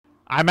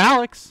I'm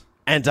Alex.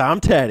 And I'm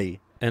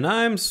Teddy. And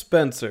I'm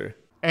Spencer.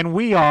 And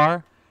we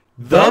are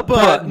The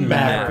Button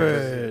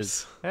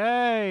Mappers.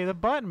 Hey, the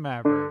Button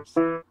Mappers.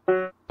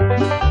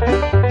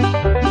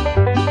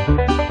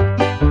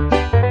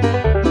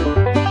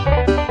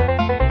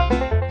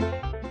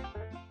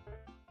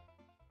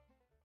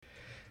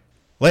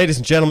 Ladies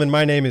and gentlemen,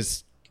 my name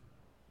is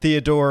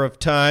Theodore of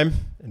Time,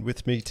 and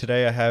with me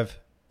today I have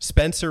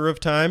Spencer of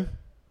Time.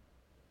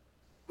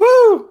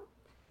 Woo!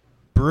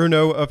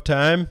 Bruno of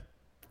Time.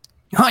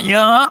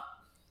 Yeah.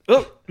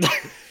 Oh.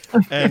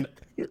 And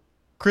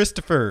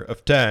Christopher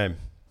of Time.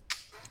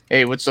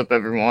 Hey, what's up,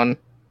 everyone?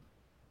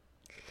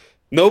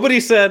 Nobody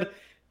said,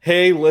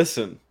 hey,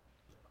 listen.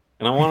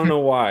 And I want to know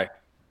why.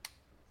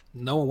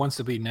 No one wants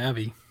to be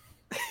Navi.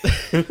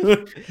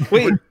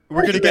 Wait,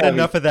 We're going to get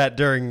enough of that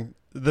during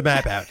the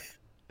map out.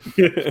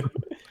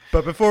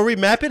 But before we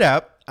map it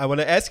out, I want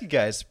to ask you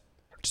guys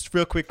just a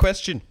real quick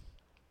question.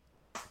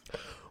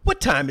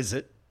 What time is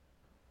it?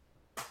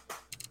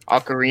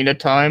 Ocarina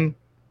Time.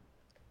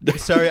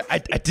 Sorry, I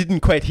didn't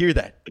quite hear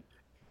that.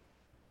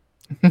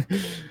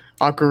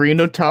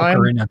 Ocarina Time.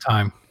 Ocarina of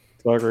Time.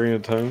 Ocarina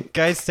of Time.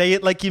 Guys, say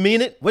it like you mean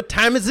it. What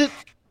time is it?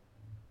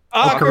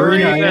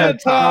 Ocarina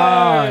of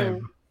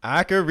Time.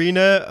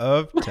 Ocarina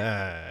of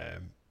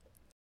Time.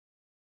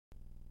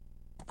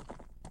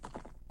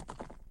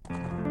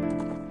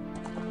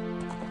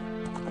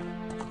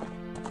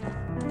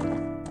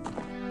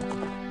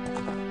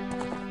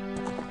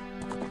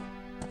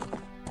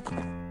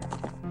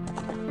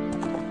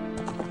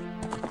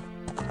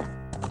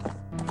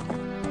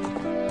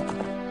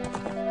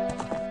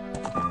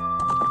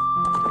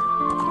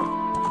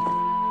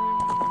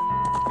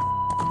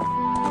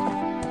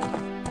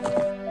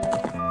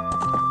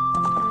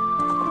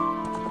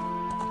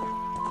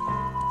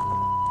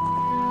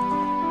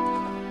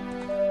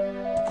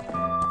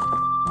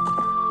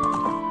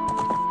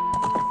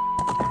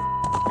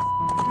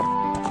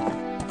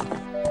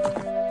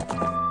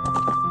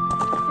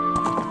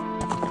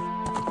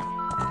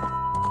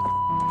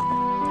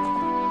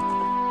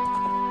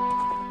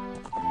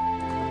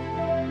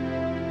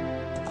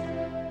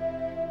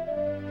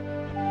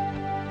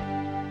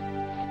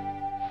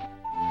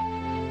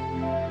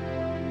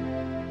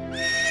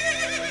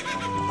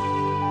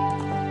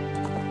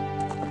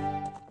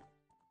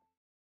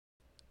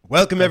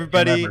 Welcome,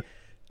 everybody,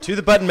 to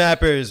the Button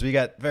Mappers. We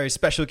got very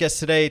special guests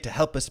today to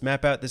help us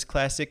map out this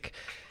classic.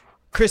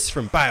 Chris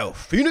from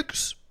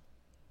BioPhoenix.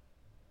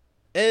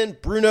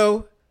 And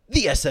Bruno,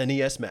 the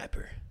SNES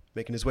mapper,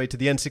 making his way to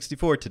the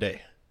N64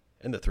 today.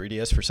 And the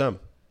 3DS for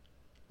some.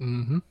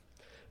 Mm-hmm.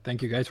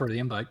 Thank you guys for the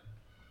invite.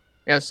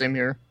 Yeah, same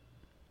here.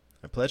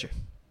 My pleasure.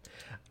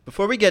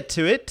 Before we get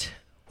to it,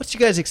 what's your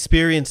guys'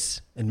 experience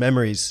and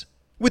memories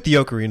with the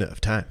Ocarina of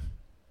Time?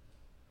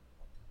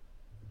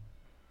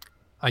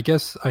 I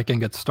guess I can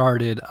get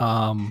started.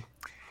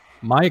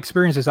 My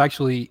experience is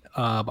actually,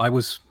 I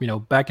was,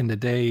 back in the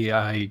day,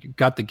 I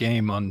got the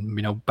game on,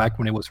 back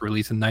when it was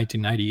released in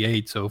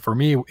 1998. So for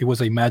me, it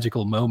was a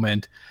magical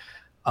moment.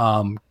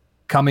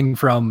 Coming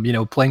from,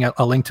 playing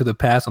a Link to the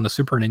Past on the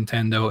Super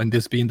Nintendo and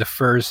this being the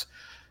first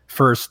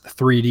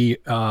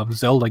 3D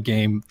Zelda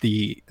game,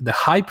 the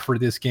hype for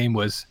this game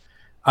was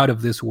out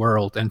of this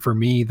world. And for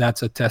me,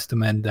 that's a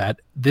testament that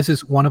this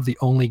is one of the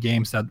only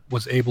games that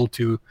was able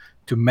to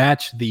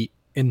match the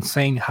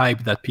insane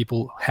hype that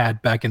people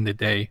had back in the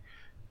day,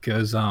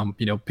 because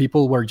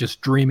people were just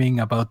dreaming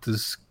about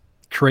this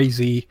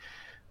crazy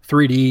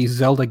 3D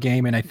Zelda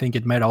game, and I think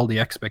it met all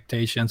the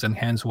expectations, and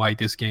hence why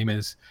this game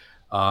is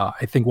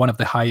I think one of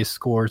the highest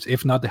scores,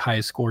 if not the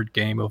highest scored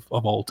game of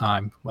all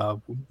time,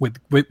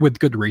 with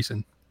good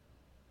reason.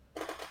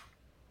 All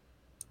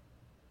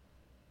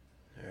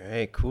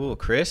right, cool.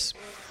 Chris?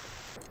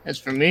 As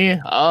for me,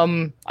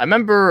 I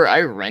remember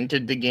I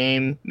rented the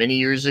game many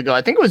years ago.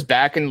 I think it was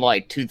back in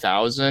like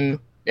 2000.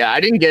 Yeah,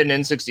 I didn't get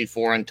an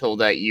N64 until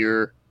that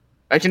year.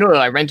 Actually, no,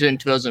 I rented it in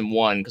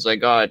 2001 because I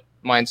got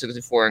my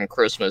N64 on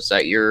Christmas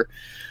that year.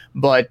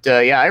 But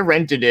yeah, I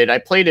rented it. I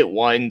played it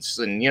once,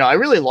 and I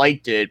really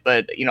liked it.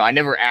 But I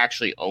never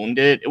actually owned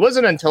it. It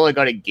wasn't until I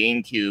got a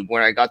GameCube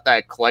where I got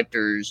that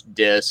collector's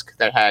disc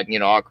that had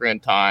Ocarina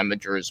of Time,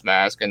 Majora's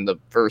Mask, and the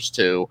first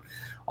two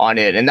on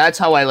it, and that's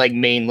how I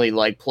mainly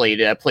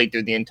played it. I played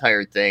through the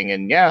entire thing,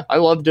 and yeah, I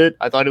loved it.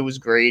 I thought it was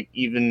great,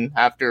 even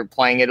after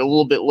playing it a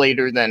little bit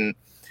later than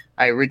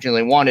I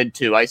originally wanted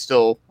to. I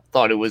still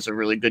thought it was a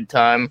really good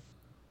time.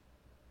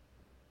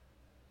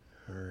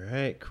 All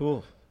right,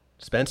 cool.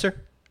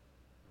 Spencer?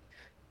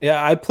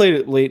 Yeah, I played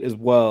it late as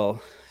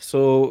well.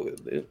 So,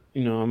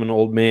 I'm an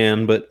old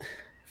man, but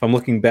if I'm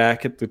looking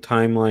back at the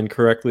timeline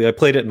correctly, I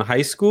played it in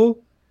high school,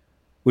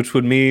 which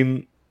would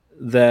mean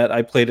that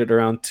I played it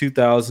around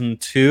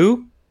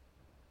 2002,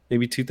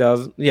 maybe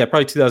 2000. Yeah,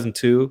 probably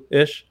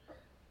 2002-ish.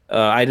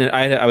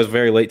 I was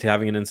very late to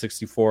having an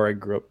N64. I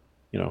grew up,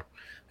 I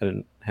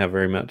didn't have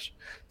very much.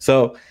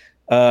 So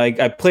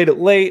I played it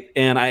late,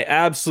 and I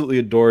absolutely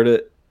adored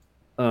it.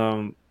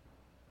 And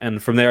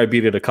from there, I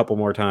beat it a couple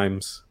more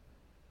times.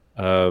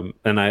 And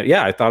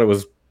I thought it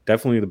was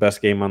definitely the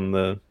best game on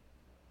the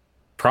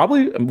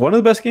probably one of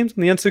the best games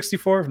in the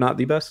N64, if not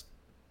the best.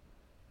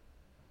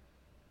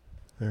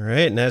 All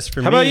right, and as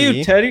for How me, about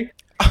you, Teddy?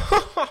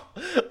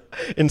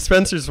 in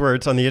Spencer's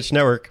words on the Itch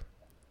Network,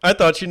 I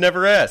thought you'd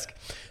never ask.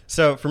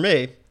 So for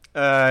me,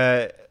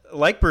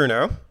 like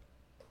Bruno,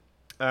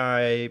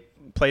 I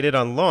played it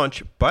on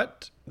launch,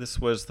 but this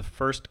was the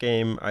first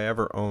game I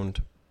ever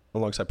owned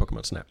alongside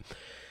Pokemon Snap.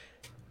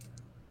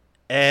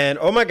 And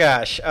oh my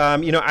gosh,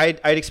 I'd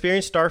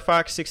experienced Star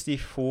Fox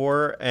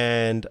 64,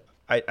 and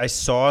I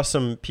saw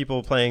some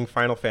people playing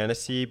Final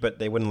Fantasy, but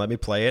they wouldn't let me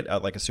play it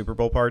at like a Super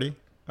Bowl party.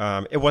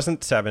 It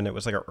wasn't 7, it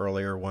was like an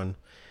earlier one.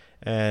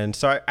 And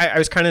so I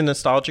was kind of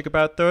nostalgic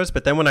about those,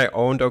 but then when I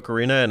owned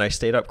Ocarina and I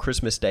stayed up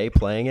Christmas Day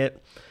playing it,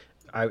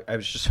 I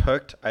was just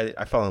hooked.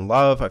 I fell in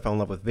love. I fell in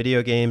love with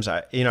video games.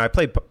 I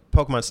played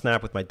Pokemon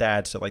Snap with my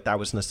dad, so like that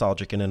was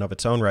nostalgic in and of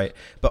its own right.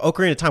 But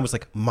Ocarina of Time was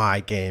like my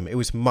game. It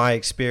was my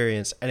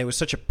experience, and it was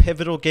such a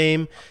pivotal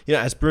game.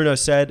 As Bruno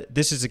said,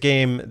 this is a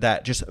game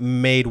that just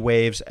made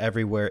waves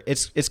everywhere.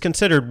 It's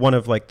considered one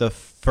of like the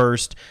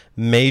first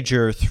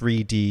major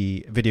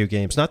 3D video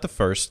games. Not the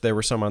first. There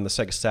were some on the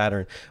Sega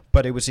Saturn,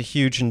 but it was a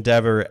huge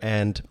endeavor.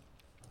 And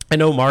I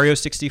know Mario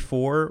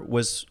 64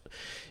 was,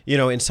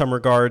 in some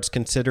regards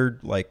considered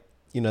like,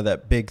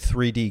 that big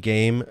 3D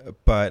game,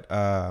 but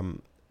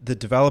the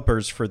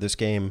developers for this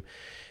game,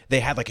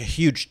 they had like a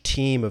huge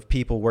team of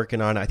people working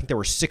on it. I think there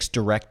were 6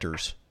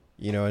 directors,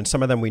 and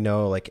some of them we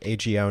know, like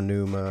Eiji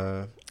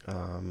Aonuma,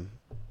 I'm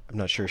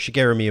not sure.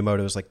 Shigeru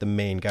Miyamoto is like the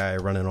main guy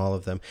running all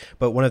of them.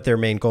 But one of their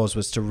main goals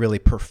was to really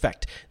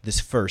perfect this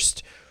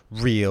first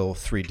real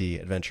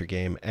 3D adventure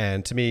game.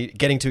 And to me,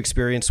 getting to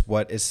experience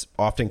what is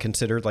often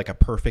considered like a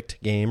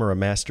perfect game or a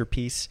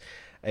masterpiece,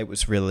 it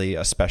was really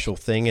a special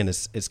thing, and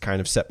it's kind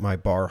of set my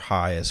bar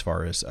high as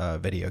far as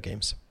video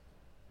games.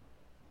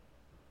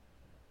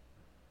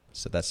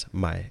 So that's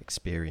my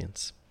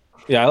experience.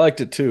 Yeah, I liked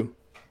it too.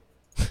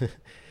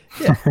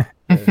 Yeah,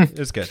 it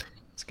was good.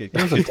 It's good.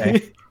 It was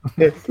okay.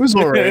 It was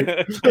all right.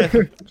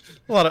 A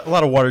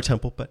lot of water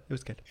temple, but it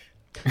was good.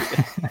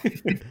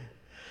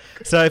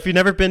 So if you've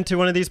never been to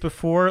one of these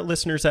before,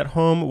 listeners at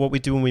home, what we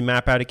do when we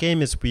map out a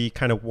game is we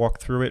kind of walk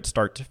through it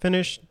start to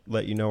finish,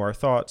 let you know our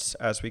thoughts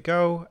as we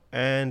go,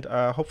 and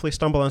hopefully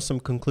stumble on some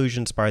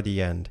conclusions by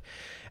the end.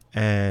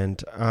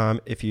 And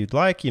if you'd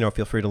like,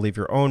 feel free to leave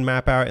your own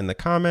map out in the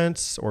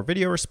comments or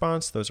video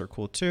response. Those are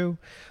cool too.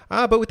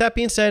 But with that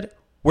being said,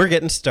 we're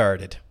getting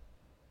started.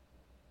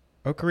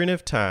 Ocarina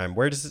of Time,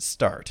 where does it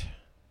start?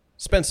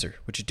 Spencer,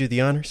 would you do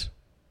the honors?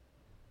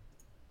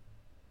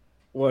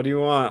 What do you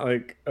want?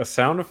 Like a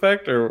sound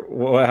effect or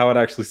how it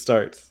actually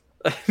starts?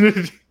 A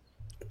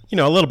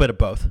little bit of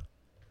both.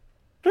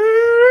 I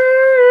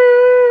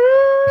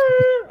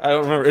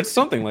don't remember. It's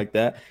something like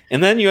that.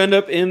 And then you end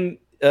up in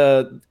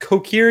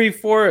Kokiri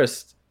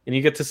Forest, and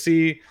you get to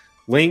see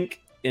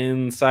Link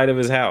inside of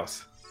his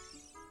house.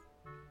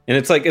 And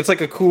it's like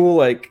a cool,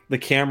 like the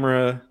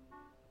camera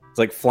is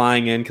like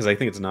flying in, because I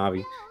think it's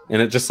Navi,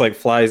 and it just like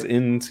flies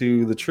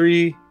into the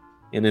tree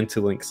and into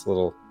Link's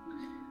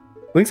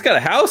got a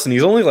house, and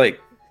he's only like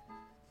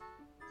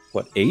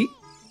what, 8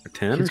 or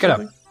 10?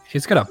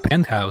 He's got a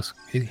penthouse.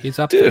 He's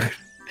up Dude.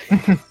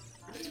 there.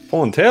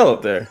 Pulling tail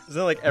up there. Isn't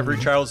that like every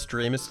child's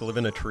dream is to live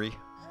in a tree?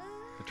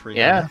 A tree.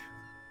 Yeah.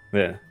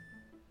 Yeah.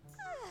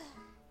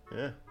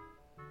 Yeah.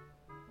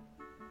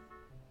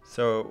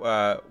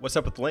 So, what's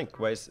up with Link?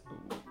 This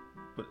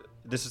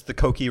is the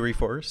Kokiri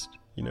Forest?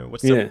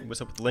 What's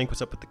up with Link?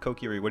 What's up with the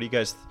Kokiri? What do you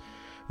guys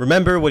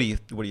remember? What are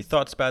your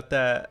thoughts about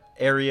that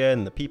area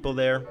and the people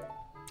there?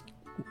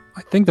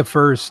 I think the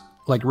first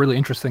really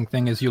interesting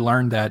thing is you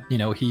learn that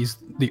he's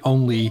the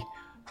only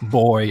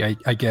boy,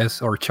 I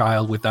guess, or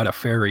child without a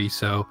fairy.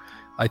 So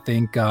I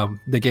think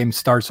the game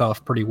starts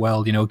off pretty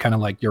well. Kind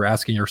of like you're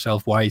asking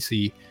yourself, why is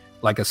he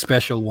like a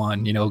special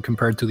one,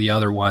 compared to the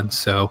other ones?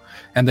 So,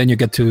 and then you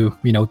get to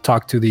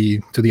talk to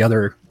the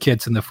other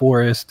kids in the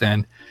forest,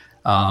 and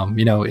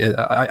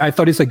I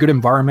thought it's a good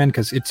environment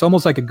because it's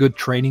almost like a good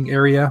training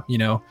area.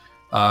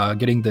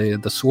 Getting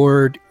the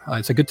sword.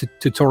 It's a good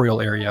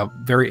tutorial area,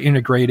 very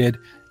integrated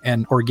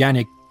and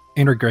organic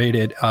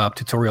integrated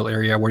tutorial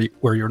area where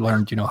you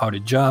learn, how to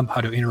jump,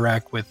 how to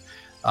interact with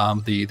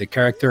the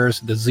characters,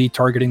 the Z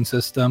targeting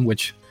system,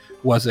 which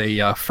was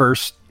a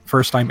first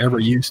time ever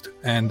used,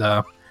 and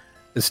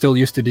is still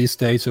used to these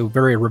days. So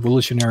very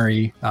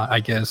revolutionary, I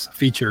guess,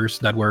 features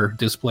that were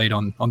displayed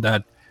on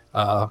that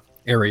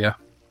area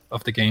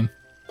of the game.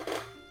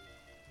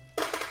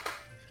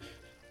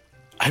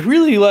 I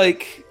really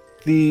like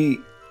the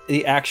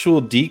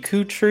actual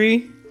Deku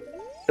tree.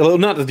 Well,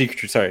 not the Deku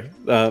tree, sorry.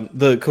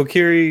 The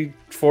Kokiri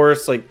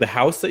Forest, like the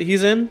house that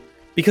he's in,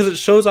 because it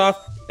shows off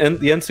the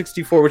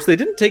N64, which they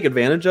didn't take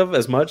advantage of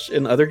as much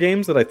in other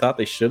games that I thought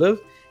they should have.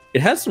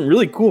 It has some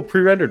really cool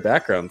pre-rendered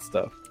background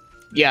stuff.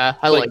 Yeah,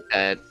 I like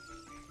that.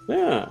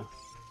 Yeah.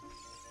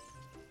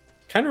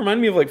 Kind of remind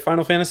me of like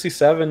Final Fantasy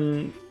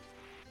 7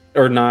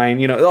 or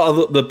 9,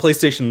 all the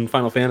PlayStation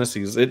Final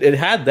Fantasies. It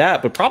had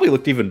that, but probably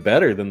looked even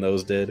better than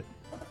those did.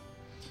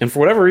 And for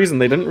whatever reason,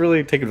 they didn't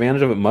really take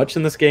advantage of it much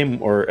in this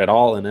game or at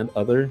all in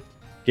other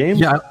game.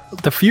 Yeah,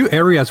 the few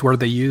areas where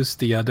they use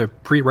the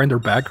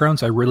pre-rendered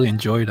backgrounds, I really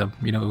enjoyed them.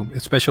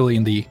 Especially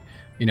in the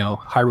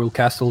Hyrule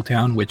Castle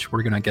town, which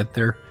we're gonna get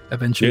there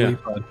eventually. Yeah.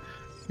 But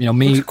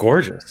me, Looks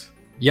gorgeous.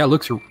 yeah,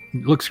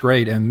 looks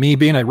great. And me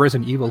being a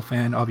Resident Evil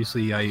fan,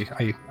 obviously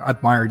I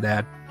admired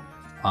that.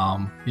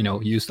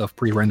 Use of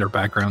pre-rendered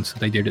backgrounds.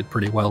 They did it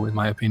pretty well, in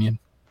my opinion.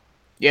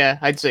 Yeah,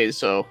 I'd say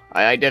so.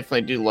 I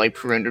definitely do like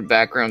pre-rendered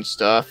background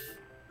stuff.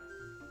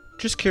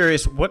 Just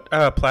curious, what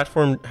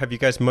platform have you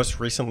guys most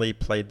recently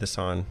played this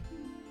on?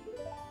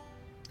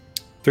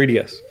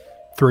 3DS.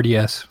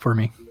 3DS for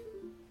me.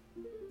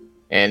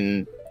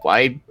 And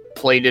I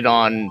played it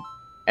on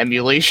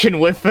emulation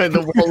with the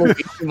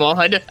Waluigi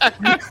mod.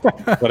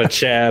 What a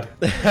Chad.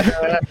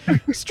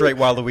 Straight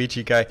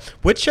Waluigi guy.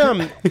 Which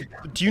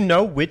do you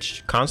know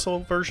which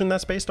console version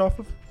that's based off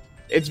of?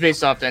 It's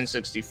based off the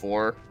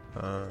N64.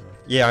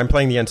 Yeah, I'm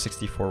playing the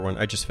N64 one.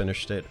 I just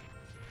finished it.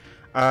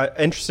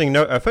 Interesting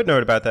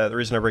footnote about that. The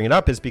reason I bring it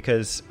up is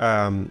because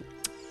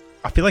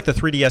I feel like the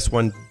 3DS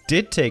one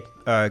did take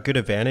good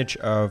advantage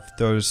of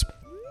those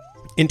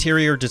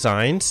interior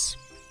designs.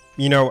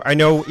 I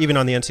know even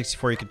on the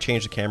N64 you could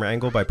change the camera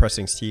angle by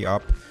pressing C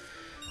up.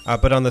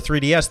 But on the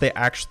 3DS, they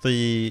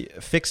actually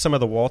fixed some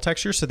of the wall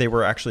textures, so they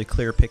were actually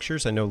clear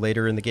pictures. I know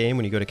later in the game,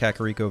 when you go to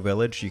Kakariko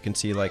Village, you can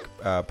see like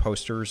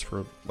posters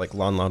for like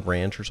Lon Lon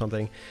Ranch or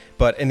something.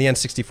 But in the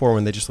N64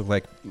 one, they just look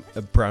like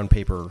a brown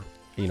paper,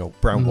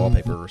 brown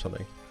wallpaper or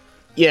something.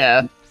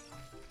 Yeah.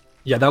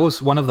 Yeah, that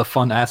was one of the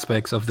fun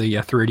aspects of the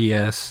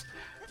 3DS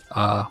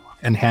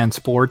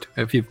enhanced port,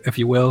 if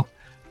you will.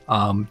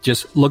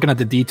 Just looking at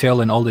the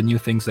detail and all the new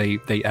things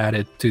they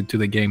added to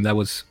the game, that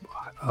was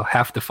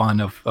half the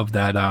fun of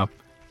that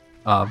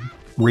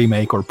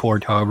remake or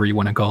port, however you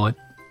want to call it.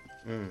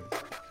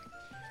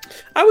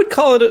 I would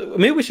call it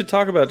maybe we should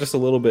talk about just a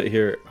little bit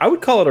here. I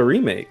would call it a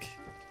remake,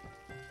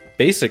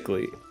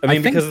 basically.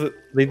 Because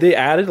they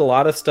added a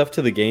lot of stuff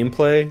to the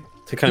gameplay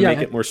to kind of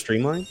make it more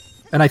streamlined.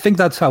 And I think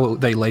that's how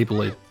they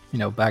label it,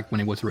 back when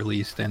it was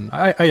released. And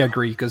I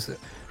agree, because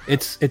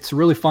it's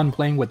really fun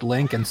playing with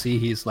Link and see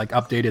his like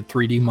updated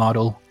 3D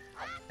model.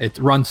 It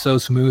runs so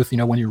smooth,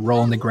 when you roll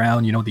on the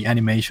ground, the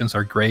animations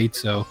are great.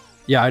 So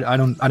yeah, I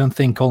don't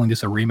think calling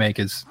this a remake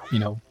is,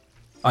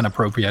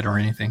 inappropriate or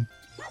anything.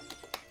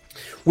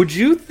 Would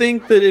you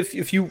think that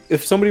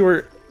if somebody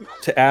were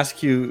to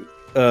ask you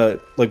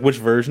like which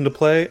version to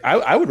play,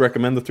 I would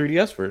recommend the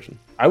 3DS version.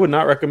 I would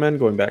not recommend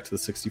going back to the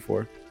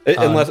 64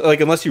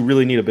 unless you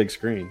really need a big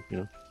screen.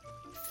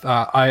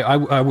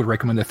 I would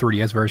recommend the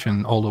 3DS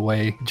version all the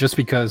way, just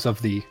because of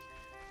the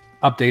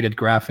updated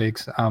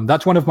graphics.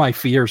 That's one of my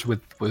fears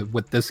with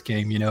this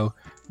game.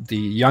 The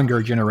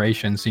younger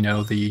generations,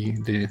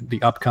 the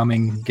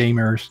upcoming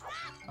gamers,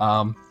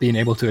 being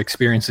able to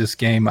experience this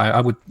game.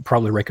 I would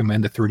probably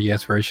recommend the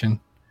 3DS version.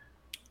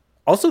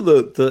 Also,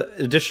 the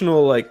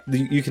additional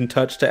you can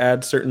touch to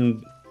add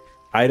certain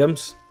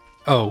items.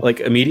 Oh,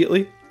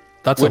 immediately.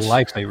 That's a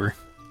lifesaver.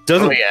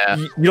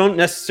 You don't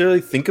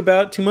necessarily think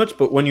about it too much,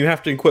 but when you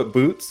have to equip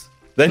boots,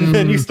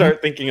 then you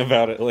start thinking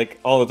about it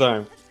all the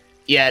time.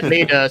 Yeah, it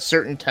made a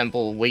certain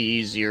temple way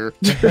easier.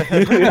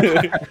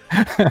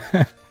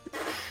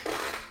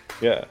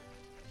 Yeah.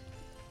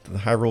 The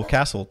Hyrule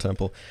Castle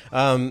temple.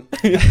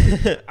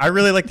 I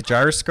really like the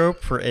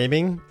gyroscope for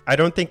aiming. I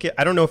don't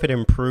know if it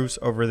improves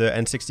over the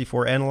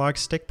N64 analog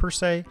stick per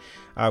se,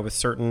 with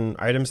certain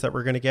items that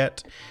we're going to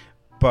get,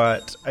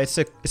 but it's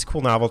a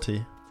cool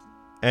novelty.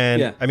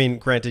 And yeah. I mean,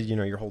 granted,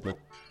 you're holding it.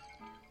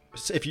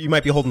 If you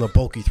might be holding a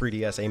bulky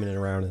 3DS, aiming it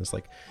around, and it's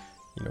like,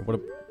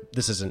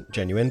 this isn't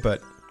genuine,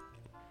 but.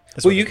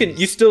 Well, you can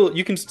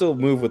still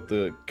move with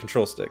the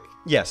control stick.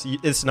 Yes,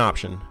 it's an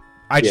option.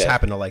 I just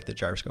happen to like the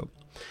gyroscope.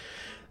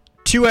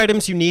 2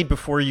 items you need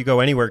before you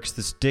go anywhere, because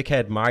this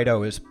dickhead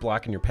Mido is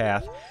blocking your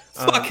path.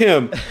 Fuck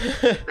him.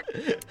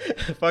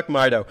 Fuck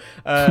Mido.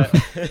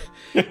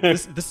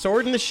 The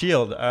sword and the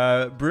shield.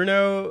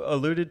 Bruno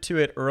alluded to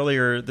it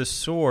earlier. The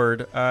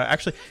sword.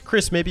 Actually,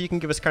 Chris, maybe you can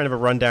give us kind of a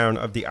rundown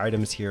of the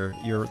items here.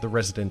 You're the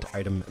resident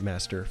item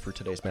master for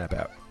today's map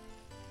out.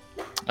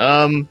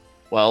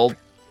 Well,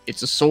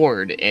 it's a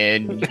sword,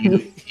 and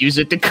you use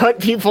it to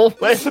cut people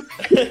with.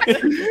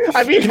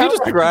 I mean, how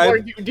much more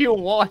do you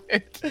want?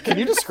 Can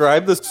you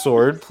describe the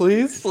sword,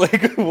 please? What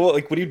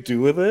do you do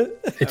with it?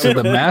 It's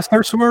the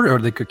Master Sword or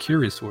the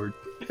Kokiri Sword?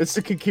 It's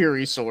the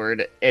Kokiri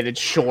Sword, and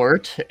it's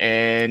short,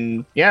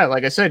 and yeah,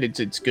 like I said,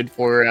 it's good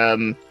for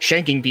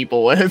shanking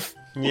people with.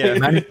 Yeah,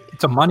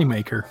 it's a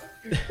moneymaker.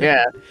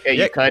 Yeah.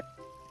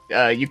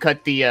 You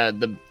cut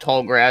the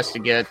tall grass to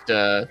get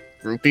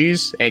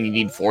rupees, and you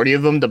need 40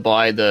 of them to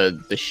buy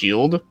the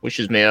shield,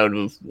 which is made out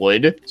of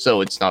wood,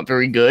 so it's not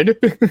very good.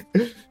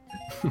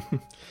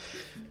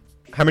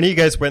 How many of you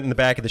guys went in the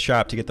back of the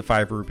shop to get the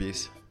 5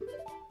 rupees?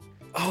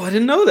 Oh, I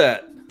didn't know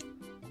that.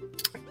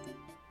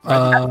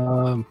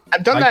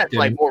 I've done that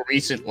more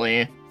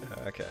recently.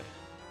 Okay.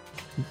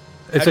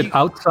 Is it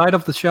outside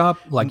of the shop?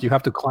 Like you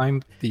have to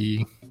climb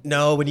the...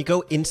 No, when you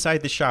go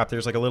inside the shop,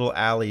 there's like a little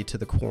alley to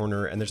the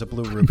corner, and there's a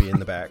blue rupee in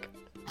the back.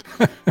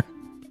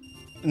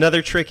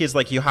 Another trick is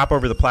like you hop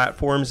over the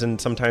platforms, and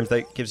sometimes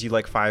that gives you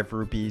like 5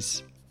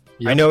 rupees.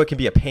 Yep. I know it can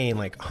be a pain,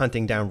 like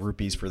hunting down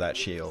rupees for that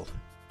shield.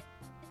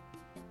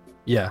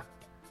 Yeah.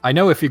 I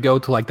know if you go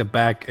to like the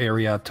back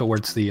area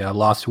towards the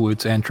Lost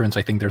Woods entrance,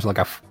 I think there's like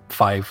a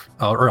 5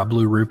 or a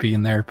blue rupee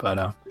in there.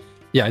 But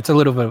yeah, it's a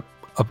little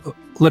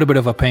bit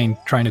of a pain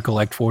trying to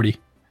collect 40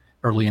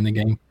 early in the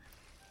game.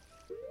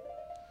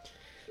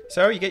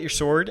 So you get your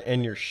sword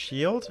and your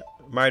shield.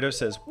 Mido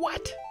says,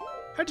 "What?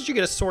 How did you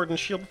get a sword and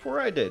shield before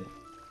I did?"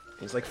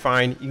 He's like,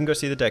 "Fine, you can go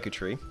see the Deku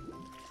Tree."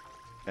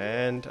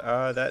 And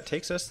that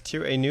takes us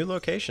to a new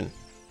location.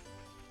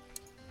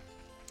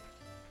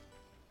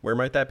 Where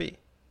might that be?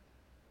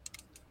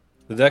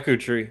 The Deku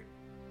Tree.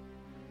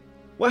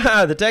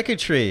 Wow, the Deku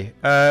Tree.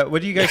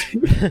 What do you guys...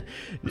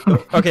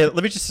 Okay,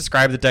 let me just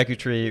describe the Deku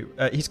Tree.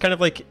 He's kind of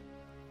like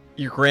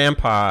your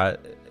grandpa's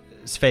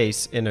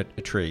face in a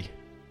tree.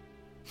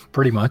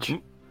 Pretty much.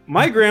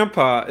 My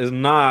grandpa is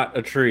not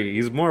a tree.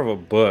 He's more of a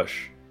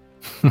bush.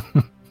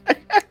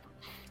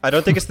 I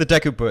don't think it's the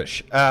Deku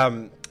Bush.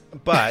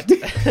 But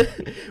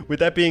with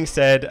that being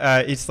said,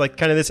 it's like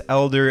kind of this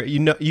elder. You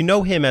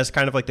know him as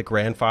kind of like the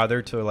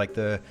grandfather to like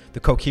the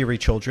Kokiri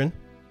children.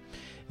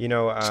 You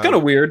know, It's kind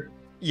of weird.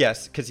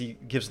 Yes, because he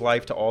gives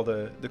life to all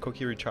the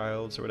Kokiri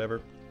childs or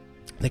whatever.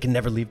 They can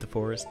never leave the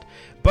forest.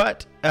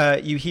 But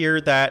you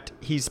hear that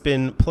he's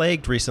been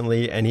plagued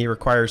recently, and he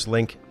requires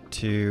Link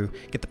to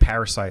get the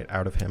parasite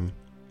out of him.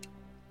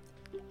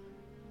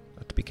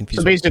 Not to be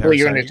confused. So basically,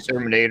 you're an Parasite.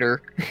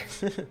 exterminator.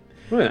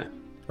 Yeah.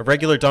 A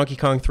regular Donkey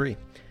Kong 3.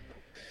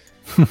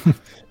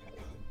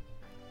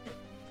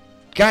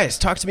 Guys,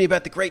 talk to me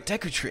about the Great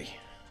Deku Tree.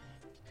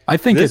 I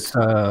think This-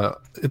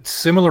 it's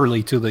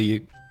similarly to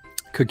the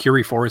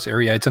Kokiri Forest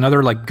area. It's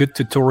another like good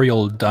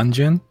tutorial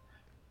dungeon.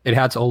 It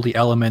has all the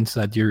elements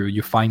that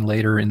you find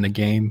later in the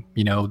game.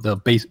 You know, the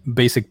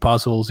basic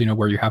puzzles. You know,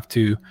 where you have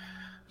to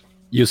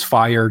use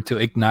fire to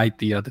ignite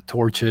the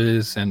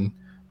torches, and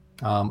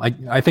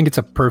I think it's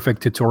a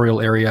perfect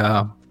tutorial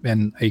area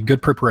and a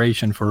good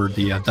preparation for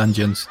the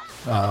dungeons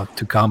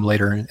to come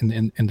later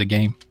in the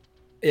game.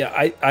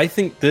 Yeah, I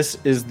think this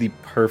is the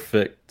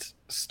perfect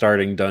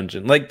starting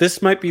dungeon. Like,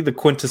 this might be the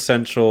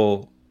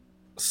quintessential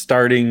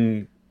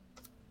starting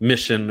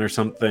mission or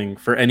something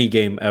for any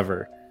game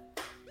ever.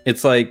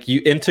 It's like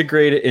you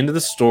integrate it into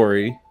the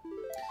story.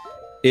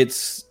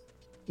 It's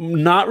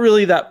not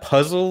really that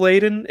puzzle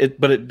laden,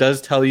 but it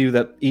does tell you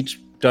that each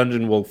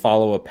dungeon will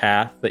follow a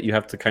path that you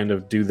have to kind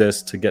of do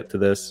this to get to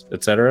this,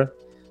 etc.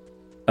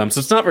 So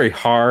it's not very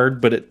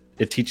hard, but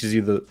it teaches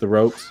you the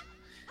ropes.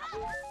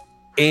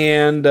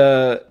 And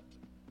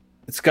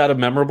it's got a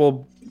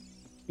memorable,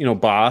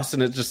 boss,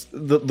 and it just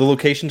the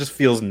location just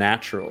feels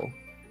natural.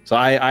 So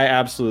I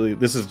absolutely,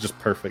 this is just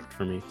perfect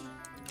for me.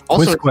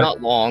 Also, Quiz it's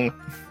not long.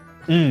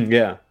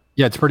 Yeah.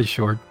 Yeah, it's pretty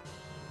short.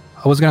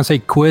 I was gonna say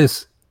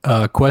quiz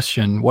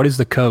question. What is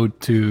the code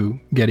to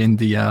get in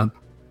the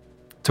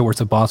towards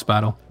the boss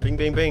battle? Bing,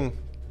 bing, bing.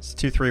 It's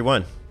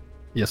 231.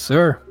 Yes,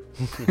 sir.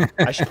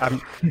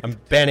 I'm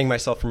banning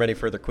myself from any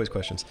further quiz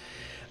questions.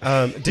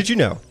 Did you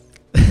know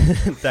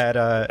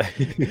that?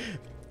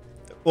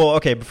 Well,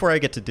 okay. Before I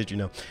get to did you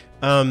know,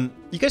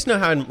 you guys know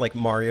how in like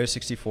Mario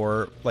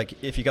 64,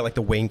 like if you got like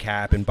the wing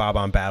cap and Bob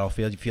on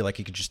Battlefield, you feel like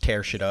you could just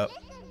tear shit up.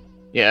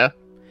 Yeah.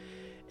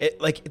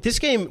 Like this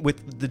game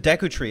with the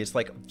Deku Tree, it's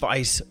like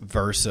vice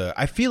versa.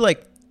 I feel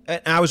like,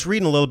 and I was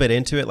reading a little bit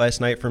into it last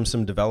night from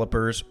some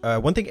developers.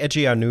 One thing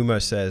Eiji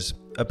Aonuma says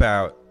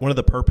about one of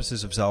the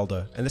purposes of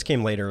Zelda, and this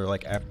came later,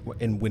 like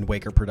in Wind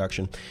Waker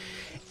production,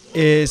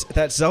 is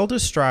that Zelda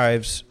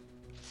strives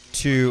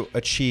to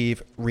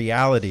achieve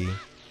reality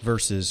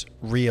versus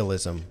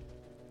realism.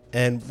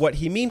 And what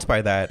he means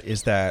by that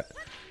is that,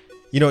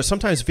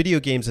 sometimes video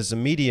games as a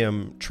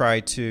medium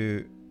try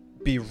to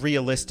be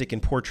realistic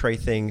and portray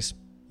things,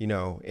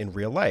 in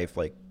real life,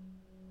 like,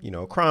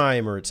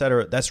 crime or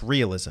etc. That's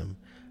realism.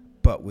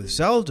 But with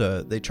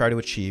Zelda, they try to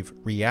achieve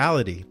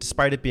reality,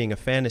 despite it being a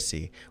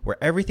fantasy, where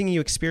everything you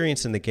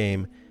experience in the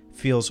game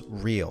feels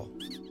real.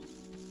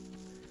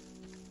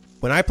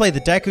 When I play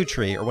the Deku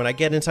Tree, or when I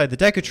get inside the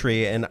Deku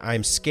Tree and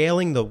I'm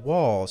scaling the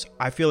walls,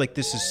 I feel like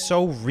this is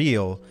so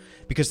real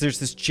because there's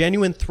this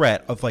genuine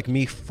threat of like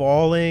me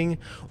falling,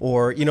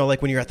 or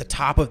like when you're at the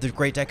top of the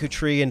Great Deku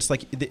Tree and it's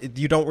like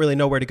you don't really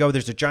know where to go.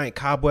 There's a giant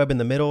cobweb in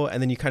the middle,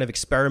 and then you kind of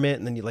experiment,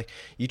 and then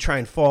you try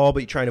and fall,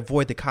 but you try and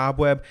avoid the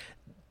cobweb.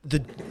 The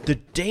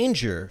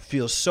danger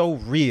feels so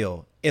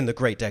real in the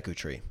Great Deku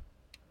Tree.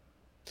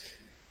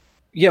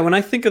 Yeah, when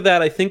I think of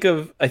that,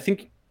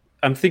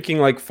 I'm thinking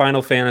like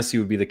Final Fantasy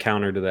would be the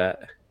counter to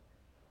that,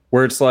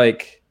 where it's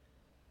like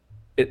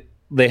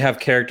they have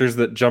characters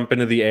that jump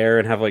into the air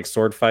and have like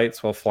sword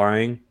fights while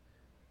flying.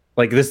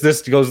 Like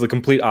this goes the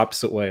complete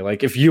opposite way.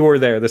 Like if you were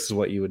there, this is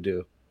what you would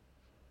do.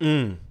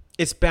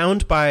 It's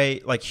bound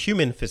by like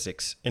human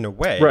physics in a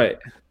way, Right?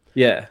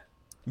 Yeah.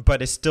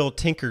 but it still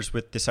tinkers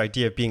with this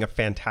idea of being a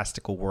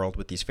fantastical world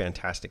with these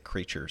fantastic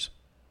creatures,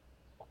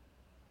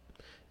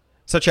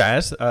 such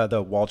as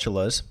the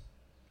Walchulas,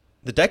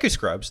 the Deku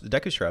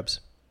Shrubs,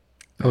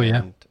 Oh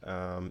yeah.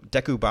 and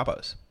Deku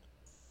Babas.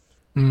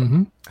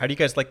 Mm-hmm. How do you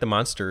guys like the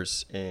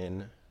monsters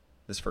in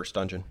this first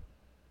dungeon?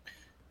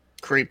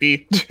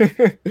 Creepy.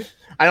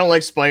 I don't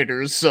like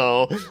spiders,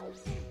 so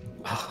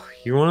Oh,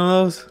 you're one of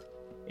those?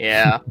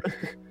 yeah.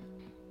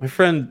 My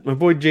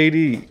boy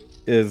JD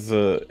has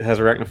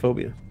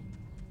arachnophobia.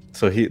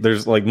 So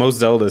there's like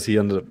most Zeldas he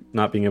ended up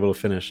not being able to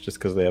finish just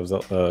because they have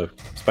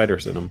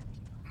spiders in them.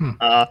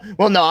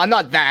 Well, no, I'm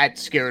not that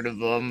scared of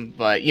them,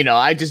 but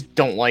I just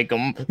don't like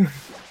them.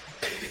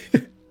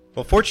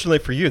 Well, fortunately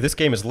for you, this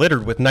game is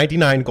littered with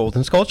 99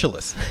 golden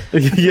Skulltulas.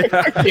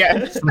 Yeah.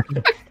 Yes.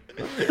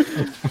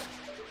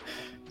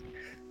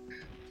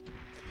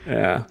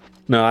 Yeah.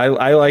 No,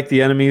 I like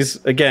the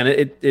enemies. Again,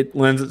 it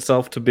lends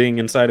itself to being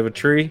inside of a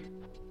tree.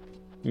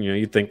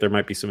 You'd think there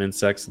might be some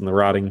insects in a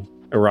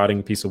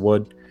rotting piece of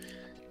wood.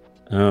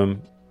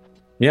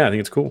 Yeah, I think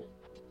it's cool.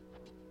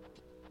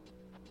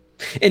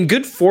 And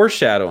good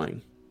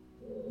foreshadowing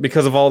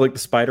because of all the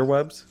spider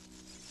webs.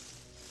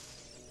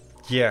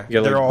 Yeah,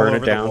 You gotta, they're like, all burn it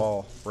over down. the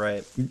wall,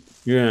 right?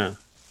 Yeah.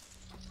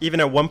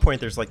 Even at one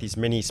point, there's like these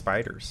mini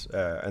spiders,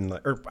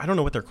 or I don't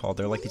know what they're called.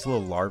 They're like these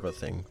little larva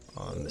thing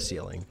on the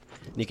ceiling,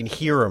 and you can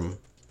hear them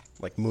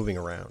like moving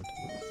around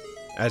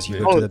as you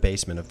go to the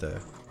basement of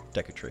the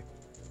Deku Tree.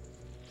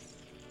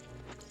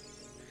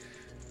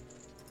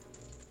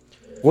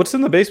 What's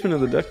in the basement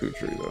of the Deku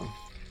Tree, though?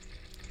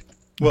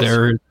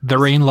 Well,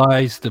 Therein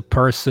lies the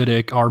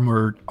parasitic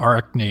armored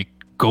arachnid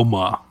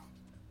Goma,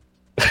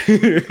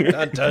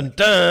 dun dun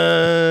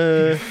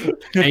dun.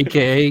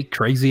 aka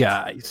Crazy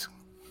Eyes.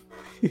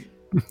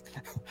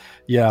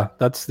 Yeah,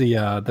 that's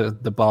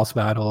the boss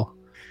battle,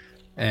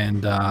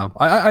 and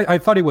I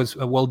thought it was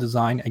well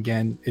designed.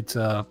 Again, it's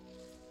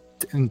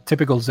in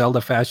typical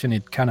Zelda fashion.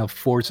 It kind of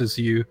forces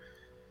you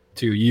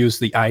to use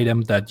the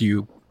item that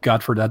you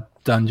got for that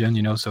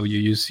dungeon. So you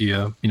use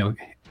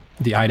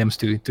the items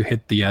to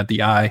hit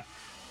the eye.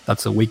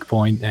 That's a weak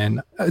point,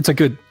 and it's a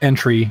good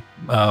entry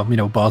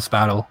boss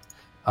battle.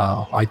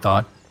 I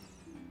thought.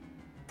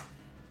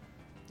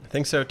 I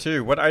think so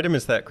too. What item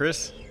is that,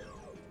 Chris?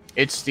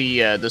 It's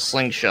the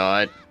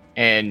slingshot,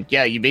 and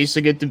yeah, you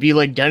basically get to be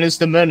like Dennis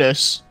the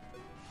Menace.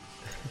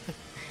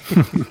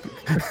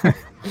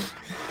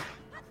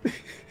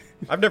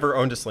 I've never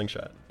owned a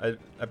slingshot.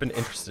 I've been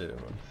interested in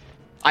one.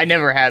 I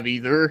never have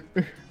either.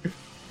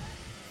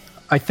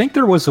 I think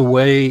there was a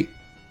way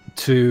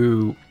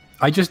to.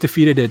 I just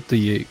defeated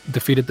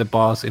the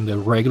boss in the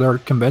regular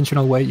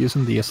conventional way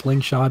using the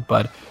slingshot,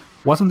 but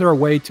wasn't there a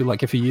way to,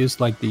 like, if you used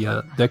like the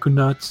Deku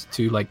nuts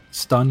to like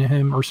stun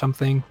him or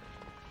something?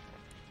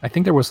 I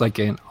think there was like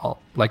an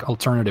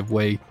alternative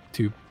way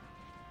to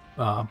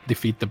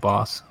defeat the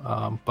boss,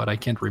 but I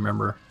can't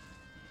remember.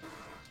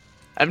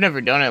 I've never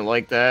done it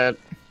like that.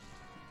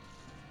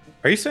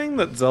 Are you saying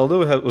that Zelda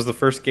was the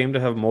first game to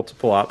have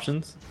multiple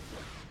options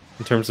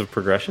in terms of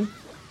progression?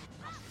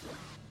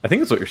 I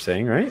think that's what you're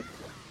saying, right?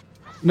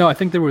 No, I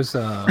think there was.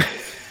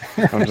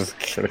 I'm just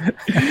kidding.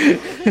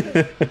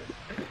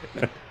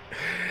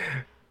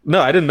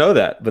 No, I didn't know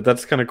that, but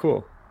that's kind of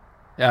cool.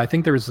 Yeah, I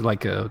think there was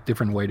like a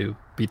different way to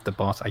beat the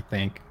boss, I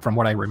think, from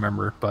what I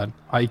remember. But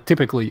I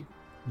typically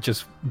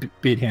just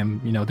beat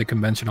him, the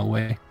conventional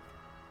way.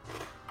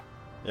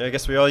 Yeah, I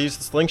guess we all use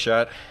the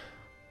slingshot.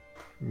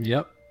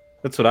 Yep.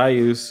 That's what I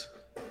use.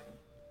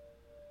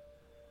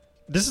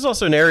 This is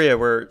also an area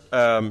where,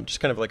 just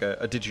kind of like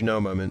a did you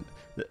know moment.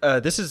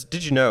 This is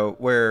did you know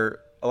where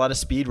a lot of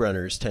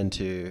speedrunners tend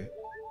to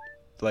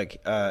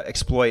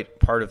exploit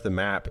part of the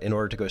map in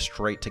order to go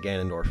straight to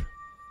Ganondorf.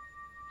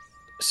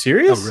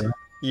 Serious? Oh, really?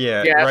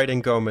 Yeah, Yeah. right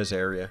in Goma's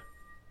area.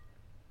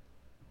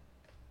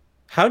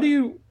 How do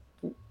you...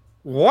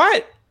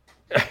 What?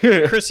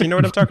 Chris, you know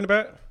what I'm talking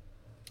about?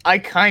 I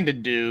kind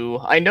of do.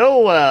 I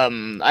know.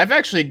 I've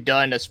actually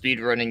done a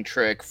speedrunning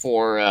trick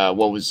for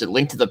what was it,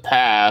 Link to the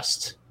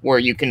Past, where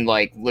you can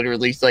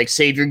literally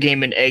save your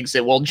game and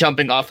exit while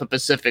jumping off a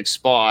specific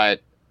spot,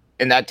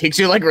 and that takes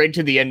you right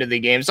to the end of the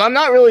game. So I'm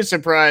not really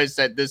surprised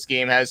that this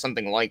game has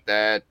something like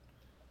that.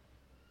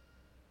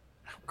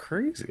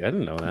 Crazy. I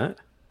didn't know that.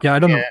 Yeah, I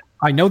don't know. Yeah.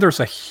 I know there's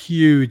a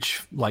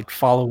huge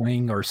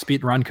following or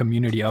speedrun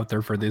community out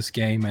there for this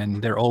game,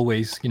 and they're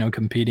always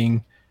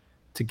competing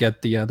to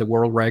get the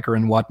world record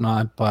and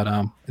whatnot. But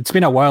it's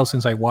been a while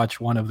since I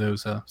watched one of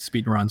those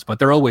speedruns. But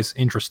they're always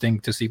interesting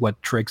to see what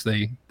tricks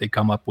they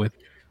come up with.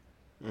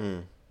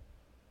 Mm.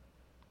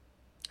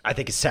 I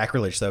think it's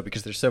sacrilege though,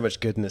 because there's so much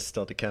goodness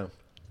still to come.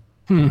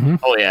 Mm-hmm.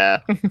 Oh yeah.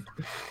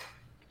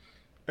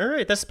 All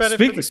right, that's about it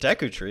for the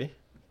Deku Tree.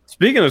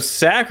 Speaking of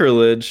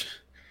sacrilege,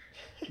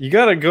 you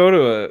got to go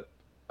to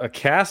a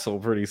castle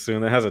pretty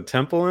soon that has a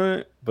temple in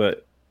it,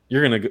 but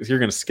you're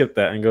gonna skip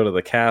that and go to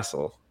the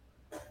castle.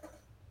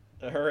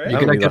 All right. You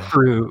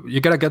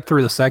gotta get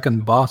through the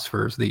second boss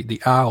first,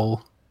 the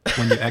owl.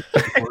 When you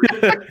exit.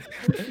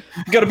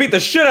 You got to beat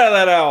the shit out of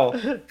that owl.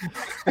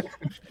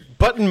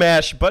 Button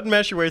mash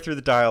your way through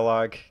the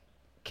dialogue.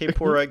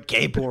 Kapora,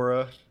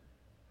 Gaybora.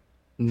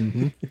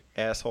 Mm-hmm.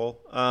 Asshole.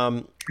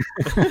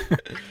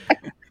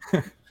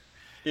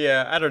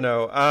 Yeah, I don't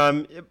know.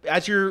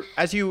 As you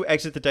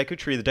exit the Deku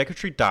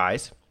Tree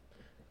dies,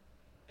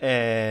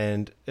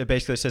 and it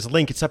basically says,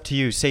 "Link, it's up to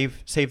you.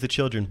 Save the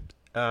children.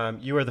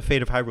 You are the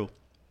fate of Hyrule."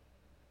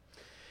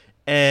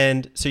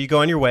 And so you go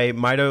on your way.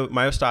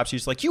 Mido stops you.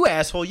 He's like, "You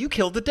asshole! You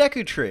killed the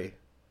Deku Tree."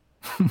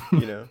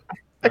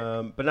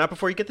 But not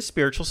before you get the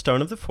spiritual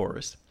stone of the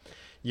forest.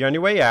 You're on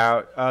your way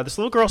out. This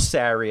little girl,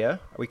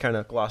 Saria, we kind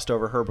of glossed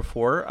over her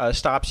before,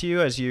 stops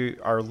you as you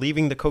are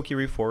leaving the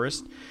Kokiri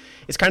forest.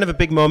 It's kind of a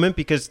big moment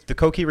because the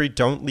Kokiri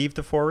don't leave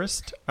the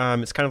forest.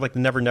 It's kind of like the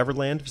Never Never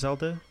Land of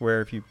Zelda,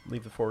 where if you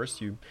leave the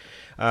forest,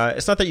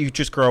 it's not that you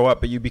just grow up,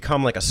 but you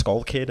become like a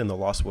skull kid in the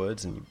Lost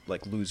Woods and you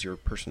like lose your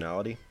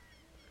personality.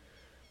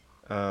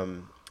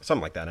 Something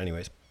like that,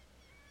 anyways.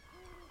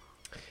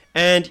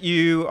 And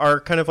you are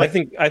kind of like...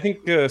 I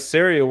think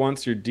Saria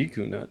wants your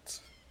Deku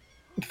nuts.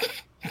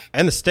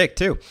 And the stick,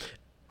 too.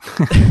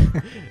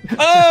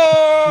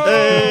 Oh!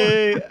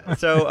 Hey!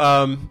 So,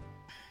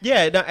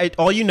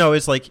 all you know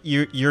is, like,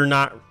 you're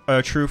not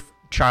a true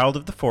child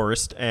of the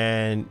forest,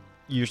 and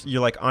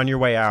you're like, on your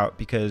way out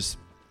because,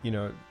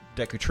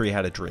 Deku Tree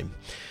had a dream.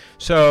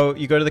 So,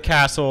 you go to the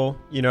castle,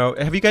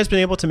 Have you guys been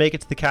able to make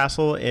it to the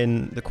castle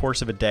in the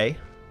course of a day?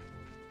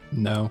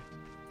 No.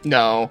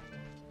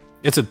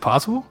 Is it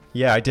possible?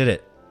 Yeah, I did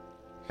it.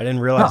 I didn't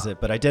realize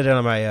it, but I did it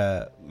on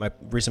my my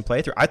recent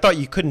playthrough. I thought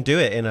you couldn't do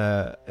it in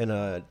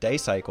a day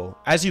cycle.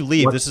 As you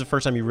leave, this is the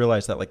first time you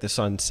realize that like the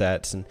sun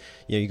sets and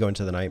you go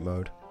into the night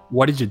mode.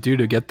 What did you do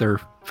to get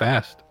there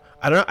fast?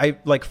 I don't know. I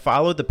like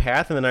followed the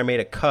path and then I made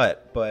a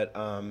cut, but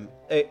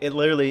it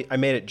literally I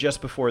made it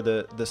just before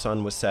the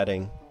sun was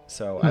setting.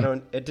 So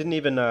it didn't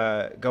even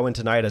go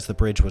into night as the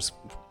bridge was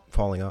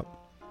falling up.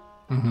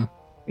 Mm-hmm.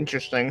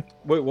 Interesting.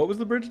 Wait, what was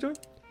the bridge doing?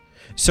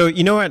 So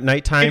at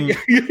nighttime.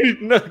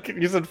 No,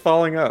 you said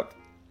falling up.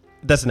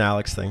 That's an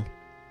Alex thing.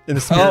 In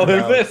the spirit of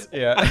is Alex. this?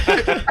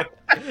 Yeah.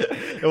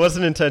 It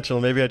wasn't intentional.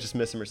 Maybe I just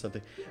missed him or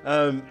something.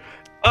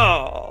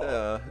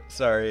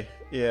 Sorry.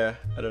 Yeah,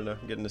 I don't know.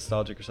 I'm getting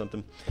nostalgic or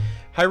something.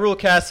 Hyrule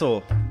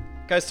Castle.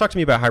 Guys, talk to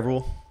me about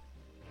Hyrule.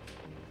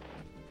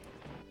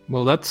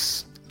 Well,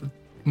 that's...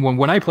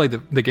 When I played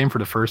the game for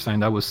the first time,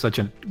 that was such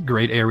a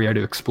great area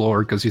to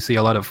explore because you see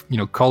a lot of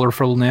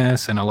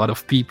colorfulness and a lot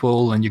of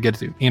people, and you get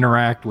to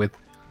interact with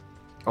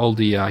all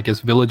the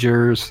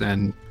villagers,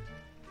 and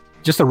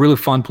just a really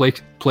fun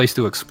place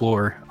to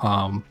explore.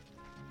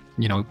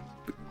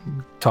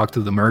 Talk to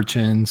the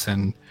merchants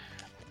and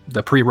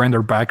the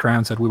pre-rendered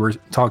backgrounds that we were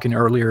talking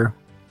earlier.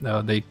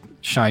 They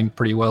shine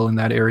pretty well in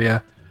that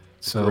area.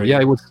 So Great.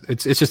 yeah,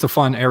 it's just a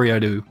fun area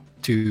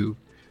to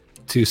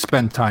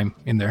spend time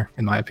in there,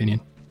 in my opinion.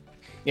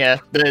 Yeah,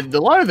 a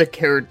lot of the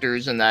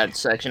characters in that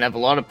section have a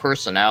lot of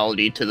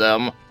personality to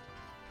them.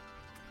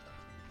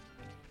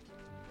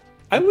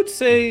 I would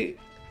say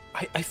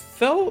I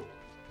felt...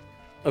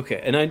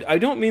 Okay, and I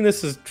don't mean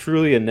this is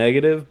truly a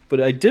negative, but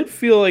I did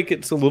feel like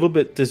it's a little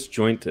bit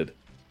disjointed.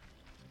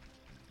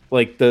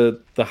 Like the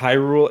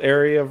Hyrule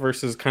area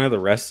versus kind of the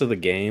rest of the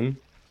game.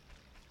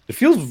 It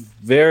feels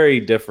very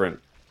different.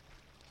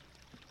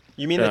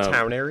 You mean the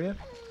town area?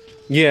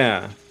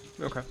 Yeah.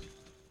 Okay.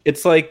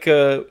 It's like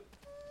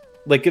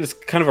it's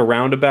kind of a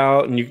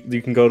roundabout, and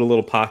you can go to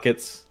little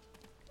pockets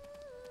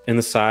in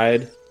the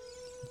side.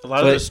 A lot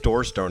of those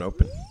doors don't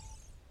open.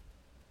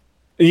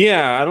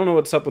 Yeah, I don't know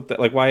what's up with that.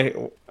 Like, why?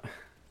 That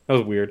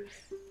was weird.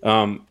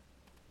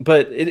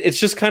 But it's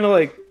just kind of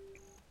like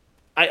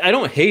I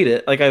don't hate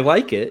it. Like, I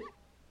like it,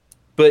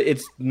 but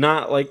it's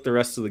not like the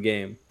rest of the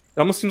game. It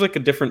almost seems like a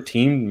different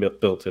team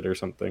built it or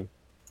something.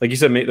 Like you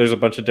said, there's a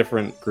bunch of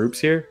different groups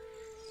here.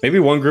 Maybe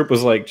one group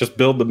was like, just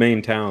build the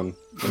main town.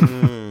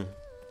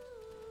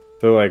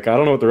 They're like, I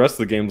don't know what the rest of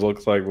the games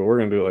looks like, but we're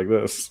gonna do it like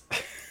this.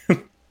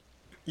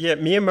 Yeah,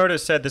 Miyamoto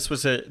said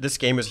this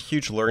game was a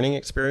huge learning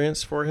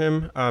experience for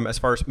him, as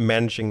far as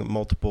managing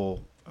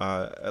multiple,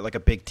 like a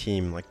big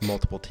team, like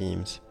multiple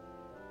teams.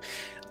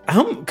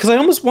 Because I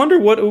almost wonder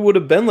what it would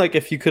have been like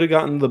if you could have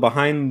gotten the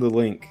behind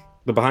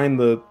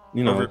the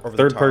over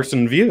third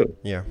person view.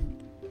 Yeah.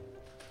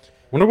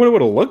 Wonder what it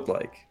would have looked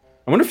like.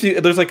 I wonder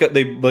if there's like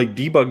they like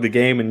debug the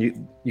game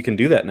and you can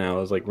do that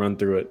now, is like run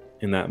through it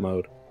in that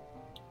mode.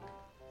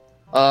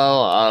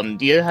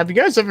 Have you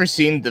guys ever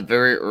seen the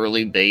very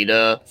early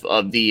beta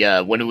of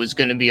the when it was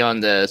going to be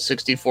on the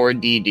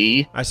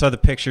 64DD? I saw the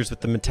pictures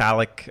with the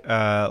metallic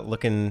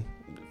looking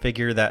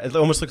figure that it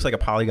almost looks like a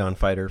polygon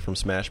fighter from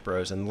Smash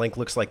Bros. And Link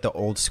looks like the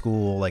old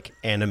school like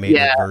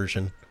animated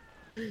version.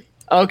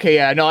 Okay,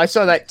 yeah, no, I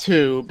saw that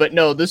too, but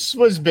no, this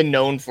was been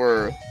known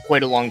for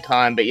quite a long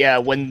time. But yeah,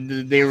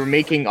 when they were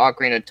making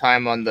Ocarina of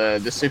Time on the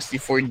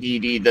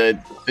 64DD,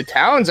 the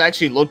towns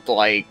actually looked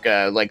like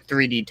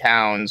 3D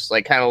towns,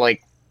 like kind of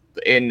like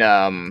in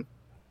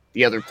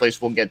the other place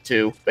we'll get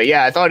to. But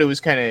yeah, I thought it was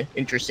kind of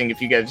interesting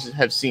if you guys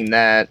have seen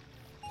that.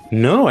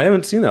 No, I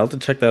haven't seen that. I'll have to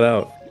check that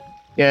out.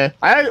 Yeah,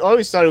 I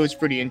always thought it was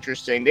pretty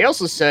interesting. They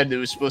also said it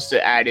was supposed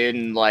to add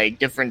in like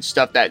different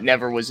stuff that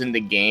never was in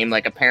the game.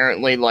 Like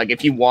apparently, like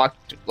if you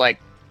walked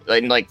like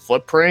in like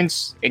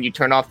footprints and you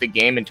turn off the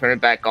game and turn it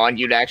back on,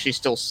 you'd actually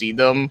still see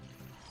them.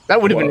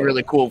 That would have been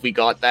really cool if we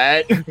got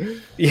that.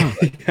 Yeah,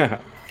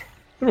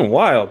 it's been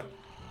wild.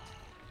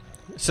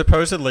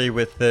 Supposedly,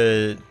 with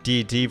the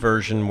D&D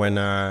version, when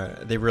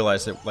they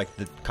realized that like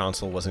the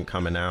console wasn't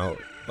coming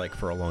out like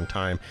for a long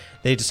time,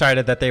 they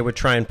decided that they would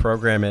try and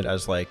program it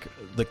as like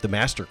the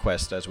Master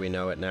Quest as we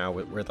know it now,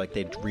 where like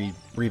they'd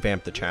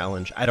revamp the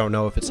challenge. I don't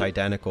know if it's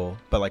identical,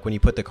 but like when you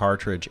put the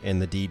cartridge in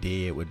the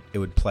DD, it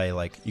would play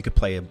like you could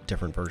play a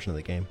different version of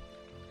the game.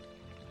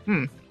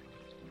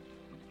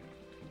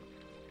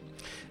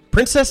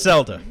 Princess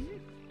Zelda.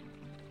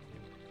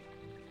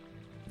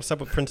 What's up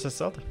with Princess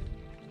Zelda?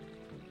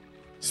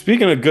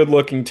 Speaking of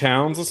good-looking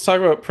towns, let's talk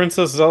about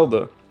Princess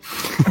Zelda.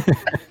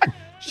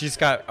 She's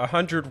got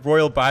 100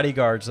 royal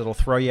bodyguards that'll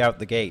throw you out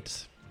the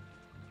gates.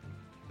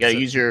 You gotta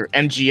use your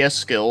MGS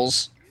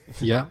skills.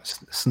 Yeah,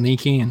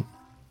 sneaking.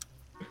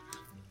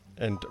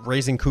 And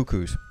raising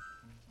cuckoos.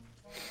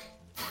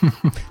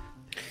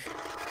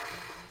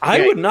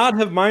 I would not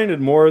have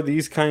minded more of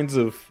these kinds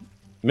of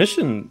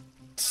mission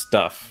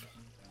stuff.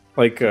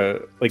 Like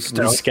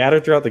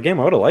scattered throughout the game.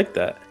 I would have liked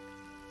that.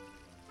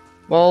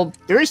 Well,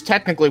 there is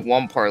technically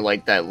one part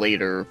like that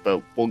later,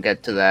 but we'll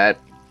get to that.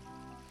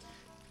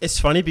 It's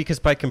funny because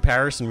by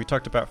comparison, we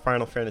talked about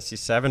Final Fantasy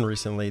VII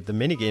recently. The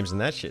minigames in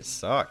that shit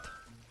sucked.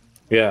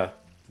 Yeah.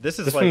 This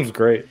This one's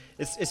great.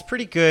 It's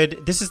pretty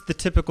good. This is the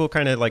typical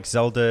kind of like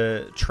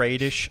Zelda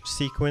trade-ish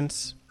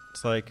sequence.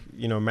 It's like,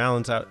 you know,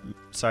 Malin's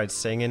outside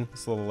singing.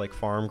 This little like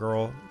farm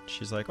girl.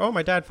 She's like, "Oh,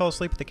 my dad fell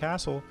asleep at the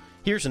castle.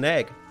 Here's an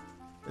egg."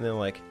 And then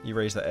like you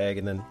raise the egg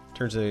and then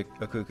turns to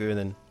a cuckoo and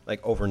then like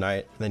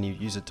overnight and then you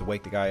use it to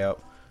wake the guy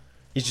up.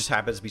 He just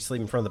happens to be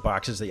sleeping in front of the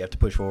boxes that you have to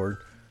push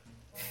forward.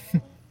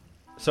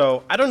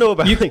 So I don't know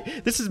about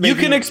this is maybe... You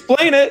can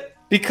explain it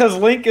because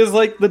Link is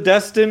like the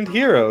destined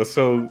hero.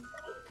 So,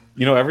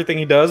 you know, everything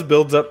he does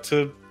builds up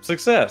to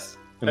success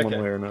in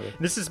one way or another.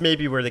 This is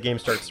maybe where the game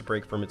starts to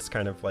break from its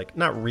kind of like,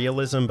 not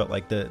realism, but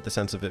like the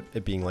sense of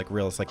it being like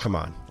real. It's like, come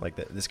on, like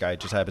this guy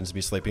just happens to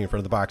be sleeping in front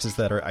of the boxes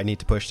that I need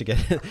to push to get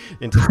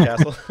into the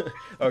castle.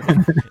 Okay.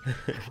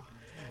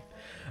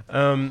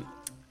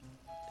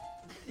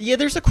 Yeah,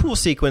 there's a cool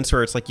sequence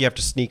where it's like you have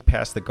to sneak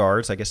past the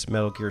guards, I guess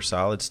Metal Gear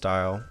Solid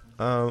style.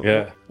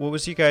 Yeah. What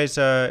was you guys'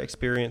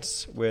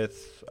 experience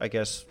with, I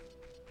guess,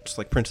 just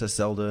like Princess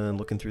Zelda and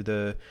looking through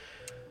the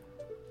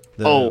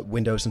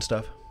windows and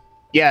stuff?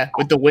 Yeah,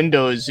 with the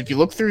windows, if you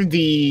look through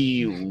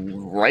the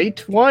right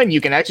one,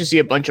 you can actually see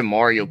a bunch of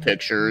Mario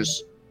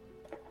pictures.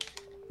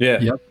 Yeah.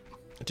 Yep.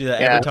 I do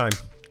that every time.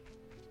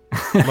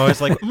 I'm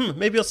always like,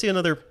 maybe I'll see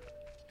another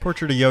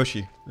portrait of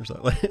Yoshi or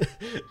something.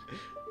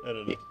 I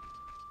don't know.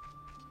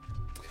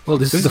 Well,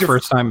 this is the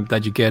first time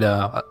that you get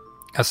a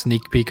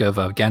sneak peek of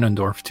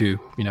Ganondorf too.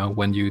 You know,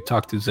 when you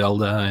talk to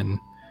Zelda, and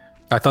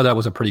I thought that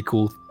was a pretty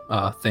cool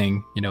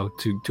thing. You know,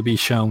 to be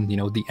shown, you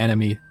know, the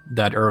enemy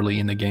that early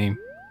in the game.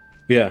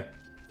 Yeah.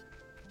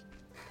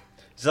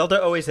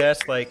 Zelda always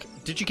asks, like,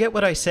 "Did you get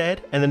what I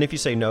said?" And then if you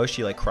say no,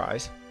 she like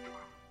cries.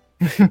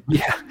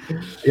 Yeah,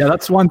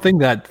 that's one thing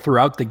that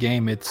throughout the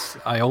game it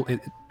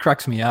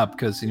cracks me up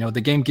because, you know,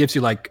 the game gives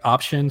you like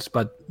options,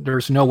 but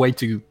there's no way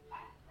to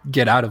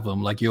get out of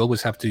them. Like you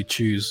always have to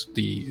choose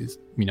the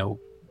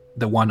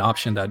one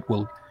option that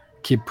will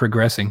keep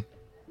progressing.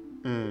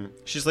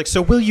 She's like,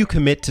 "So will you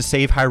commit to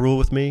save Hyrule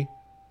with me?"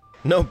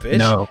 No, bitch.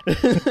 No.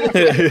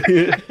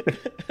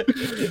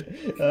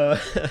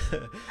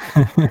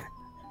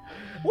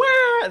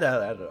 Where?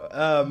 No, I don't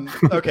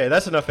know. Okay,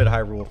 that's enough at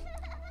Hyrule.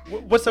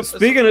 What's up?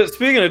 Speaking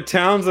of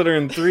towns that are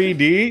in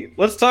 3D,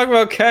 let's talk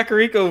about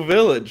Kakariko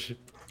Village.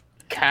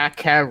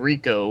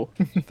 Kakariko.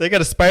 They got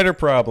a spider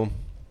problem.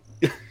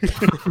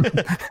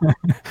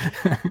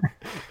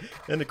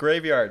 In the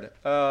graveyard.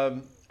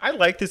 I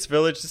like this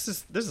village. This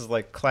is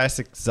like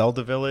classic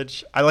Zelda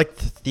village. I like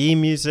the theme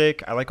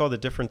music. I like all the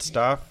different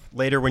stuff.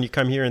 Later, when you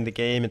come here in the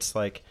game, it's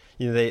like,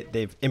 you know,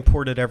 they've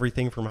imported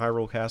everything from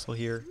Hyrule Castle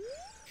here.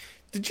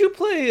 Did you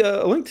play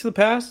A Link to the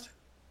Past?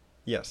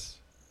 Yes.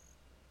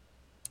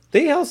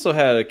 They also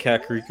had a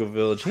Kakariko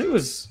Village, and it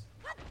was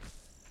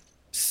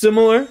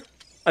similar.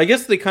 I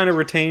guess they kind of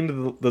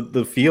retained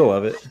the feel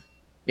of it.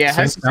 Yeah, it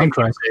has the same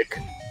soundtrack. music.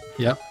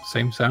 Yep,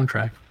 same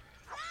soundtrack.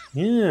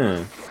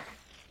 Yeah.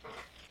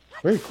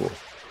 Very cool.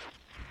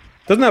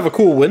 Doesn't have a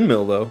cool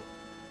windmill, though.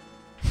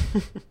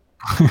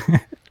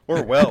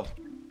 Or well.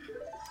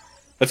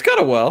 It's got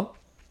a well.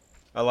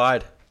 I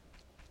lied.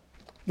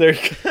 There.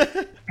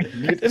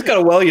 It's got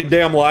a well, you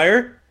damn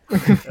liar.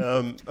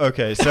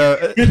 Okay,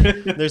 so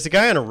there's a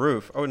guy on a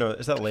roof. Oh no,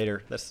 is that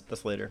later?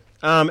 That's later.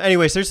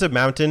 Anyways, there's a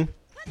mountain.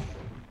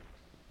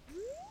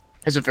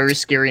 Has a very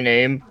scary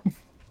name.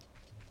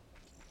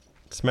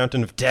 It's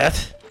Mountain of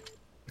Death.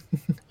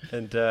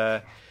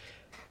 And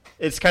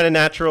it's kind of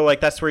natural. Like,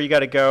 that's where you got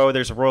to go.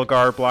 There's a royal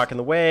guard blocking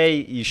the way.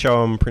 You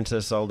show him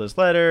Princess Zelda's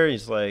letter.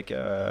 He's like,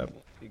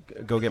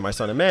 go get my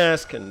son a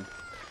mask. And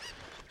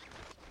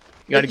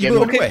You gotta get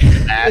move him away.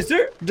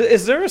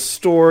 Is there a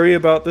story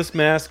about this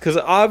mask? Because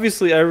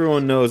obviously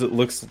everyone knows it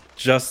looks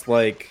just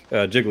like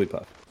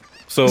Jigglypuff.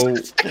 So,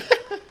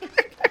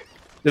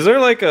 is there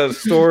like a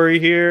story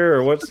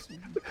here, or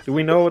do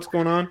we know what's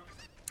going on?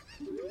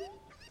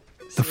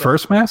 The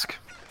first mask?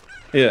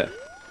 Yeah.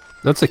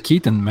 That's a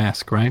Keaton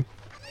mask, right?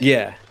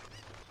 Yeah.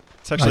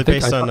 It's actually I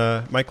think based I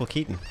on Michael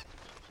Keaton.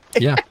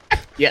 Yeah.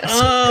 Yes.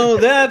 Oh,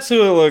 that's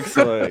who it looks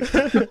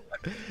like.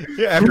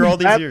 Yeah, after all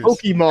these That years.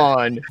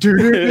 Pokemon.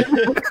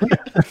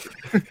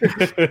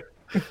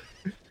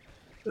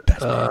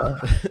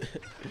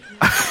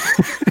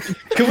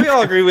 Can we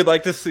all agree we'd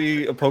like to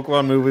see a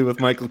Pokemon movie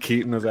with Michael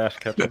Keaton as Ash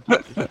Ketchum?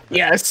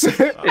 Yes.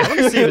 I want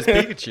to see him as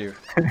Pikachu.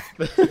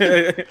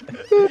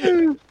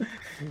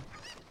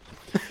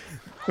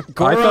 I thought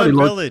Goron it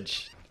looked-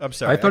 Village. I'm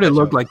sorry. I thought it cut you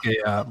looked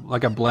off.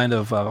 like a blend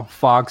of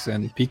Fox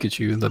and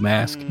Pikachu, the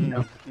mask. You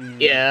know.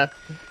 Yeah.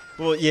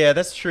 Well, yeah,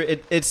 that's true.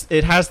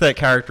 It has that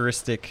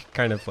characteristic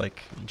kind of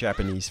like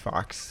Japanese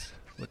fox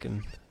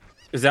looking.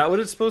 Is that what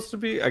it's supposed to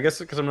be? I guess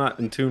because I'm not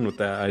in tune with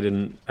that. I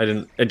didn't.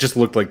 It just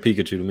looked like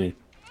Pikachu to me.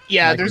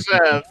 Yeah, there's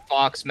a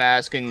fox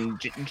mask in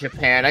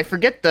Japan. I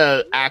forget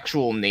the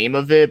actual name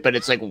of it, but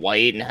it's like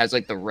white and has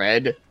like the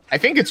red. I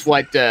think it's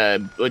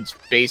it's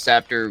based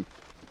after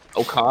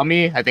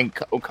Okami. I think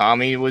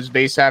Okami was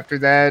based after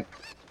that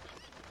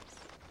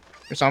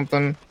or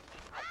something.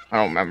 I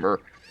don't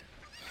remember.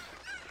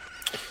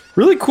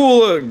 Really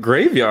cool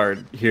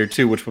graveyard here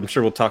too, which I'm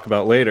sure we'll talk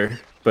about later.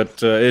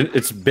 But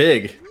it's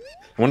big.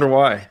 I wonder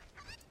why.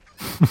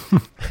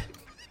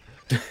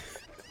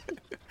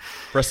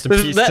 Rest in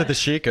peace to the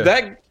Sheikah.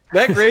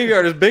 That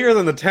graveyard is bigger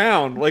than the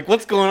town. Like,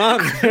 what's going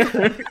on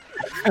there?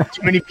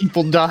 Too many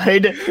people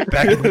died.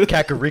 Back in the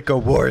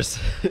Kakariko Wars.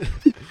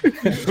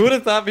 Who would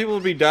have thought people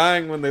would be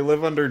dying when they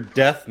live under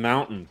Death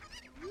Mountain?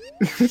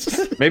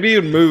 Maybe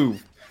you'd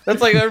move.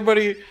 That's like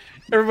everybody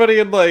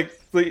in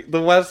like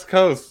the West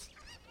Coast.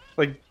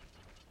 Like,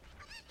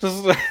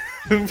 just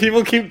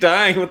people keep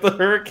dying with the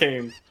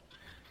hurricane.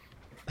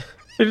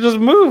 They just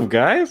move,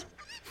 guys.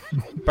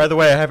 By the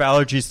way, I have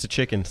allergies to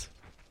chickens.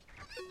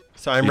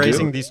 So I'm You do?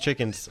 raising these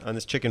chickens on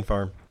this chicken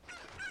farm.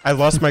 I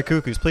lost my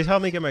cuckoos. Please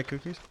help me get my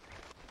cuckoos.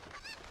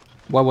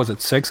 What was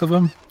it? 6 of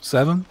them?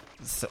 7?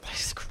 It's a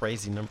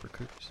crazy number of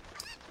cuckoos.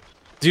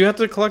 Do you have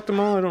to collect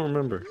them all? I don't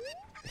remember.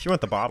 If you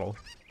want the bottle.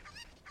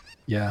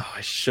 Yeah.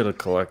 I should have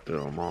collected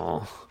them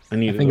all. I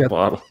needed think a that-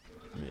 bottle.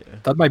 Yeah.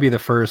 That might be the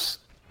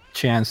first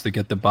chance to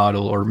get the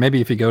bottle, or maybe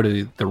if you go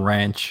to the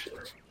ranch.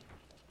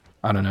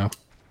 I don't know.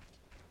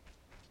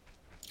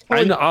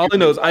 All I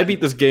know is I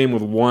beat this game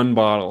with one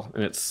bottle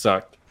and it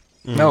sucked.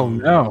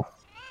 No.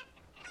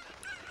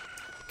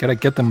 Gotta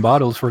get them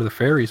bottles for the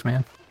fairies,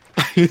 man.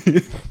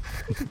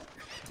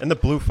 And the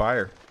blue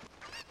fire.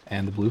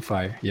 And the blue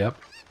fire. Yep.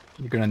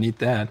 You're gonna need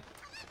that.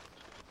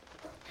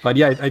 But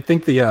yeah, I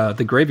think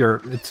the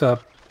graveyard, it's a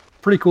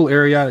pretty cool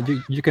area.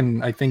 You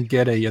can, I think,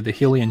 get the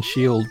Hylian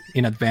shield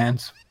in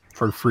advance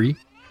for free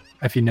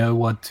if you know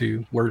where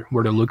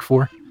to look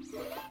for.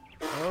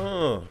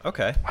 Oh,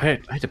 okay. I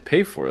had to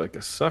pay for it like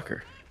a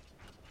sucker.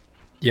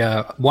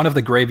 Yeah, one of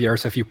the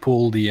graveyards, if you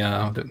pull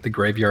the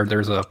graveyard,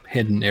 there's a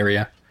hidden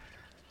area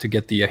to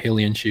get the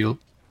Hylian shield.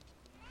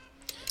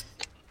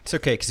 It's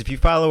okay, because if you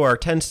follow our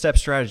 10-step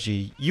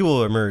strategy, you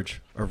will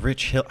emerge a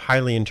rich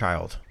Hylian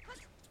child.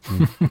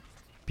 And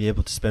be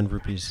able to spend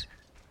rupees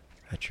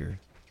at your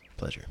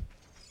pleasure.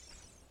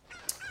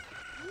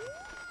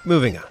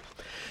 Moving on.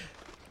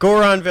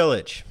 Goron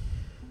Village.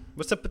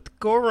 What's up with the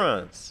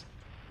Gorons?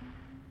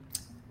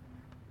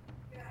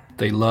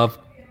 They love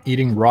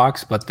eating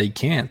rocks, but they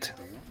can't.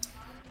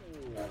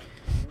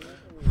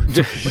 What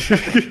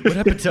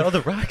happened to all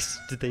the rocks?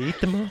 Did they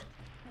eat them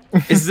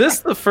all? Is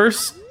this the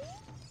first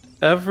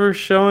ever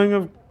showing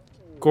of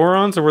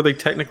Gorons, or were they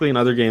technically in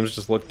other games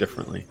just look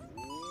differently?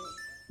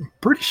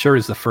 Pretty sure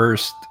it's the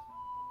first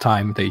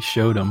time they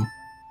showed them.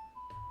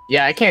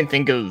 Yeah, I can't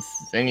think of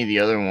any of the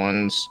other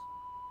ones.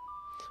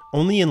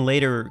 Only in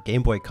later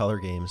Game Boy Color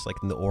games, like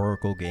in the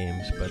Oracle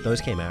games, but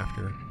those came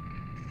after.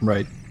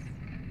 Right.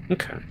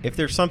 Okay. If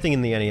there's something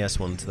in the NES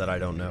ones that I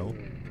don't know,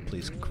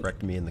 please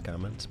correct me in the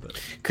comments. But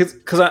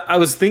Because I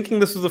was thinking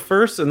this was the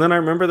first, and then I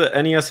remember that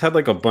NES had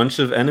like a bunch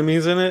of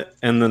enemies in it,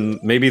 and then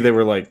maybe they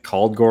were like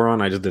called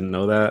Goron. I just didn't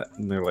know that.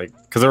 And they're like,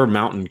 because they were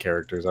mountain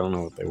characters. I don't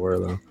know what they were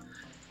though.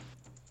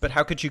 But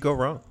how could you go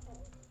wrong?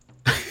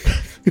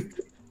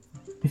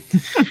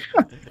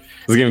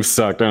 This game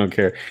sucked. I don't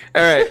care.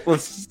 All right,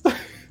 let's.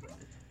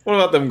 What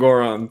about them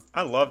Gorons?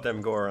 I love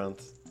them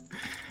Gorons.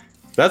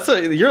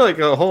 You're like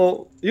a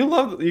whole. You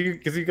love you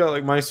because you got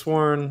like my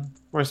sworn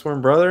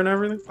brother and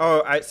everything.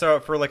 Oh, so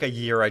for like a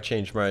year I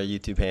changed my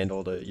YouTube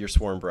handle to Your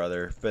Sworn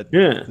Brother. But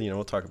Yeah.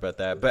 we'll talk about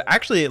that. But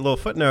actually, a little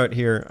footnote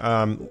here.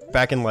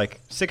 Back in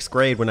like 6th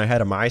grade when I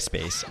had a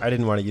MySpace, I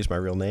didn't want to use my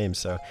real name,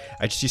 so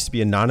I just used to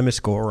be Anonymous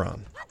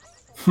Goron.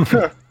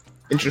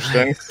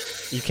 Interesting.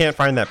 You can't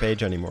find that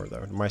page anymore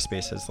though.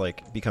 MySpace has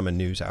like become a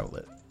news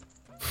outlet.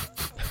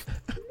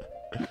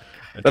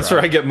 That's where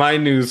I get my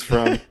news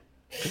from.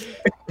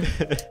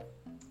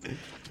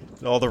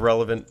 all the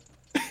relevant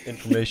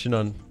information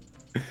on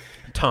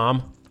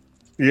Tom,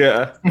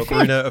 Yeah,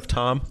 Ocarina of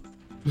Tom.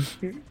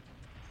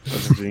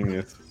 that's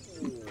genius.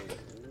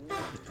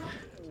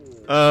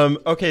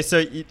 Okay,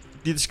 so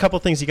there's a couple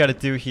things you got to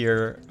do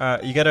here.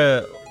 You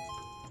gotta.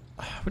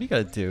 What do you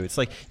gotta do? It's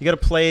like you gotta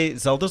play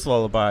Zelda's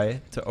Lullaby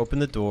to open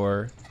the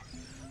door.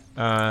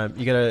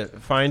 You gotta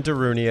find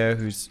Darunia,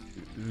 who's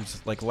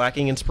like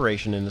lacking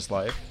inspiration in his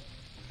life.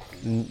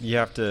 And you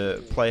have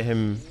to play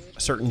him a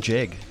certain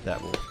jig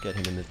that will get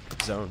him in the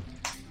zone.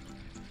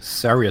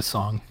 Saria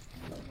song.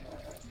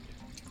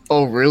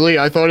 Oh, really?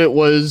 I thought it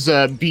was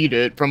 "Beat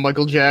It" from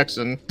Michael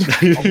Jackson.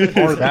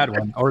 Or that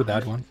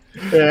one.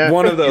 Yeah.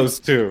 One of those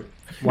two.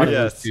 One of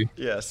those two.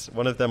 Yes,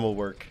 one of them will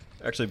work.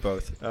 Actually,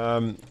 both.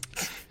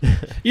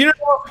 You know,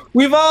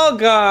 we've all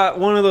got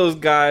one of those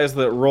guys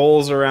that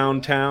rolls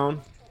around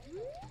town.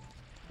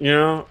 You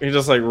know, he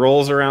just like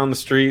rolls around the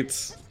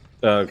streets,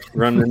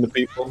 running into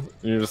people.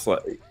 And you're just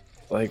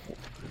like,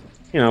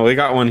 you know, we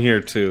got one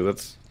here too.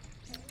 That's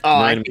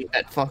I hate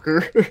that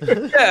fucker.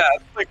 yeah,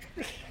 it's like,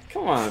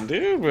 come on,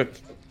 dude. But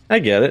I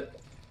get it.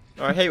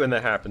 Oh, I hate when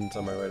that happens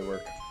on my way to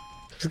work.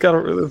 He's got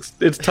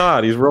it's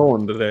Todd. He's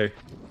rolling today.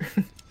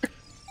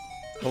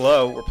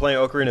 Hello, we're playing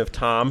Ocarina of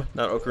Time,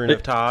 not Ocarina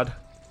of Todd.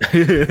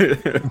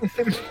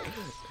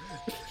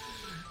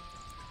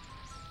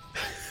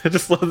 I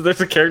just love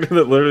there's a character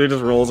that literally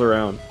just rolls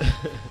around.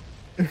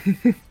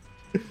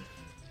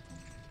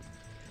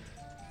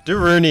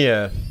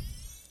 Darunia.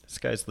 This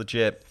guy's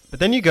legit. But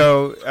then you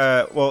go,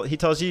 well, he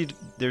tells you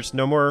there's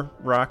no more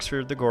rocks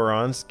for the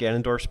Gorons.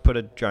 Ganondorf's put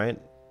a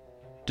giant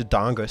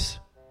Dodongus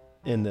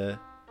in the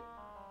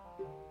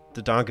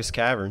Dodongus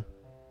Cavern.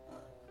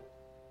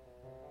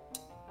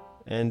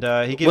 And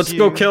he gives Let's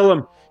go kill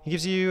him. He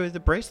gives you the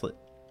bracelet.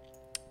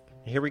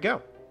 Here we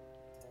go.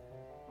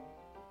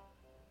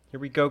 Here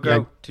we go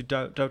Yeah. to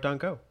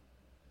Dodongo.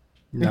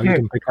 Now you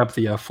can pick up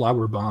the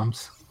flower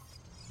bombs.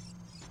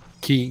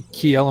 Key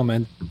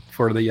element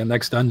for the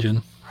next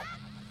dungeon.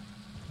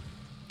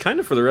 Kind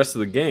of for the rest of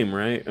the game,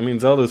 right? I mean,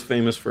 Zelda's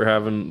famous for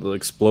having the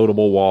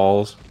explodable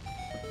walls.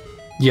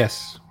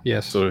 Yes.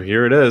 So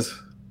here it is.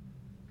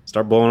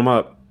 Start blowing them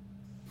up.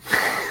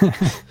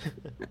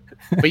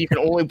 But you can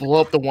only blow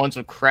up the ones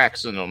with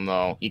cracks in them,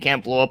 though. You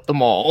can't blow up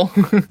them all.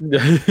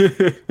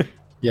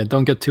 Yeah,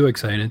 don't get too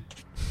excited.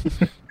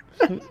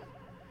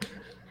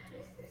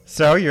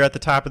 So you're at the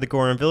top of the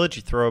Goron village,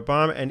 you throw a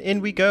bomb, and in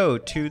we go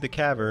to the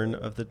cavern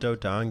of the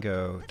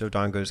Dodongo.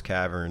 Dodongo's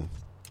cavern.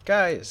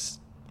 Guys,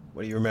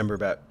 what do you remember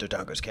about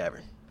Dodongo's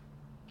cavern?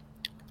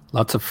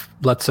 Lots of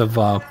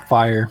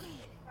fire,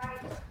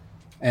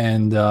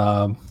 and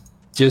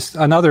just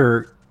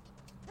another.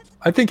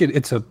 I think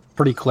it's a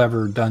pretty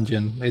clever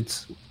dungeon.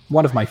 It's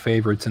one of my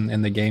favorites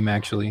in the game,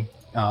 actually.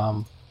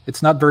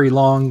 It's not very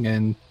long,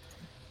 and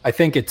I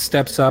think it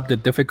steps up the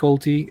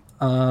difficulty,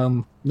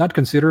 not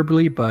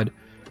considerably, but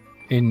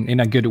in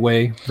a good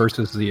way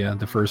versus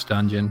the first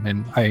dungeon,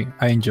 and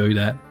I enjoy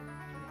that.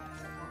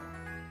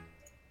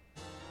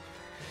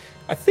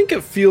 I think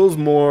it feels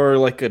more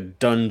like a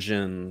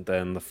dungeon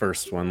than the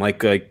first one,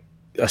 like a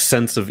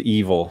sense of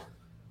evil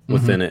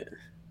within it,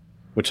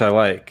 which I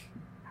like.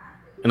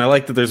 And I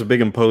like that there's a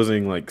big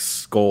imposing like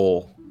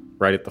skull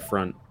right at the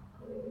front.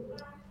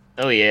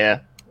 Oh, yeah.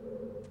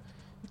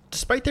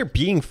 Despite there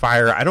being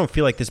fire, I don't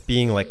feel like this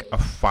being like a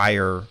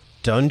fire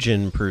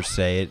dungeon per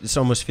se. It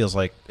almost feels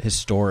like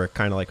historic,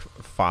 kind of like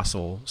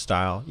fossil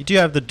style. You do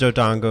have the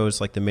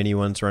Dodongos, like the mini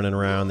ones running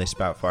around. They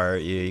spout fire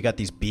at you. You got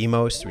these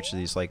Beamos, which are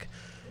these like,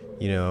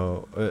 you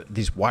know,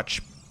 these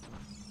watch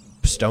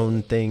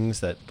stone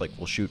things that like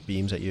will shoot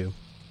beams at you.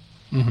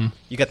 Mm-hmm.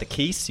 You got the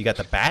Keese, you got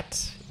the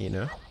bat, you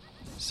know.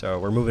 So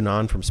we're moving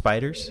on from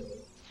spiders.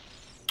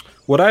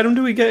 What item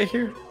do we get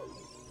here?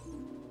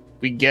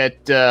 We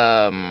get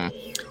the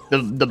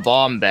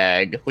bomb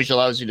bag, which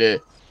allows you to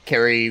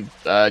carry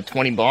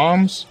 20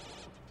 bombs.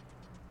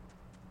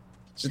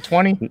 Is it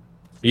 20?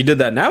 You did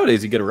that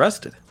nowadays, you get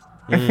arrested.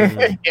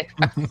 I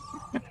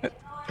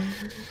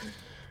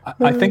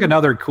think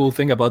another cool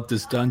thing about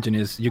this dungeon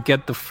is you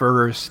get the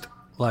first,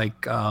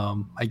 like,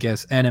 I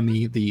guess,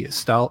 enemy, the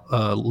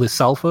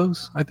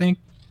Lysalphos, I think.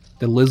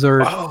 The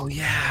lizard. Oh,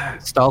 yeah.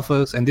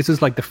 Stalfos. And this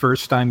is like the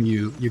first time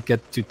you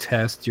get to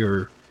test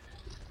your,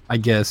 I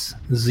guess,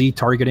 Z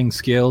targeting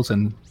skills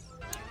and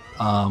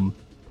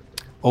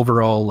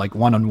overall, like,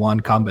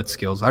 one-on-one combat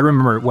skills. I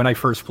remember when I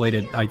first played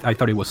it, I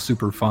thought it was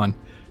super fun.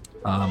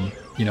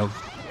 You know,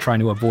 trying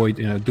to avoid,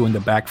 you know, doing the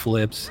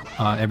backflips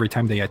every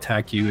time they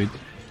attack you.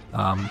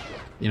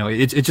 You know,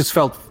 it just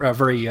felt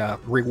very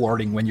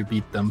rewarding when you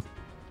beat them.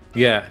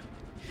 Yeah.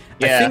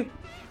 Yeah. I think...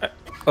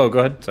 Oh, go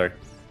ahead. Sorry.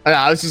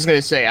 I was just going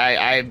to say,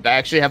 I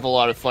actually have a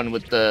lot of fun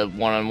with the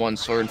one-on-one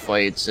sword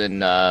fights in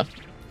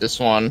this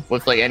one,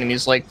 with like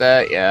enemies like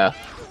that, yeah.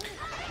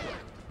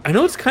 I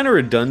know it's kind of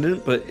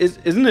redundant, but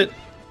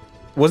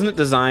wasn't it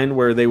designed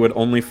where they would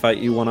only fight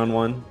you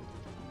one-on-one?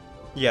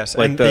 Yes,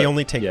 Like and they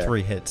only take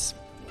 3 hits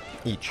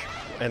each,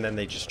 and then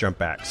they just jump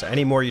back. So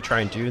any more you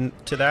try and do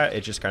to that,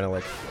 it just kind of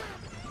like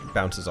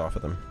bounces off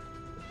of them.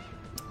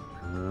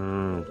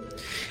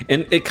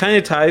 And it kind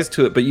of ties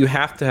to it, but you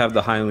have to have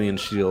the Hylian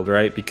shield,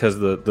 right? Because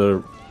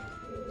the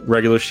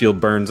regular shield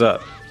burns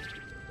up.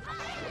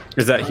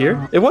 Is that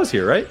here? It was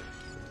here, right?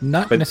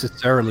 Not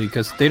necessarily,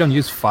 because they don't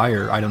use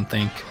fire, I don't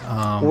think.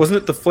 Wasn't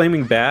it the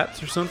flaming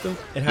bats or something?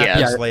 It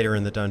happens Yeah. later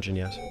in the dungeon,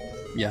 yes.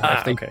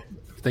 Yeah, Okay.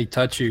 if they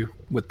touch you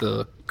with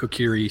the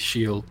Kokiri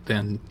shield,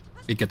 then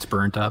it gets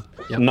burnt up.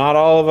 Yep. Not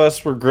all of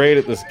us were great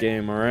at this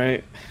game, all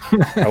right?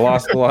 I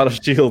lost a lot of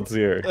shields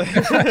here.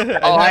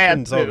 It I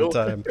happens have all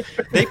the to. time.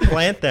 They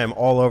plant them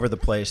all over the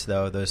place,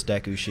 though, those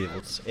Deku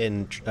shields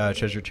in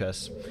treasure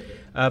chests.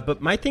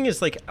 But my thing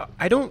is, like,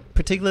 I don't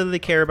particularly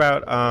care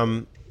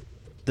about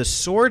the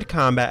sword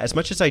combat as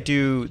much as I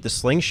do the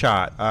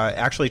slingshot.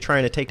 Actually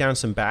trying to take down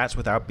some bats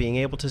without being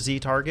able to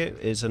Z-target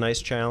is a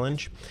nice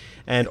challenge.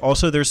 And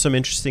also there's some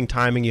interesting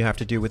timing you have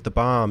to do with the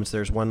bombs.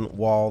 There's one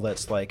wall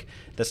that's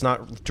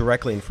not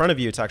directly in front of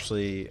you. It's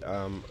actually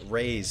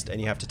raised,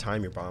 and you have to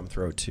time your bomb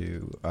throw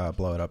to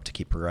blow it up to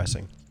keep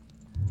progressing.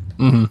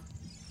 Mm-hmm.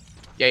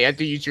 Yeah, you have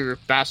to use your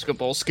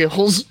basketball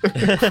skills.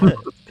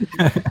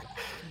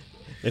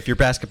 If your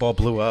basketball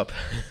blew up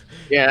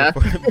Yeah.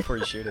 before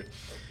you shoot it.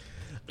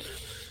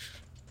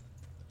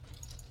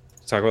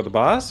 Talk about the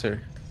boss,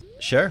 or?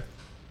 Sure.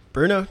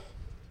 Bruno.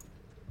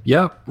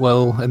 Yeah,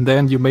 well, and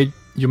then you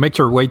make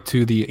your way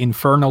to the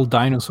infernal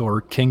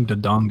dinosaur King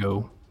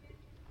Dodongo,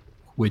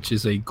 which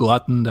is a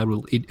glutton that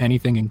will eat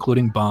anything,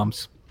 including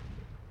bombs.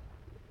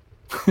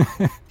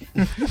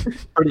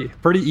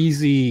 pretty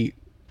easy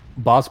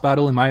boss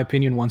battle, in my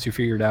opinion. Once you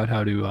figured out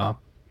how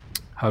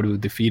to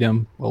defeat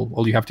him, well,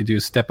 all you have to do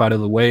is step out of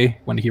the way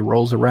when he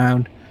rolls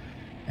around,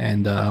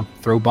 and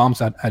throw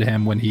bombs at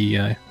him when he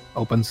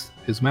opens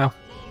his mouth.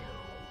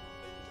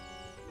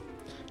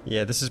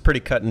 Yeah, this is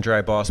pretty cut and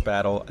dry boss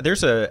battle.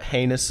 There's a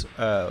heinous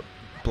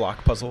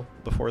block puzzle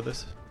before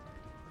this.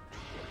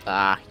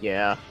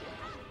 Yeah.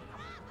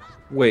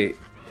 Wait,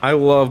 I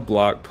love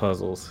block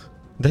puzzles.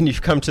 Then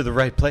you've come to the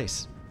right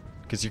place,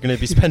 because you're going to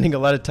be spending a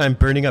lot of time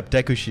burning up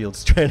Deku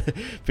shields trying to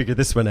figure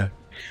this one out.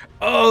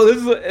 Oh, this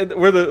is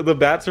where the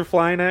bats are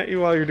flying at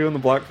you while you're doing the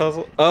block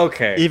puzzle?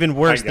 Okay. Even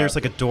worse, I got there's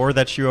it. like a door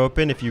that you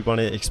open if you want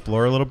to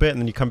explore a little bit, and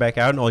then you come back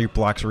out and all your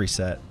blocks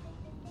reset.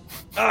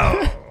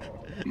 Oh.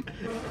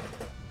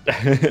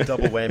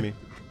 Double whammy.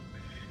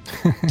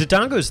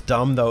 Dodongo's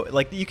dumb though.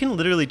 Like, you can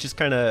literally just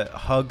kind of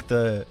hug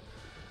the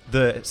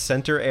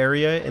center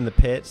area in the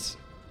pits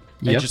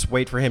and Yep. just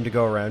wait for him to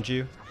go around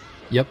you.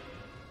 Yep.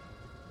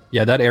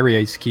 Yeah, that area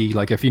is key.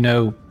 Like, if you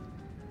know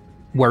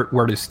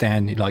where to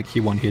stand, like,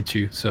 he won't hit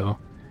you. So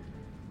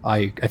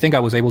I think I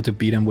was able to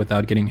beat him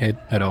without getting hit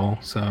at all.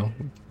 So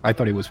I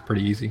thought it was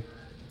pretty easy.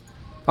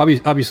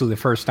 Obviously, the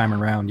first time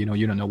around, you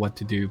don't know what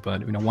to do.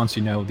 But once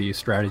you know the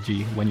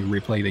strategy, when you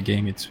replay the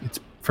game, it's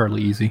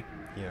fairly easy.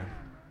 Yeah.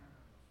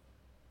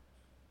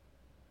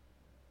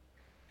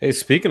 Hey,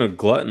 speaking of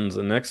gluttons,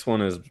 the next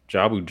one is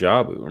Jabu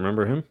Jabu.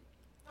 Remember him?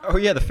 Oh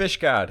yeah, the fish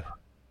god.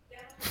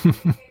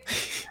 The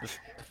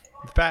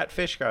fat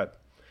fish god.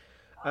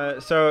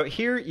 So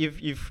here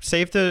you've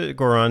saved the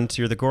Gorons.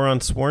 You're the Goron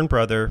sworn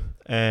brother,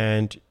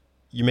 and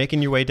you're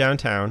making your way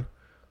downtown.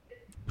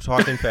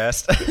 Talking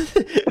fast.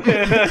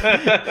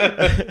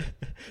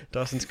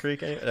 Dawson's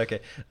Creek. Okay.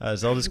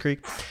 Zelda's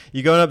Creek.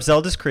 You're going up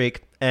Zelda's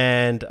Creek,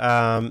 and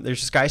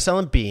there's this guy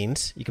selling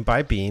beans. You can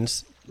buy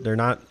beans. They're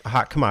not a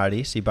hot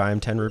commodity, so you buy them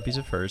 10 rupees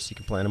at first. You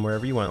can plant them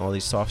wherever you want, all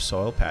these soft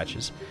soil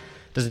patches.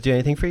 Doesn't do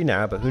anything for you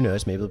now, but who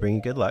knows? Maybe it'll bring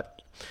you good luck.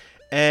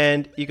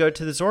 And you go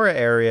to the Zora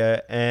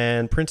area,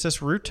 and Princess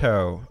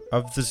Ruto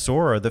of the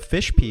Zora, the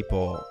fish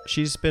people,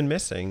 she's been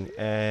missing,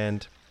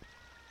 and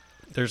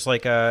there's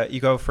like you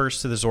go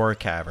first to the Zora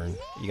Cavern.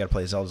 You got to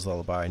play Zelda's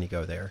Lullaby, and you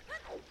go there.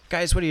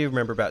 Guys, what do you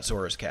remember about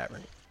Zora's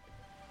Cavern?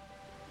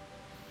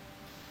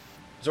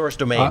 Zora's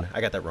Domain.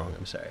 I got that wrong.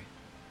 I'm sorry.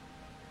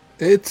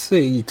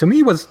 To me,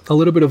 it was a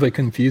little bit of a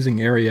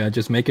confusing area,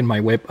 just making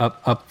my way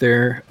up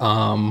there.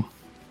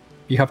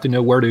 You have to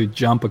know where to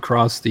jump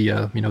across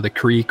the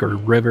creek or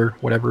river,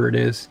 whatever it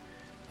is.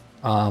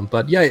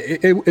 But yeah,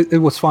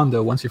 it was fun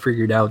though. Once you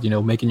figured out,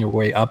 making your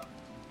way up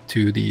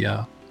to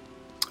the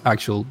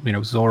actual,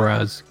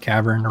 Zora's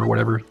cavern or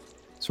whatever,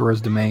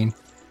 Zora's domain,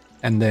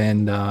 and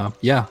then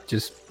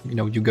just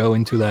you go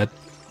into that,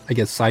 I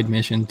guess, side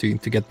mission to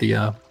get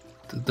the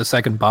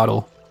second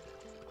bottle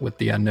with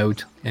the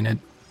note in it.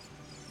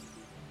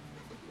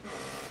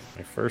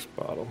 My first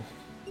bottle.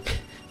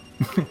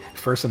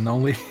 First and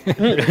only.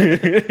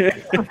 The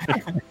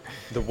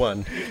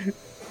one.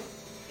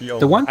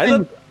 The one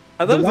thing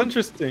I thought it was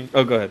interesting.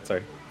 Oh, go ahead.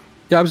 Sorry.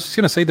 Yeah, I was just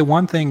gonna say the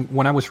one thing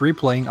when I was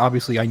replaying,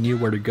 obviously I knew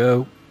where to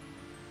go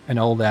and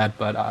all that,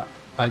 but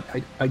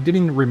I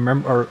didn't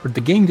remember, or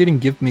the game didn't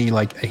give me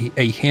like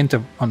a hint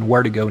on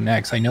where to go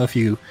next. I know if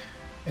you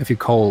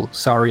call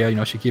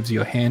Saria, she gives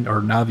you a hint, or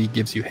Navi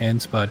gives you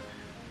hints, but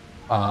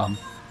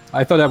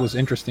I thought that was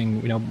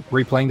interesting.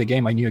 Replaying the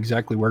game, I knew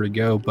exactly where to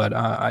go, but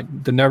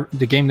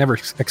the game never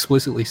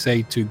explicitly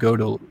say to go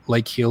to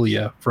Lake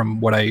Hylia, from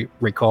what I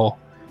recall.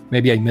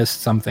 Maybe I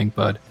missed something,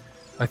 but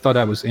I thought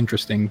that was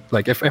interesting.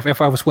 Like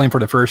if I was playing for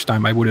the first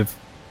time, I would have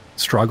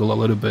struggled a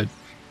little bit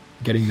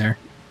getting there.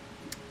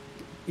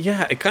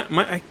 Yeah,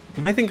 my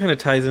thing kind of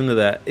ties into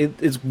that.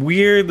 It's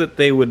weird that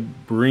they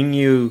would bring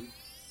you,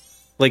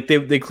 like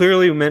they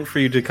clearly meant for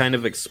you to kind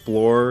of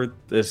explore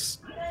this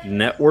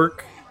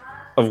network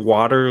of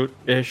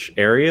water-ish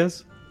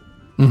areas,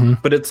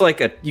 but it's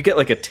like you get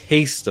like a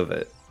taste of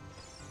it.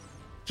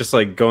 just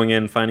like going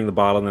in, finding the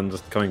bottle, and then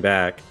just coming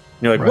back.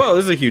 And you're like, Right. whoa,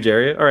 this is a huge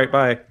area. All right,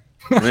 bye.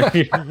 And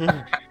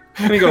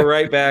then you go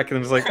right back,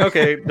 and it's like,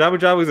 okay, Jabu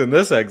Jabu's in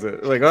this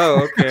exit. Like,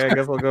 oh, okay, I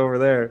guess I'll go over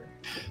there.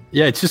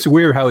 Yeah, it's just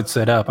weird how it's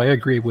set up. I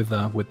agree with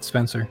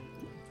Spencer.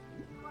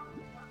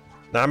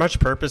 Not much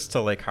purpose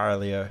to Lake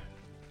Hylia.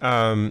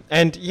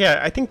 And yeah,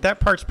 I think that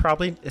part's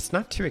probably, it's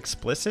not too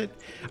explicit.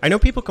 I know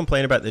people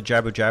complain about the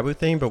Jabu Jabu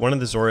thing, but one of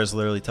the Zoras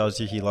literally tells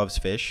you he loves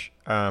fish.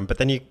 But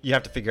then you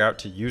have to figure out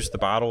to use the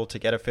bottle to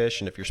get a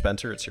fish, and if you're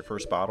Spencer, it's your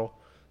first bottle.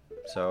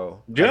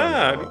 So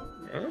Yeah,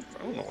 I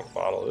don't know what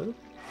bottle is.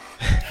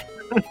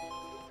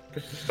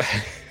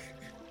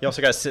 You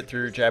also got to sit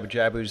through Jabu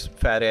Jabu's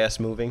fat ass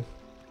moving.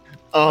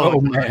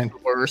 Oh, man, the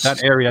worst.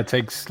 that area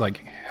takes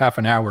like half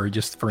an hour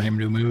just for him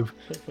to move.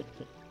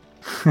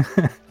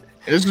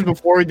 This is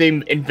before they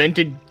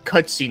invented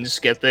cutscene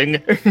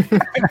skipping.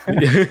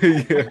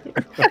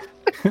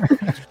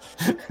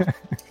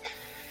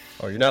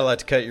 Oh, you're not allowed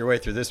to cut your way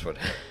through this one.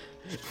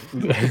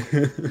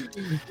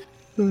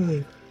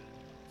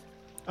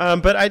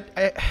 But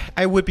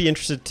I would be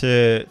interested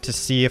to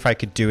see if I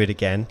could do it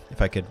again,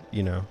 if I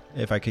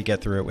could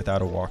get through it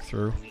without a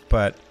walkthrough.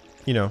 But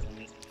I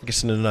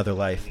guess in another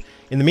life.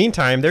 In the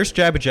meantime, there's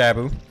Jabu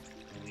Jabu,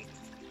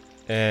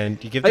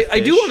 and you give.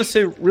 I do want to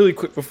say really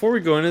quick before we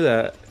go into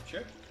that.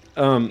 Sure.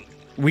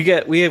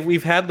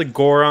 We've had the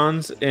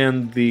Gorons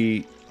and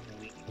the,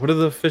 what are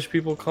the fish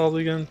people called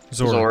again?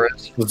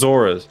 Zoras. The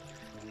Zoras.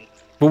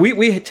 But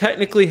we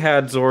technically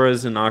had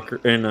Zoras in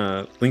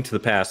Link to the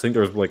Past. I think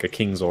there was like a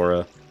King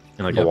Zora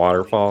and like a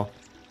waterfall.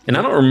 And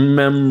I don't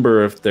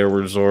remember if there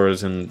were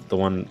Zoras in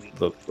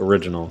the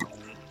original.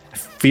 I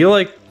feel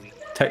like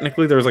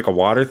technically there was like a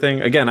water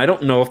thing. Again, I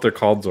don't know if they're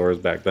called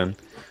Zoras back then.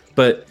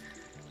 But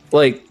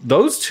like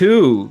those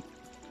two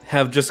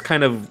have just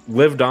kind of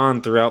lived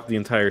on throughout the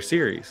entire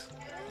series.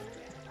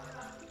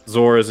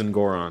 Zoras and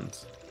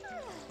Gorons.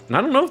 And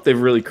I don't know if they've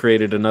really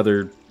created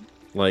another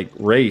like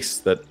race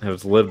that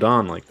has lived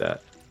on like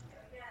that.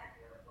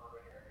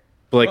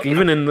 But like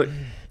even in the,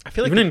 I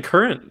feel like even in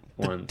current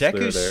the ones, they're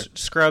there. Deku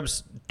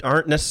Scrubs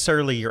aren't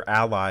necessarily your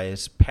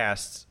allies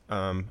past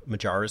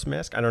Majara's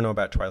Mask. I don't know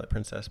about Twilight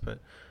Princess, but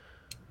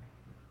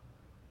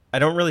I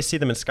don't really see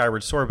them in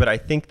Skyward Sword. But I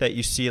think that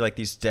you see like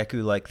these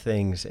Deku-like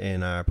things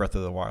in Breath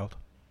of the Wild.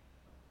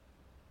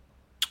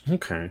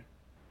 Okay.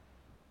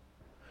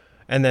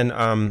 And then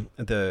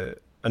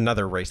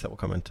another race that we'll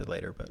come into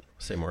later, but I'll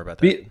say more about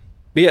that.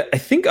 But yeah, I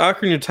think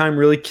Ocarina of Time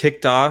really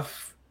kicked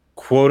off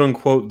quote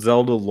unquote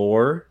Zelda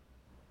lore.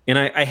 And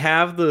I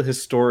have the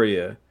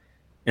Historia,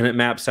 and it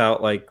maps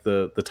out like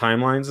the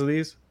timelines of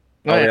these,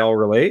 how they all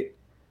relate.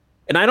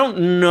 And I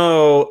don't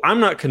know, I'm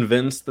not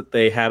convinced that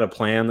they had a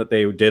plan that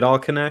they did all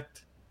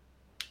connect.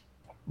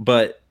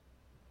 But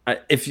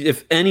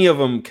if any of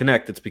them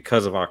connect, it's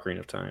because of Ocarina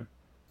of Time.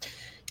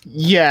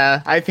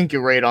 Yeah, I think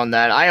you're right on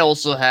that. I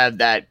also have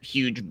that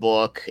huge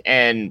book,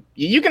 and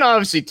you can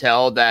obviously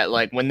tell that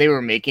like when they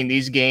were making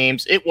these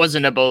games, it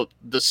wasn't about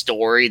the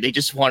story. They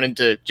just wanted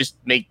to just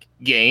make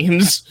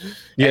games.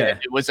 Yeah. And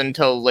it wasn't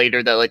until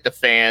later that like the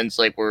fans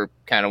like were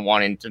kind of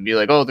wanting to be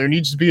like, oh, there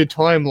needs to be a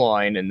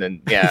timeline, and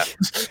then yeah.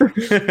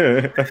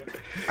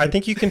 I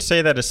think you can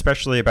say that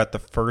especially about the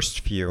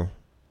first few.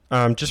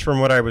 Just from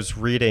what I was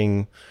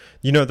reading,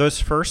 those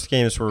first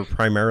games were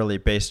primarily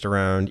based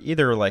around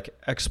either like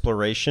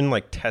exploration,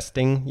 like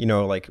testing,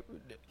 like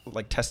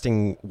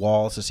testing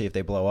walls to see if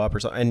they blow up or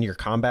something, and your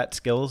combat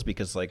skills,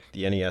 because like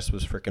the NES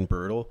was freaking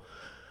brutal.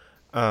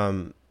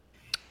 But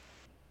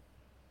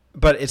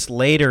it's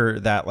later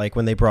that like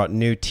when they brought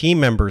new team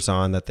members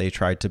on that they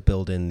tried to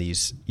build in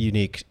these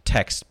unique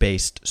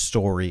text-based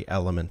story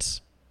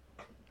elements.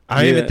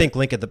 I don't even think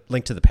Link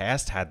to the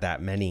Past had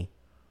that many.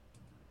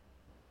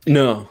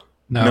 No,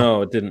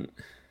 it didn't.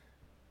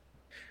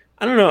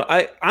 I don't know.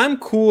 I'm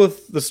cool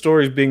with the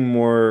stories being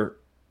more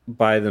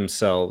by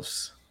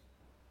themselves.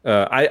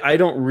 I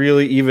don't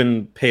really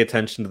even pay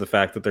attention to the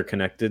fact that they're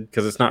connected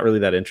because it's not really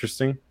that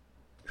interesting.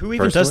 Who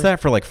even does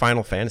that for like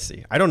Final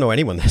Fantasy? I don't know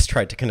anyone that's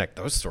tried to connect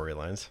those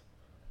storylines.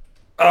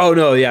 Oh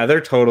no, yeah, they're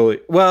totally.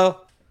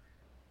 Well,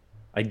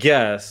 I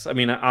guess. I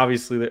mean,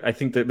 obviously, I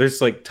think that there's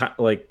like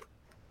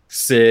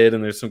Sid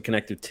and there's some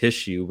connective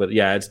tissue, but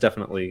yeah, it's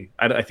definitely.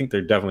 I think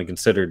they're definitely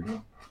considered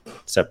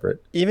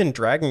separate. Even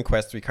Dragon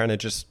Quest, we kind of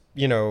just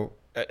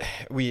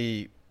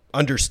we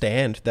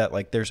understand that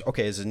like there's a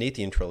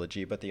Zenithian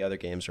trilogy, but the other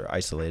games are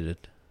isolated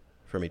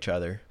from each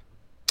other.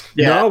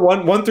 Yeah, no,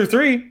 1 through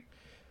 3,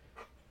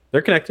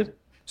 they're connected.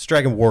 It's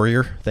Dragon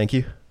Warrior, thank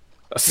you.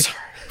 Sorry.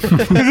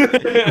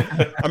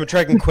 I'm a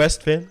Dragon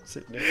Quest fan.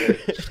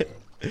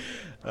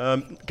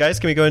 Guys,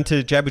 can we go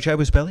into Jabu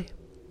Jabu's belly?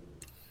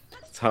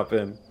 Let's hop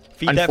in.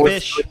 Feed that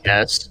fish.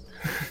 Yes.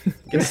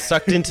 Get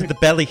sucked into the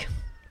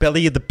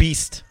belly of the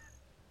beast.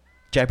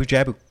 Jabu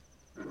Jabu.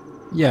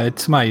 Yeah,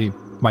 it's my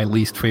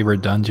least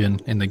favorite dungeon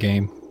in the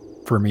game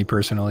for me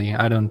personally.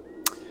 I don't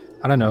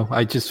know.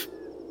 I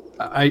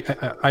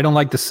don't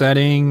like the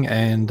setting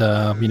and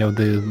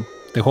the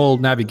whole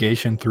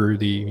navigation through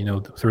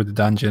the through the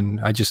dungeon.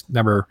 I just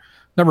never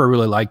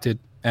really liked it.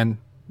 And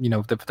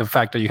the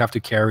fact that you have to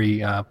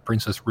carry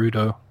Princess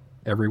Ruto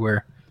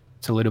everywhere.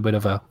 It's a little bit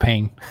of a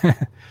pain.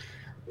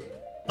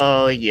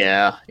 Oh,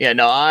 yeah. Yeah,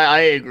 no, I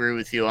agree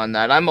with you on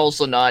that. I'm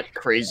also not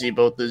crazy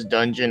about this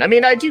dungeon. I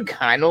mean, I do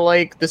kind of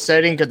like the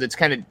setting because it's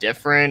kind of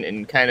different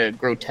and kind of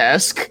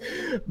grotesque.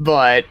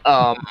 But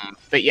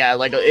yeah,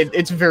 like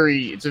it's a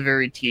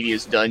very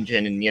tedious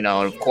dungeon. And,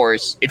 of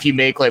course, if you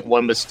make like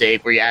one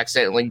mistake where you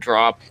accidentally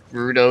drop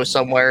Ruto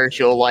somewhere,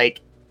 she'll like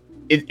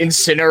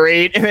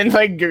incinerate and then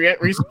like get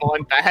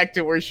respawn back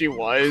to where she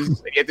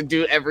was. You have to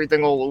do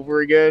everything all over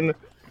again.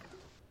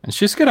 And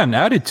she's got an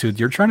attitude.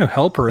 You're trying to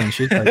help her, and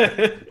she's like,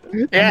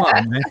 "Come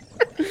on, man,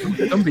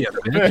 don't be a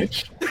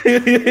bitch."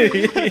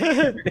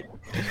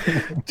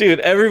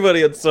 Dude,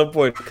 everybody at some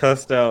point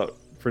cussed out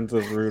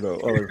Princess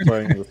Ruto while they're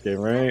playing this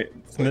game, right?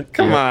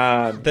 Come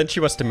on. Then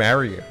she wants to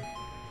marry you.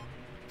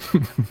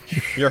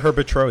 You're her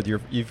betrothed.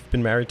 You've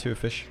been married to a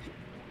fish.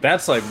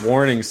 That's like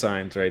warning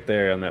signs right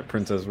there on that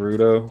Princess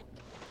Ruto.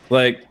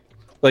 Like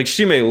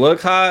she may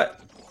look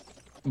hot,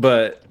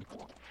 but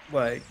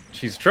like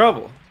she's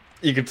trouble.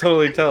 You can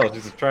totally tell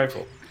she's a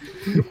trifle.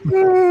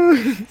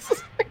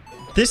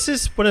 This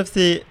is one of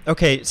the...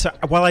 Okay, so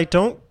while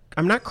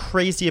I'm not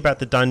crazy about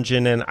the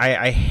dungeon, and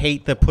I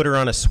hate the put her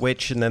on a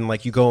switch, and then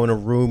like you go in a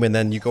room, and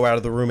then you go out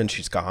of the room, and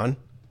she's gone.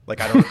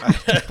 Like, I don't...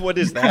 what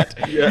is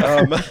that?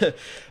 Yeah.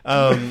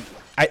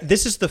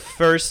 This is the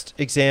first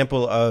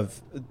example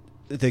of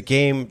the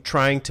game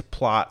trying to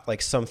plot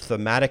like some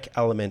thematic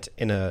element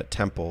in a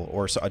temple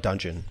or a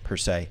dungeon, per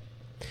se.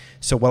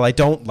 So while I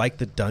don't like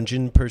the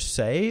dungeon, per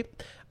se...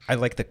 I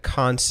like the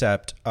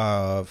concept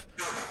of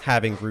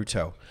having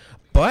Ruto.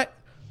 But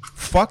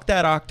fuck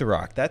that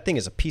Octorok. That thing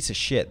is a piece of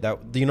shit.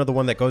 That the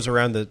one that goes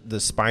around the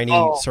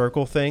spiny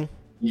circle thing?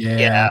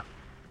 Yeah.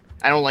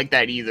 I don't like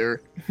that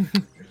either.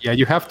 Yeah,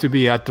 you have to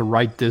be at the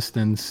right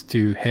distance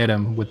to hit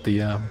him with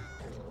the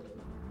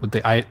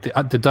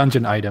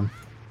dungeon item.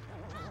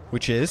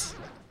 Which is?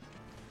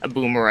 A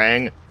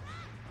boomerang.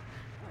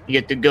 You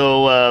get to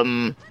go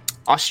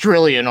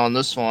Australian on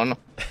this one.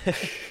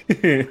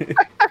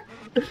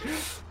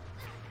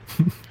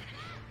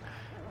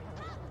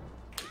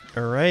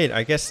 All right,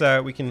 I guess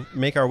we can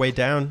make our way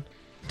down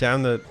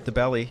the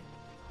belly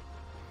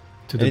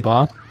to the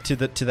boss. To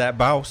that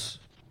boss.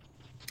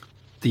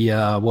 The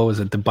what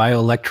was it? The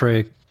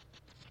bioelectric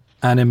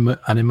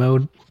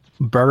animode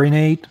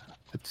barinate.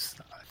 I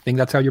think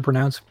that's how you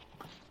pronounce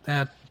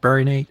that,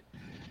 barinate.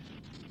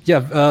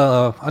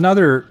 Yeah,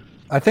 another.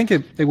 I think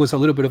it was a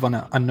little bit of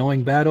an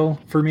annoying battle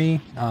for me.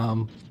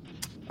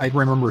 I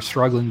remember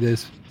struggling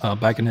this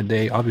back in the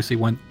day. Obviously,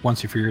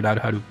 once you figured out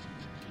how to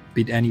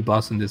beat any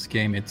boss in this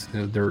game, it's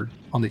they're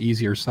on the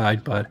easier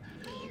side. But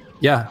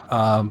yeah,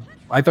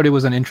 I thought it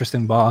was an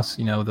interesting boss.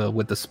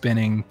 With the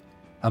spinning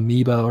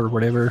amoeba or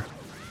whatever.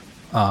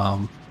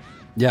 Not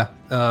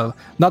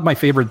my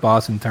favorite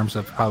boss in terms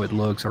of how it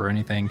looks or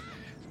anything.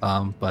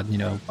 But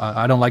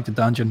I don't like the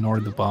dungeon nor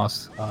the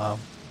boss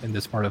in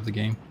this part of the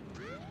game.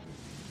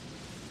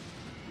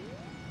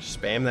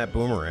 Spam that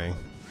boomerang.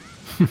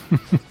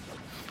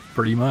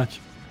 Pretty much.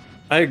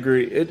 I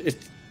agree.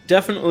 It's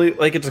definitely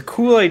it's a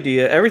cool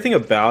idea. Everything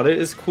about it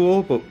is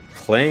cool, but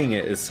playing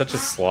it is such a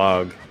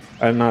slog.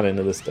 I'm not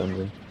into this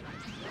dungeon.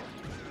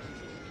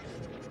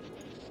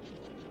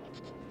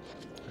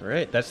 All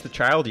right, that's the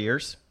child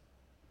years.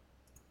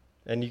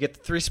 And you get the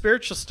 3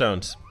 spiritual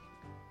stones.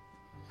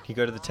 You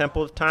go to the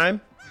Temple of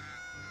Time.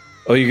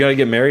 Oh, you gotta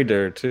get married to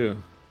her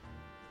too.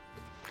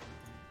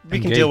 We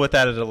can deal with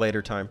that at a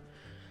later time.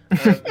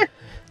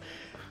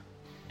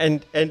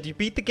 And you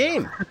beat the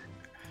game.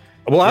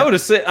 Well, I would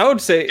say,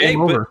 hey, Game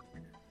but over.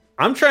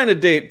 I'm trying to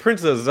date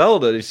Princess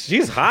Zelda.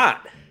 She's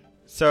hot.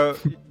 So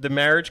the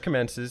marriage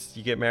commences.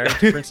 You get married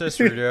to Princess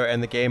Ruto,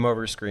 and the game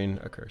over screen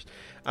occurs.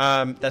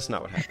 That's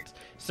not what happens.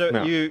 So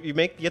No. you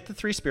get the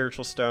 3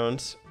 spiritual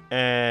stones,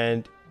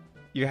 and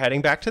you're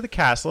heading back to the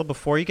castle.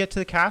 Before you get to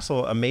the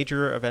castle, a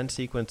major event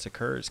sequence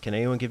occurs. Can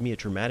anyone give me a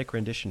dramatic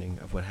renditioning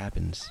of what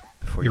happens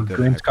before Your you go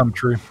dreams back? come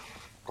true.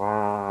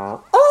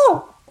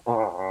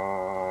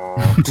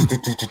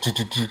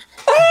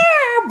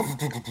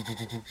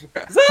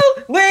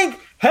 Link,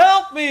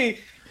 help me!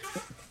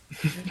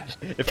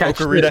 If Catch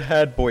Ocarina this.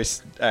 had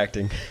voice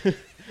acting.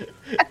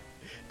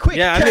 Quick,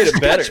 Yeah, I made it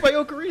better. Catch my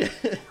Ocarina.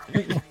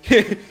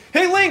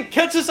 Hey, Link,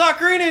 catch this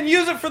ocarina and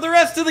use it for the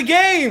rest of the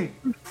game.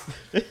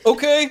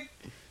 Okay,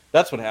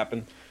 that's what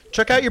happened.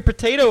 Check out your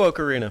potato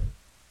Ocarina.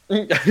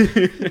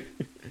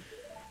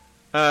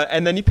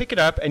 And then you pick it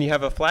up and you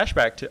have a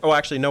flashback to... Oh,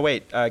 actually, no,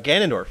 wait.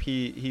 Ganondorf,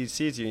 he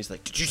sees you and he's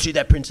like, did you see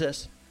that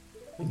princess?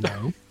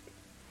 No.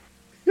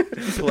 You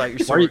pull out your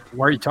sword.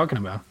 What are you talking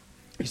about?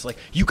 He's like,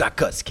 you got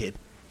guts, kid.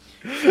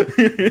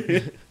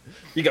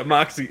 You got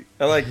moxie.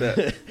 I like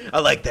that. I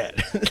like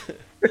that.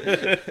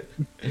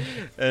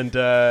 And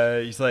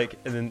he's like...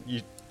 And then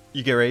you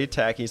get ready to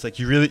attack. And he's like,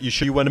 you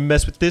sure you want to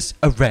mess with this?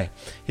 Alright.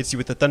 Hits you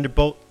with a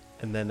thunderbolt.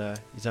 And then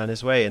he's on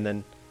his way. And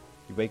then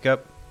you wake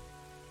up.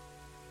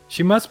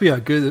 She must be a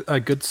good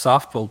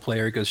softball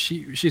player because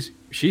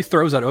she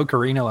throws that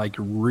ocarina like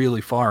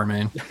really far,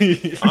 man.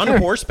 On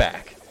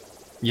horseback.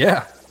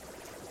 Yeah.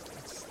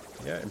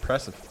 Yeah,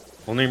 impressive.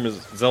 Full name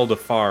is Zelda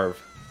Favre.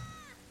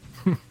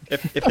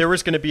 If there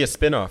was going to be a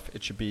spin-off,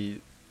 it should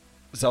be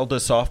Zelda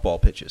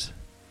softball pitches.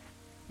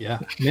 Yeah,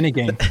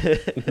 minigame.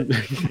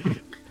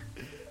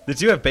 They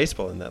do have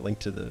baseball in that Link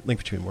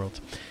Between Worlds.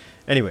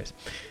 Anyways,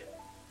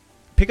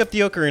 pick up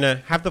the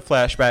ocarina, have the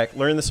flashback,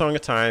 learn the Song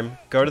of Time,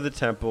 go to the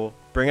temple,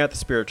 bring out the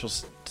spiritual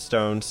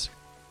stones,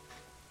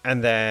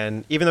 and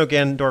then, even though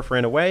Ganondorf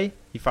ran away,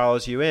 he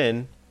follows you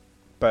in,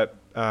 but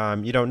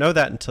you don't know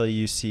that until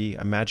you see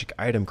a magic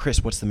item.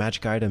 Chris, what's the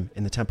magic item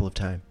in the Temple of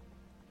Time?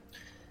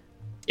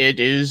 It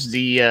is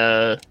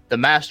the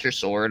Master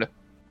Sword.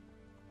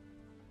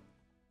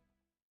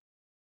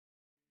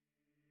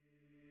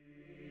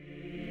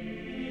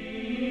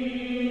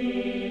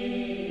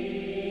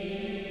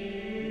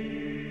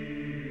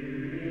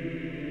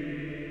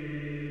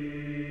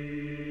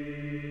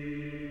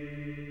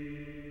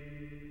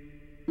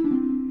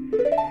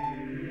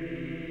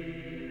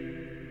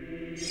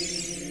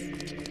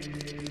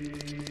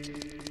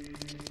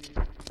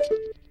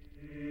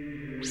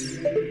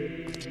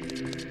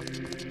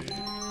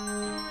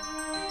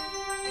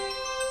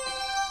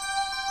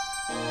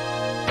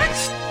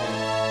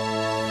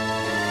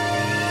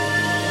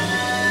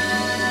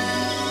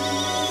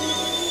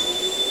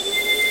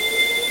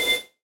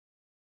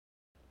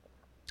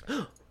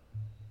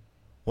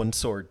 One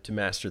sword to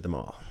master them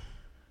all.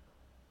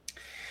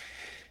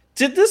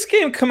 Did this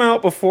game come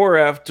out before or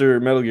after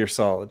Metal Gear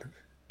Solid?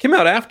 Came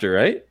out after,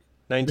 right?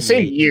 The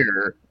same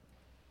year.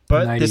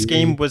 But this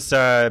game was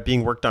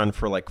being worked on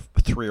for like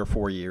 3 or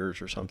 4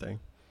 years or something.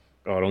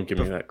 Oh, don't give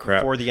me that crap.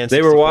 Before the N64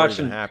 they were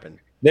watching even happened.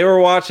 They were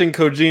watching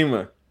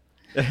Kojima.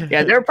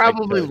 Yeah, they're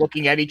probably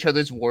looking at each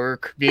other's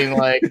work, being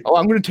like, "Oh,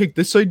 I'm going to take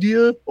this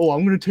idea. Oh,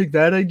 I'm going to take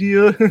that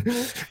idea."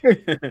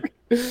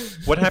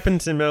 What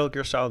happens in Metal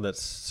Gear Solid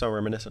that's so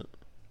reminiscent?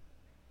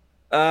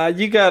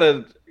 You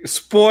gotta,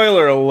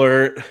 spoiler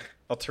alert.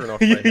 I'll turn off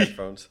my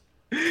headphones.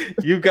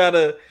 You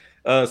gotta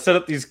set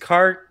up these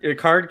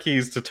card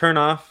keys to turn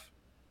off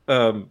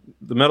the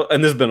metal.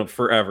 And this has been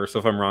forever, so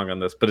if I'm wrong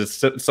on this, but it's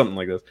something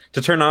like this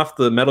to turn off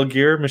the Metal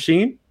Gear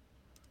machine.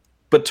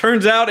 But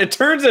turns out it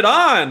turns it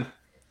on.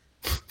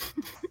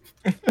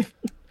 Okay,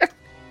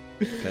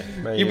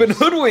 You've been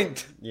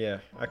hoodwinked. Yeah.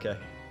 Okay.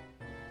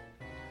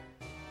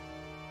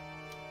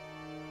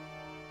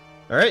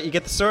 All right, you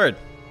get the sword.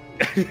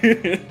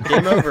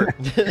 Game over.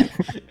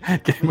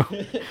 Game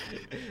over.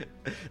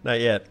 Not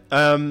yet.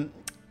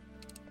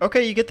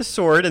 Okay, you get the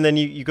sword, and then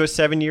you go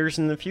 7 years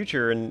in the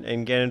future, and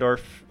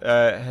Ganondorf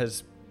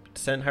has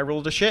sent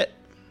Hyrule to shit.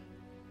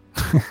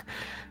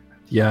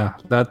 Yeah,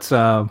 that's.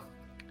 I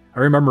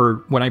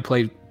remember when I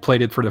played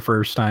it for the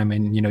first time,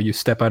 and you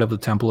step out of the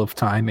Temple of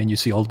Time, and you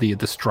see all the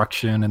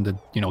destruction and the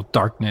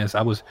darkness.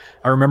 I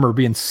remember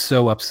being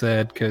so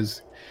upset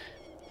because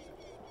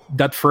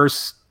that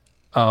first.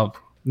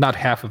 Not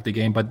half of the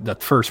game, but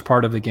that first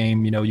part of the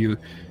game, you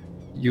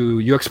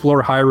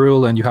explore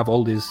Hyrule and you have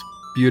all these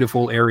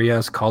beautiful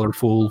areas,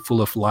 colorful,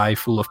 full of life,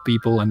 full of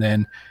people, and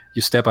then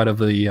you step out of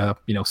the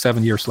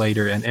 7 years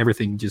later and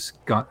everything just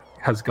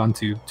has gone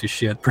to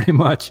shit pretty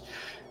much.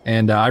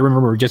 And I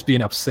remember just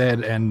being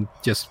upset and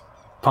just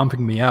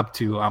pumping me up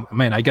to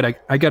man, I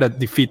gotta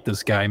defeat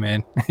this guy,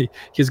 man.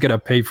 He's gotta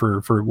pay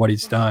for what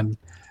he's done.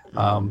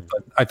 But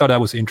I thought that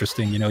was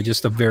interesting,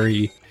 just a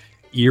very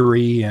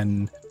eerie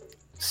and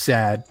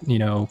sad,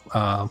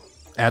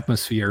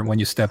 atmosphere when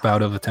you step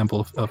out of the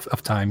Temple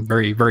of Time.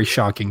 Very, very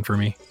shocking for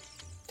me.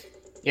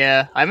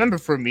 Yeah, I remember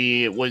for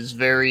me, it was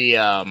very,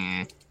 it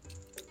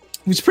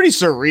was pretty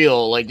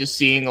surreal, like, just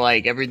seeing,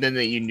 like, everything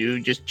that you knew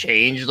just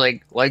changed,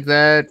 like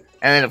that.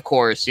 And then, of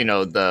course,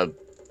 the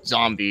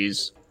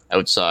zombies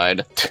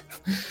outside.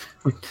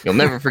 You'll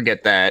never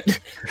forget that.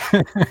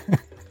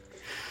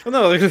 Oh,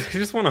 no, they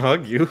just want to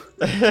hug you.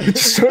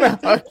 Just wanna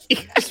hug you.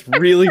 It's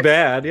really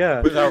bad,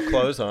 yeah. Without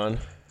clothes on.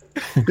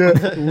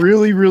 Yeah,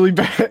 really, really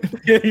bad.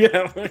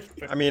 Yeah.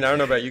 I mean, I don't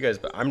know about you guys,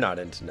 but I'm not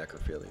into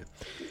necrophilia.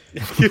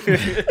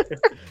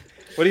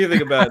 What do you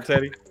think about it,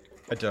 Teddy?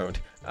 I don't.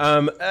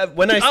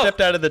 When I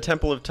stepped out of the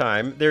Temple of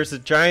Time, there's a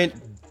giant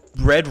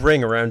red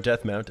ring around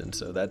Death Mountain,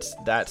 so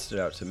that stood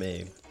out to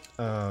me.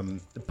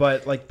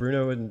 But like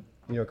Bruno and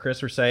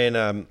Chris were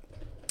saying,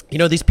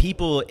 these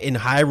people in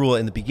Hyrule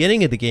in the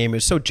beginning of the game are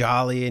so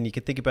jolly, and you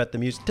can think about the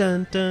music,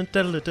 dun, dun,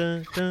 dun, dun,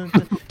 dun, dun,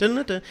 dun,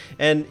 dun, dun,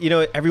 and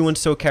everyone's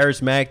so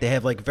charismatic. They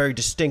have like very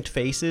distinct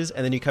faces,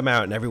 and then you come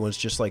out and everyone's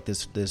just like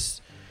this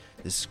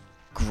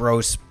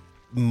gross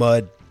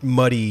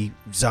muddy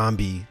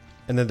zombie,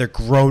 and then they're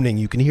groaning.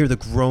 You can hear the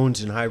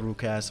groans in Hyrule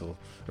Castle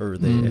or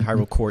the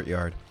Hyrule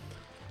Courtyard,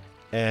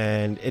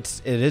 and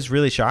it is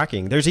really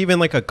shocking. There's even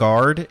like a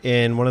guard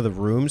in one of the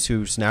rooms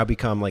who's now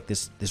become like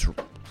this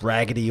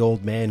raggedy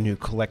old man who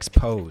collects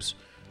Poes.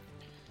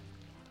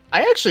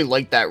 I actually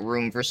like that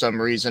room for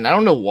some reason. I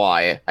don't know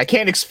why. I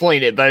can't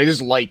explain it, but I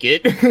just like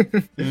it.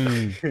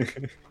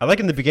 I like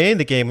in the beginning of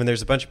the game when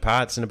there's a bunch of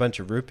pots and a bunch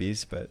of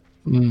rupees, but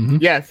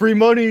yeah, free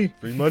money.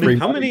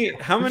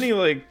 How many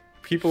like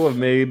people have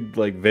made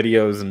like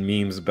videos and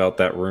memes about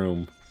that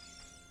room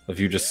of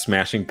you just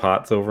smashing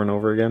pots over and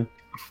over again?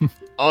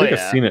 Oh I think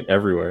yeah. I've seen it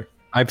everywhere.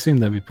 I've seen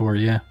that before.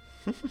 Yeah.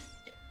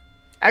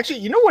 Actually,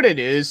 you know what it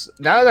is?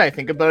 Now that I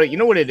think about it, you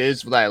know what it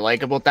is? What I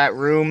like about that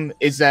room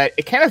is that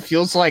it kind of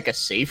feels like a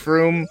safe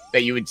room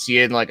that you would see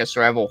in like a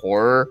survival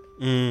horror.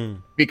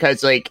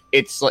 Because like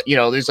it's like, you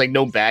know, there's like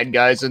no bad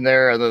guys in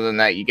there. Other than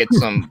that, you get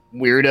some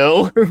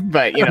weirdo.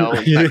 But you know,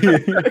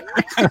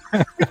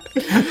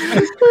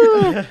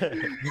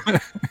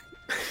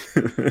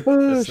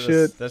 Oh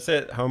shit! That's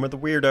it. Home of the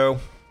weirdo.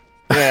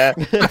 yeah.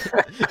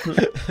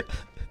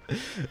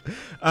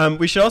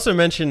 We should also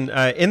mention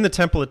in the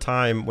Temple of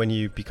Time, when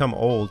you become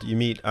old, you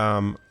meet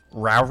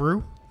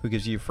Rauru, who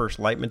gives you your first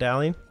light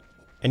medallion,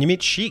 and you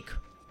meet Sheik,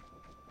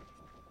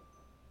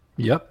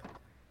 Yep.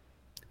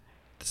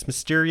 this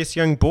mysterious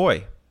young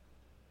boy,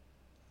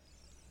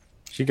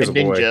 She gets a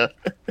boy. Ninja.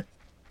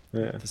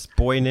 Yeah. this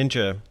boy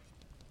ninja.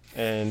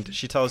 And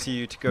she tells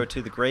you to go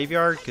to the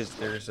graveyard because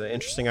there's an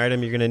interesting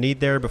item you're going to need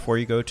there before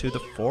you go to the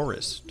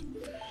forest.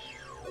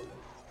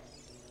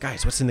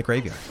 Guys, what's in the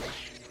graveyard?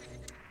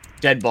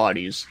 Dead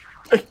bodies.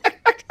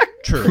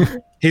 True.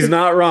 He's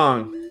not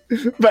wrong.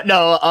 But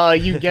no,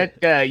 you get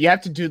you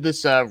have to do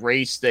this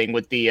race thing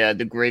with the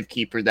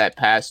gravekeeper that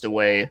passed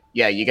away.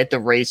 Yeah, you get the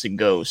race and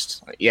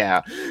ghost.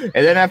 Yeah, and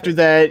then after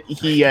that,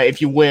 he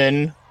if you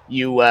win,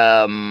 you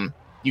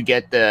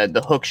get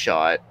the hook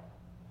shot,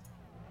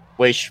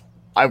 which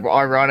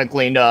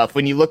ironically enough,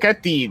 when you look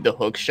at the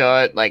hook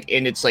shot, like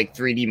in its like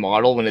 3D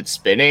model when it's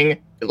spinning,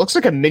 it looks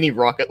like a mini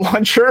rocket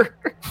launcher.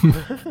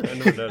 I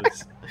never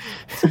noticed.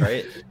 That's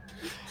great.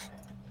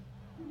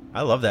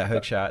 I love that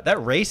hook shot.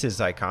 That race is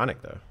iconic,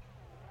 though.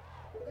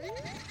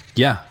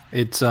 Yeah,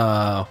 it's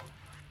I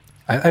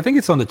think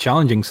it's on the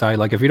challenging side.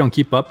 Like if you don't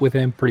keep up with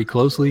him pretty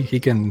closely, he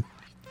can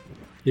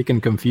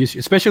confuse you,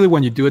 especially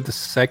when you do it the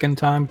second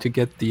time to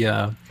get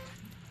the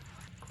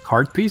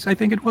card piece. I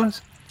think it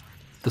was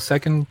the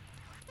second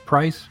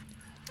prize.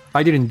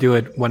 I didn't do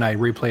it when I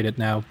replayed it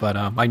now, but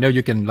I know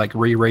you can like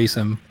re-race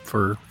him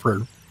for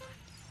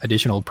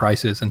additional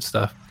prices and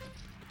stuff.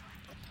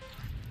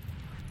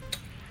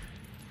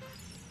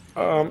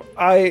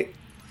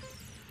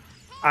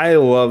 I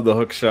love the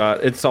hook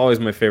shot. It's always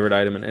my favorite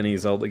item in any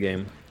Zelda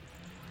game.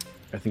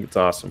 I think it's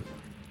awesome.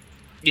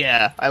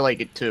 Yeah, I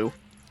like it too.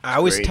 I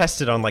always Great.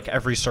 test it on like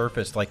every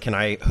surface. Like, can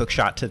I hook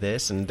shot to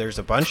this? And there's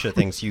a bunch of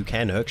things you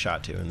can hook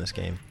shot to in this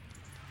game.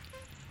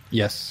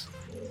 Yes,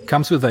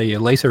 comes with a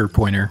laser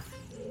pointer.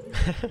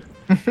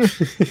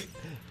 So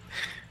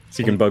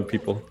you can bug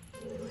people.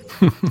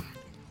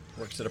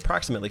 Works at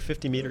approximately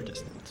 50-meter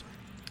distance.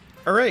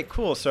 All right,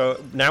 cool. So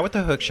now with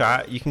the hook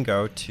shot, you can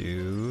go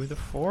to the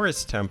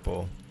Forest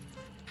Temple.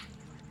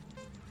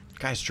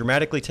 Guys,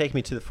 dramatically take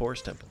me to the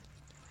Forest Temple.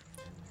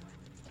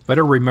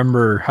 Better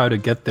remember how to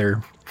get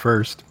there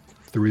first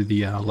through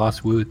the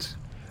Lost Woods.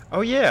 Oh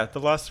yeah, the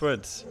Lost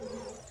Woods.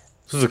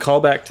 This is a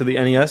callback to the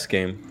NES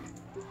game.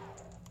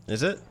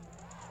 Is it?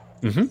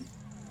 Mm-hmm.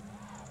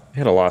 It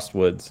had a Lost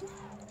Woods.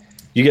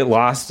 You get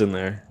lost in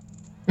there.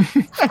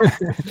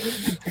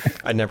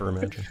 I never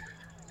imagined.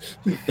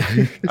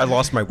 I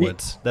lost my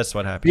woods. That's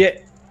what happened.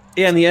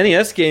 Yeah. In the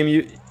NES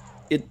game,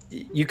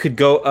 you could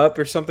go up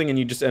or something, and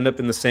you just end up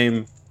in the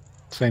same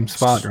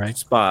spot, right?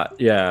 Spot,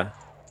 yeah.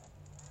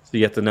 So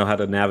you have to know how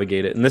to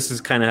navigate it, and this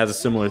is kind of has a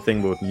similar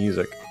thing, but with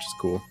music, which is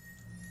cool.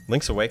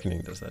 Link's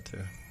Awakening does that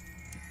too.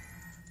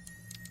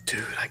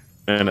 Dude,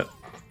 and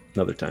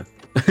another time.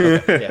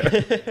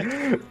 Okay,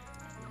 yeah.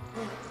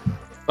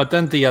 But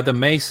then the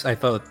maze, I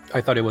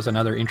thought it was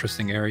another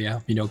interesting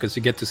area, because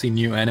you get to see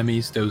new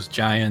enemies, those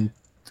giant,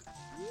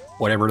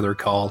 whatever they're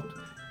called.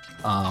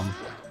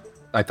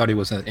 I thought it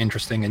was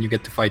interesting, and you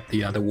get to fight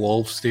the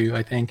wolves too,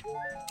 I think.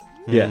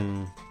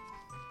 Yeah.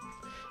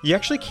 You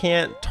actually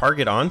can't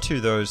target onto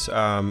those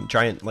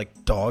giant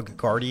like dog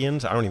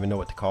guardians. I don't even know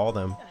what to call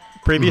them.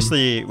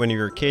 Previously, when you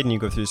were a kid and you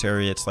go through this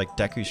area, it's like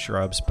Deku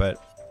shrubs,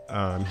 but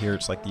here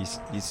it's like these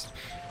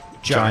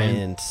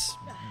giant,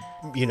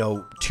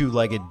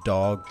 two-legged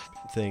dog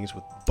things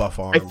with buff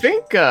arms. I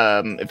think,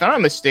 if I'm not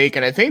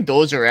mistaken, I think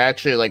those are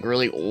actually like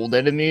really old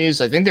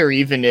enemies. I think they're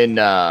even in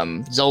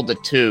Zelda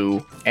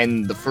 2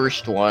 and the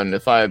first one,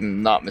 if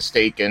I'm not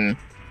mistaken.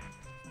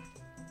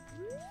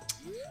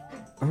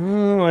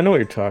 Oh, I know what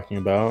you're talking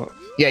about.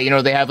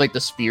 Yeah, they have like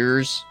the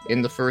spears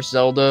in the first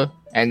Zelda,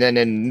 and then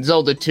in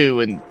Zelda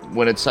 2, and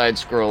when it's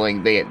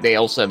side-scrolling, they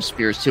also have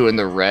spears too, and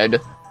they're red.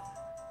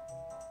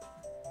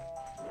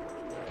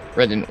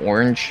 Red and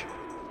orange.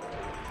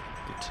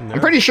 Good to know. I'm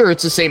pretty sure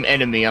it's the same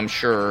enemy, I'm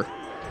sure.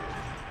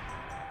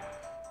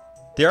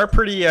 They are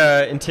pretty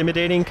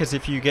intimidating because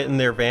if you get in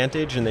their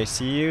vantage and they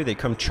see you, they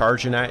come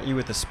charging at you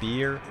with a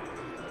spear.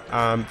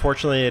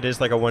 Fortunately, it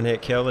is like a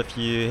one-hit kill if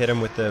you hit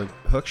them with the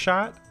hook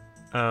shot.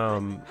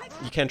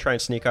 You can try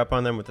and sneak up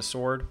on them with a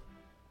sword.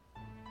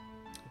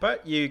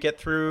 But you get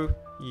through,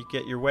 you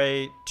get your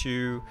way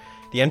to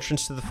the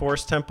entrance to the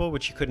Forest Temple,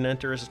 which you couldn't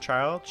enter as a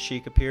child.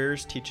 Sheik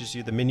appears, teaches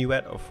you the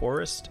minuet of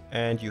forest,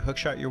 and you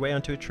hookshot your way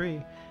onto a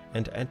tree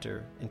and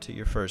enter into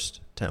your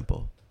first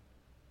temple.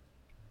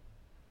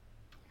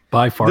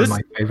 By far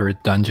my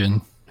favorite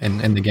dungeon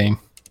in the game.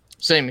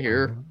 Same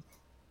here.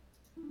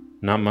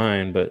 Not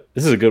mine, but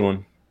this is a good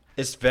one.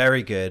 It's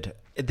very good.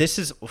 This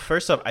is,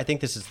 first off, I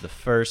think this is the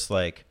first,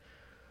 like,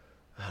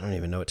 I don't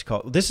even know what to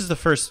call it. This is the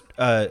first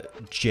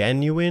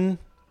genuine,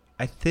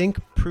 I think,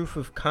 proof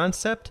of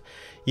concept.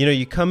 You know,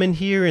 you come in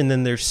here and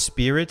then there's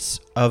spirits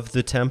of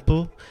the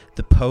temple,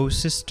 the Poe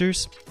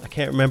sisters. I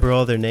can't remember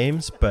all their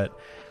names, but,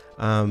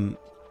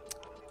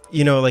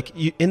 you know, like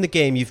in the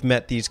game, you've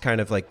met these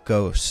kind of like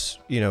ghosts,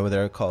 you know, that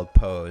are called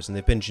Poes, and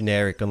they've been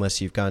generic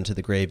unless you've gone to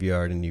the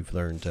graveyard and you've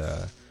learned,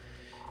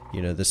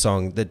 you know, the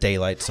song, the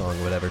Daylight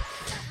song, whatever,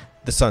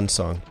 the Sun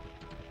song.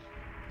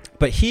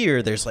 But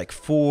here, there's like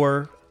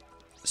 4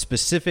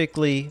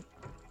 specifically,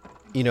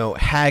 you know,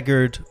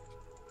 haggard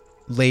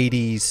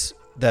ladies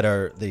that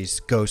are these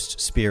ghost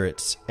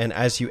spirits, and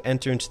as you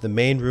enter into the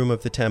main room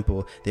of the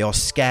temple, they all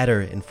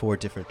scatter in 4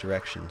 different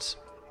directions.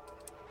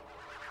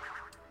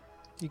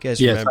 You guys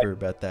remember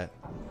about that?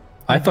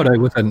 I thought it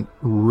was a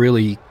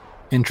really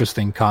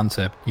interesting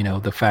concept, you know,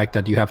 the fact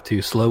that you have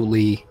to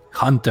slowly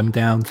hunt them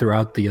down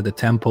throughout the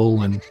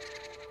temple, and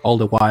all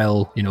the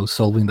while, you know,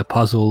 solving the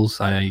puzzles.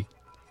 I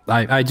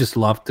just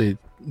loved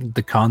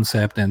the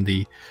concept and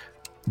the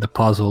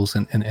puzzles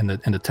and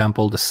the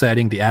temple, the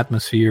setting, the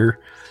atmosphere.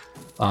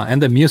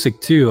 And the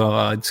music too.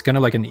 It's kind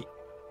of like an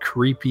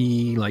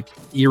creepy, like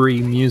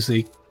eerie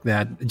music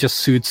that just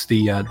suits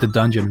the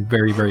dungeon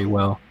very, very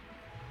well.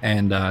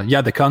 And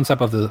the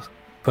concept of the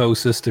Poe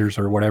sisters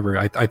or whatever,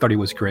 I thought it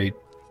was great.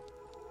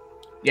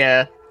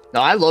 Yeah, no,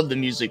 I love the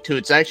music too.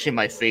 It's actually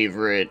my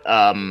favorite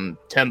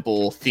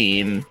temple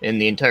theme in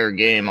the entire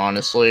game,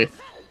 honestly.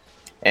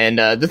 And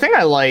the thing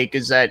I like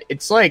is that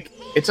it's like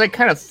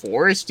kind of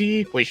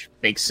foresty, which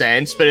makes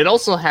sense, but it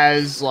also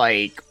has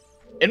like.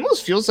 It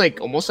almost feels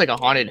like almost like a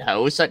haunted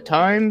house at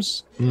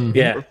times. Mm-hmm.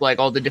 Yeah. With like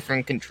all the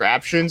different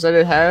contraptions that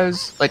it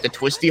has, like the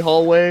twisty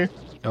hallway.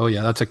 Oh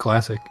yeah, that's a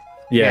classic.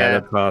 Yeah,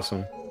 that's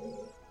awesome.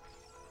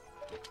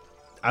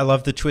 I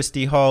love the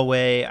twisty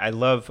hallway. I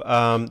love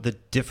the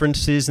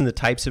differences in the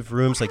types of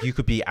rooms. Like you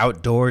could be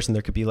outdoors and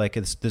there could be like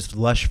this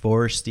lush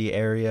foresty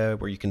area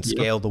where you can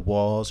scale the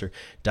walls or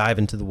dive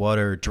into the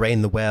water or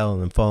drain the well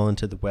and then fall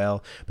into the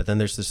well. But then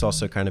there's this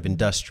also kind of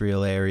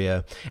industrial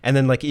area. And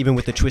then like even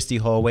with the twisty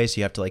hallways,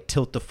 you have to like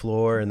tilt the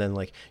floor, and then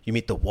like you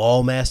meet the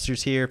wall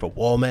masters here. If a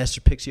wall master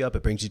picks you up,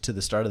 it brings you to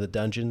the start of the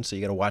dungeon. So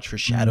you got to watch for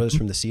shadows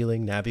from the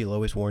ceiling. Navi will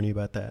always warn you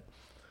about that.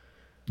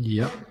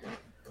 Yep.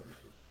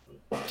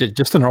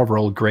 Just an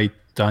overall great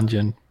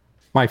dungeon.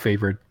 My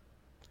favorite.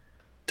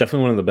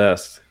 Definitely one of the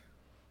best.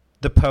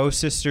 The Poe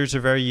sisters are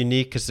very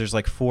unique because there's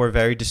like 4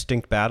 very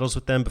distinct battles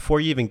with them.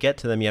 Before you even get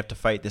to them, you have to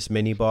fight this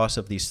mini boss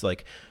of these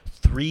like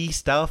 3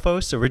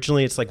 Stalfos.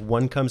 Originally, it's like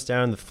 1 comes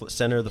down, the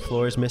center of the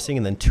floor is missing,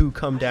 and then 2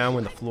 come down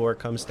when the floor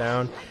comes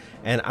down.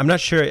 And I'm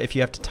not sure if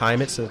you have to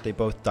time it so that they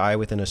both die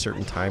within a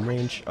certain time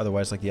range.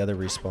 Otherwise, like the other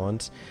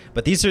respawns.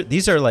 But these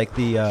are like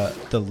the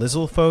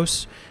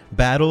Lizalfos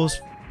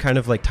battles. Kind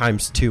of like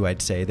times 2,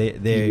 I'd say.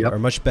 They are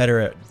much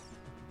better at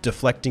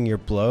deflecting your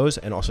blows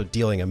and also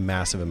dealing a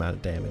massive amount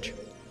of damage.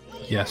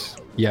 Yes.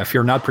 Yeah, if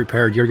you're not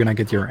prepared, you're going to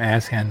get your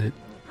ass handed.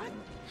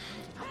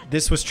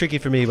 This was tricky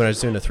for me when I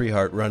was doing a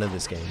 3-heart run of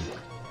this game.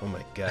 Oh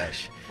my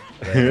gosh.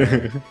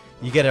 But,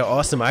 you get an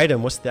awesome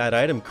item. What's that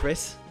item,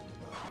 Chris?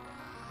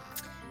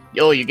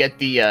 Yo, you get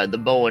the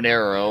bow and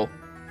arrow.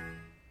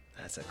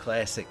 That's a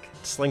classic.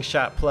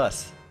 Slingshot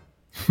Plus.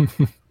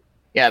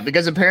 Yeah,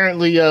 because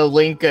apparently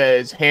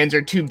Link's hands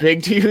are too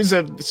big to use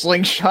a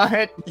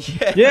slingshot.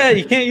 Yeah,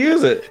 you can't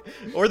use it.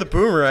 Or the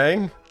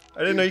boomerang. I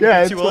didn't know you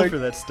could be too old for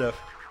that stuff.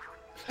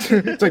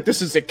 It's like,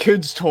 this is a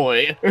kid's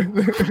toy.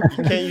 You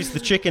can't use the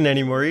chicken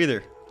anymore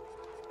either.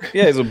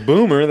 Yeah, he's a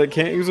boomer that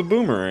can't use a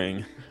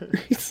boomerang.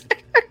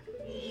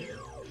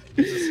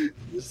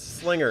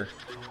 Slinger.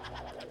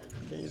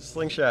 You can use a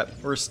slingshot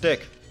or a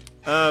stick.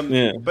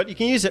 Yeah. But you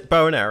can use it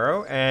bow and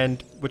arrow,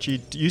 and what you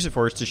use it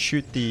for is to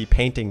shoot the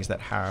paintings that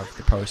have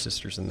the Poe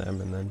sisters in them,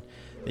 and then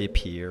they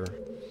appear.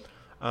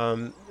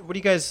 What do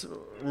you guys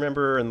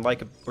remember and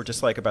like or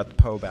dislike about the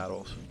Poe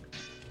battles?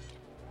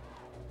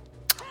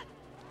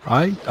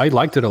 I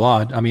liked it a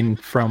lot. I mean,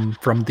 from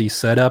the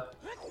setup,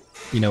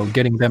 you know,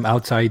 getting them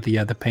outside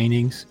the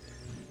paintings.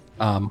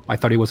 I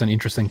thought it was an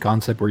interesting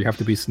concept where you have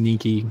to be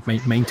sneaky,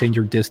 maintain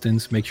your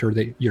distance, make sure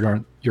that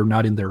you're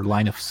not in their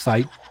line of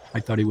sight. I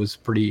thought it was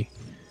pretty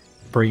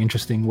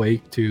interesting way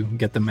to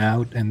get them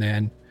out. And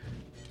then,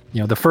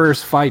 you know, the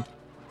first fight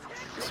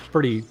is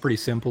pretty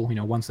simple. You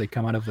know, once they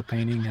come out of the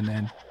painting, and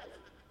then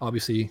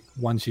obviously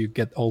once you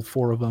get all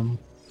 4 of them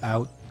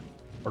out,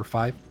 or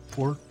 4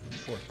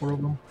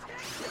 of them,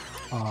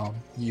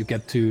 you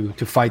get to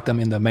fight them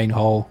in the main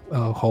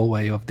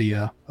hallway of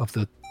the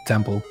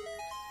temple.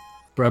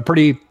 But a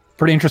pretty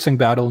interesting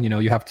battle. You know,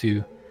 you have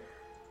to.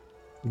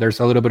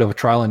 There's a little bit of a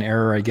trial and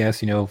error, I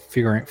guess. You know,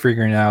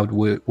 figuring out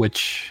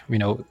which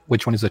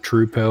one is a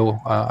true Poe.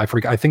 I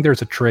forget. I think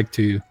there's a trick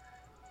to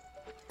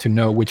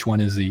know which one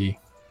is the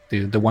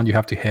one you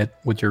have to hit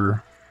with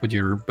your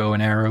bow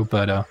and arrow.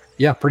 But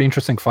yeah, pretty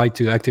interesting fight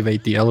to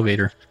activate the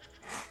elevator.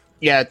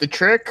 Yeah, the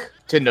trick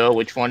to know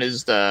which one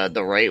is the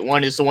right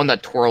one is the one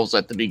that twirls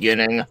at the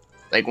beginning,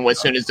 like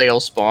as soon as they all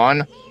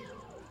spawn.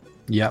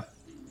 Yep.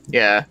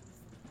 Yeah.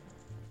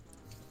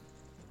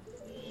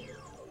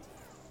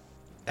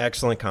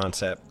 Excellent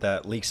concept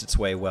that leaks its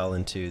way well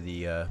into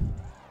the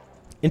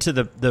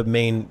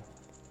main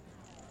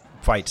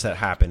fights that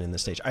happen in the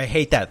stage. I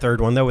hate that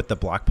third one though with the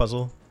block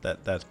puzzle.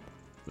 That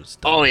was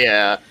dumb. Oh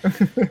yeah.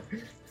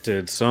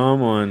 Did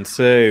someone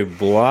say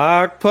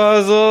block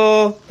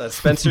puzzle? That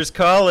Spencer's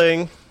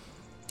calling.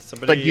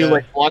 Somebody, But you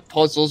like block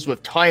puzzles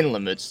with time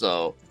limits,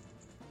 though.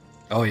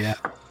 Oh yeah.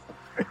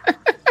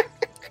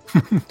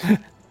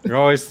 You're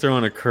always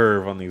throwing a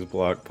curve on these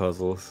block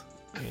puzzles.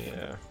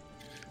 Yeah,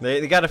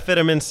 they got to fit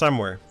them in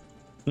somewhere.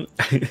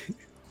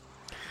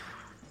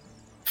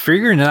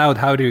 Figuring out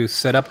how to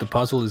set up the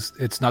puzzle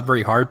it's not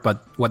very hard,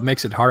 but what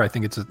makes it hard, I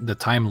think, it's the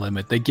time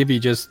limit. They give you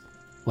just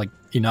like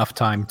enough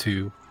time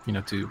to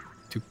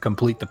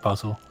complete the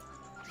puzzle.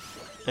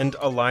 And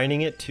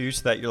aligning it too,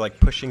 so that you're like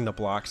pushing the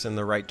blocks in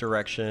the right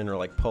direction or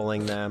like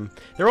pulling them.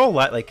 They're all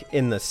like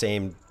in the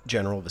same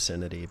general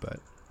vicinity, but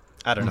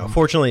I don't know.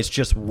 Fortunately, it's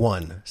just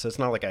one, so it's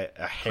not like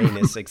a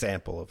heinous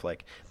example of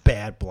like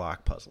bad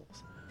block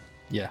puzzles.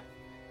 Yeah.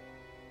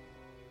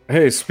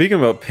 Hey, speaking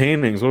about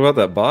paintings, what about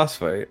that boss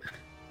fight?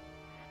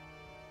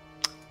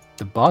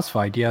 The boss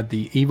fight, yeah,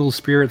 the evil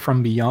spirit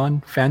from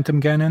beyond, Phantom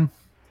Ganon.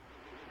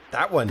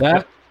 That one.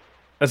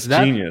 That's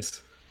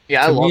genius.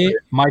 Yeah, I To love me, it.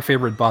 my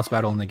favorite boss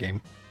battle in the game.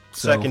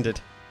 So,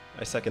 Seconded.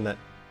 I second that.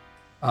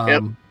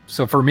 Yep.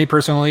 So for me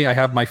personally, I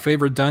have my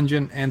favorite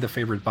dungeon and the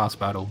favorite boss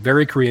battle.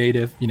 Very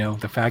creative,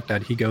 the fact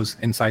that he goes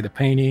inside the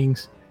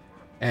paintings,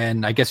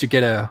 and I guess you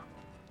get a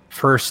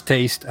first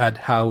taste at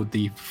how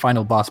the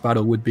final boss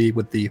battle would be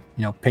with the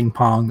ping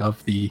pong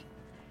of the,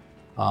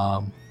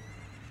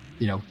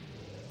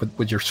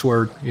 with your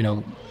sword,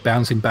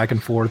 bouncing back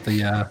and forth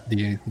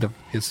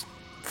his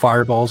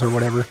fireballs or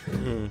whatever.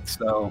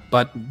 So,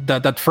 but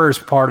that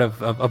first part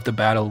of the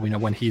battle,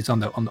 when he's on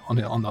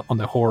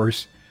the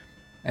horse,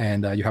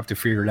 and you have to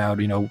figure it out,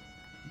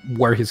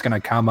 where he's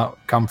gonna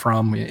come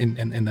from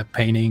in the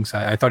paintings.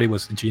 I thought it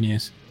was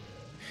genius.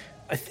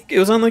 I think it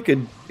was on like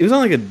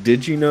a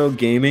Did You Know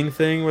gaming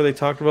thing where they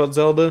talked about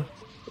Zelda,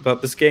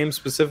 about this game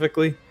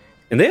specifically,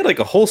 and they had like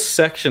a whole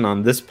section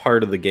on this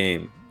part of the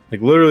game,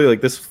 like literally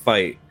like this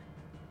fight.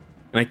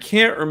 And I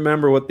can't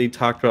remember what they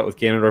talked about with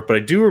Ganondorf, but I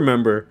do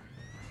remember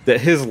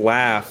that his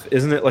laugh,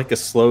 isn't it like a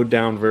slowed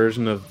down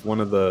version of one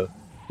of the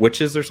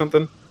witches or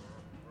something?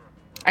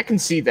 I can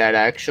see that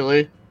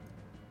actually.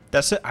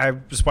 That's it. I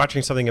was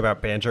watching something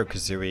about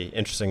Banjo-Kazooie,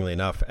 interestingly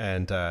enough,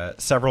 and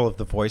several of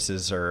the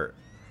voices are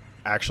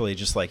actually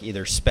just like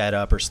either sped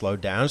up or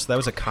slowed down. So that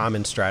was a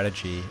common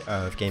strategy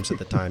of games at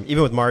the time.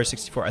 Even with Mario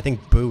 64, I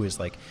think Boo is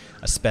like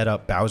a sped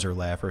up Bowser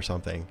laugh or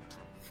something.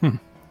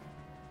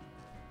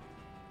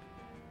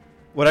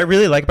 What I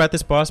really like about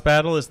this boss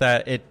battle is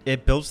that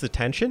it builds the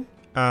tension.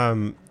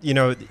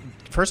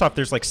 First off,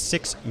 there's like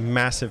 6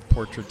 massive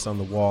portraits on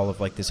the wall of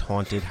like this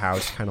haunted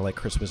house, kind of like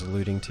Chris was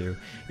alluding to,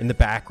 in the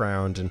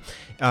background. And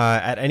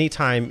at any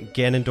time,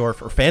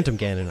 Ganondorf, or Phantom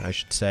Ganon, I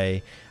should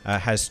say,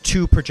 has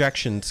 2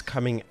 projections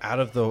coming out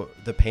of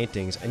the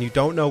paintings, and you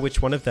don't know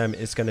which one of them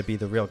is going to be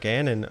the real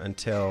Ganon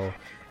until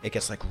it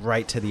gets like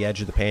right to the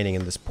edge of the painting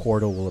and this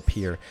portal will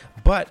appear.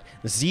 But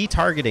Z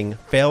targeting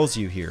fails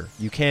you here.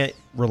 You can't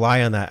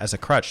rely on that as a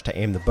crutch to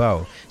aim the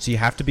bow. So you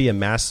have to be a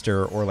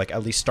master, or like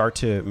at least start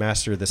to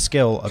master the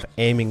skill of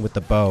aiming with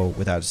the bow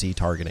without Z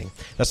targeting.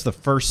 That's the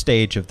first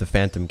stage of the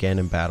Phantom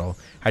Ganon battle.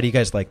 How do you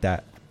guys like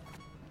that?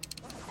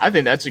 I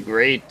think that's a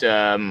great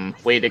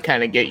way to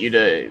kind of get you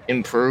to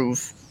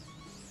improve.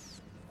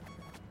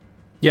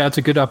 Yeah, it's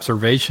a good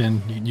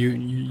observation.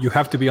 You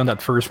have to be on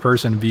that first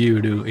person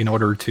view in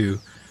order to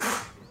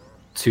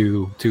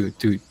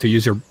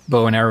use your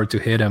bow and arrow to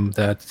hit him.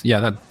 That's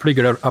pretty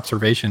good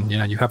observation.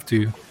 You have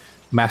to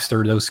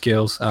master those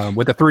skills.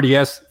 With the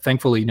 3DS,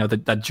 thankfully,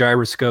 that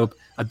gyroscope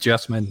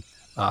adjustment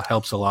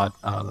helps a lot.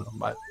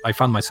 I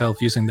found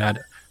myself using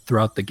that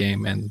throughout the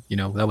game, and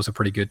that was a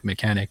pretty good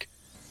mechanic.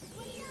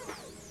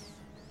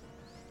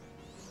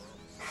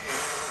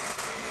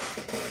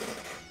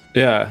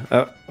 Yeah,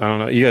 I don't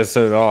know. You guys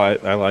said it all.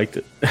 I liked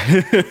it.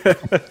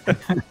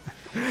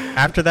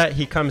 After that,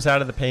 he comes out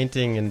of the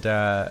painting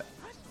and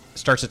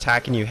starts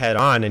attacking you head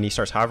on, and he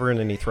starts hovering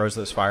and he throws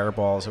those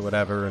fireballs or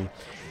whatever, and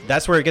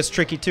that's where it gets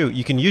tricky too.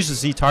 You can use the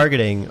Z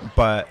targeting,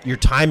 but your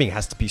timing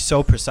has to be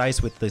so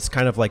precise with this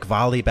kind of like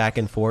volley back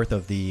and forth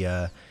of the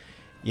the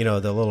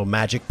little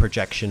magic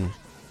projection.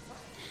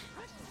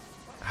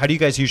 How do you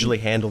guys usually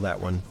handle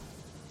that one?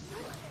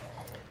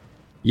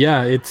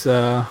 Yeah,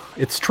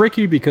 it's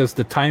tricky because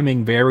the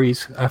timing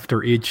varies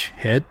after each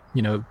hit.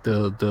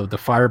 The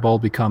fireball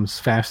becomes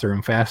faster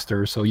and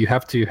faster, so you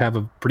have to have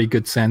a pretty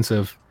good sense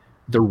of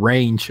the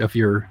range of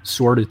your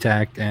sword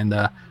attack. And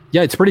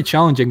it's pretty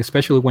challenging,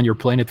 especially when you're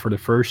playing it for the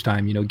first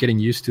time. Getting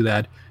used to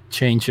that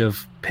change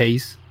of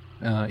pace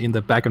in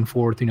the back and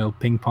forth,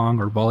 ping pong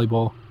or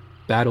volleyball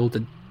battle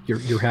that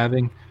you're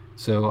having.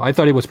 So I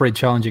thought it was pretty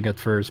challenging at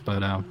first,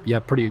 but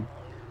pretty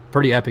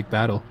epic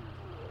battle.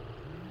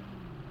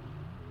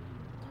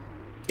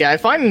 Yeah, I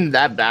find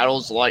that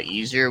battle's a lot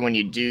easier when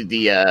you do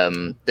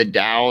the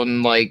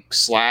down like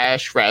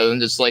slash rather than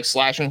just like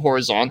slashing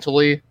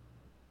horizontally.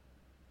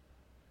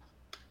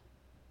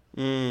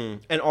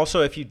 And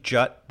also, if you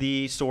jut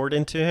the sword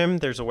into him,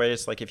 there's a way.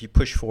 It's like if you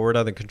push forward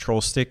on the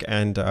control stick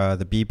and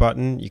the B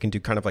button, you can do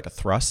kind of like a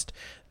thrust.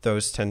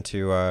 Those tend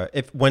to,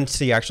 if once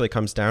he actually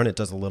comes down, it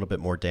does a little bit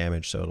more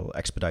damage, so it'll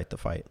expedite the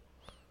fight.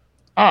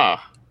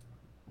 Ah,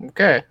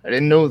 okay, I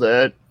didn't know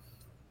that.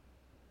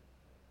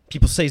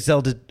 People say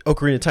Zelda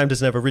Ocarina of Time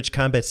doesn't have a rich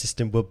combat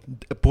system. Well,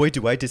 boy,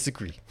 do I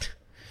disagree.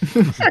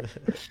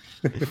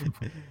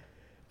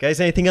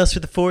 Guys, anything else for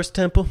the Forest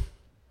Temple?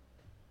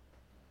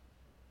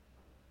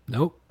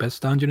 Nope,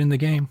 best dungeon in the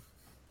game.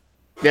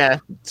 Yeah,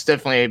 it's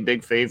definitely a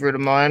big favorite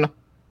of mine.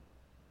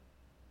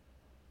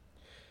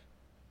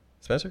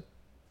 Spencer?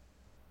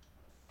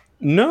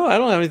 No, I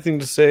don't have anything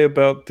to say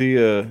about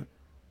the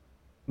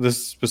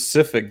this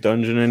specific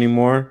dungeon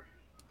anymore.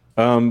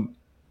 To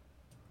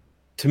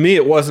me,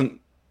 it wasn't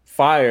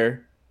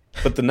fire,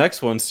 but the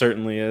next one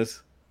certainly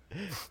is.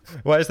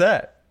 Why is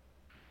that?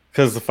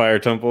 Because the Fire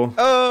Temple.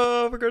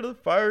 Oh, we're going to the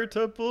Fire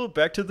Temple.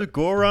 Back to the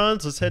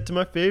Gorons. Let's head to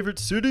my favorite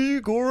city,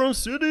 Goron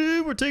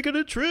City. We're taking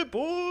a trip,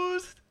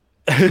 boys.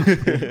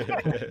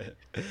 It's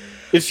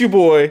your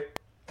boy.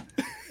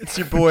 It's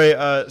your boy,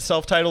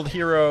 self-titled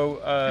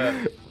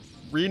hero,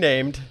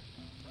 renamed.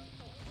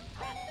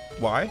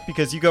 Why?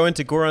 Because you go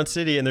into Goron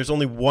City and there's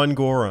only one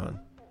Goron.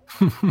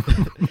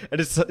 And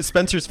it's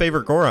Spencer's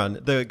favorite Goron,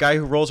 the guy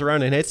who rolls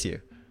around and hits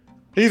you.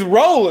 He's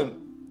rolling.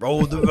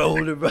 Roll the roll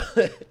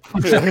the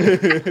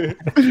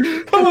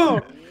Come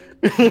on.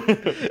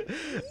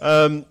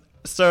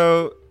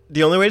 So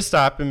the only way to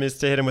stop him is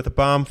to hit him with a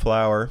bomb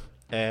flower,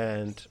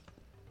 and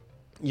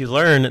you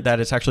learn that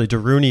it's actually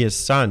Darunia's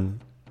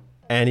son,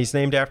 and he's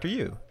named after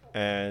you.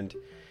 And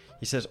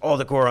he says all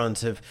the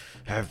Gorons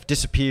have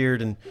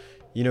disappeared, and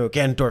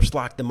Ganondorf's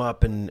locked them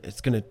up, and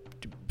it's gonna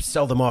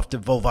sell them off to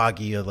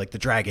Volvagia, like the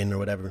dragon or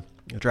whatever,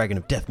 the dragon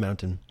of Death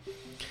Mountain.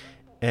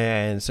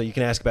 And so you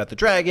can ask about the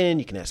dragon,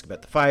 you can ask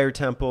about the Fire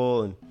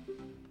Temple, and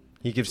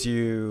he gives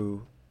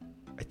you,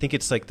 I think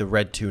it's like the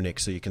red tunic,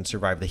 so you can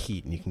survive the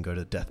heat and you can go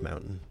to Death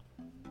Mountain.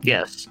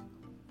 Yes.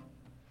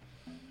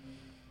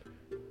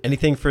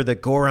 Anything for the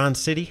Goron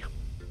City?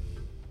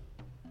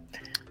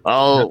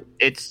 Oh,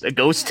 it's a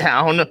ghost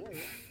town.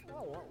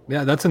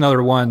 Yeah, that's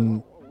another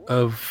one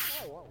of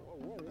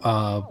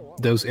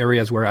those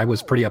areas where I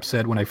was pretty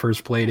upset when I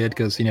first played it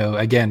because,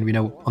 again,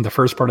 on the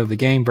first part of the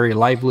game, very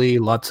lively,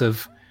 lots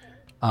of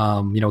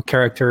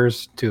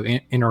characters to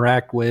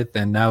interact with,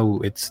 and now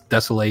it's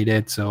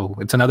desolated. So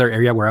it's another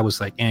area where I was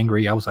like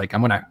angry. I was like,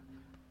 I'm gonna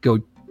go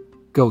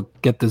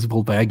get this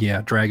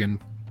Volvagia dragon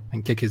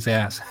and kick his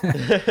ass.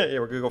 Yeah,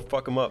 we're gonna go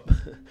fuck him up.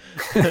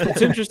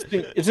 It's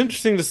interesting. It's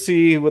interesting to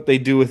see what they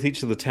do with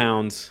each of the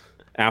towns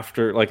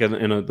after, like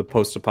in the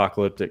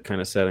post-apocalyptic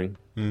kind of setting.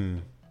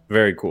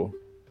 Very cool.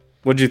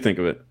 What did you think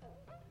of it?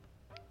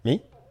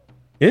 Me?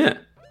 Yeah.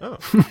 Oh,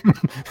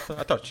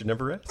 I thought you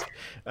never asked.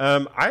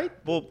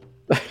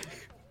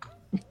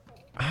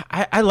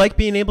 I like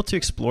being able to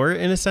explore it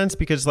in a sense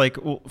because,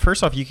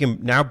 first off, you can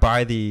now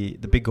buy the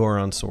big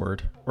Goron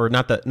sword, or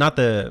not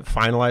the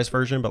finalized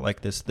version, but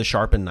like the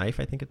sharpened knife.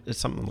 I think it's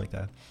something like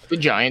that. The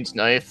giant's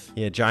knife.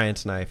 Yeah,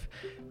 giant's knife.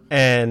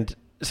 And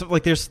so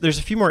there's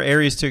a few more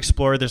areas to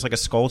explore. There's like a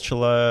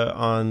sculptula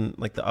on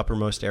like the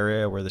uppermost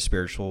area where the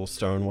spiritual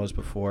stone was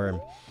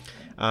before.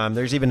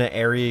 There's even an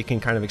area you can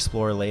kind of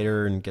explore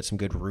later and get some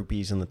good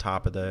rupees in the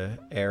top of the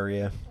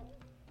area.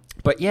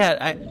 But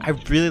yeah, I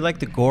really like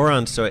the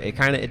Goron, so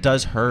it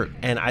does hurt,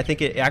 and I think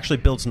it actually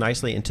builds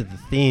nicely into the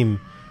theme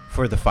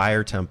for the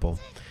Fire Temple,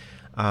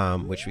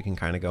 which we can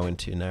kind of go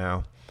into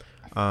now.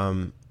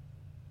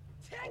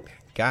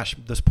 Gosh,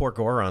 those poor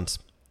Gorons.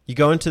 You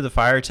go into the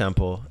Fire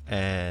Temple,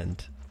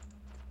 and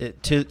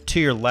to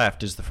your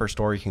left is the first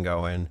door you can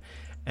go in,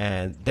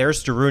 and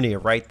there's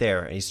Darunia right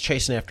there, and he's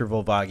chasing after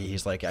Volvagia.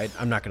 He's like,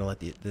 I'm not going to let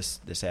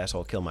this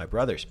asshole kill my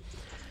brothers.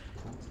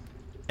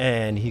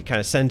 And he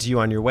kind of sends you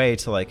on your way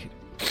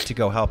to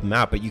go help him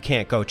out, but you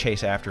can't go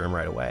chase after him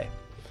right away.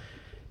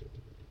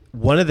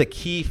 One of the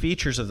key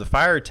features of the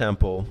Fire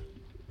Temple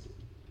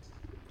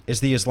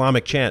is the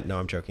Islamic chant. No,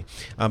 I'm joking.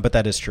 But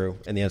that is true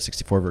in the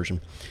N64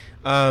 version.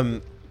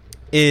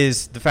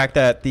 Is the fact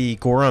that the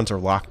Gorons are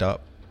locked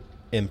up,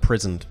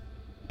 imprisoned.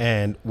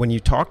 And when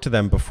you talk to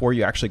them before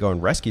you actually go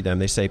and rescue them,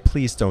 they say,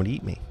 please don't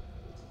eat me.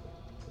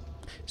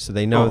 So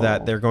they know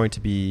that they're going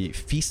to be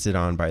feasted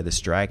on by this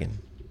dragon.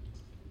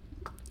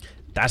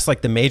 That's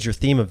like the major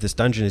theme of this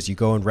dungeon is you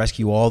go and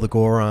rescue all the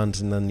Gorons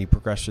and then you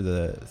progress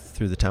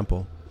through the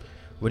temple.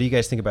 What do you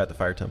guys think about the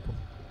Fire Temple?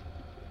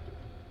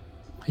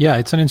 Yeah,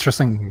 it's an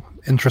interesting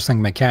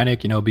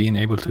mechanic, being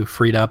able to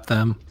free up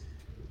them.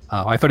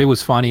 I thought it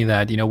was funny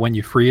that, when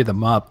you free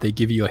them up, they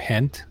give you a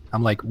hint.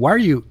 I'm like, why are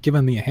you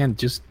giving me a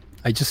hint?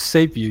 I just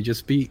saved you.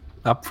 Just be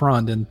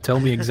upfront and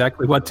tell me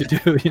exactly what to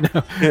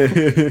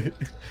do,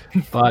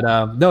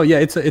 But no, yeah,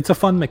 it's a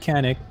fun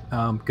mechanic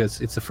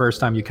because it's the first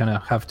time you kind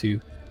of have to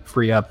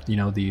free up,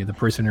 the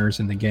prisoners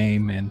in the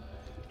game, and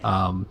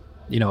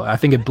I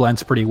think it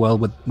blends pretty well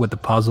with the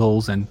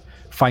puzzles and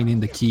finding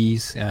the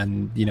keys,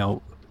 and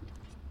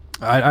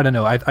I don't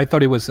know. I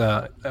thought it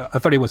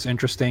was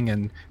interesting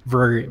and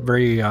very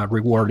very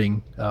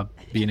rewarding,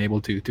 being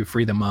able to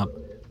free them up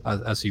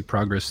as you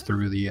progress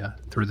through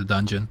the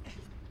dungeon.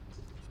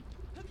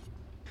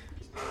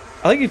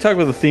 I think you talked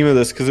about the theme of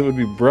this because it would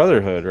be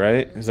brotherhood,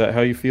 right? Is that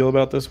how you feel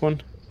about this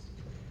one?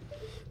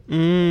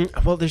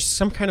 Well, there's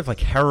some kind of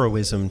like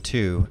heroism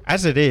too.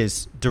 As it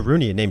is,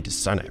 Darunia named his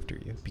son after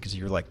you because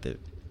you're like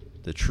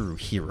the true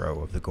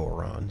hero of the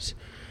Gorons.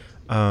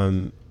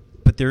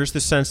 But there's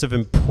the sense of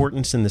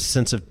importance and the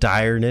sense of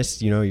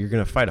direness. You're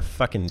gonna fight a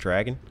fucking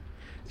dragon,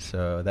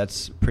 so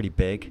that's pretty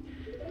big.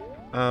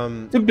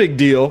 It's a big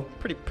deal.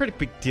 Pretty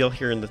big deal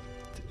here in the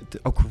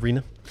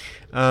Ocarina.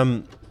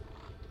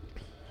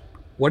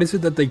 What is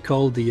it that they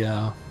call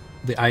the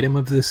item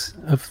of this?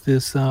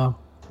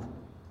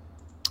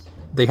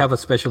 They have a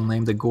special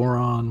name. The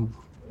Goron.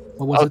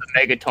 What was it? The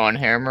Megaton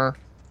hammer.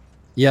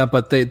 Yeah,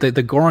 but the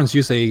Gorons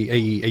use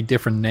a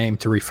different name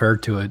to refer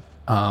to it.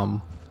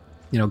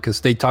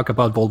 Because they talk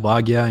about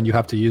Volvagia, and you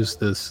have to use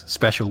this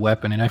special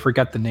weapon, and I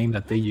forgot the name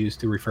that they use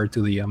to refer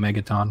to the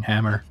Megaton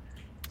hammer.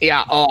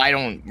 Yeah. Oh, I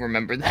don't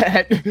remember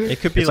that.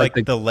 It could be like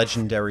the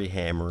legendary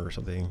hammer or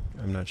something.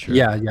 I'm not sure.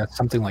 Yeah,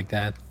 something like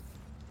that.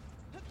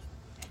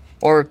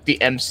 Or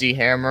the MC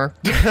hammer.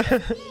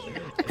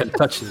 Can't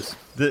touch this.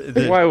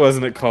 Why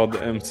wasn't it called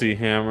the MC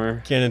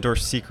hammer?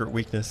 Ganondorf's secret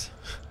weakness.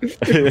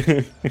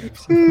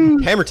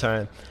 Hammer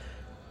time.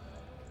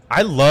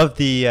 I love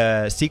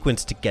the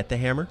sequence to get the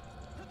hammer.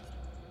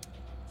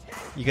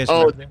 You guys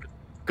remember that?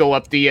 Go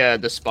up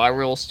the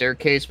spiral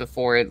staircase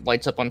before it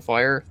lights up on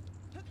fire.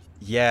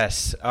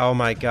 Yes. Oh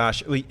my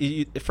gosh.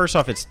 First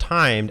off, it's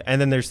timed, and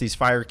then there's these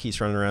fire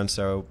keys running around.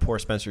 So poor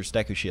Spencer's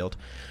Deku Shield.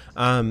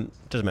 Doesn't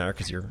matter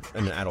because you're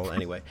an adult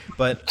anyway.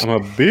 But I'm a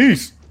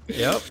beast.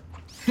 Yep.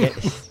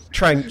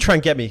 Try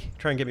and get me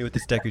with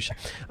this Deku Shield.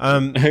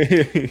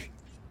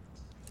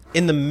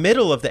 In the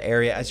middle of the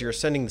area, as you're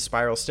ascending the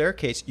spiral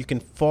staircase, you can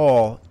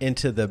fall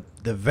into the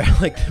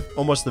very,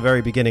 almost the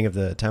very beginning of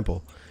the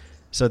temple.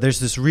 So there's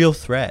this real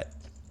threat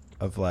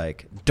of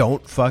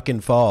don't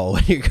fucking fall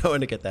when you're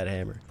going to get that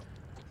hammer.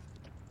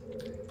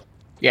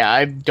 Yeah,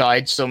 I've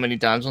died so many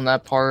times on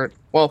that part.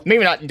 Well,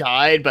 maybe not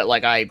died, but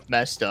I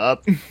messed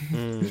up.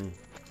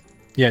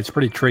 Yeah, it's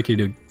pretty tricky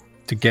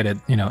to get it,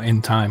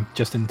 in time,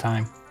 just in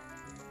time.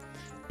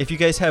 If you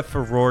guys have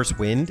Furor's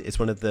Wind, it's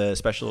one of the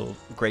special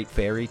Great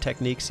Fairy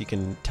techniques. You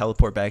can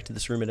teleport back to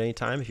this room at any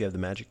time if you have the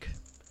magic.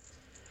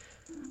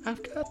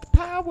 I've got the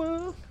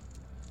power.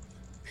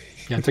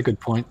 Yeah, that's a good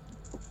point.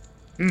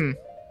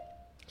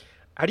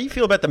 How do you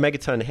feel about the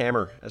Megaton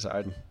hammer as an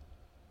item?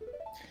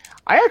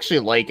 I actually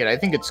like it. I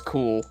think it's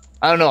cool.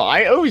 I don't know.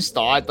 I always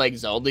thought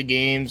Zelda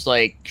games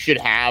should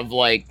have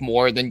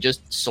more than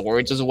just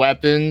swords as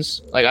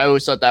weapons. I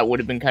always thought that would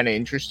have been kind of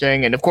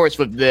interesting. And of course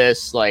with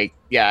this, I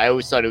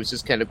always thought it was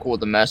just kind of cool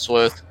to mess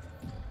with.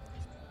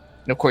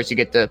 And of course you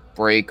get to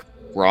break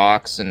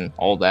rocks and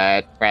all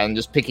that rather than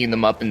just picking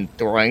them up and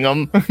throwing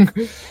them.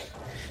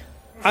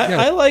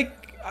 I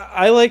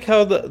like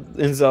how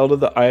in Zelda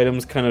the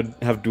items kind of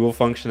have dual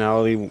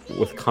functionality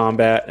with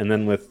combat and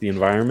then with the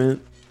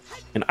environment.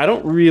 And I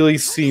don't really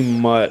see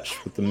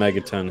much with the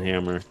Megaton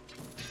hammer.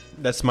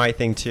 That's my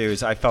thing too,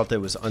 is I felt it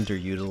was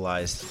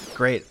underutilized.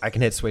 Great, I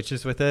can hit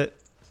switches with it.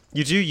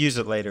 You do use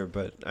it later,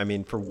 but I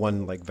mean for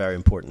one very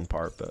important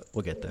part, but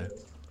we'll get there.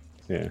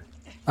 Yeah.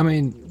 I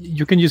mean,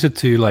 you can use it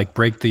to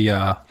break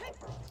the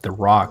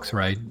rocks,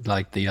 right?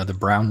 The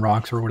brown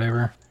rocks or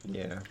whatever.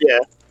 Yeah. Yeah.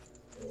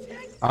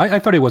 I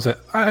thought it was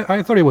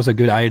a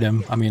good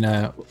item. I mean,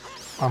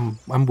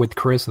 I'm with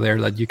Chris there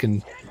that you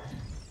can.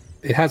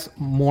 It has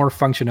more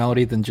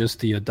functionality than just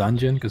the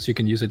dungeon because you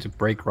can use it to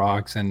break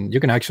rocks, and you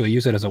can actually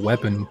use it as a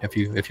weapon if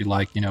you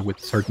like, with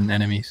certain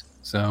enemies.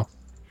 So.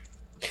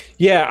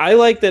 Yeah, I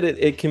like that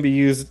it can be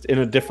used in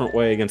a different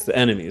way against the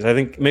enemies. I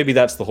think maybe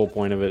that's the whole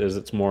point of it. Is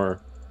it's more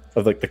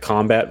of the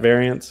combat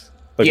variants,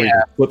 where you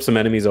can flip some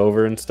enemies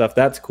over and stuff.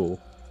 That's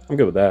cool. I'm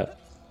good with that.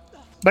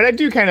 But I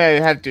do kind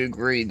of have to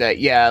agree that,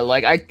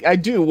 I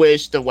do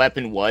wish the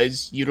weapon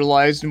was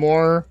utilized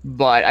more.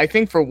 But I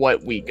think for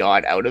what we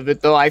got out of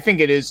it, though, I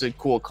think it is a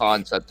cool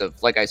concept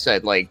of, like I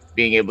said,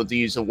 being able to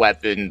use a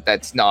weapon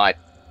that's not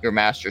your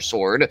master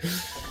sword.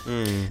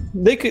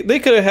 They could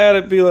have had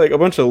it be a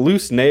bunch of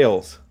loose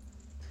nails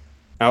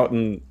out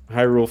in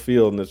Hyrule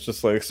Field, and it's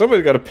just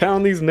somebody's got to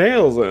pound these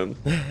nails in.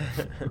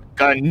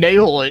 Gotta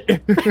nail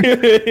it.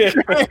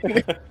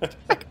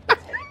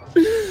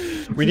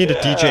 We need a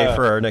DJ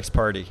for our next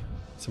party.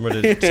 Someone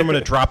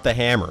to drop the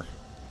hammer.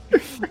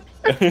 It's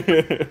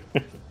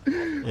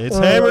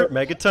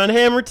Megaton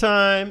hammer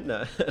time.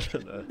 No,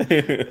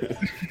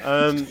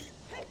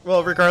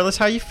 well, regardless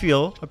how you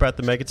feel about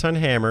the Megaton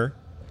hammer,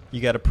 you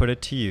got to put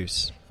it to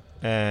use.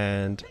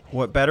 And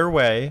what better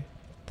way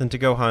than to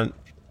go hunt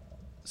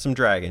some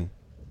dragon?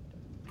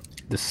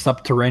 The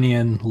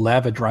subterranean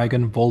lava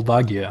dragon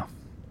Volvagia.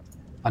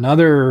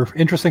 Another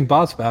interesting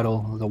boss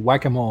battle, the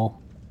whack-a-mole.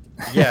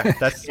 Yeah,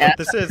 that's what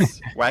this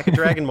is. Whack a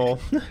dragon mole.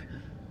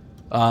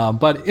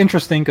 But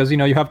interesting because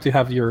you have to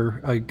have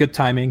your good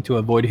timing to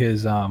avoid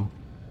his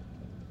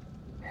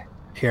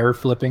hair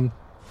flipping,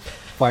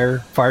 fire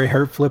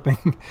hair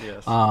flipping.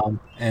 Yes.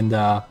 And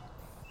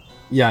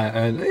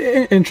yeah,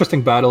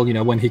 interesting battle.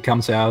 When he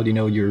comes out,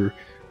 you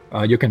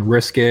can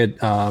risk it.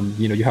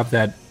 You have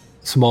that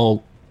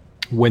small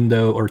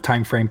window or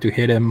time frame to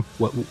hit him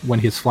when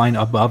he's flying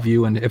above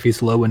you, and if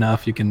he's low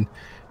enough, you can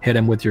hit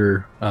him with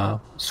your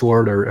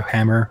sword or a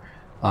hammer.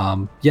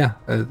 I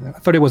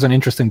thought it was an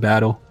interesting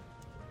battle,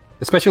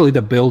 especially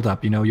the build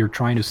up. You're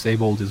trying to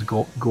save all these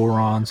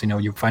Gorons.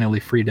 You finally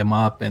freed them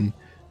up, and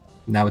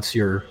now it's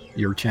your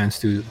chance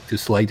to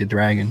slay the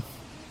dragon.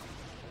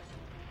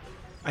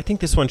 I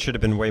think this one should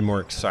have been way more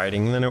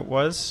exciting than it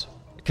was,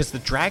 because the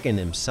dragon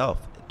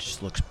himself, it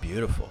just looks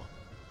beautiful.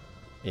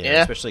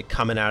 Yeah. Especially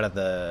coming out of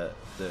the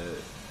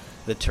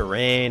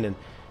terrain, and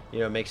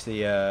makes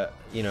the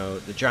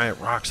the giant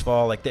rocks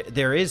fall. Like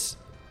there is,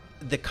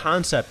 the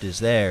concept is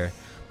there,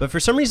 but for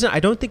some reason I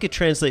don't think it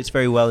translates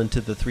very well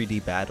into the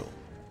 3D battle.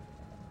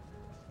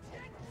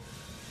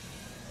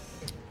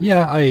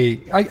 Yeah,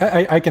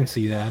 I can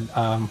see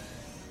that.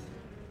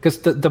 Because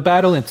the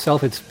battle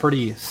itself, it's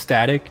pretty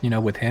static.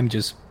 With him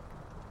just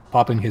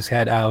popping his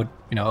head out,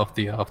 of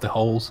the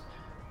holes,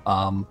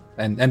 and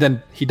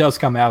then he does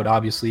come out,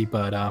 obviously.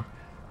 But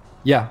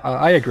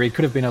I agree. It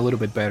could have been a little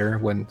bit better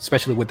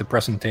especially with the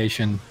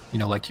presentation.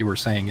 Like you were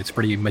saying, it's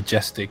pretty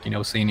majestic.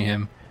 Seeing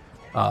him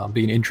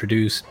being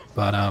introduced.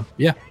 But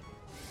yeah.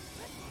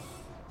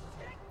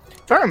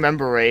 If I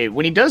remember right,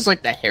 when he does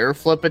like the hair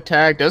flip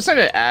attack, doesn't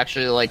it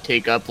actually like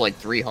take up like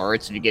 3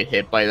 hearts if you get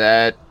hit by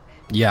that?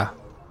 Yeah,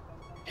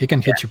 he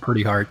can hit you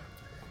pretty hard.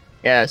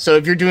 Yeah, so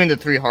if you're doing the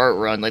 3 heart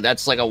run, like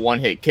that's like a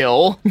 1-hit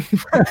kill.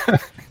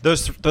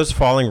 Those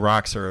falling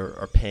rocks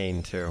are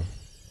pain too.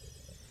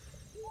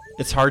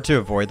 It's hard to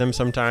avoid them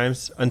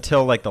sometimes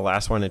until like the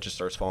last one, it just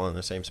starts falling in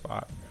the same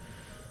spot.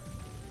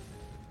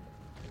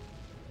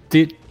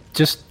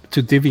 Just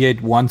to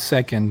deviate 1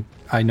 second,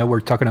 I know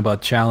we're talking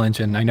about challenge,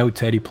 and I know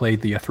Teddy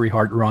played the 3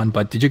 heart run,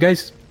 but did you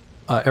guys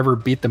ever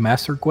beat the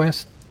Master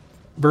Quest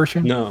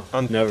version? No,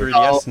 On never.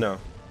 3DS, no.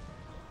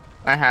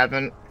 I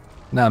haven't.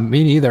 No,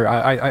 me neither.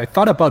 I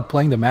thought about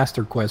playing the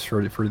Master Quest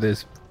for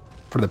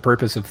the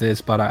purpose of this,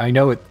 but I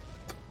know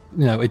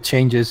it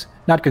changes,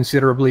 not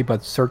considerably,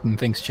 but certain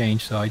things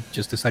change, so I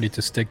just decided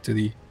to stick to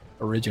the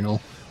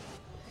original.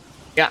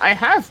 Yeah, I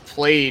have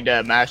played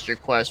Master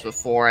Quest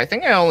before. I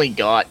think I only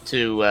got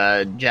to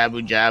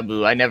Jabu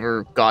Jabu. I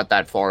never got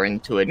that far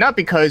into it. Not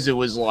because it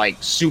was like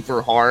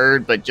super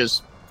hard, but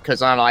just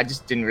because I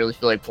just didn't really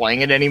feel like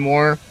playing it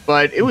anymore.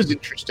 But it was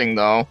interesting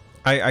though.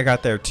 I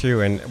got there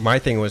too, and my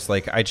thing was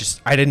like I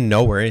didn't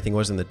know where anything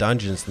was in the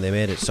dungeons, and they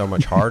made it so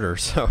much harder.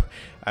 So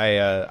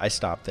I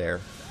stopped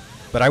there.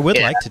 But I would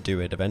like to do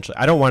it eventually.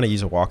 I don't want to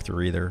use a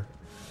walkthrough either.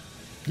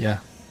 Yeah,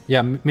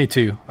 me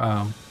too.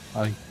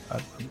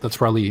 That's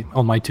probably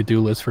on my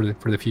to-do list for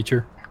the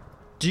future.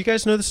 Do you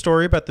guys know the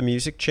story about the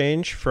music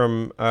change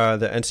from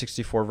the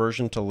N64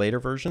 version to later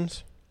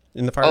versions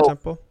in the Fire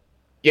Temple?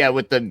 Yeah,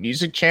 with the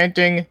music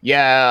chanting.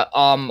 Yeah,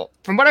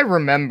 from what I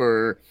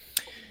remember,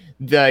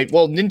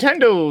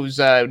 Nintendo's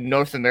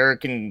North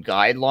American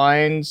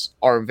guidelines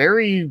are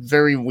very,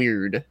 very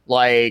weird.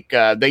 Like,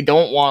 they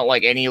don't want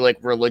like any like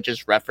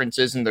religious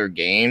references in their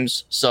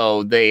games.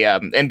 So they,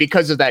 and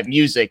because of that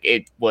music,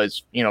 it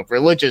was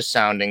religious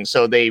sounding.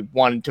 So they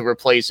wanted to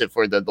replace it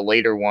for the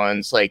later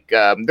ones. Like,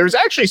 there's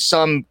actually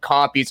some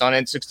copies on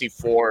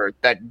N64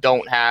 that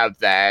don't have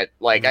that.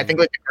 Like, I think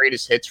like the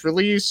Greatest Hits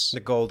release, The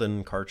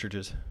golden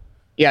cartridges.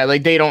 Yeah,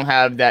 like they don't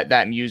have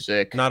that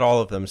music. Not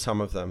all of them, some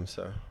of them.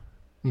 So.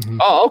 Mm-hmm.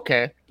 Oh,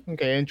 okay.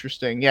 Okay,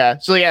 interesting. Yeah.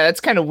 So yeah,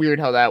 that's kind of weird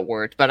how that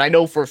worked. But I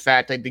know for a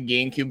fact like the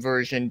GameCube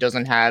version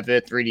doesn't have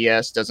it,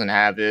 3DS doesn't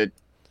have it,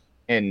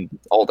 and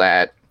all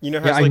that.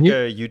 As a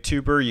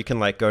YouTuber, you can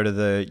like go to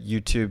the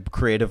YouTube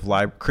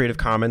Creative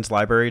Commons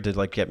library to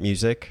like get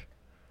music.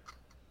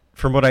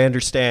 From what I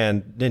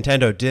understand,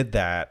 Nintendo did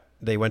that.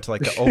 They went to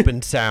like the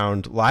Open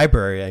Sound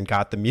library and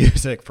got the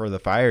music for the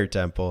Fire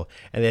Temple,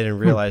 and they didn't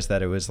realize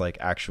that it was like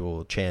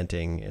actual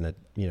chanting in a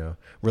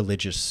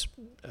religious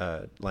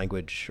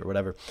language or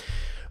whatever.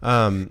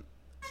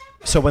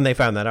 So when they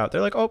found that out,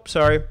 they're like, "Oh,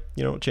 sorry,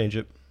 change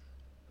it."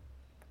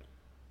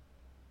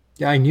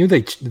 Yeah, I knew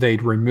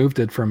they'd removed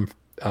it from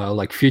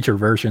like future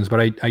versions, but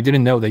I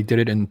didn't know they did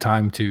it in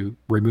time to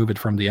remove it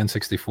from the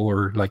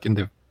N64, like in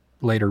the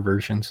later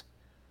versions.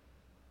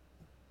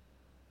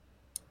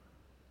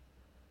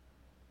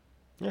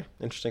 Yeah,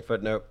 interesting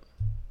footnote.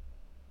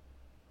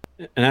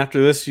 And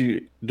after this,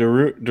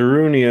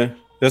 Darunia.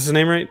 That's his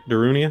name, right?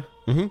 Darunia.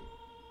 Mm-hmm.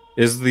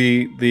 Is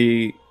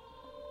the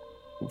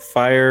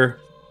fire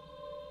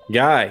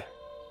guy.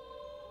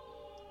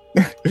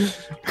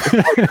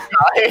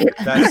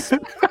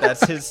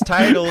 That's his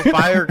title,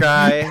 Fire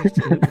Guy.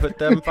 Put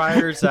them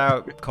fires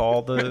out.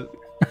 Call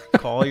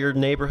your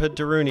neighborhood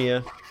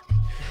Darunia.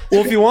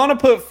 Well, if you want to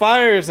put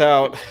fires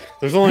out,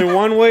 there's only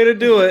one way to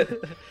do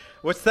it.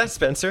 What's that,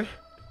 Spencer?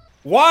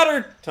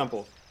 Water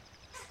temple.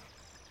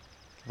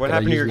 What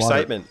happened to your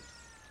excitement?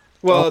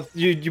 Well,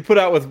 you put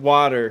out with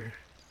water,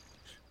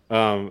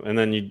 and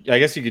then I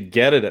guess you could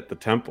get it at the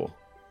temple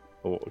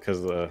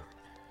because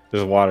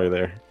there's water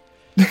there.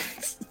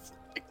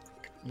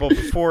 Well,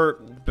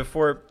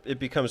 before it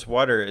becomes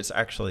water, it's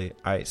actually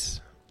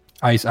ice.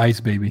 Ice,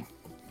 baby.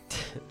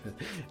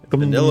 The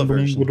vanilla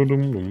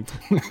version.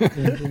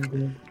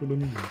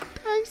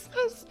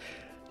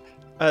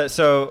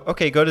 So,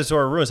 okay, go to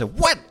Zora Ruins.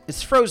 What?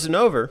 It's frozen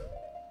over.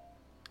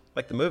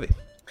 Like the movie.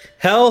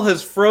 Hell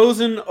has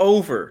frozen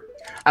over.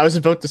 I was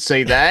about to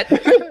say that.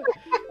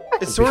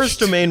 Is Zora's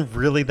domain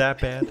really that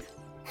bad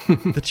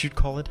that you'd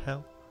call it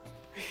hell?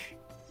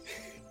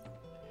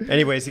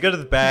 Anyways, you go to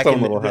the back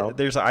and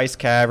there's an ice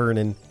cavern,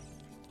 and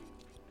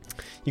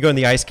you go in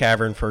the ice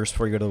cavern first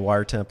before you go to the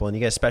water temple, and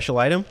you get a special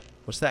item.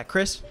 What's that,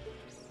 Chris?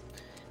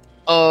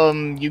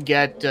 You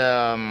get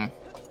I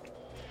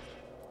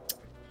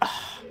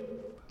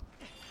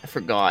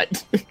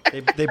forgot.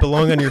 They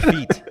belong on your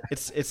feet.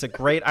 It's a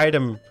great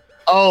item.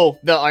 Oh,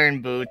 the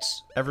iron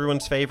boots.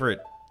 Everyone's favorite.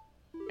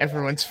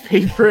 Everyone's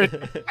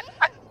favorite.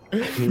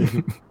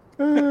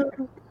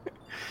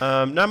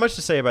 Not much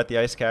to say about the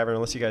ice cavern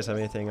unless you guys have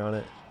anything on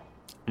it.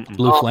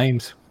 Blue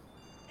flames.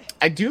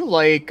 I do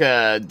like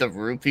the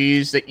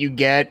rupees that you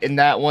get in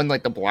that one,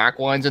 like the black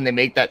ones, and they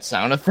make that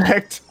sound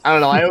effect. I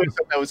don't know. I always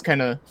thought that was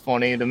kind of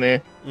funny to me.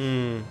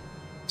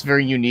 It's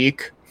very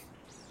unique.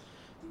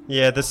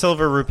 Yeah, the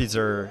silver rupees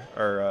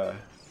are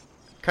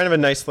kind of a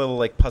nice little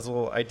like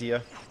puzzle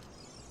idea.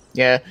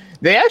 Yeah,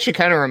 they actually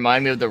kind of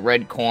remind me of the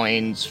red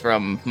coins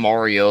from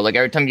Mario. Like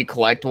every time you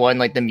collect one,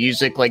 like the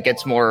music like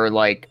gets more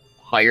like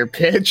higher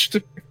pitched.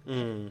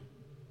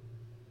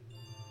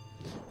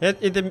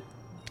 The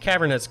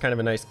cavern has kind of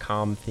a nice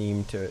calm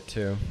theme to it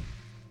too.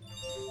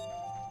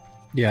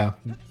 Yeah.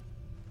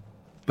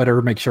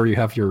 Better make sure you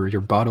have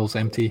your bottles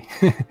empty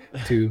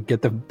to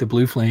get the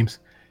blue flames.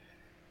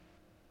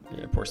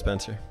 Yeah, poor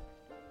Spencer.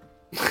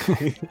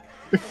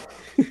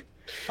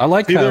 I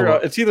like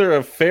it's either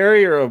a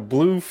fairy or a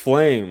blue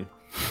flame.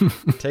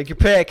 Take your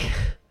pick.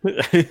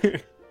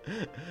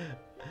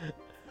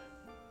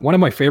 One of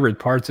my favorite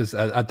parts is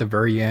at the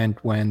very end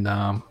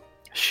when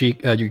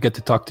Sheik, you get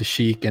to talk to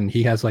Sheik, and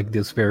he has like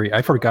this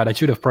I forgot, I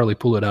should have probably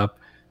pulled it up,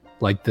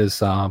 like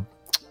this, I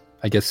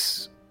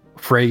guess,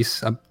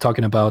 phrase. I'm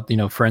talking about,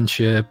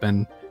 friendship,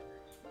 and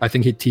I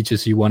think he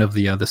teaches you one of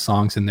the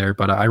songs in there,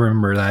 but I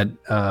remember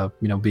that,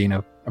 being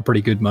a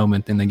pretty good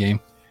moment in the game.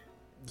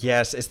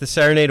 Yes, it's the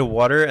Serenade of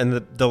Water, and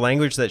the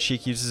language that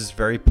Sheik uses is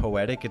very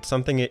poetic. It's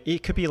something,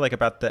 it could be like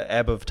about the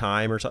ebb of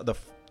time or something,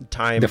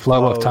 the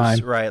flow of time,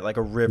 right? Like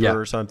a river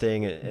or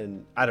something.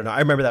 And I don't know. I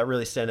remember that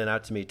really standing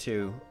out to me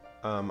too,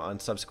 on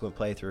subsequent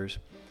playthroughs.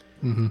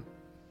 Mm-hmm.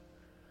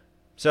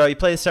 So you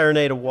play the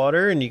Serenade of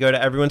Water, and you go to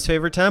everyone's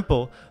favorite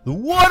temple, the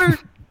Water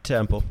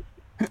Temple.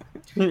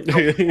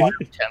 Water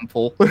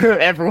Temple.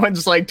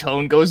 Everyone's like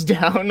tone goes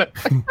down.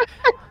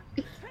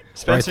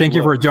 Spencer, right, thank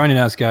you for joining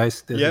us,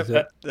 guys.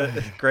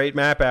 Great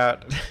map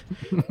out.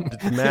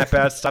 The map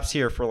out stops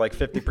here for like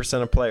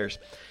 50% of players.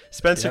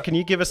 Spencer, can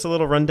you give us a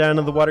little rundown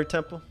of the Water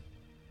Temple?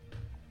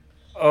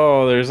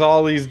 Oh, there's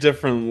all these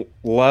different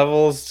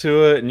levels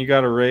to it, and you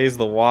got to raise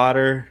the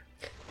water,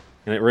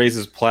 and it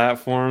raises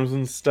platforms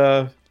and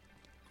stuff.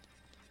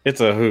 It's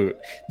a hoot.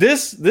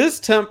 This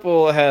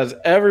temple has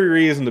every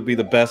reason to be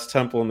the best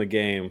temple in the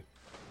game.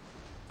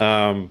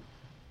 But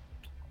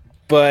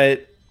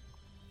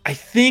I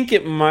think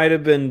it might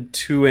have been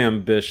too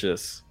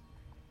ambitious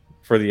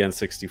for the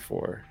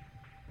N64.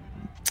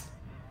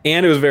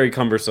 And it was very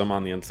cumbersome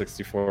on the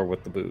N64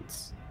 with the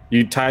boots.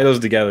 You tie those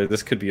together,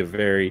 this could be a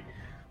very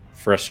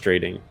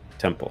frustrating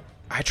temple.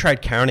 I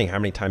tried counting how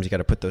many times you got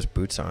to put those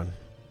boots on.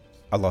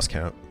 I lost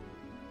count.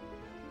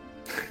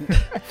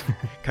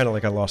 Kind of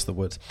like I lost the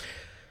woods.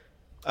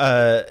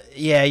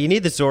 You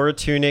need the Zora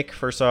tunic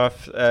first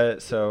off.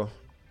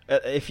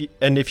 If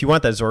you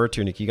want that Zora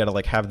tunic, you got to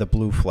like have the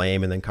blue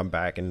flame and then come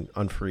back and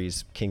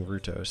unfreeze King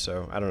Ruto.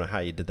 So I don't know how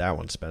you did that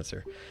one,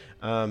 Spencer.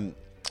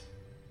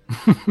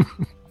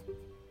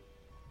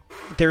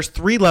 There's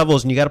 3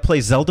 levels, and you got to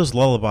play Zelda's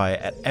Lullaby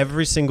at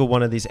every single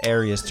one of these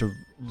areas to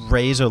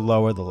raise or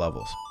lower the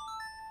levels.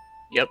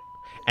 Yep.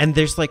 And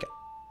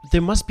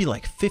there must be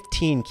like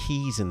 15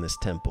 keys in this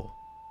temple.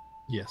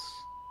 Yes.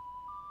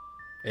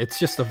 It's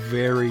just a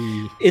very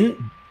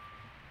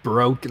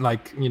broken,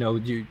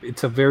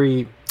 it's a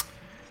very,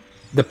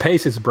 the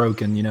pace is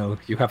broken,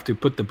 you have to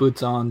put the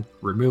boots on,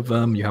 remove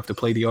them, you have to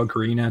play the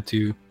ocarina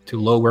to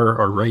lower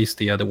or raise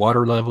the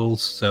water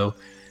levels. So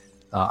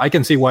I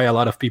can see why a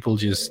lot of people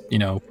just,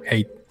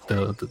 hate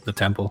the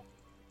temple.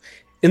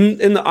 In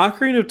the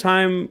Ocarina of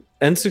Time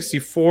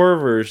N64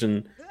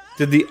 version,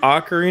 did the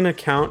ocarina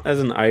count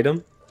as an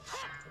item?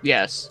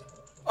 Yes.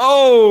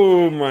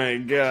 Oh my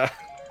god.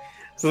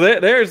 So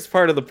there's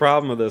part of the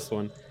problem of this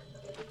one.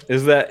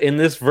 Is that in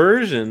this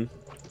version,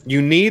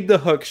 you need the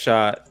hook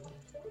shot,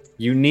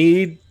 you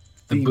need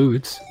the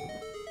boots,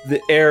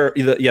 the arrow,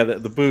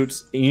 the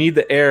boots, you need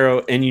the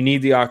arrow, and you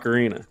need the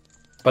ocarina.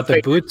 But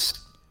the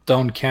boots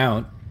don't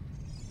count.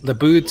 The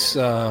boots,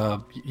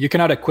 you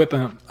cannot equip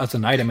them as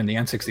an item in the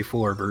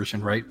N64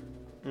 version, right?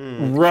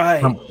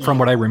 Right. From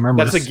what I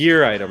remember. That's a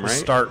gear item, The right?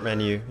 start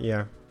menu,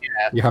 yeah.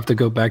 You have to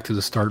go back to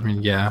the start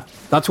menu. Yeah,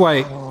 that's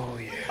why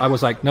I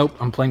was like, nope,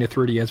 I'm playing the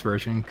 3DS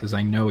version because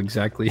I know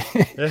exactly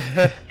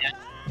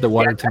the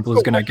water temple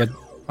is gonna get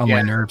on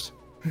my nerves.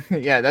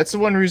 Yeah, that's the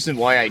one reason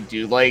why I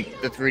do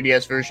like the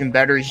 3DS version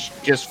better, is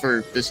just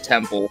for this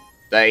temple.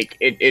 Like,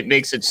 it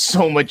makes it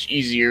so much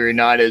easier and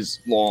not as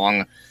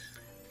long.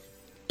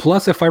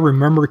 Plus, if I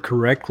remember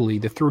correctly,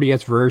 the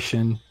 3DS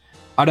version,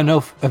 I don't know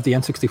if the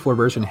N64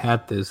 version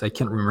had this, I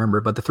can't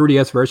remember, but the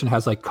 3DS version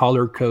has like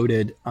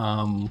color-coded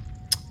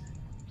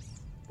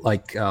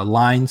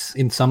lines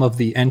in some of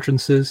the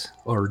entrances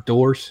or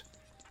doors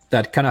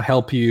that kind of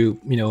help you,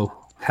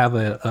 have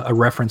a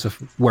reference of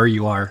where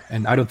you are.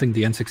 And I don't think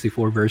the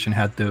N64 version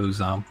had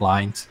those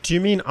lines. Do you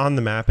mean on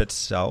the map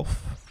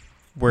itself?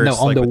 Where No, it's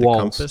on like the with the walls.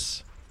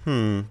 compass?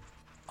 On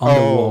the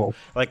wall.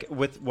 Like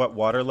with what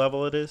water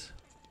level it is?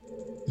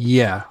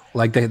 Yeah,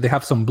 like they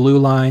have some blue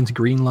lines,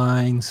 green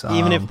lines.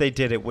 Even if they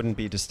did, it wouldn't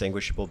be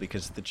distinguishable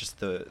because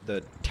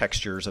the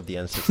textures of the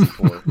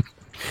N64.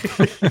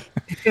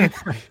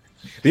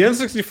 The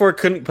N64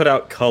 couldn't put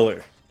out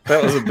color.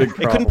 That was a big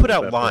problem. It couldn't put with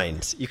out that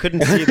lines. You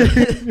couldn't see you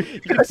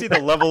couldn't see the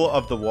level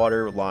of the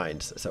water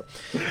lines. So,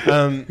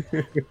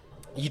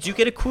 you do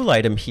get a cool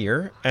item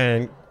here,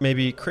 and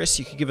maybe Chris,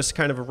 you could give us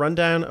kind of a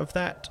rundown of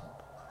that.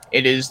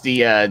 It is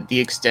the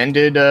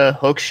extended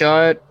hook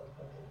shot,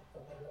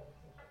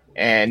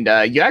 and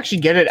you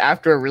actually get it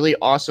after a really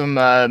awesome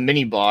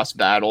mini boss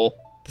battle.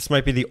 This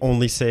might be the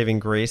only saving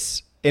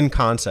grace in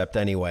concept,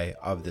 anyway,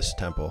 of this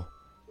temple.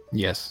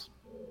 Yes.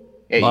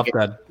 Yeah, you Love get-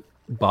 that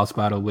boss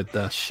battle with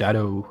the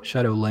Shadow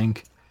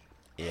Link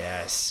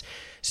Yes.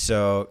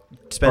 So, or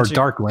Spencer,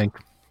 Dark Link.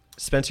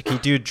 Spencer, can you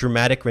do a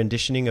dramatic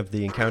renditioning of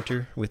the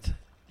encounter with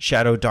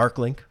Shadow Dark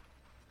Link?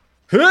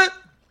 Hit!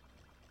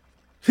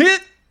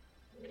 Hit!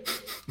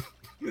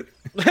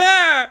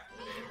 Ha!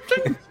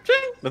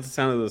 That's the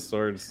sound of the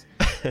swords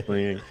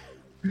swinging.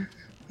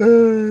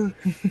 You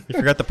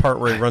forgot the part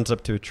where he runs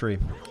up to a tree.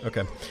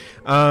 Okay.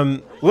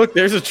 Look,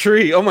 there's a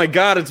tree. Oh my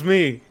god, it's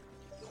me.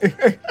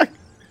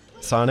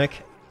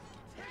 Sonic?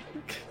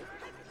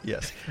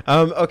 Yes.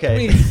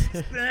 Okay.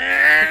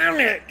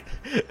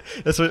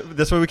 That's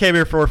what we came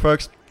here for,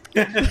 folks.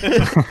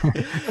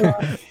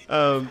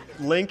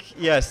 Link,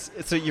 yes.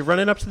 So you're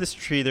running up to this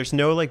tree. There's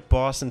no like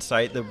boss in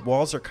sight. The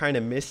walls are kind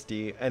of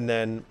misty, and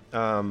then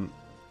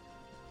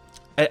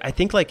I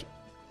think like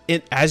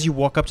as you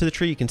walk up to the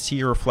tree, you can see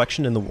your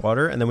reflection in the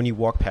water, and then when you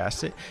walk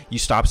past it, you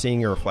stop seeing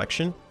your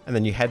reflection, and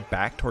then you head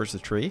back towards the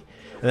tree,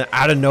 and then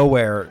out of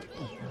nowhere,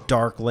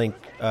 Dark Link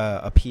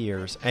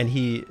appears, and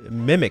he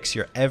mimics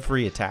your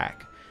every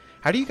attack.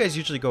 How do you guys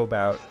usually go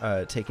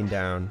about taking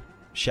down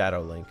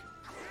Shadow Link?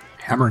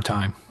 Hammer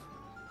time.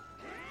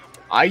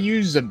 I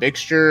use a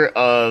mixture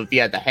of the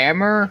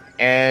hammer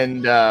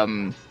and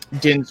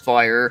Din's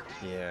Fire.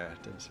 Yeah,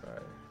 Din's Fire.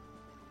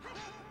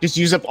 Just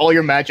use up all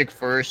your magic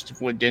first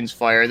with Din's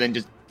Fire, then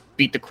just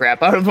beat the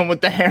crap out of him with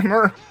the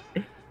hammer.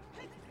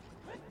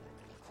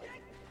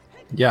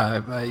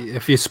 Yeah,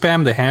 if you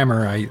spam the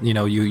hammer,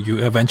 you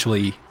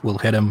eventually will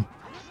hit him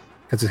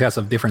because it has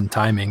a different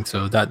timing.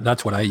 So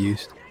that's what I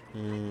used.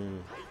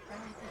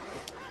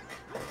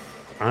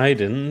 I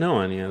didn't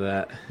know any of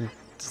that.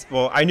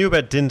 Well, I knew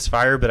about Din's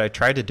Fire, but I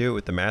tried to do it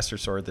with the Master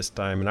Sword this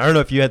time, and I don't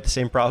know if you had the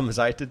same problem as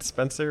I did,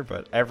 Spencer,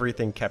 but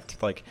everything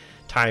kept like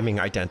timing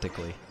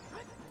identically.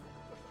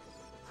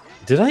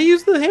 Did I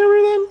use the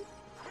hammer then?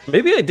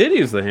 Maybe I did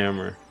use the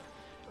hammer.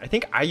 I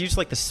think I used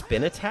like the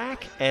spin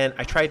attack, and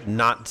I tried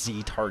not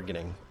Z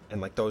targeting,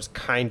 and like those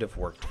kind of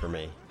worked for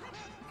me.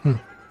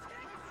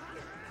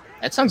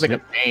 That sounds like a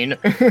pain.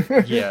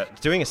 Yeah,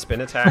 doing a spin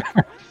attack,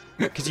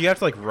 because you have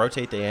to like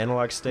rotate the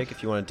analog stick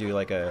if you want to do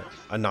like a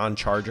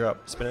non-charge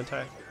up spin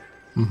attack.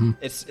 Mm-hmm.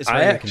 It's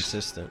very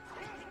inconsistent.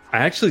 I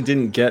actually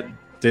didn't get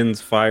Din's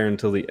Fire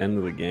until the end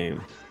of the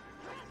game.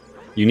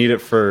 You need it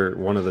for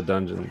one of the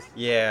dungeons.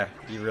 Yeah,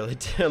 you really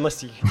do,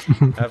 unless you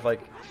have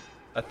like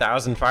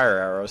 1,000 fire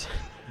arrows.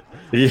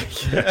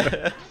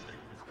 Yeah.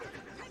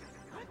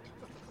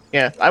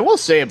 Yeah, I will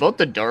say about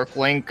the Dark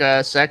Link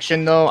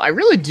section though, I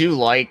really do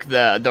like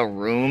the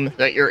room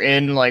that you're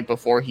in like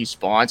before he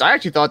spawns. I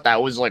actually thought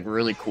that was like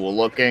really cool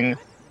looking,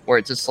 where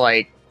it's just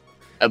like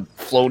a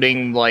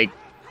floating like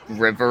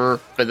river,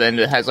 but then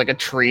it has like a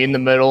tree in the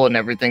middle and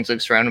everything's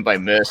like surrounded by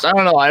mist. I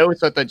don't know. I always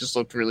thought that just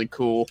looked really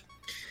cool.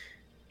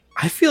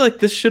 I feel like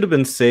this should have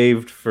been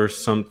saved for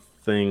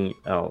something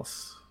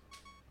else.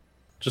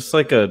 Just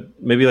like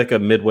maybe like a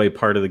midway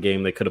part of the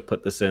game, they could have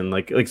put this in.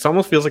 Like it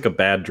almost feels like a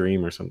bad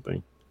dream or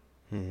something.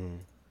 Mm-hmm.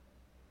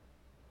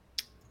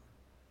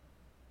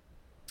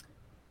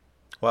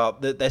 Well,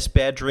 this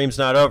bad dream's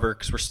not over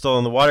because we're still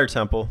in the water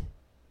temple.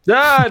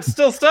 Ah, it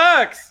still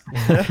sucks.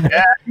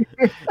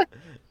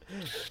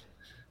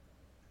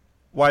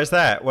 Why is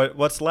that?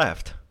 What's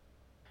left?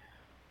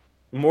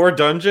 More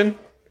dungeon.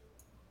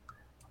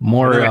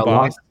 More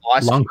Another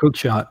boss. long hook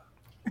shot.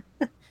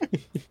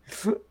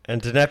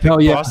 And an epic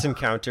boss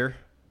encounter.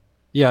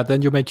 Yeah,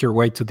 then you make your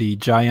way to the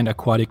giant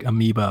aquatic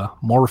amoeba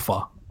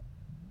Morpha,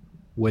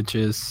 which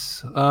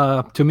is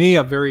to me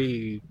a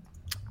very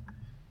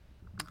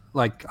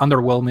like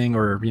underwhelming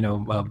or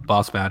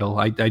boss battle.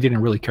 I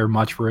didn't really care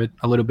much for it.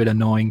 A little bit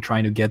annoying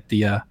trying to get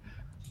the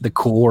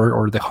core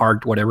or the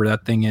heart, whatever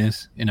that thing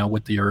is,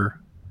 with your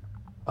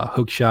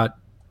hook shot.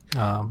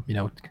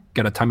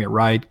 Gotta time it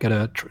right.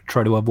 Gotta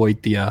try to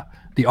avoid the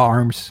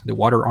arms, the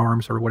water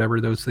arms, or whatever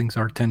those things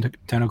are,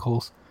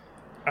 tentacles.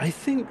 I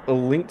think A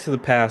Link to the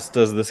Past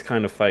does this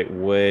kind of fight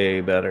way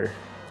better. Do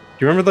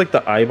you remember like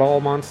the eyeball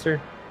monster?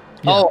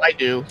 Yeah. Oh, I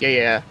do.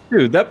 Yeah.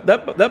 Dude,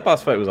 that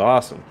boss fight was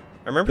awesome.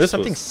 I remember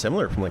something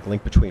similar from like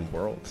Link Between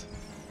Worlds.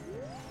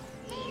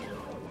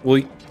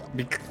 Well,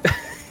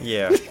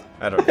 Yeah,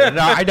 I don't know.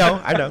 No,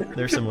 I know.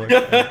 They're similar.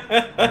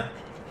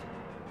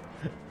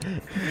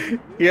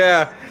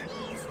 yeah,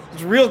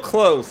 it's real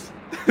close.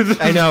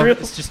 I know.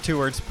 It's just 2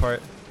 words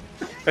apart.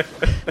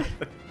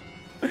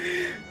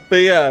 But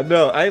yeah,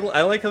 no, I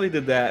like how they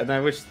did that, and I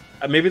wish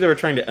maybe they were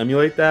trying to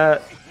emulate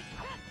that,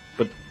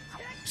 but it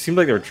seemed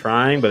like they were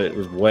trying, but it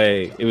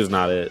was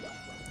not it.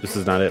 This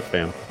is not it,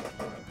 fam.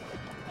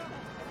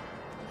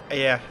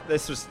 Yeah,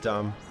 this was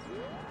dumb.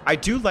 I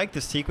do like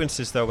the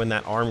sequences though when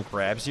that arm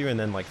grabs you and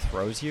then like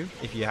throws you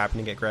if you happen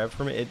to get grabbed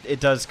from it. It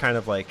does kind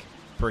of like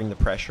bring the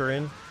pressure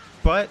in,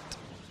 but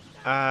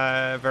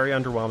very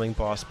underwhelming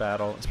boss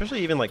battle.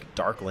 Especially even like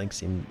Dark Link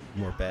seemed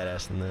more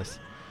badass than this.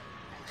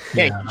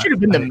 Yeah, he should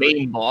have been the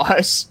main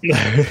boss.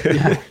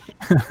 Yeah.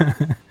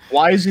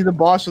 Why is he the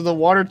boss of the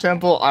water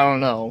temple? I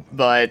don't know.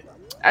 But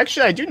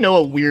actually, I do know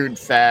a weird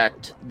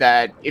fact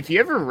that if you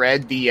ever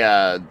read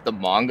the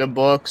manga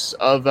books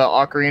of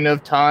Ocarina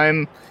of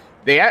Time,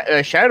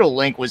 Shadow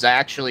Link was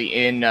actually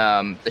in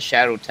the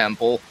Shadow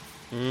Temple.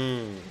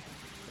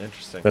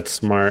 Interesting. That's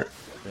smart.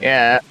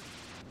 Yeah.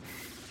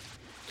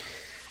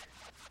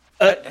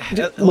 A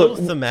little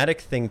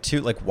thematic thing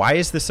too. Like, why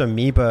is this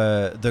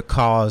amoeba the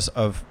cause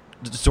of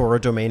Zora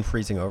Domain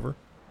freezing over?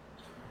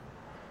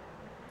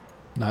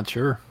 Not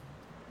sure.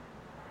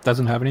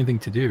 Doesn't have anything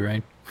to do,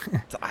 right?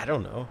 I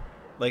don't know.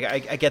 Like,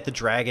 I get the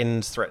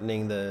dragons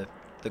threatening the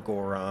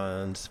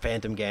Gorons,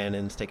 Phantom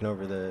Ganon's taking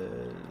over the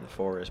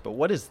forest, but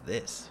what is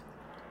this?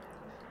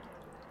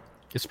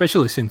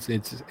 Especially since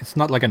it's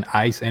not like an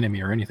ice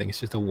enemy or anything. It's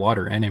just a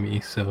water enemy.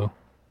 So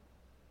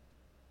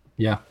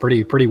yeah,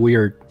 pretty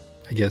weird,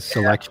 I guess,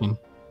 selection.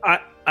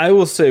 I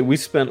will say we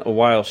spent a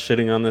while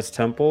shitting on this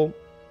temple,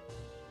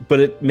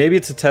 but maybe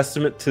it's a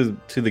testament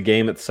to the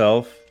game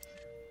itself.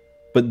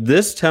 But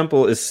this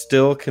temple is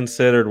still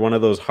considered one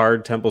of those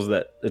hard temples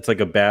that it's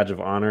like a badge of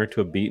honor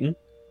to have beaten.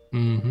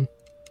 Mm-hmm.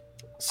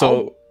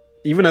 So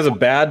even as a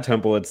bad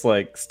temple, it's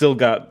like still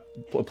got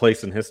a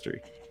place in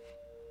history.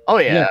 Oh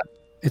yeah.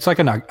 It's like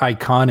an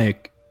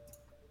iconic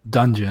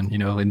dungeon,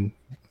 in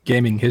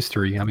gaming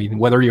history. I mean,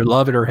 whether you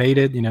love it or hate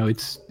it,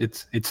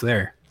 it's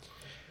there.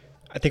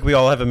 I think we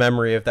all have a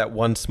memory of that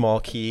one small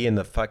key in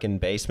the fucking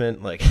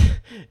basement. Like,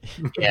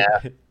 Yeah.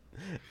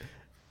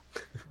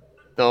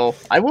 So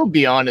I will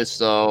be honest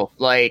though,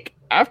 like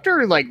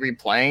after like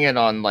replaying it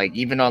on like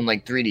even on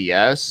like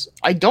 3DS,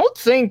 I don't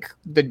think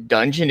the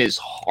dungeon is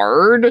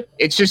hard.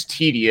 It's just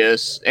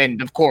tedious,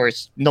 and of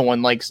course, no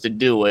one likes to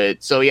do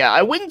it. So yeah,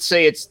 I wouldn't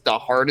say it's the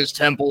hardest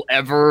temple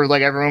ever,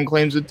 like everyone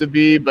claims it to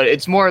be, but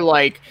it's more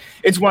like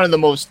it's one of the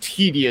most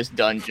tedious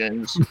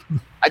dungeons.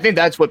 I think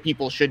that's what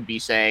people should be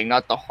saying,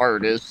 not the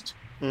hardest.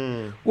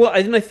 Well,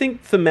 I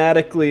think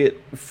thematically,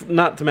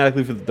 not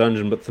thematically for the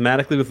dungeon, but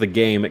thematically with the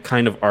game, it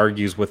kind of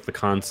argues with the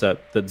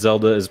concept that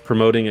Zelda is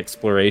promoting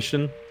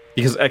exploration,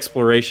 because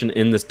exploration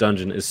in this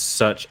dungeon is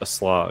such a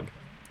slog.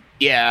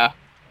 Yeah.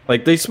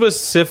 Like, they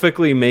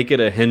specifically make it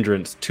a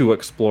hindrance to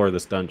explore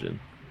this dungeon.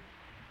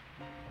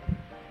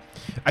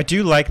 I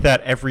do like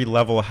that every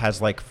level has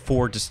like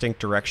 4 distinct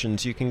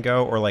directions you can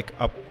go, or like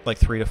up like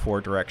 3 to 4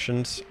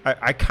 directions.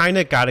 I kind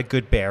of got a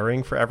good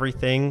bearing for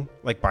everything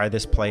like by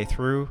this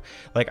playthrough.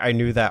 Like I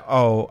knew that,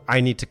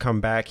 I need to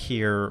come back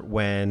here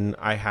when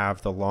I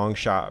have the long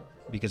shot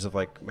because of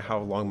like how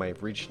long my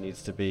reach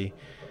needs to be.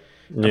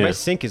 Yeah. And my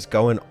sync is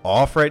going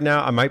off right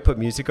now. I might put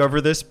music over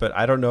this, but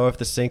I don't know if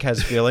the sync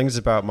has feelings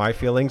about my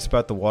feelings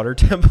about the water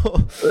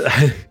temple.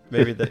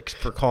 Maybe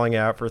for calling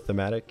out for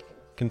thematic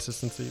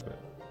consistency, but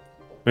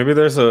Maybe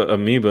there's a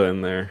amoeba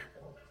in there.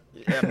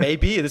 yeah,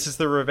 maybe this is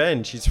the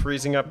revenge. He's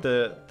freezing up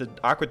the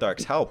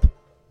aqueducts. Help!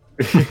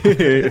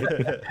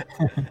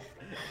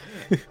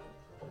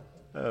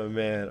 Oh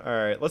man! All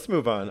right, let's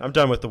move on. I'm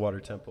done with the water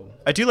temple.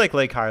 I do like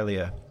Lake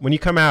Hylia. When you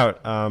come out,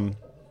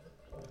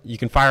 you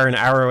can fire an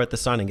arrow at the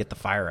sun and get the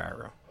fire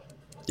arrow.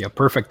 Yeah,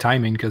 perfect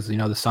timing because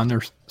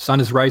the sun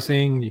is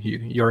rising.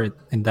 You're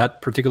in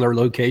that particular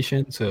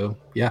location, so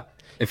yeah.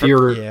 If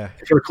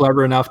you're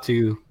clever enough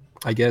to,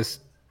 I guess,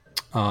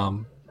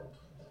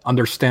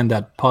 understand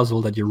that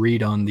puzzle that you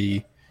read on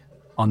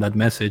that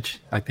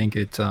message, I think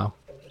it's a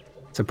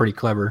pretty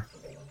clever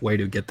way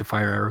to get the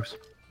fire arrows.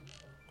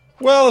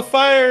 Well, the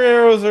fire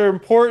arrows are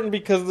important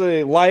because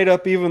they light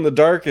up even the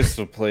darkest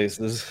of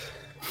places,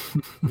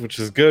 which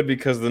is good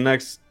because the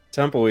next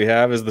temple we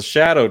have is the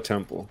Shadow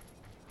Temple.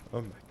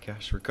 Oh my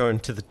gosh, we're going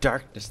to the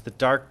darkness, the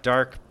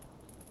dark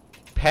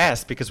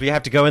past because we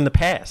have to go in the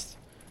past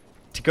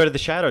to go to the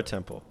Shadow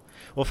Temple.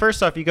 Well,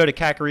 first off, you go to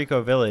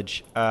Kakariko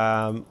Village.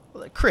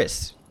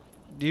 Chris,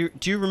 do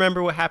you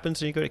remember what happens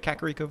when you go to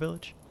Kakariko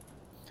Village?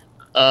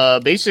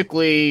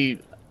 Basically,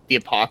 the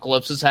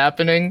apocalypse is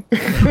happening.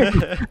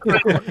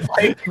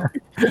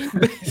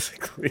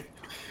 Basically.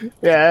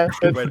 Yeah.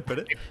 Good way to put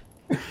it.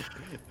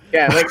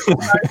 Yeah, like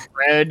sometimes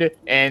red,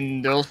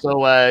 and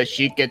also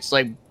Sheik gets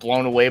like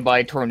blown away by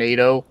a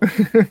tornado.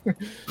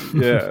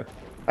 Yeah.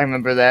 I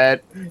remember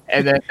that.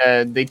 And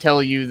then they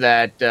tell you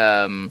that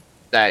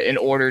that in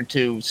order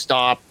to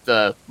stop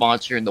the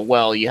monster in the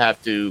well, you have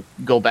to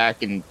go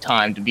back in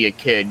time to be a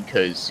kid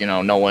because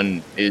no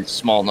one is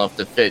small enough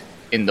to fit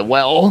in the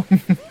well.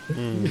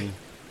 Mm.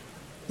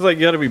 It's like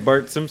you got to be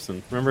Bart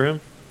Simpson. Remember him?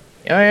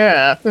 Oh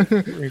yeah.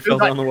 He fell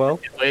down the well.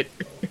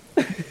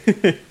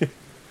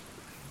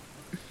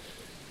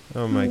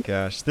 Oh my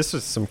gosh, this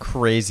was some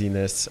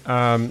craziness.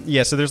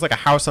 Yeah, so there's like a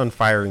house on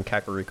fire in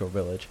Kakariko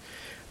Village,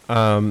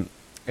 and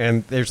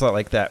there's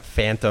like that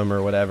phantom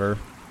or whatever,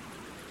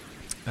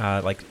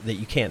 like that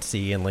you can't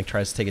see, and like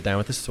tries to take it down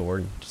with his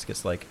sword, and just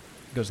gets like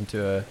goes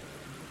into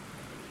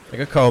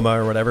a coma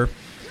or whatever.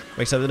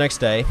 Wakes up the next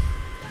day,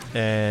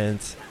 and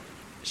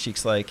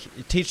Sheik's like,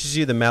 it teaches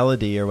you the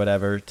melody or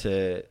whatever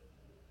to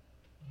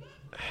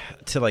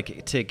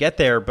get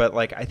there, but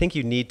like I think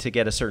you need to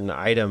get a certain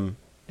item.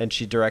 And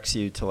she directs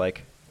you to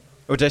like,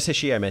 oh, did I say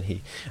she? I meant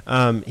he.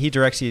 He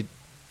directs you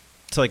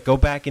to like go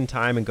back in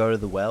time and go to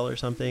the well or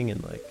something.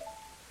 And like,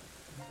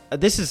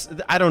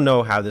 I don't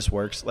know how this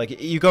works.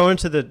 Like you go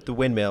into the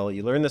windmill,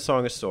 you learn the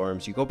Song of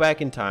Storms, you go back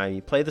in time,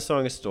 you play the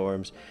Song of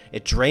Storms,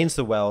 it drains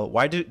the well.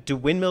 Why do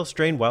windmills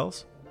drain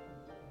wells?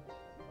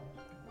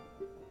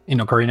 In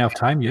Ocarina of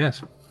Time,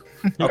 yes.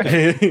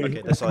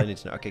 Okay, that's all I need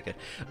to know. Okay, good.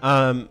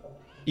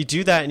 You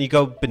do that and you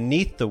go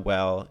beneath the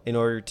well in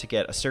order to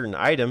get a certain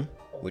item.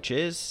 Which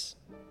is?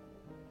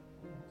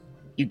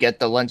 You get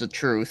the Lens of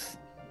Truth.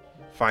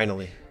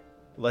 Finally.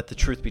 Let the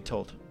truth be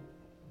told.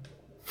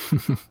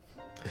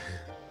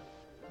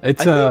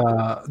 It's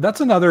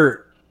that's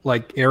another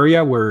like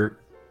area where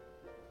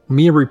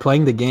me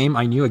replaying the game,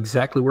 I knew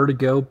exactly where to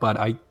go, but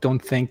I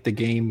don't think the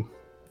game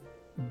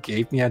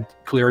gave me a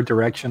clear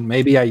direction.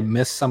 Maybe I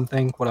missed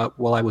something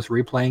while I was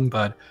replaying,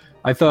 but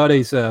I thought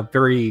it's a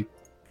very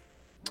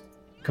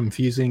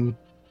confusing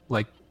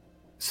like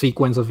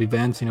sequence of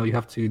events. You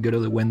have to go to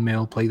the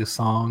windmill, play the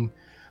song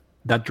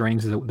that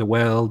drains the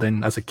well.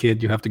 Then as a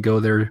kid you have to go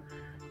there.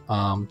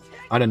 I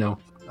don't know,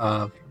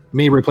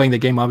 me replaying the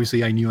game,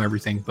 obviously I knew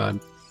everything, but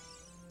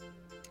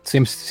it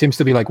seems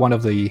to be like one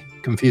of the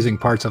confusing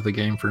parts of the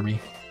game for me.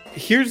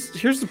 Here's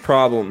the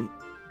problem.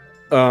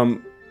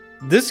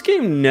 This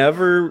game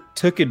never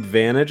took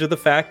advantage of the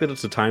fact that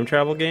it's a time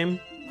travel game,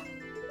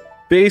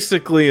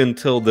 basically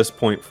until this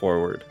point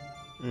forward.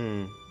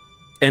 And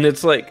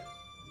it's like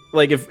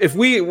if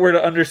we were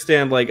to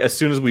understand, like as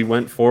soon as we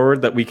went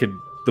forward, that we could,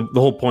 the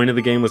whole point of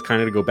the game was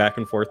kind of to go back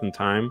and forth in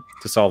time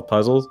to solve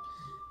puzzles,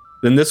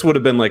 then this would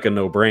have been like a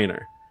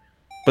no-brainer.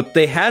 But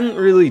they hadn't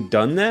really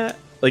done that.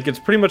 Like it's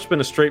pretty much been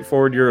a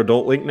straightforward, you're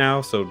adult Link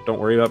now, so don't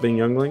worry about being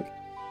young Link.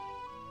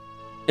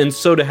 And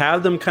so to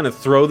have them kind of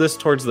throw this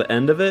towards the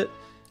end of it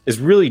is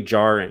really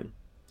jarring.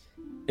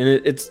 And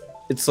it's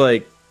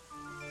like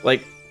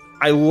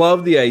I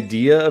love the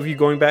idea of you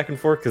going back and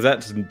forth, because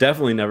that's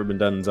definitely never been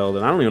done in Zelda.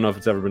 And I don't even know if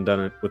it's ever been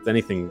done with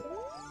anything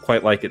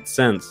quite like it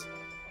since,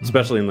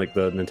 especially in like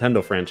the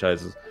Nintendo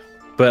franchises.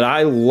 But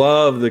I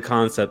love the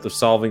concept of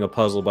solving a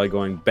puzzle by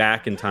going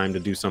back in time to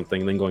do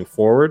something and then going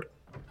forward.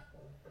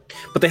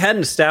 But they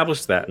hadn't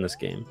established that in this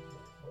game.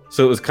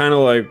 So it was kind of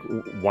like,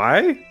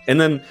 why? And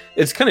then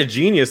it's kind of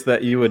genius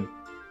that you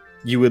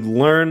would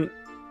learn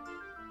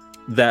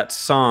that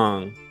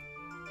song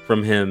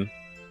from him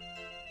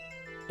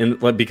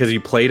because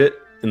you played it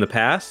in the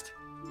past.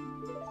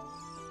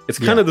 It's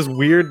kind of this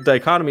weird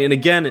dichotomy. And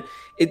again,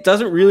 it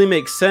doesn't really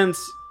make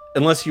sense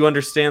unless you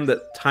understand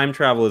that time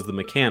travel is the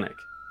mechanic.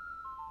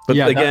 But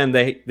again,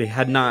 they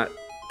had not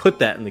put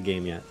that in the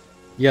game yet.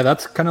 Yeah,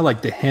 that's kind of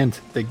like the hint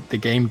the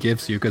game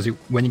gives you, because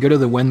when you go to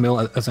the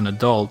windmill as an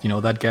adult,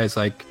 that guy's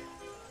like,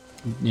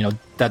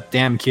 that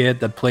damn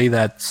kid that played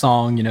that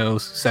song,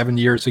 7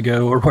 years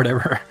ago or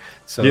whatever.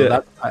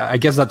 So I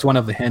guess that's one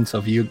of the hints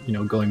of you,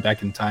 going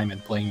back in time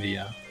and playing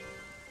the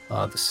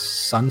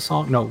Sun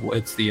Song. No,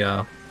 it's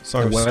the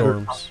Song of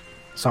Storms.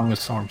 Song of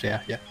Storms.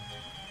 Yeah.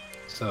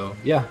 So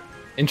yeah,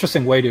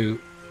 interesting way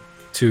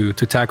to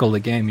tackle the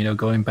game.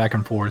 Going back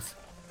and forth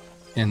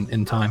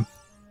in time.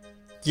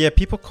 Yeah,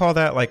 people call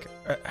that like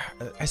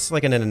it's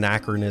like an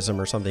anachronism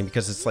or something,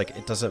 because it's like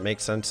it doesn't make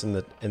sense in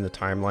the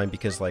timeline,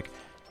 because like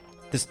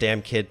this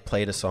damn kid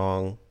played a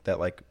song that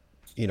like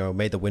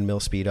made the windmill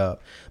speed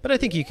up. But I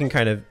think you can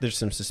there's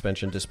some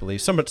suspension of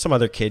disbelief. Some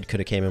other kid could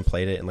have came and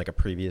played it in like a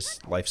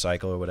previous life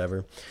cycle or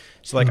whatever.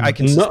 So like I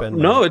can suspend.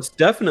 No, it's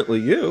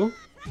definitely you.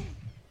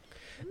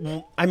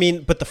 I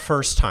mean, but the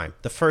first time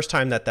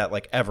that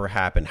like ever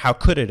happened, how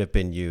could it have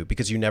been you?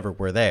 Because you never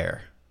were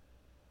there.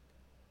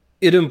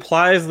 It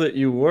implies that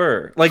you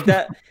were like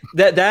that.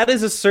 that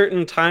is a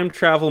certain time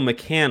travel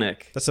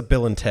mechanic. That's a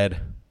Bill and Ted.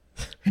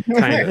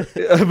 kind of.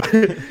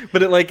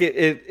 But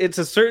it's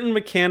a certain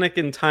mechanic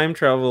in time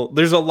travel.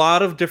 There's a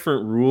lot of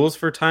different rules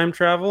for time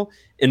travel,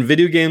 and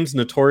video games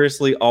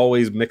notoriously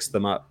always mix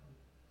them up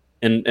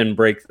and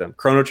break them.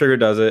 Chrono Trigger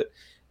does it.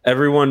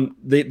 Everyone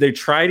they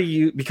try to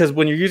use, because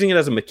when you're using it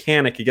as a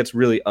mechanic, it gets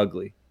really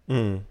ugly.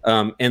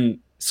 And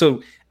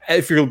so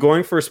if you're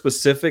going for a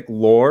specific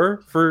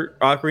lore for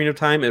Ocarina of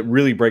Time, it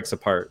really breaks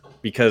apart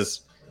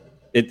because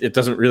it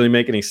doesn't really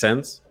make any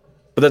sense.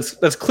 But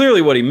that's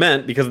clearly what he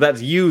meant, because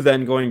that's you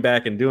then going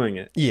back and doing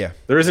it. Yeah.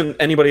 There isn't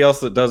anybody else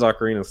that does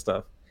Ocarina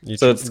stuff.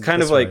 So it's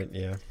kind of like, right,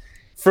 yeah.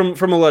 From a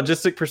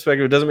logistic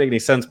perspective, it doesn't make any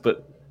sense,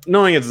 but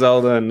knowing it's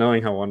Zelda and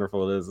knowing how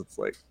wonderful it is, it's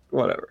like,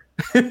 whatever.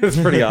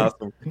 It's pretty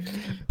awesome.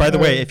 By the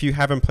way, if you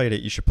haven't played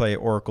it, you should play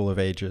Oracle of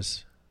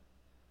Ages.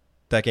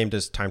 That game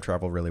does time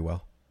travel really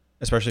well,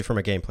 especially from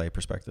a gameplay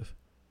perspective.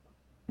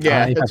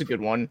 Yeah, that's a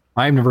good one.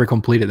 I've never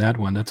completed that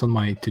one. That's on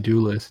my to-do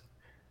list.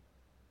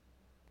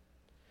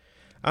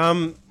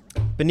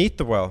 Beneath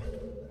the Well.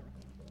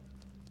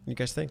 What do you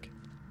guys think?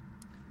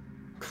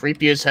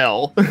 Creepy as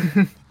hell.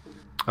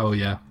 Oh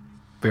yeah,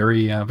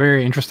 very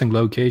interesting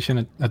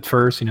location at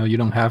first. You know, you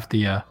don't have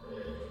the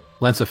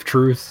lens of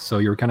truth, so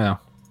you're kind of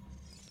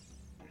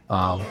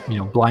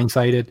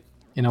blindsided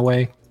in a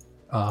way.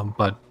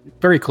 But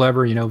very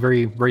clever. You know,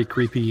 very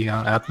creepy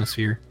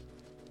atmosphere.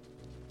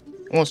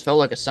 Almost felt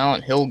like a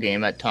Silent Hill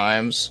game at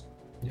times.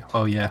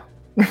 Oh yeah.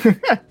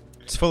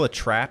 It's full of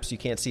traps. You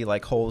can't see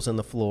like holes in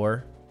the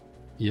floor.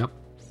 Yep.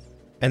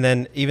 And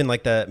then even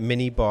like the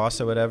mini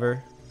boss or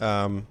whatever,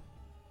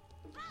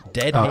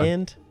 Dead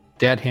Hand.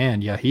 Dead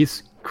Hand. Yeah,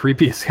 he's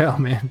creepy as hell,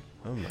 man.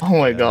 Oh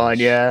my god,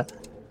 yeah.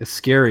 It's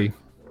scary.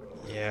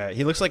 Yeah,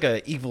 he looks like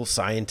an evil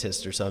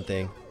scientist or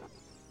something,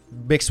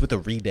 mixed with a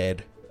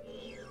re-dead.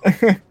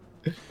 He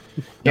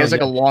has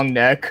like a long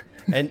neck.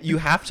 And you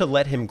have to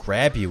let him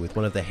grab you with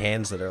one of the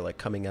hands that are like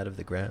coming out of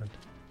the ground.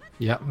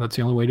 Yeah, that's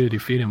the only way to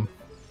defeat him.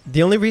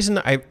 The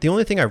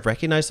only thing I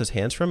recognize those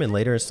hands from in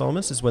later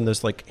installments is when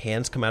those like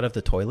hands come out of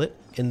the toilet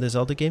in the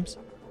Zelda games,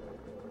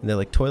 and they're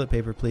like, "Toilet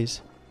paper,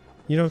 please."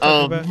 You know what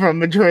I'm talking about? From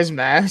Majora's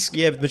Mask.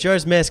 Yeah,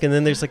 Majora's Mask, and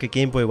then there's like a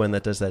Game Boy one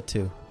that does that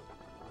too.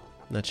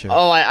 Not sure.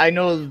 Oh, I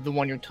know the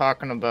one you're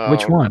talking about.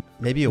 Which one?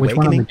 Maybe Which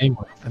one on Awakening. the Game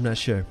Boy? I'm not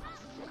sure.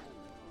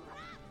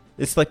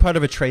 It's like part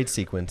of a trade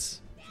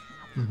sequence.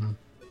 Mm-hmm.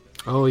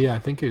 Oh yeah, I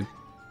think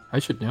I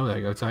should know that.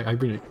 I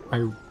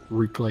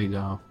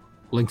replayed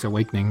Link's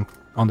Awakening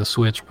on the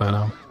Switch,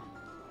 but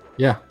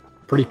yeah,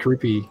 pretty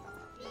creepy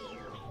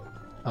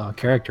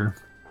character.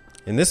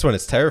 In this one,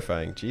 it's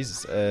terrifying.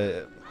 Jesus,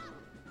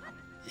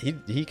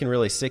 he can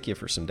really sick you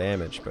for some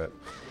damage, but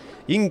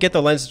you can get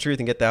the Lens of Truth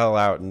and get the hell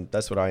out, and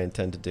that's what I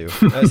intend to do.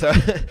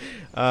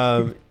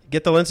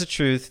 Get the Lens of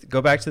Truth,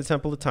 go back to the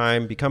Temple of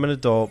Time, become an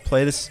adult,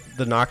 play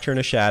the Nocturne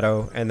of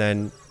Shadow, and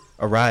then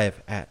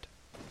arrive at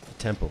the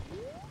Temple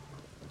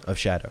of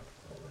Shadow,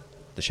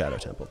 the Shadow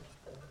Temple.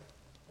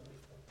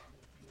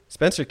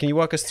 Spencer, can you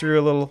walk us through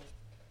a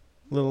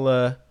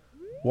little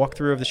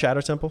walkthrough of the Shadow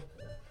Temple?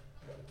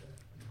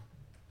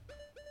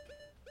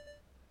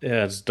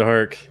 Yeah, it's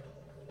dark.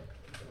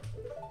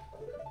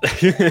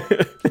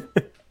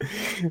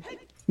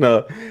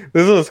 No,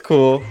 this was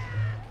cool.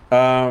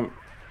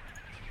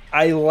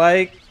 I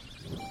like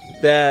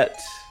that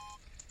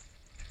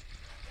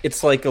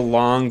it's like a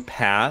long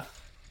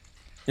path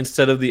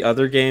instead of the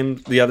other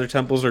games. The other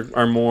temples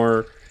are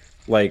more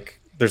like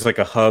there's like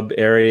a hub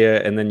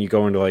area and then you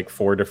go into like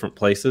 4 different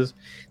places.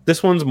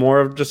 This one's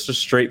more of just a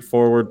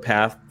straightforward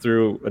path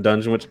through a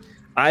dungeon, which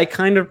I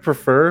kind of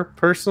prefer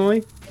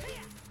personally.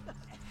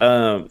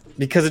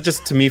 Because it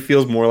just to me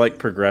feels more like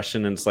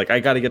progression, and it's like I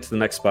got to get to the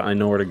next spot. I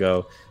know where to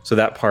go, so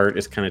that part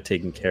is kind of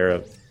taken care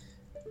of.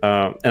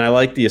 And I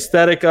like the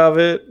aesthetic of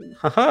it,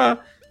 haha.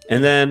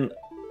 And then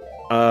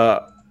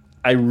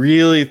I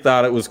really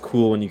thought it was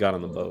cool when you got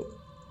on the boat.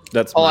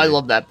 I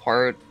love that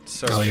part.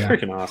 So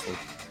freaking awesome.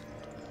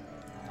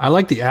 I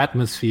like the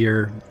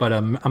atmosphere, but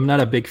I'm not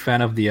a big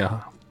fan of the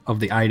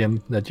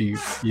item that you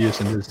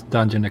use in this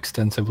dungeon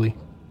extensively.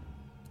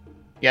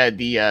 Yeah,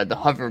 the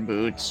hover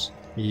boots.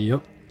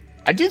 Yep.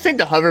 I do think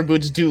the hover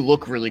boots do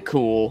look really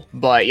cool,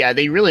 but yeah,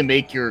 they really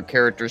make your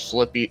character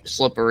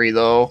slippery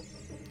though.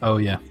 Oh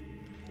yeah.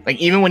 Like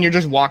even when you're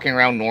just walking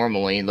around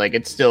normally, like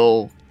it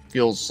still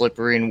feels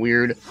slippery and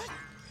weird.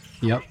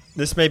 Yep.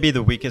 This may be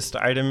the weakest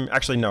item.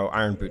 Actually, no,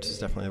 Iron Boots is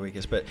definitely the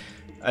weakest, but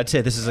I'd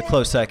say this is a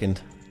close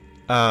second.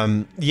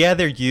 Yeah,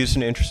 they're used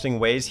in interesting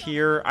ways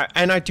here,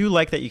 and I do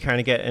like that you kind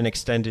of get an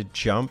extended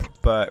jump,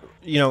 but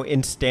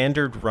in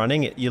standard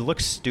running, you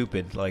look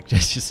stupid, like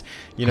just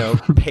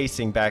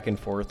pacing back and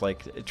forth,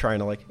 like trying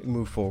to like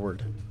move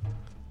forward.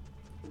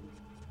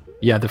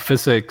 Yeah, the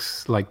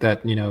physics, like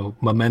that,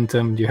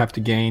 momentum you have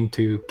to gain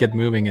to get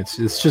moving, it's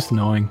just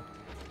annoying.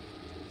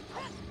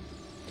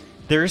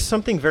 There is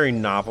something very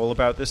novel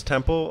about this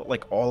temple,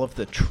 like all of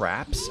the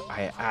traps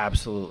I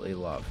absolutely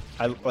love.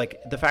 I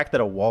like the fact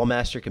that a wall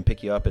master can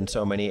pick you up in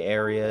so many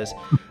areas.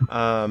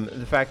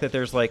 The fact that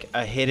there's like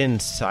a hidden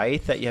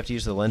scythe that you have to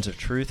use the Lens of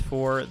Truth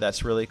for,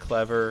 that's really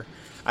clever.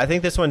 I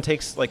think this one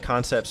takes like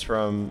concepts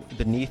from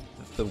Beneath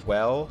the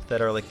well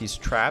that are like these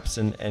traps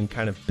and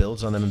kind of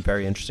builds on them in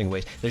very interesting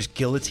ways. There's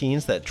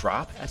guillotines that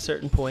drop at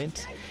certain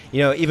points.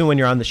 Even when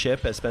you're on the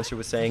ship, as Spencer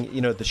was saying,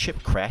 the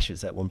ship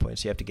crashes at one point,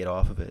 so you have to get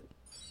off of it.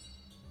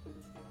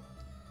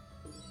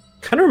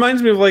 Kind of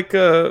reminds me of like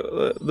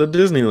the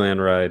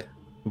Disneyland ride,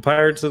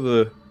 Pirates of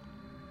the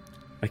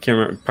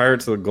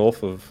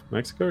Gulf of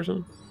Mexico or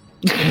something.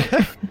 I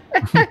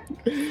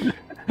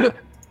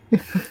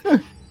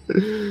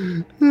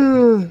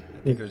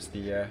think it was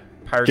the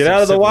Pirates Get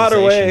out of the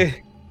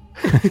waterway.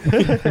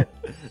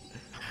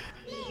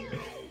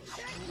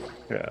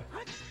 Yeah,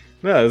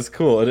 no, it's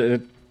cool.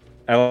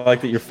 I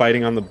like that you're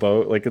fighting on the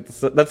boat. Like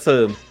it's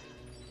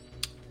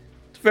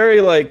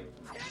very like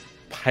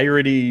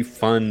piratey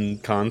fun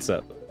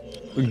concept.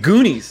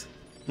 Goonies,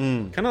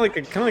 kind of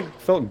like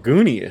felt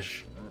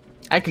Goonie-ish.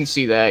 I can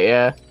see that.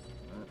 Yeah.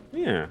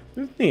 Yeah,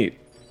 it's neat.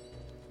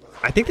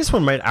 I think this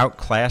one might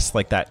outclass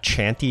like that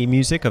chanty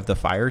music of the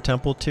Fire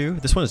Temple too.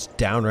 This one is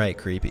downright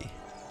creepy.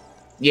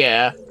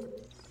 Yeah.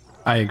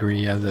 I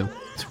agree. Yeah,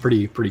 it's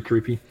pretty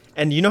creepy.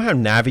 And you know how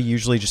Navi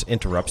usually just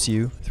interrupts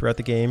you throughout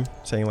the game,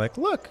 saying like,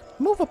 "Look,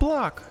 move a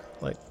block,"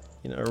 like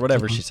or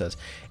whatever she says.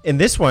 In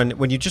this one,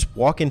 when you just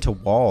walk into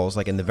walls,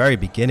 like in the very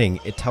beginning,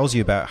 it tells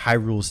you about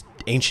Hyrule's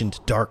ancient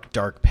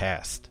dark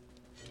past.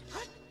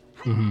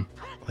 Mm-hmm.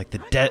 Like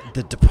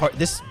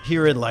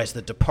herein lies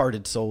the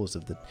departed souls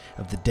of the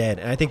dead,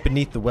 and I think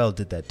Beneath the Well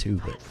did that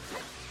too. But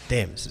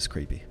damn, this is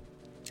creepy.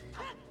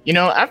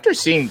 After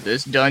seeing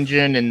this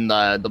dungeon in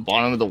the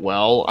bottom of the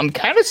well, I'm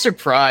kind of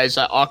surprised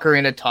that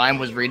Ocarina of Time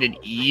was rated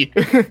E.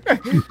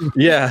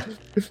 Yeah,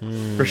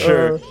 for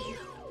sure.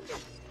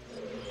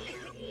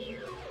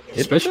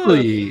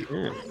 Especially,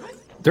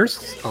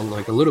 there's a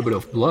little bit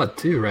of blood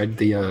too, right?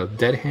 The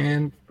dead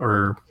hand,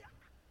 or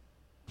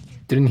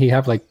didn't he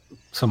have like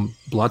some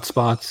blood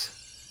spots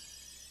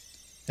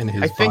in his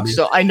body? I think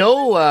so. I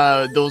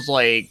know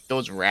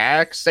those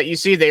racks that you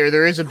see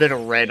there is a bit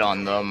of red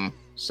on them.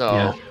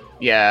 So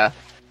yeah.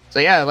 So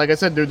yeah, like I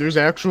said, there's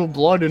actual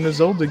blood in a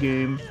Zelda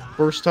game.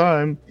 First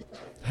time.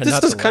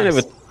 This is kind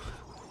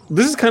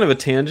of a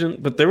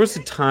tangent, but there was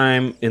a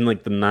time in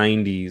like the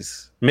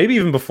 90s, maybe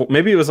even before,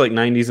 maybe it was like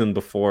 90s and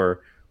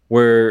before,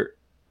 where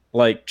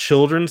like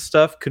children's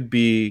stuff could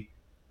be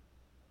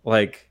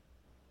like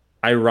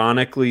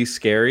ironically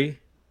scary.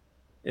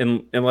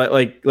 And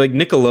like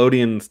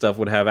Nickelodeon stuff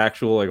would have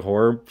actual like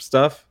horror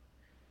stuff,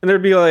 and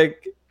there'd be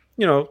like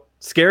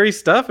scary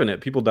stuff in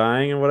it, people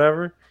dying and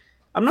whatever.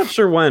 I'm not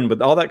sure when, but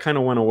all that kind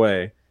of went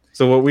away.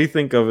 So what we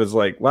think of is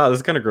like, wow, this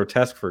is kind of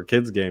grotesque for a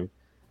kids game.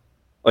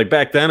 Like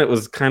back then, it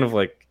was kind of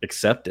like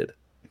accepted.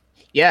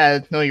 Yeah,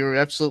 no, you're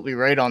absolutely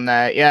right on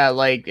that. Yeah,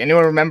 like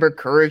anyone remember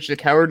Courage the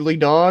Cowardly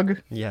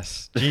Dog?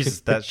 Yes,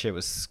 Jesus, that shit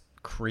was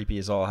creepy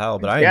as all hell,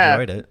 but I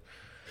enjoyed it.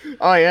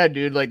 Oh yeah,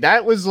 dude, like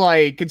that was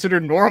like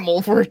considered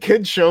normal for a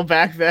kid's show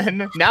back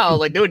then. Now,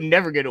 like they would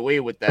never get away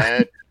with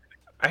that.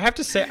 I have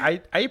to say,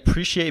 I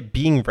appreciate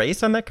being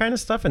raised on that kind of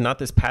stuff and not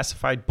this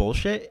pacified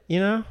bullshit,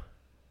 I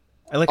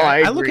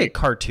look at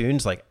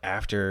cartoons like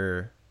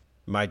after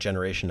my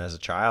generation as a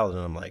child,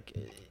 and I'm like,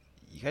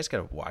 you guys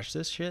gotta watch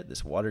this shit,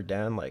 this watered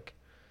down like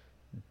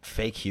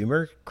fake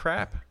humor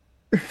crap.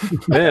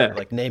 Yeah,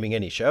 like naming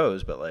any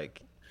shows, but like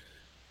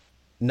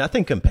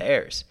nothing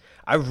compares.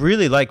 I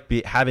really like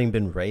having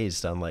been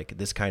raised on like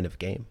this kind of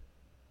game.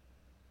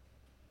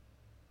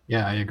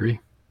 Yeah, I agree.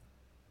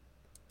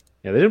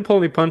 Yeah, they didn't pull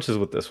any punches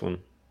with this one.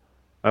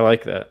 I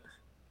like that.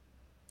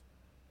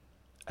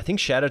 I think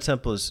Shadow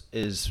Temple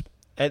is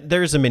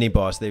there's a mini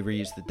boss. They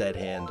reused the dead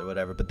hand or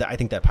whatever, but I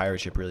think that pirate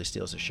ship really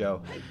steals the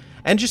show,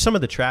 and just some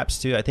of the traps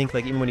too. I think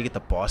like even when you get the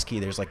boss key,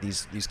 there's like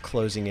these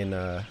closing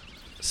in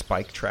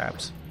spike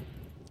traps.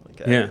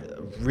 Like,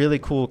 really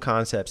cool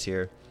concepts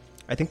here.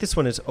 I think this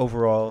one is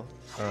overall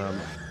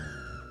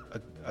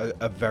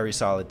a very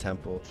solid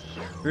temple.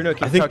 Bruno,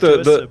 can you talk to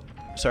us?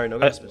 Sorry, no,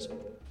 go ahead.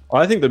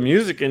 I think the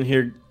music in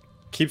here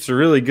keeps a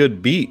really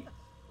good beat.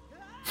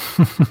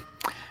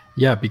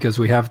 Yeah, because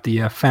we have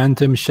the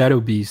Phantom Shadow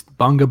Beast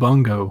Bongo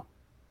Bongo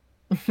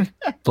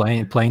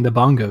playing the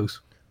bongos.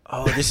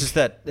 Oh, this is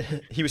that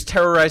he was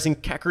terrorizing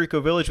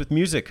Kakariko Village with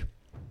music.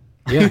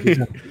 Yeah, he's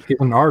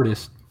an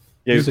artist.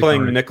 Yeah, he's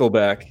playing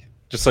Nickelback,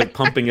 just like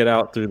pumping it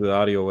out through the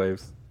audio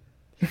waves.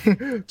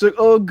 It's like,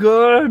 oh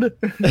god.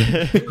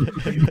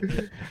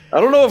 I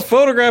don't know what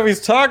photograph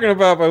he's talking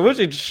about, but I wish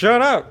he'd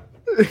shut up.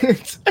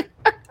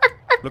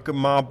 Look at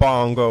my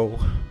bongo.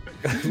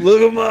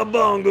 Look at my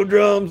bongo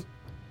drums.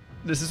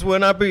 This is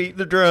when I beat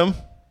the drum.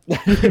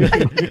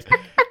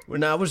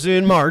 When I was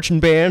in marching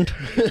band.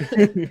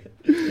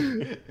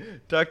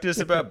 Talk to us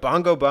about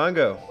Bongo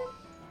Bongo.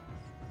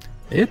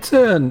 It's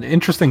an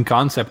interesting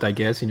concept, I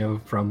guess.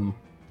 From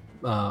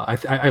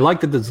I like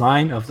the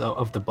design of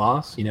the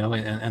boss,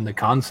 and the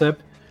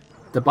concept.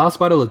 The boss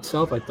battle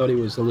itself, I thought it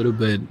was a little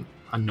bit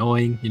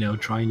annoying,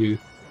 trying to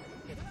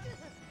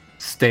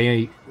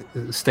stay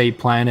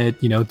planted,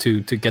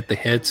 to get the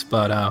hits.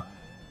 But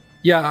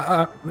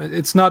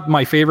it's not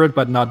my favorite,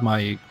 but not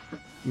my,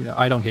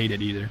 I don't hate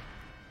it either.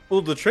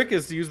 Well, the trick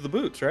is to use the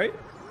boots, right?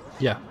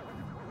 Yeah.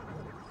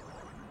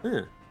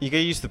 You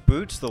gotta use the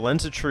boots, the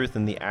lens of truth,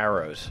 and the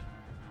arrows.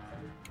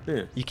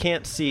 Yeah. You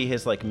can't see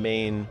his like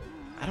main.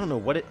 I don't know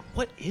what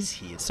is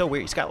he? It's so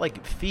weird. He's got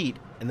like feet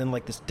and then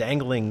like this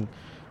dangling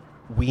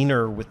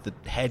wiener with the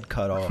head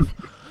cut off.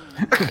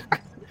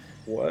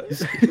 What?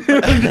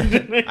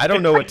 I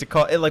don't know what to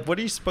call it. Like, what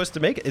are you supposed to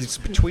make it? It's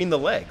between the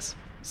legs.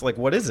 It's like,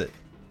 what is it?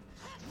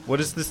 What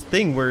is this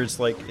thing where it's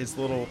like his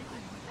little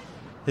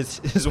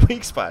his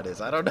weak spot is?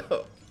 I don't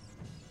know.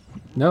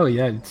 No,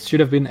 yeah, it should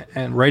have been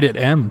rated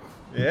M.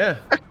 Yeah,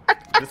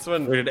 this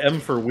one Rated M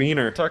for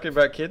wiener. talking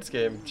about kids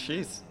game.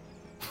 Jeez,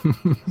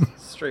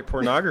 straight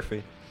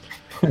pornography.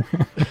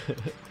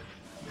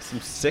 Some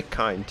sick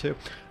kind too.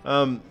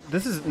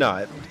 This is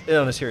not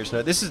on a serious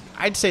note.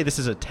 I'd say this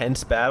is a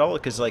tense battle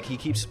because like he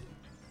keeps.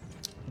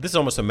 This is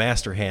almost a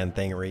master hand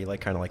thing where he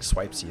like kind of like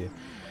swipes you.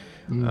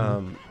 You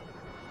know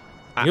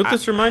what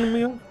this reminded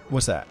me of?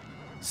 What's that?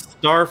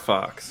 Star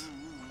Fox.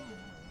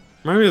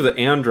 Reminded me of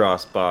the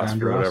Andros boss for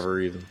Andros? whatever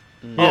reason.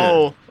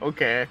 Oh,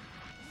 okay.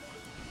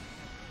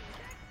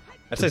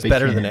 I'd say it's big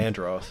better than hand.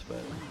 Andros, but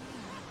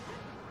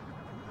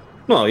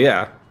Well,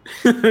 yeah.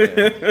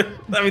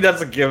 I mean,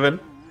 that's a given.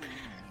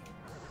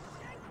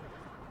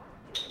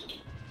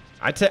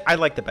 I'd say I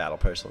like the battle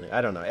personally.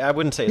 I don't know. I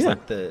wouldn't say it's Yeah.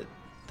 like the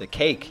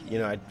cake. You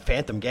know,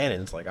 Phantom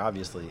Ganon's like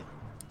obviously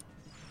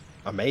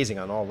amazing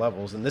on all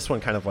levels, and this one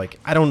kind of like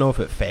I don't know if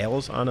it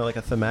fails on like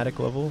a thematic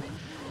level,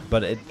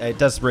 but it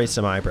does raise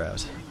some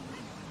eyebrows.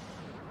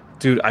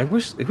 Dude, I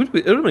wish it would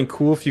have been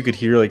cool if you could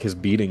hear like his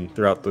beating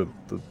throughout the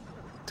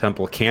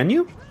temple. Can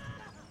you?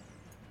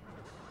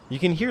 You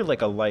can hear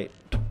like a light.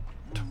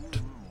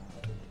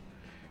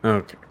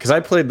 Okay, because I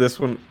played this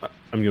one.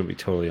 I'm gonna be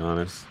totally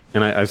honest,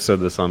 and I've said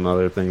this on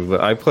other things,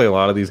 but I play a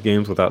lot of these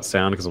games without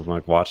sound because I'm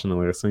like watching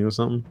or listening to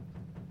something.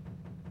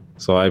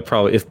 So I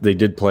probably, if they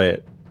did play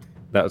it,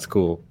 that was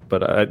cool. But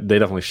they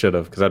definitely should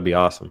have, because that'd be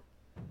awesome.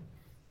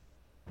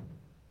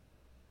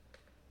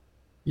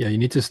 Yeah, you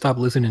need to stop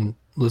listening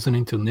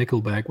to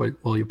Nickelback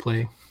while you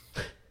play.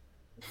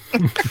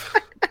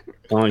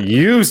 Oh,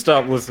 you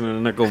stop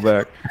listening to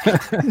Nickelback.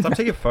 Stop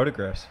taking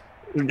photographs.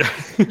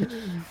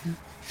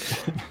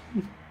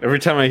 Every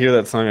time I hear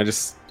that song, I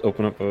just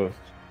open up a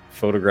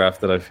photograph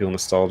that I feel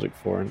nostalgic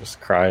for and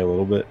just cry a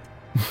little bit.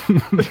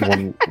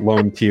 One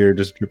lone tear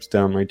just drips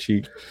down my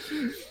cheek.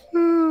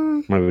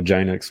 My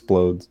vagina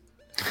explodes.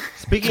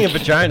 Speaking of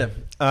vagina,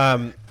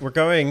 we're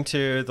going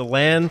to the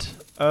land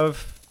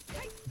of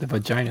The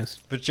vaginas.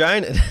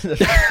 vagina.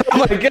 Oh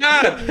my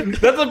god!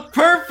 That's a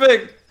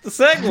perfect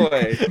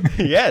segue!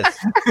 Yes.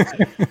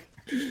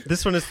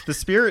 This one is the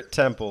Spirit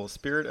Temple,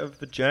 Spirit of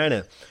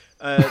Vagina.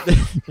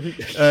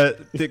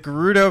 The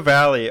Gerudo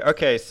Valley.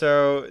 Okay,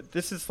 so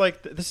this is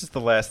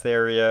the last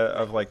area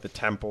of like the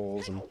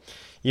temples, and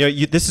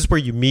this is where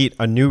you meet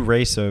a new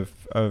race of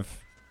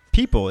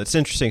people. It's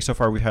interesting. So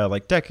far, we've had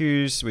like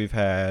Dekus, we've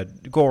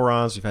had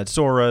Gorons, we've had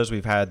Zoras,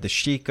 we've had the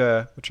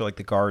Sheikah, which are like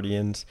the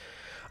Guardians,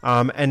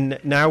 and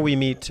now we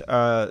meet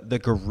the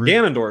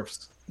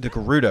Ganondorfs. the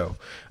Gerudo.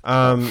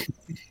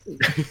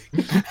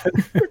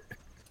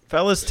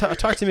 Fellas,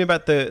 talk to me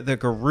about the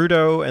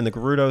Gerudo and the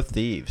Gerudo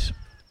thieves.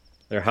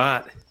 They're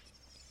hot.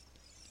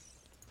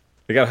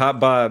 They got hot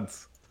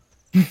bods.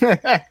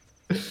 I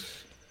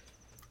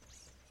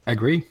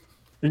agree.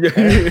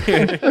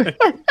 I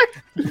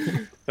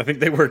think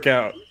they work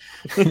out.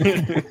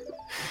 They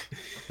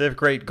have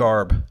great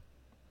garb.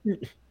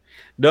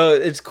 No,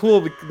 it's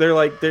cool.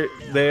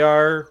 They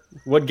are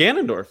what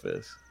Ganondorf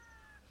is.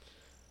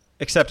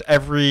 Except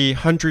every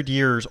 100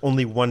 years,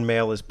 only one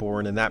male is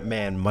born, and that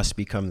man must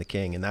become the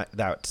king, and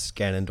that's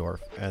Ganondorf.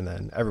 And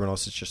then everyone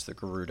else is just the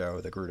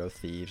Gerudo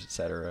thieves,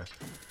 etc.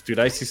 Dude,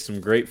 I see some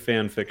great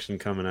fan fiction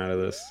coming out of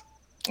this.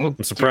 Oh,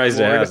 I'm surprised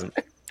it Lord. hasn't.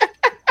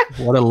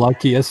 What a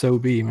lucky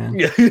SOB, man.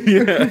 Yeah.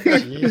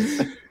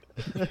 Jeez.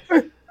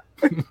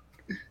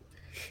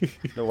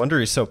 No wonder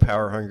he's so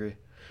power hungry.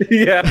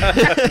 Yeah.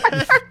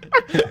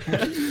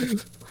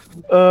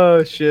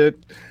 Oh shit.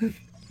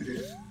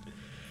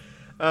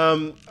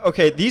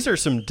 Okay, these are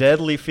some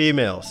deadly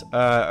females.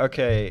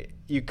 Okay,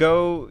 you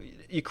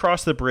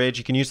cross the bridge.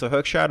 You can use the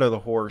hook shot or the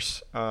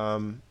horse. What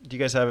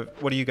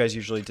do you guys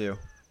usually do?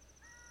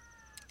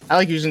 I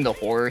like using the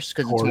horse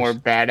because it's Horse. more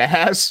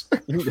badass.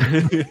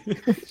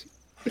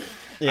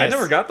 I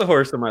never got the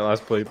horse in my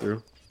last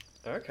playthrough.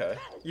 Okay,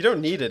 you don't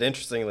need it.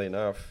 Interestingly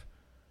enough,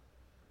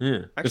 Yeah.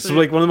 It's Actually-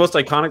 like one of the most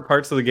iconic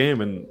parts of the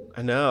game, and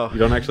I know you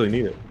don't actually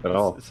need it at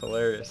all. it's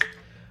hilarious.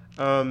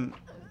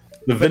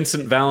 The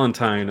Vincent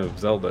Valentine of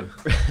Zelda.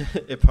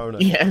 Epona.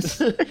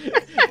 Yes.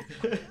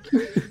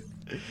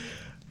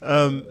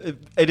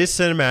 It is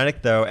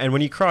cinematic though, and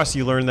when you cross,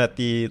 you learn that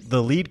the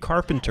lead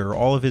carpenter,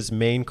 all of his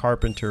main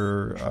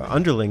carpenter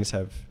underlings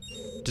have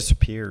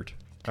disappeared.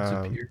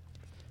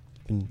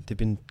 They've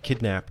been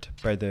kidnapped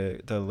by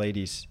the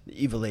ladies,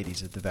 the evil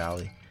ladies of the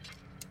valley.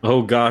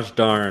 Oh gosh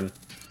darn.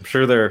 I'm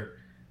sure they're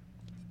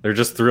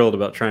just thrilled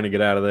about trying to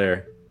get out of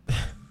there.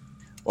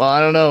 Well,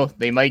 I don't know.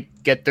 They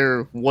might get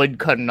their wood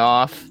cutting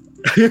off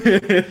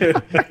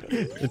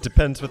It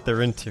depends what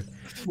they're into.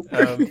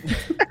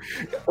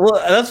 Well,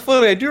 that's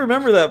funny. I do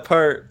remember that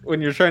part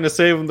when you're trying to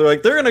save them. They're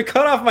like, they're gonna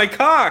cut off my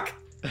cock.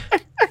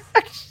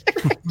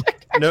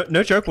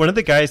 No joke. One of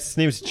the guys, his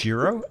name's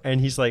Jiro,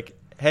 and he's like,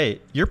 "Hey,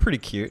 you're pretty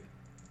cute.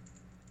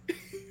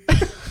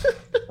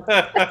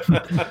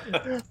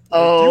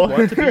 Oh, Do you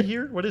want to be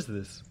here? What is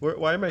this?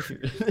 Why am I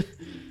here?"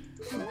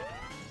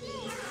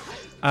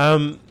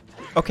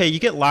 Okay, you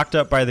get locked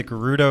up by the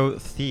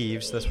Gerudo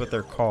thieves. That's what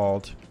they're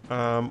called.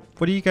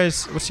 What's your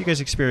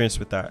guys' experience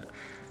with that?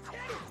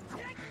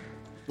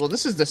 well,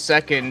 this is the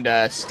second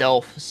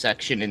stealth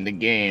section in the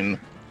game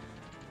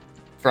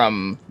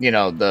from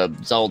the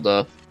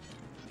Zelda.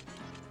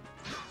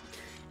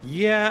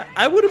 Yeah,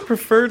 I would have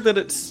preferred that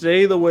it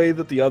stay the way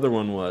that the other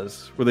one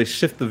was, where they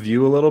shift the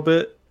view a little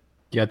bit.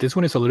 Yeah, this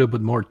one is a little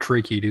bit more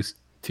tricky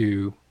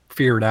to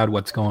figure out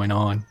what's going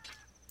on.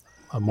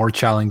 More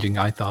challenging,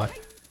 I thought.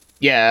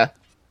 Yeah,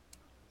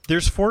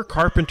 There's 4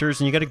 carpenters,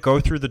 and you got to go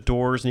through the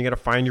doors, and you got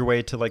to find your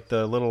way to like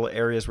the little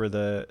areas where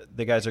the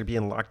guys are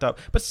being locked up.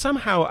 But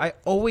somehow, I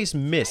always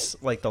miss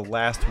like the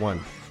last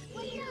one.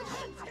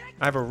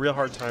 I have a real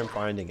hard time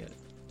finding it.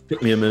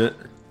 Took me a minute.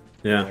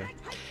 Yeah.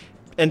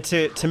 And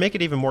to make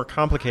it even more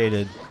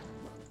complicated,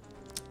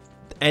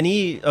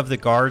 any of the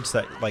guards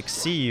that like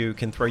see you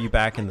can throw you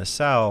back in the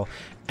cell.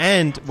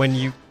 And when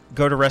you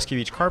go to rescue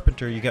each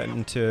carpenter, you get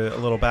into a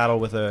little battle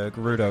with a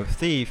Gerudo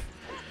thief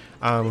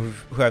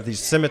who have these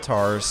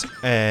scimitars.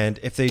 And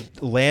if they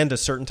land a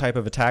certain type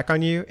of attack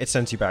on you, it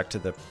sends you back to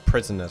the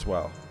prison as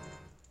well.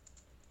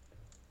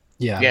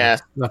 Yeah.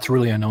 That's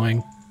really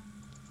annoying.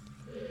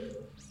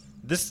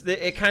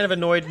 It kind of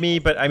annoyed me,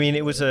 but I mean,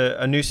 it was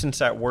a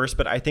nuisance at worst.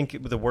 But I think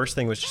the worst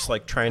thing was just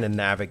like trying to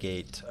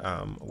navigate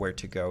where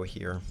to go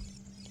here.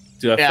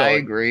 Dude, I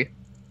agree.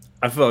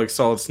 I felt like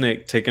Solid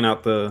Snake taking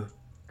out the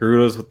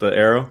Gerudos with the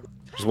arrow.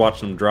 Just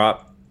watching them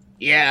drop.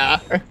 Yeah.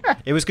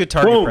 It was good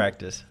target Boom.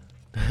 practice.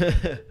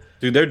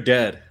 Dude, they're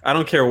dead. I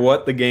don't care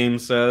what the game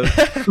says.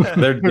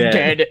 They're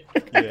dead.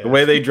 Yeah. The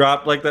way they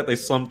dropped like that, they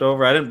slumped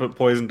over. I didn't put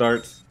poison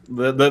darts.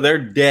 They're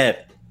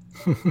dead.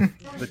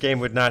 The game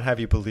would not have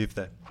you believe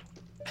that.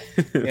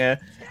 Yeah.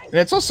 And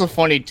it's also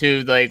funny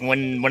too, like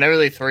whenever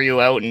they throw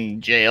you out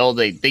in jail,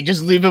 they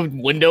just leave a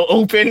window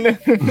open.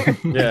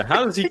 Yeah,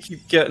 how does he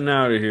keep getting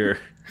out of here?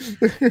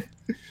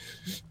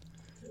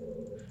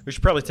 We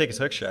should probably take his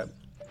hook shot.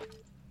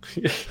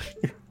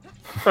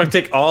 Probably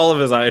take all of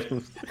his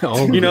items.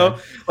 Oh, You know,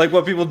 like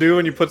what people do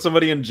when you put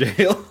somebody in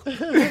jail.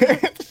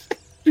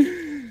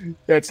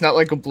 It's not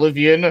like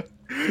Oblivion.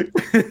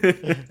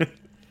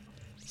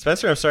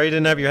 Spencer, I'm sorry you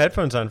didn't have your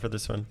headphones on for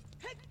this one.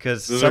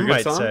 Because Is it a some good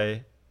might song?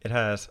 say it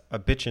has a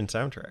bitchin'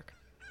 soundtrack.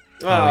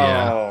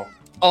 yeah.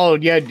 Oh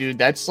yeah, dude,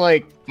 that's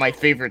like my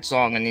favorite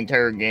song in the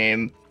entire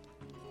game.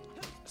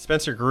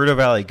 Spencer, Gerudo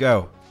Valley,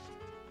 go.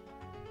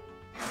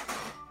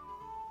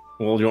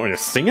 Well, you want me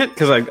to sing it?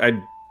 Because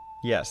I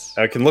Yes.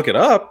 can look it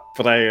up,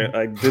 but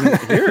I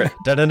didn't hear it.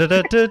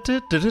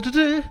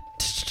 Da-da-da-da-da-da-da-da-da.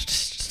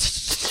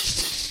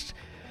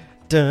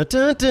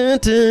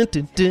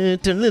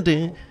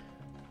 Da-da-da-da-da-da-da-da.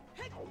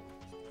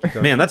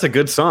 Man, that's a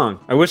good song.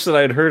 I wish that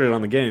I had heard it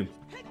on the game.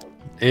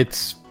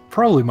 It's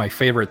probably my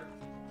favorite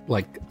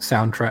like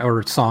soundtrack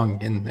or song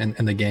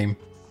in the game.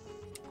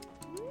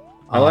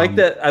 I like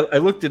that. I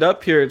looked it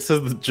up here. It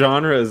says the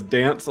genre is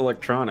dance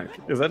electronic.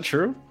 Is that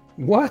true?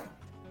 What?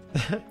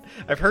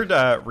 I've heard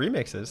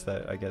remixes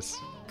that I guess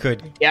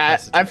could. Yeah,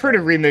 constitute I've heard a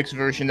that. remix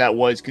version that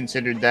was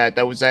considered that.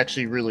 That was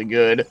actually really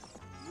good.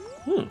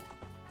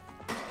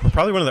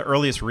 Probably one of the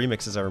earliest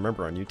remixes I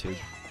remember on YouTube.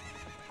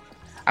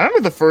 I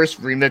remember the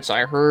first remix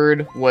I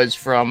heard was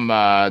from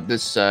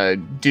this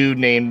dude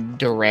named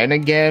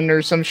Duranigan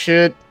or some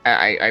shit.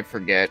 I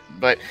forget,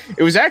 but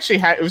it was actually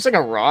it was like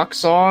a rock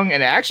song,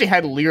 and it actually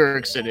had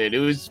lyrics in it. It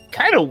was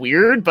kind of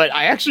weird, but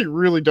I actually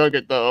really dug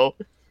it though.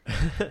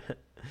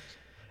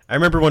 I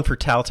remember one for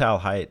Tal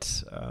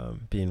Heights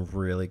being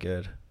really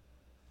good.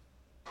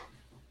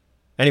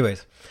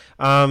 Anyways,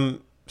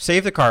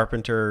 save the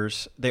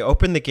carpenters. They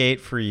open the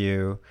gate for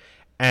you.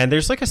 And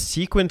there's like a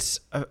sequence,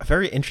 a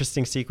very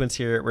interesting sequence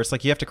here where it's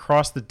like you have to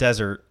cross the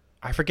desert.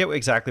 I forget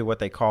exactly what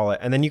they call it.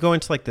 And then you go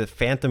into like the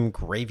phantom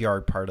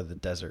graveyard part of the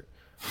desert.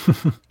 Do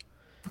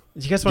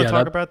you guys want to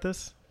talk about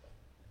this?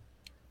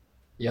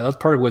 Yeah, that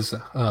part was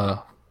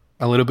a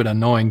little bit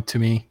annoying to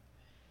me.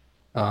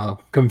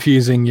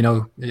 Confusing,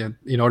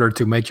 in order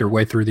to make your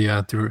way through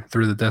the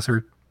through the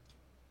desert.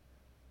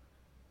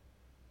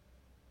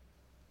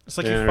 It's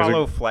like you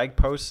follow flag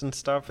posts and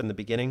stuff in the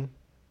beginning.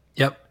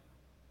 Yep.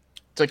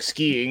 It's like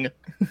skiing.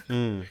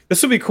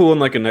 This would be cool in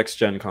like a next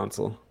gen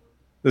console.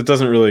 It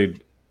doesn't really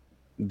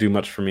do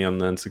much for me on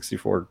the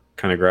N64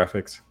 kind of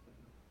graphics.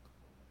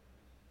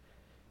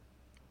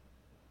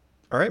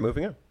 All right,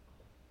 moving on.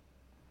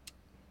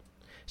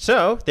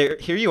 So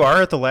here you are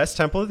at the last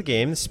temple of the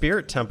game. The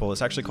Spirit Temple is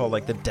actually called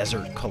like the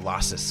Desert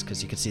Colossus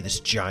because you can see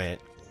this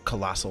giant,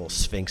 colossal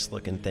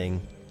sphinx-looking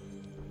thing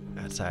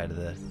outside of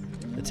the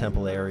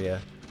temple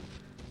area.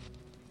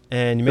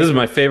 And This is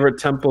my favorite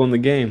temple in the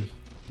game.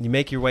 You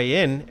make your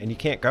way in, and you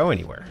can't go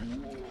anywhere.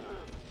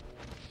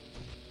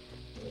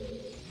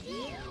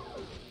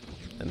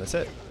 And that's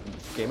it.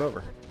 Game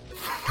over.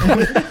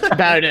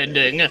 Bad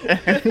ending.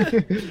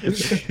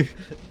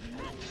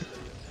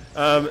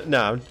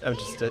 No, I'm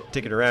just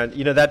ticking around.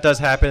 That does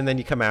happen, and then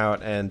you come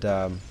out, and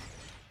I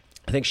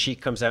think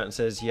Sheik comes out and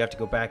says you have to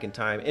go back in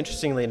time.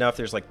 Interestingly enough,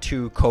 there's like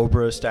 2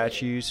 Cobra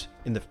statues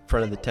in the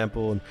front of the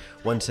temple, and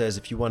one says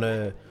if you want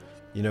to,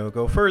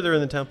 go further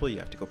in the temple, you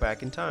have to go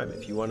back in time.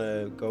 If you want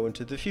to go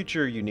into the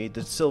future, you need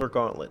the silver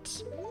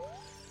gauntlets,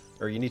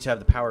 or you need to have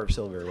the power of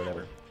silver, or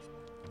whatever.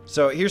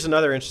 So here's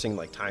another interesting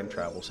like time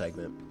travel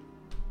segment.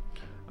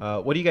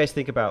 What do you guys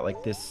think about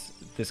like this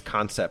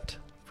concept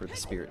for the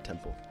Spirit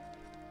Temple?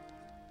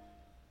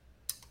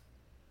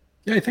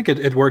 Yeah, I think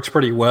it works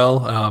pretty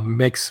well.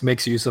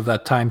 Makes use of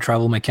that time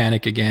travel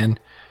mechanic again.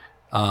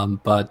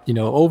 But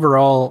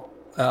overall,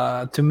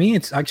 to me,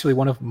 it's actually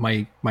one of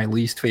my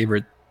least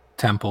favorite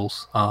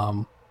temples.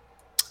 I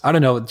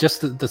don't know,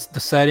 just the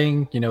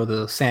setting,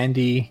 the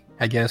sandy,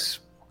 I guess,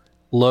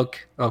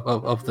 look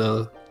of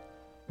the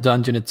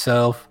dungeon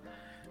itself.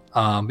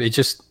 It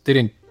just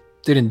didn't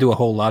do a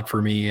whole lot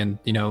for me. And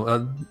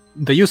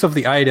the use of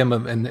the item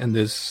in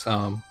this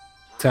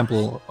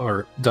temple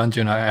or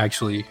dungeon, I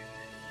actually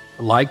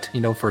liked,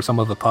 for some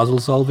of the puzzle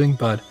solving,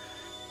 but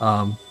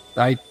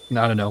I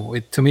don't know.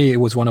 To me, it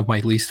was one of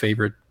my least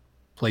favorite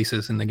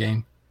places in the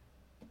game.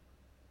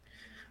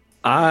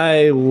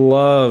 I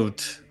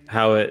loved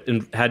how it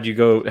had you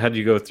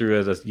go through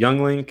as a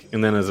young Link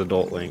and then as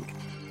adult Link.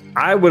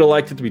 I would have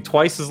liked it to be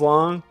twice as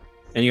long,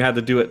 and you had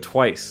to do it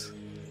twice,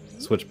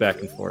 switch back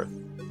and forth.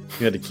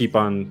 You had to keep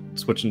on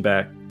switching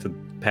back to the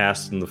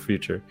past and the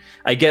future.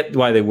 I get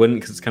why they wouldn't,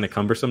 because it's kind of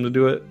cumbersome to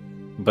do it,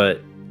 but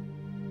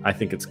I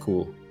think it's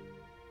cool.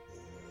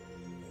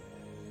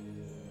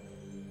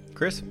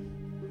 Chris?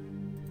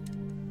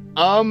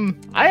 I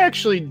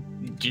actually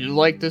do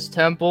like this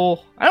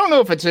temple. I don't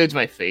know if I'd say it's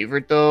my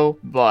favorite though,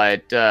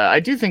 but I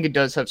do think it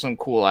does have some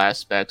cool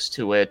aspects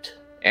to it.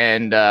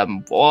 And I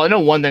know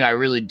one thing I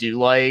really do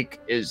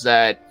like is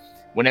that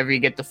whenever you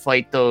get to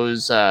fight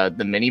those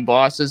the mini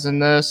bosses in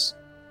this,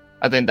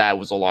 I think that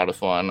was a lot of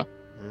fun.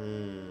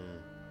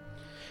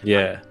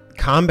 Yeah.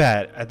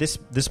 Combat,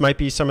 this might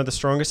be some of the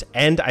strongest,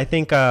 and I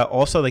think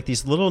also like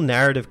these little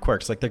narrative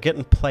quirks, like they're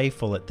getting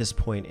playful at this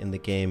point in the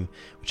game,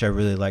 which I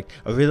really like.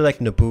 I really like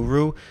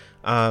Nabooru.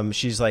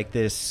 She's like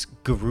this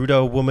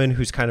Gerudo woman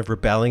who's kind of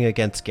rebelling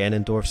against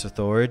Ganondorf's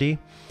authority,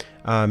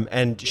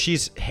 and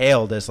she's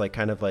hailed as like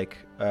kind of like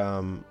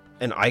an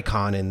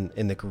icon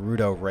in the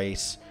Gerudo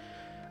race.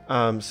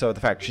 So the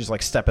fact she's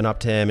like stepping up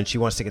to him, and she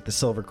wants to get the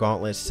silver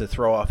gauntlets to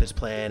throw off his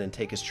plan and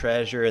take his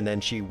treasure, and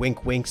then she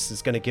winks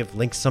is going to give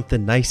Link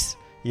something nice,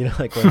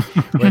 like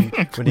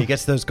when he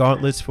gets those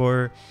gauntlets for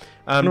her.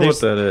 I don't know what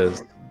that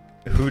is.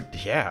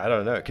 I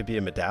don't know. It could be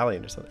a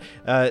medallion or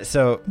something.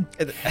 So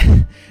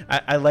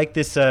I like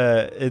this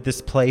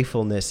this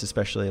playfulness,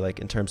 especially like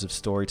in terms of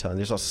storytelling.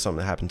 There's also something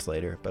that happens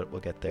later, but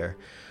we'll get there.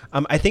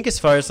 I think as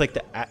far as like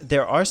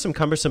there are some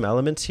cumbersome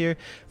elements here.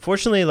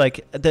 Fortunately,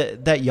 like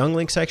that Young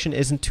Link section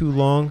isn't too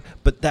long,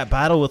 but that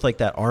battle with like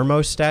that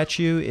Armo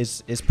statue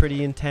is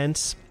pretty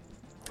intense.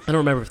 I don't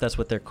remember if that's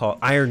what they're called.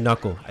 Iron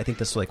Knuckle. I think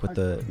that's like what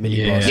the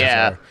mini bosses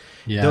are.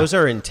 Yeah. Those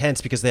are intense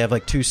because they have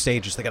like 2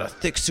 stages. They got a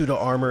thick suit of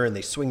armor and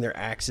they swing their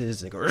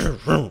axes and they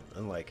go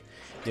and like.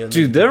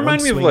 Dude, that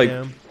reminds me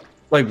of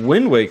like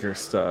Wind Waker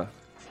stuff.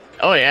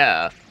 Oh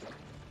yeah.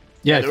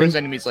 Yeah, there was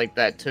enemies like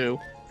that too.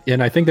 Yeah,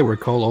 and I think they were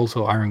called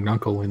also Iron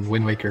Knuckle in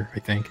Wind Waker, I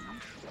think.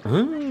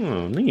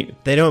 Oh, neat.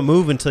 They don't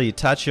move until you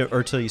touch it or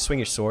until you swing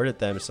your sword at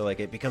them, so like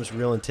it becomes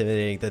real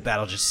intimidating. The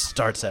battle just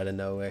starts out of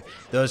nowhere.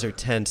 Those are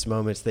tense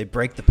moments. They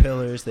break the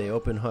pillars, they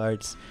open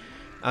hearts.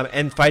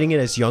 And fighting it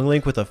as Young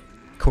Link with a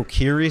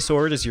Kokiri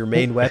sword as your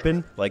main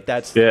weapon, like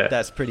that's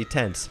pretty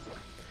tense.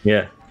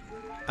 Yeah.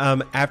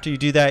 After you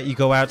do that, you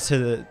go out to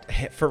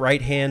the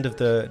right hand of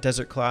the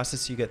Desert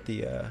Colossus. You get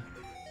the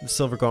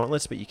silver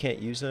gauntlets, but you can't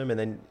use them. And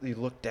then you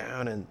look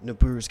down, and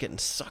Noburu's getting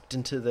sucked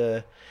into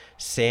the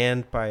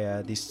sand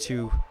by these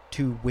two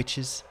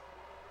witches.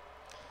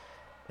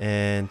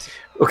 And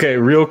okay,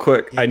 real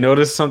quick, I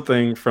noticed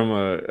something from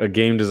a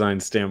game design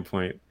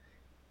standpoint.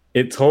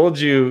 It told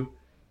you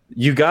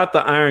got the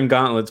iron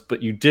gauntlets,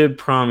 but you did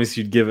promise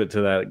you'd give it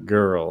to that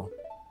girl,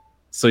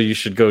 so you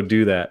should go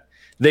do that.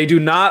 They do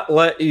not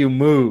let you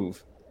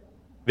move,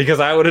 because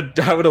I would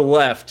have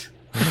left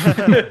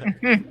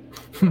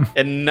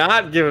and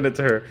not given it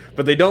to her.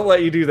 But they don't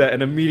let you do that,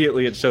 and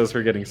immediately it shows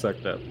her getting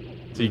sucked up.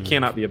 So you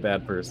cannot be a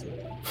bad person.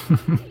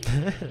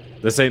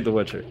 This ain't The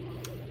Witcher.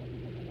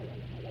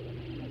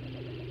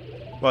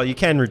 Well, you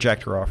can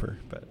reject her offer,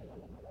 but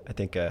I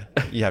think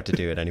you have to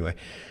do it anyway.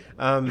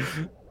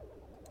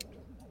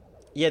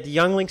 Yeah, the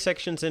Young Link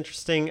section's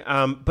interesting,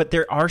 but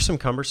there are some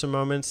cumbersome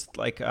moments.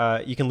 Like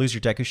you can lose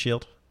your Deku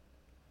Shield.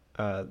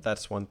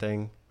 That's one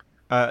thing.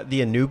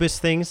 The Anubis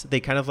things, they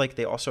kind of like,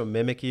 they also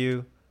mimic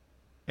you,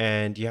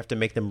 and you have to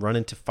make them run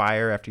into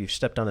fire after you've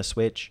stepped on a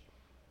switch.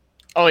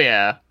 Oh,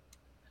 yeah.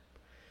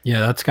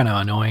 Yeah, that's kind of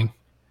annoying.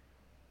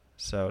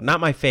 So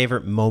not my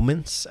favorite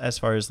moments as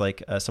far as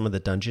like some of the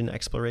dungeon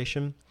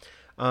exploration.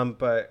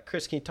 But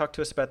Chris, can you talk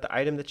to us about the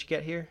item that you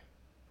get here?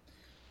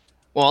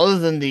 Well, other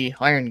than the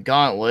iron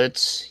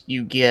gauntlets,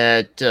 you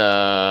get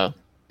the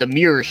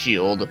mirror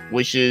shield,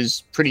 which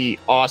is pretty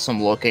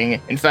awesome looking.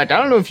 In fact, I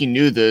don't know if you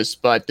knew this,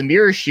 but the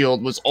mirror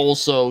shield was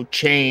also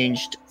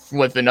changed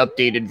with an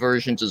updated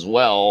versions as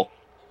well.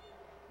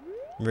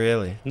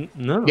 Really?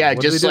 No. Yeah,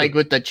 what did just they do? like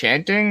with the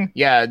chanting.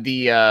 Yeah,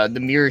 the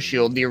mirror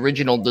shield, the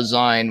original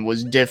design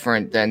was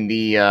different than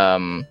the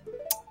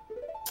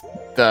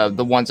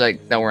ones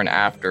that were in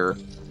after.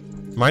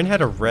 Mine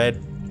had a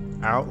red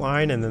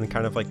outline and then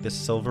kind of like this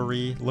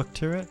silvery look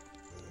to it.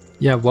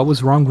 Yeah, what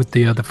was wrong with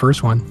the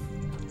first one?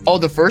 Oh,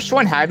 the first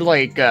one had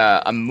like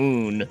a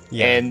moon,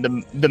 Yeah.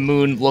 and the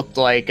moon looked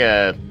like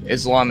a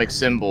Islamic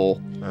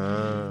symbol,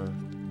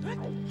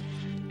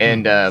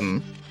 and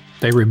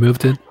They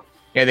removed it.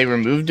 yeah, they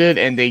removed it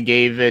and they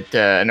gave it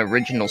an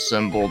original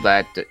symbol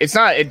that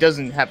it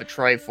doesn't have a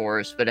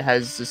Triforce, but it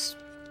has this.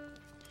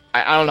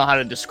 I don't know how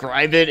to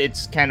describe it.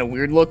 It's kind of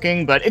weird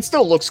looking, but it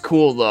still looks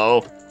cool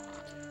though.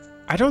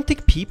 I don't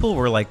think people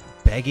were like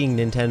begging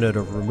Nintendo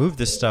to remove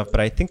this stuff, but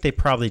I think they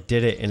probably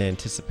did it in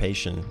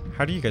anticipation.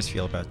 How do you guys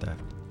feel about that?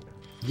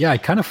 Yeah, I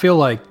kind of feel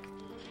like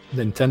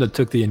Nintendo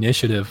took the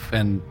initiative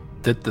and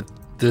did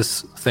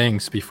this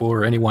things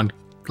before anyone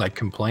like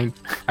complained.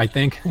 I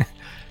think.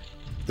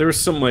 There was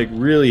some like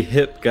really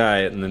hip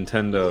guy at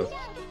Nintendo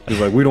who's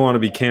like, we don't want to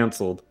be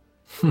canceled.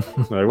 Like,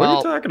 what are Well-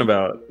 you talking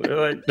about? They're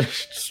like,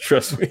 just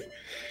trust me.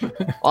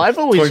 Well, I've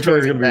always 2020 is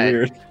heard gonna be that.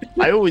 weird.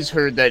 I always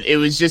heard that it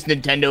was just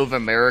Nintendo of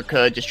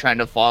America just trying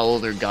to follow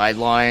their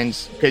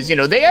guidelines. Because,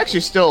 they actually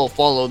still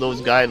follow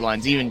those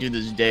guidelines even to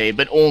this day,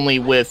 but only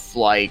with,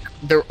 like,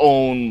 their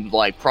own,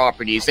 like,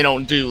 properties. They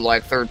don't do,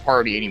 like, third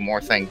party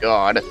anymore, thank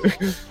God.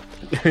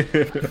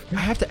 I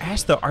have to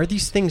ask though, are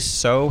these things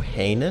so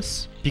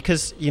heinous?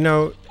 Because,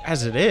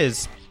 as it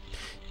is,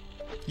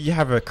 you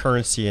have a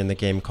currency in the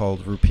game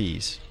called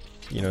rupees.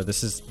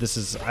 This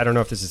is I don't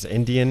know if this is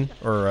Indian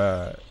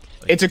or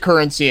It's a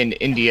currency in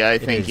India, I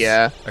it think, is.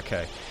 yeah.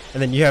 Okay.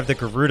 And then you have the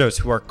Gerudos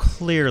who are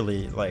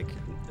clearly like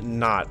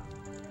not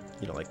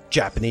like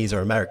Japanese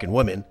or American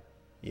women,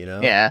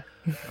 Yeah.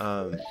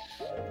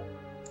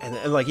 And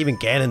like even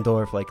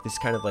Ganondorf, like this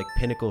kind of like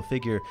pinnacle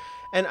figure.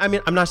 And I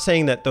mean, I'm not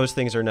saying that those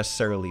things are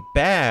necessarily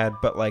bad,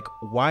 but like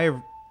why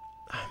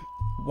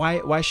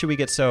should we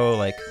get so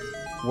like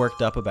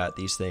worked up about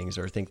these things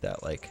or think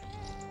that like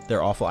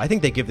they're awful? I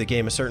think they give the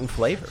game a certain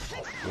flavor,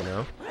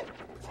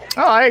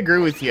 Oh, I agree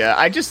with you.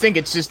 I just think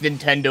it's just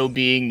Nintendo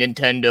being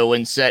Nintendo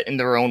and set in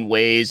their own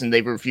ways, and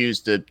they refuse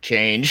to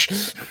change.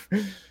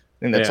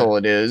 And that's Yeah. all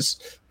it is.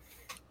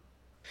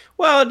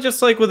 Well,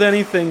 just like with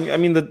anything, I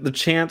mean, the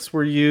chants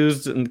were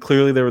used, and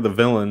clearly they were the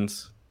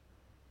villains.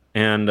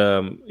 And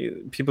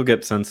people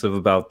get sensitive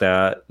about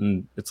that.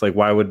 And it's like,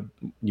 why would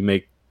you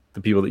make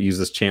the people that use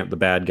this chant the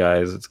bad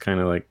guys? It's kind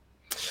of like,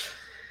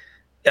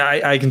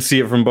 I can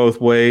see it from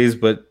both ways,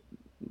 but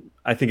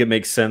I think it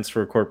makes sense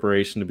for a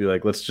corporation to be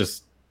like, let's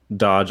just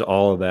dodge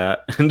all of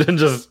that and then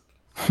just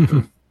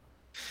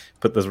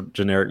put this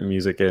generic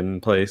music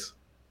in place.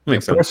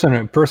 Makes sense.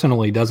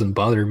 Personally, doesn't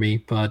bother me,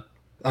 but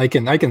I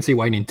can see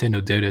why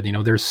Nintendo did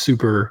it. They're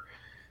super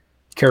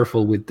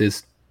careful with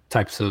these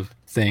types of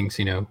things.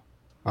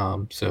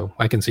 So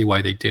I can see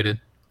why they did it.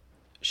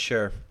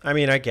 Sure. I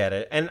mean, I get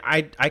it. And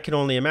I can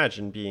only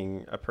imagine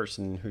being a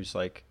person whose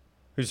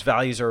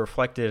values are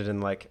reflected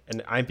and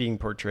I'm being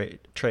portrayed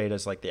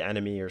as like the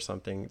enemy or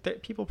something.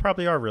 People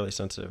probably are really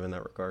sensitive in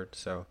that regard.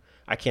 So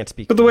I can't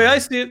speak. But the way I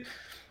see it,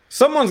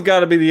 someone's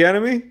got to be the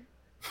enemy.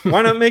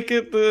 Why not make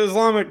it the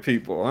Islamic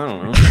people? I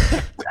don't know.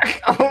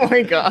 Oh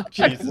my god.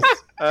 Jesus.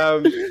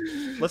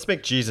 Let's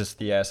make Jesus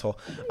the asshole.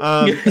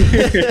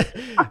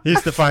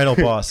 He's the final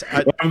boss.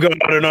 I'm going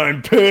and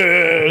I'm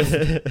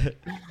pissed.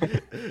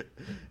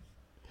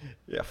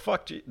 Yeah,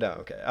 fuck you. No,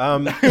 okay.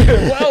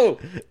 Whoa.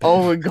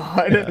 Oh my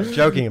god. Yeah, I'm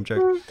joking.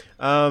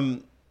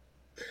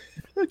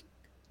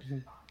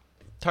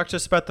 Talk to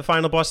us about the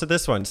final boss of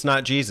this one. It's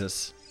not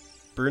Jesus.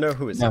 Bruno,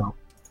 who is it?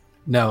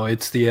 No,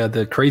 it's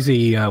the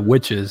crazy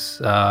witches.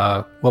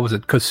 What was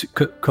it?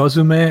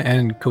 Kozume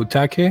and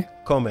Kotake?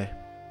 Kome.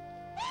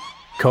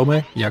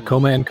 Kome? Yeah,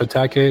 Kome and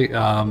Kotake.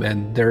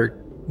 And they're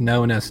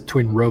known as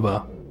Twin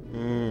Roba.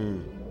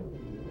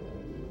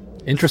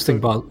 Interesting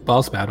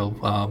boss battle.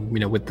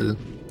 With the,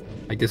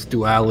 I guess,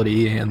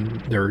 duality and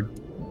their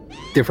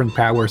different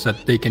powers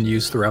that they can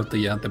use throughout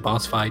the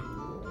boss fight.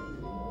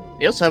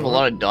 They also have a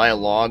lot of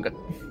dialogue.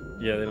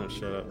 Yeah, they don't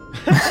shut up.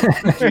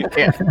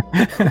 Yeah.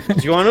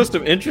 Do you want to know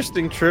some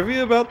interesting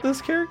trivia about this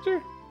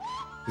character?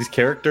 These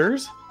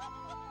characters?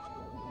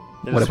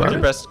 This What is about your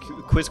it? best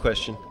quiz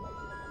question.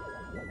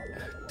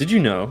 Did you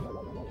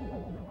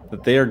know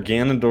that they are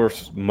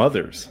Ganondorf's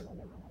mothers?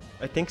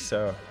 I think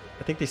so.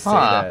 I think they say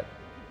Huh. that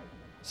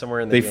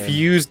somewhere in the They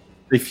game.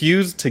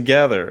 fused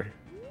together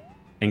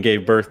and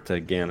gave birth to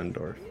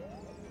Ganondorf.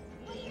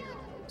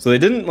 So they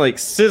didn't like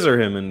scissor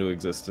him into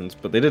existence,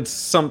 but they did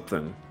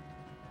something.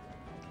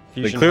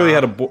 They Fusion clearly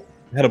Hop.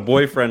 had a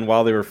boyfriend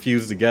while they were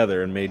fused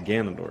together and made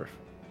Ganondorf.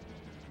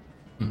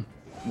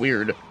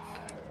 Weird.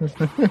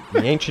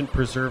 The ancient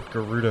preserved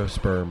Gerudo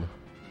sperm.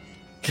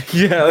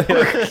 Yeah.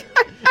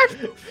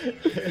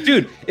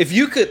 Dude, if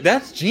you could,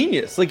 that's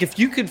genius. Like, if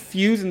you could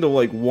fuse into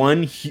like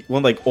one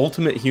like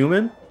ultimate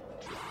human,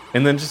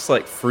 and then just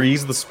like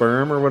freeze the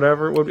sperm or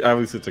whatever. It would be,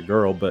 obviously, it's a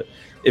girl, but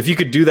if you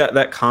could do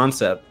that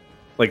concept,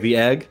 like the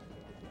egg,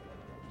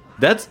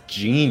 that's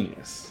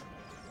genius.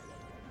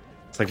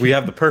 It's like we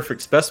have the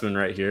perfect specimen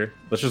right here.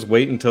 Let's just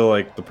wait until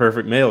like the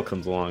perfect male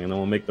comes along, and then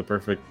we'll make the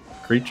perfect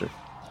creature.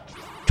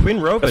 Twin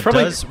Rova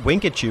probably- does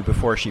wink at you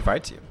before she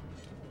fights you.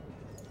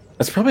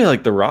 That's probably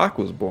like The Rock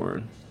was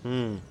born.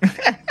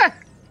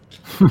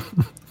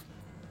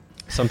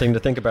 Something to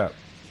think about.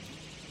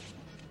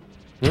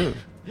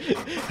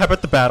 How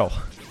about the battle?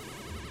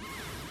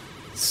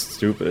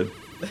 Stupid.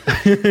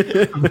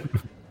 This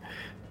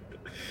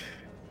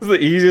is the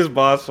easiest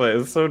boss fight.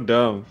 It's so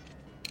dumb.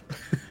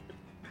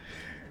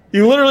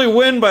 You literally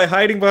win by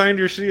hiding behind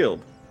your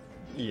shield.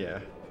 Yeah.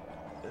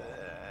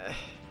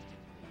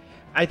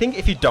 I think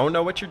if you don't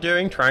know what you're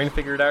doing, trying to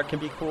figure it out can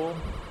be cool.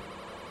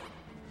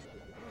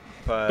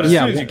 But as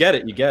Yeah, soon as well- you get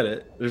it, you get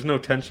it. There's no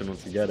tension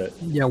once you get it.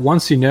 Yeah,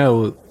 once you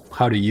know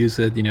how to use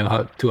it, you know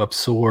how to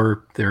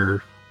absorb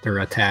their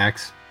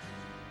attacks.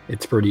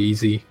 It's pretty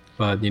easy,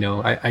 but you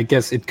know, I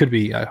guess it could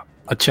be a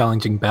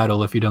challenging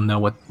battle if you don't know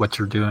what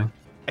you're doing.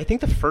 I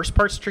think the first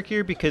part's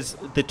trickier because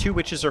the two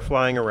witches are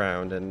flying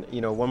around, and you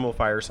know one will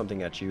fire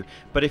something at you.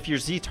 But if you're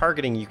Z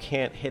targeting, you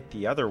can't hit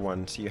the other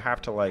one, so you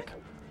have to like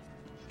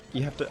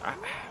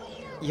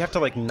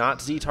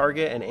not Z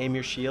target and aim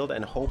your shield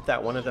and hope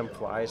that one of them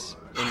flies,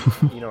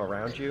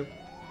 around you.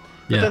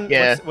 But Yeah. then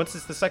Yeah. once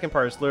it's the second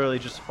part, it's literally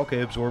just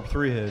okay, absorb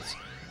 3 hits,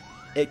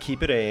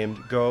 keep it aimed,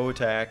 go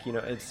attack. You know,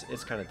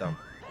 it's kind of dumb.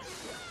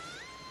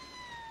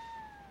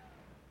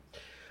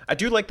 I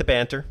do like the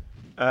banter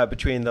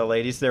between the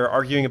ladies. They're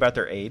arguing about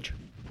their age.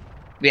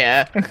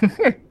 Yeah.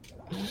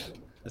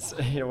 It's,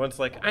 one's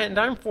like, and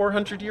I'm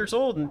 400 years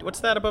old, and what's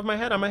that above my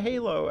head? I'm a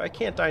halo. I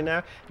can't die now.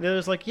 And the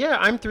other's like, yeah,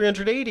 I'm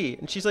 380.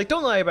 And she's like,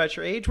 don't lie about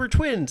your age. We're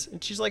twins.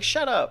 And she's like,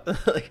 shut up.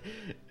 Like,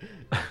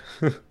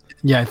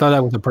 Yeah, I thought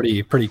that was a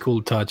pretty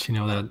cool touch. You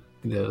know, that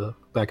the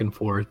back and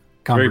forth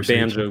Very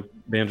conversation.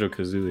 banjo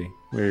kazooie.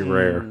 Very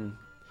rare.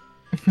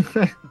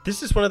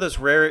 this is one of those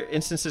rare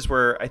instances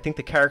where I think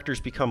the characters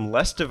become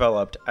less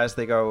developed as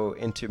they go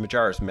into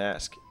Majora's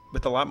Mask.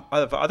 With a lot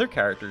of other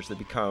characters,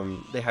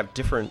 they have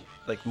different,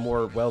 like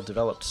more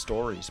well-developed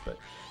stories. But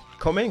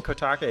Kome and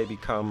Kotake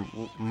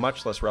become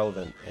much less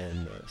relevant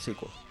in the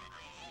sequel.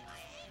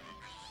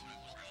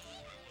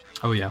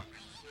 Oh yeah.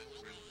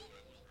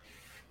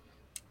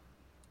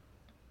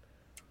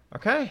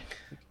 Okay.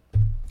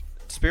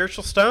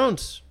 Spiritual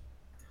stones.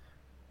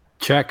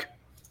 Check.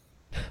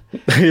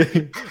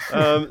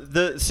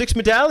 The 6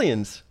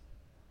 medallions.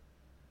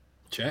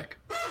 Check.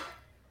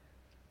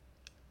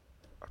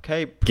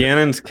 Okay,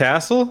 Ganon's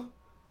castle?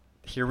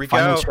 here we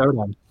Final go.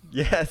 showdown.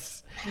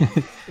 Yes.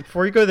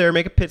 Before you go there,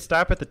 make a pit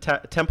stop at the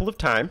Temple of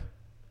Time.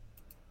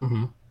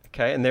 Mm-hmm.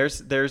 Okay, and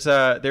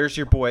there's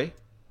your boy,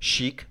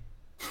 Sheik.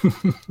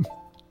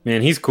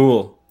 Man, he's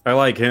cool. I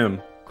like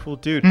him. Cool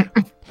dude.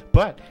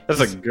 But That's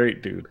a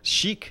great dude.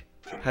 Sheik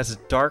has a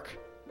dark,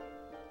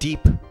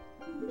 deep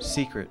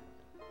secret.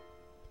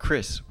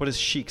 Chris, what is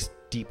Sheik's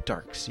deep,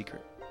 dark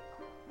secret?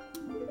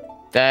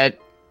 That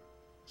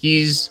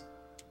he's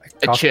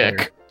a Cosplayer.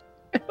 chick.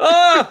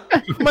 Ah!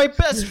 My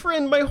best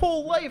friend, my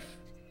whole life.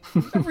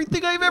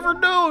 Everything I've ever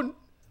known.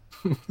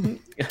 You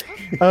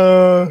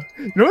know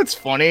what's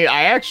funny?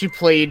 I actually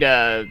played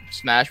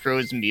Smash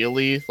Bros.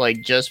 Melee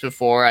like just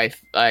before I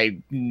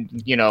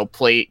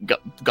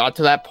got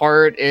to that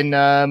part in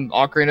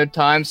Ocarina of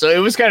Time, so it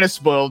was kind of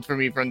spoiled for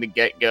me from the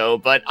get go.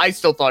 But I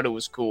still thought it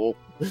was cool.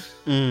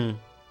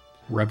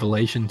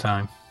 Revelation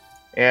time.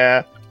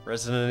 Yeah.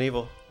 Resident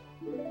Evil.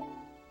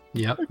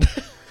 Yep.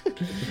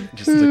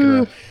 Just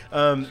sticking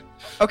around.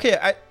 Okay,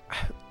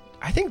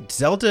 I think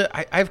Zelda.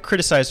 I've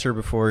criticized her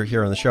before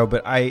here on the show,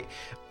 but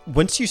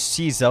once you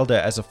see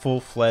Zelda as a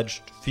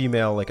full-fledged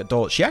female like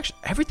adult, she actually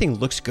everything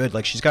looks good.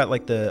 Like she's got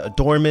like the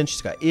adornment,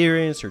 she's got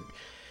earrings,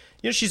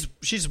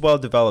 she's well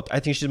developed. I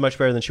think she's much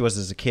better than she was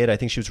as a kid. I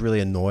think she was really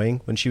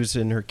annoying when she was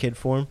in her kid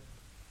form.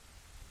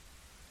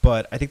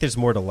 But I think there's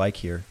more to like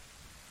here.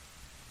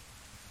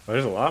 Oh,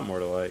 there's a lot more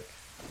to like.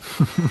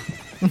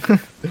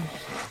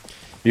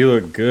 You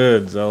look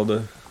good,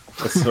 Zelda.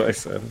 That's what I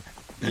said.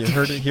 You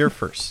heard it here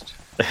first.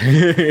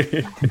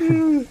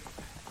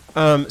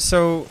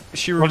 So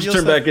she I'll reveals just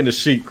turn that, back into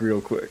Sheik real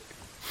quick.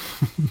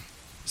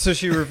 so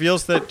she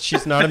reveals that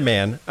she's not a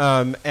man,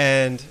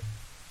 and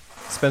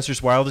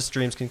Spencer's wildest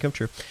dreams can come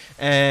true.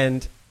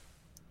 And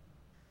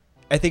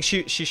I think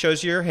she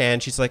shows you her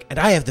hand. She's like, and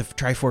I have the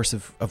Triforce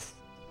of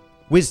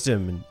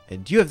wisdom,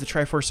 and you have the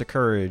Triforce of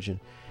courage, and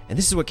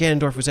this is what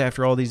Ganondorf was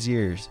after all these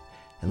years.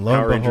 And lo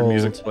Power and Ranger behold,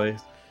 music plays.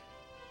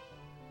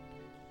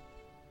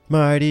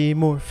 Mighty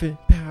Morphin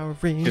Power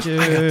Rangers.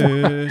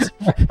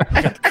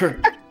 I got the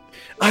courage.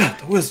 I got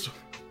the wisdom.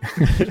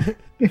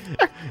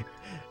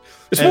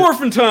 It's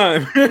morphin'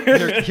 time.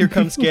 here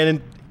comes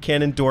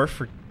Ganondorf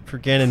for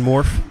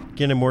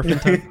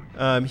Ganonmorphin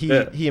time.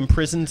 He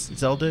imprisons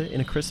Zelda in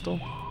a crystal,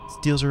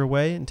 steals her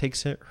away, and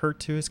takes her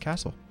to his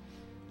castle.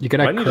 You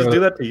gotta Why didn't you just do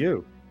that to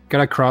you?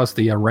 Gotta cross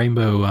the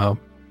Rainbow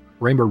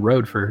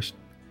Road first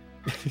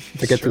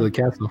to get to the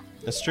castle.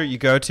 That's true. You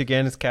go to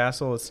Ganon's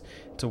castle. It's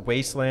a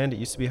wasteland. It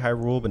used to be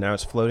Hyrule, but now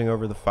it's floating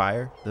over the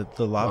fire,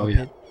 the lava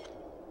pit.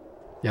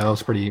 Yeah, that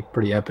was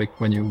pretty epic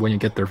when you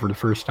get there for the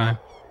first time.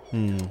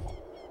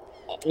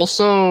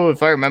 Also,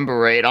 if I remember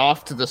right,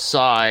 off to the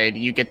side,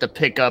 you get to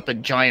pick up a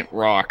giant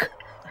rock.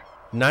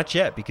 Not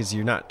yet, because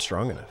you're not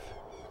strong enough.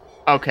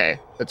 Okay,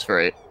 that's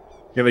right.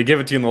 Yeah, they give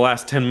it to you in the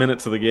last 10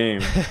 minutes of the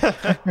game.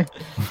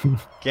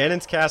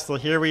 Ganon's castle.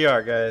 Here we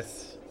are,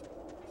 guys.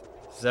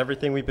 This is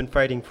everything we've been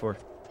fighting for.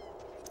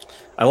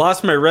 I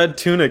lost my red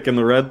tunic in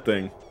the red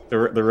thing. The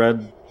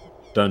red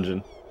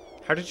dungeon.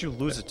 How did you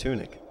lose a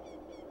tunic?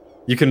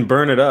 You can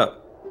burn it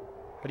up.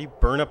 How do you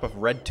burn up a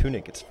red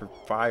tunic? It's for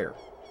fire.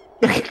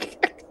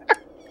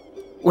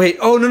 Wait,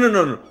 oh,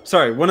 no.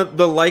 Sorry, one of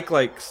the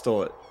like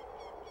stole it.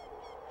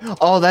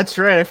 Oh, that's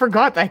right. I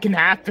forgot that can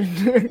happen.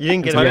 You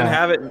didn't get So it. I didn't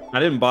have it. I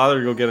didn't bother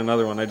to go get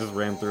another one. I just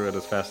ran through it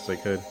as fast as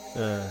I could.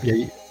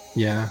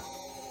 Yeah.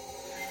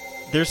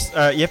 There's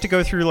you have to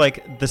go through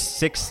like the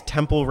 6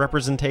 temple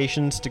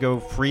representations to go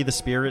free the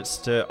spirits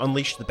to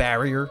unleash the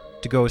barrier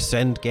to go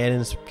ascend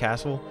Ganon's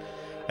castle.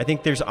 I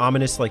think there's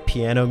ominous like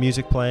piano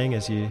music playing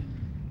as you're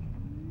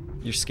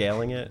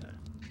scaling it.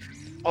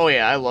 Oh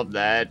yeah, I love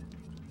that.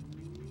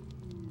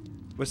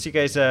 What's you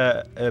guys'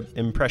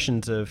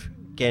 impressions of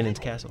Ganon's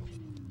castle?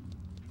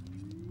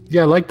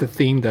 Yeah, I like the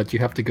theme that you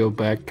have to go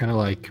back kind of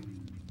like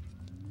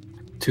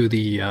to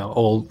the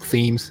old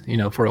themes,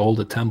 for all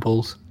the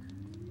temples.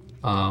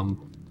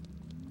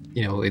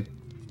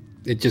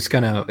 It just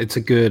kind of, it's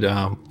a good,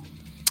 I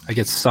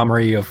guess,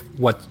 summary of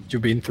what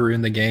you've been through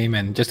in the game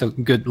and just a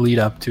good lead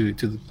up to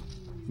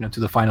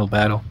the final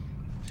battle.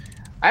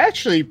 I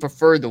actually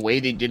prefer the way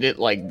they did it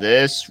like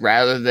this,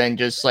 rather than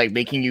just like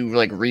making you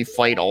like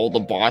refight all the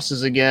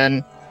bosses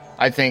again.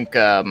 I think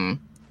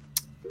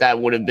that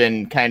would have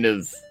been kind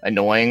of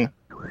annoying.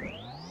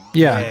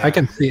 Yeah, I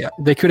can see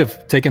they could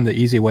have taken the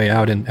easy way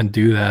out and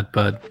do that,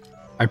 but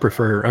I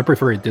prefer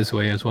it this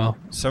way as well.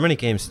 So many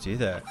games do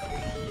that.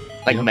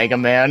 Like Mega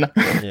Man.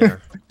 Yeah.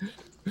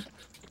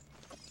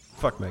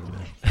 Fuck Mega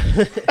Man.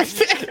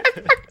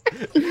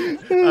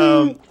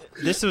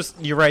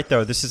 You're right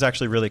though. This is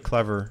actually really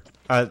clever.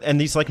 And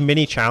these like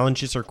mini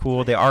challenges are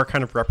cool. They are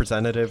kind of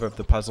representative of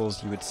the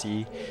puzzles you would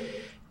see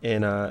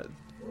in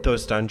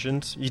those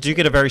dungeons. You do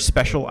get a very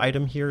special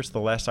item here. It's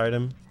the last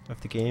item of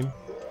the game.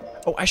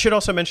 Oh, I should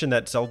also mention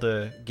that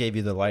Zelda gave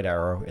you the light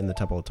arrow in the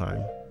Temple of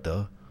Time.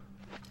 Duh.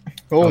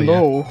 Oh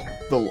no.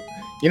 I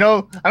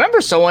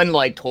remember someone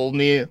like told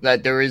me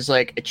that there is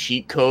like a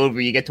cheat code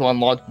where you get to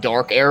unlock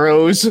dark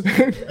arrows.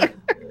 And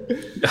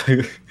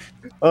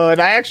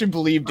I actually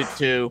believed it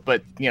too,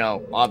 but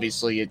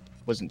obviously it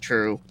wasn't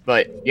true.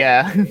 But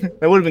yeah,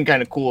 that would have been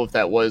kind of cool if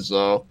that was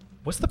though.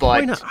 What's the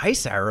point of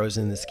ice arrows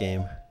in this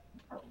game?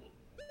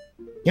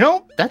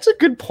 That's a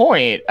good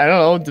point. I don't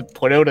know, to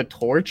put out a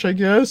torch, I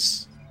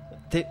guess.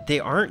 They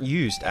aren't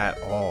used at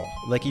all.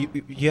 Like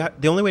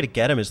the only way to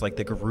get them is like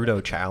the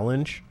Gerudo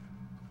challenge,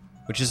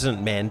 which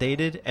isn't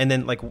mandated, and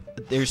then like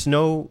there's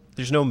no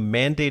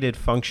mandated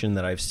function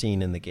that I've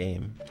seen in the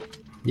game.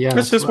 Yeah,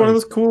 it's just one of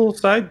those cool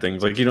side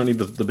things. Like you don't need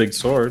the big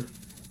sword,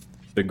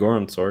 big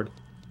Goron sword.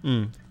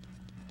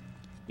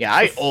 Yeah,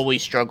 I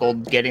always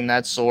struggled getting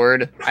that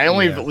sword. I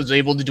only was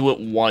able to do it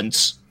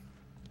once.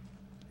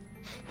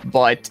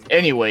 But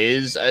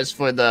anyways, as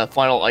for the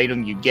final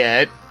item you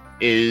get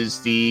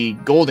is the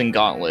golden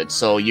gauntlet.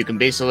 So you can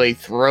basically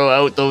throw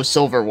out those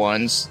silver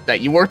ones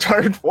that you worked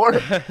hard for.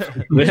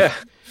 Yeah.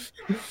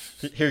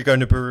 Here you go,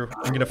 Nibiru.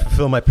 I'm going to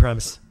fulfill my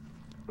promise.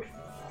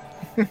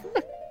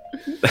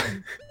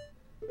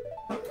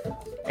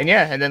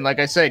 And then, like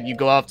I said, you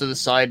go off to the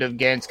side of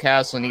Ganon's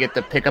castle and you get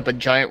to pick up a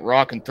giant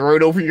rock and throw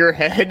it over your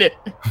head.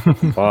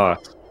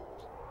 Fuck.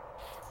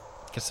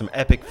 Get some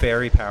epic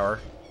fairy power.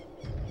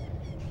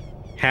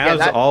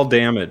 Halves all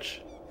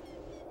damage.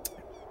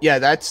 Yeah,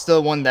 that's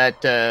the one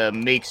that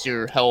makes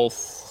your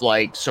health,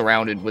 like,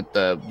 surrounded with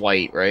the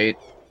white, right?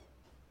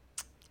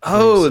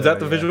 Oh, is that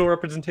the visual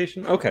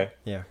representation? Okay.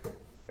 Yeah.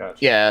 Gotcha.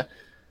 Yeah.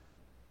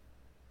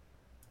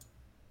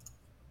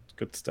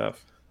 Good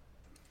stuff.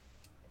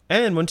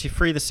 And once you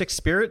free the 6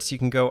 spirits, you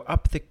can go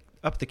up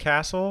the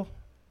castle,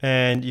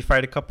 and you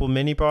fight a couple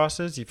mini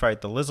bosses. You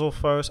fight the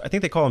Lizalfos. I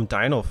think they call them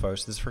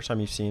Dinalfos. This is the first time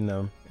you've seen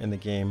them in the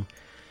game.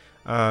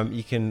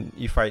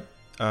 You fight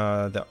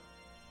the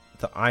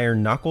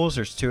Iron Knuckles.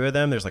 There's 2 of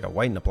them. There's like a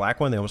white and a black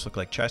one. They almost look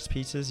like chess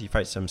pieces. You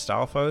fight some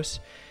Stalfos,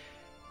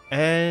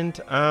 and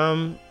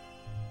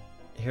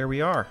here we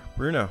are,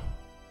 Bruno.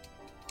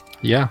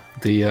 Yeah,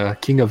 the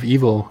King of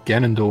Evil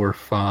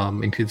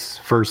Ganondorf in his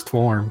first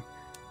form.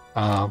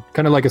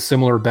 Kind of like a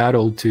similar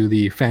battle to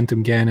the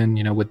Phantom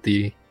Ganon, with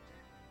the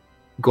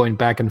going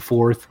back and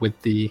forth with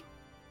the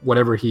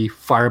whatever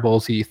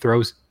fireballs he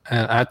throws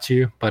at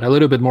you, but a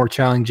little bit more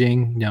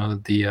challenging.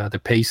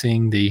 The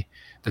pacing, the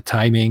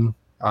timing.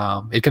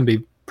 It can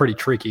be pretty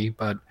tricky,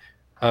 but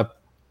a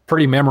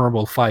pretty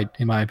memorable fight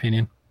in my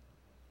opinion.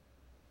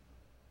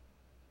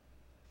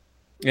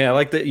 Yeah, I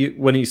like that.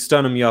 When you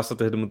stun him, you also have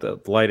to hit him with the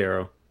light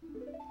arrow.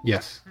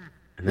 Yes,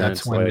 And then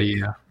that's it's when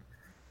like-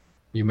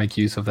 you make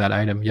use of that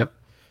item. Yep.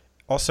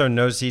 Also,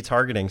 no Z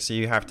targeting, so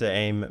you have to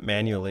aim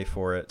manually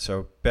for it.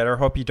 So better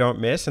hope you don't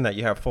miss and that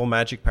you have full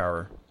magic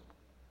power.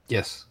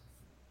 Yes.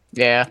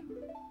 Yeah.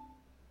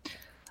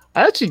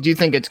 I actually do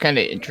think it's kind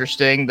of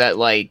interesting that,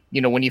 like,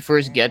 you know, when you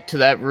first get to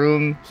that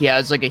room, he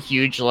has, like, a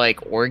huge, like,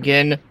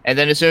 organ, and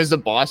then as soon as the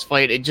boss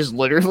fight, it just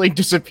literally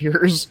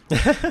disappears.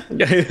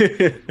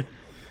 It's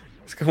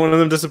one of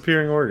them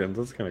disappearing organs.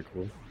 That's kind of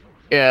cool.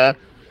 Yeah.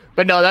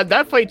 But no,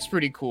 that fight's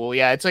pretty cool.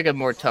 Yeah, it's like a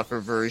more tougher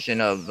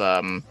version of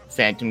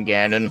Phantom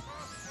Ganon.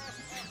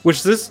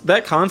 Which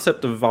that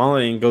concept of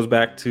volleying goes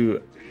back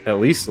to at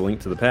least A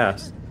Link to the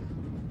Past.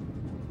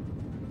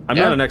 I'm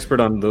not an expert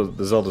on the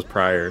Zeldas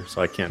prior,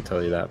 so I can't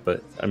tell you that,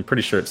 but I'm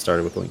pretty sure it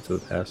started with A Link to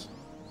the Past.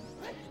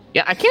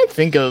 Yeah, I can't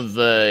think of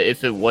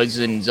if it was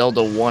in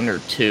Zelda 1 or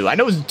 2. I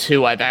know it was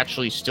 2 I've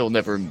actually still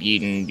never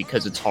beaten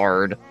because it's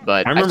hard,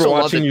 but I still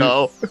love it,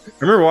 though. I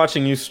remember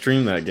watching you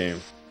stream that game.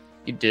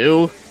 You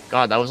do?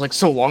 God, that was like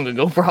so long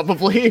ago,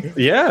 probably.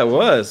 Yeah, it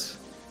was.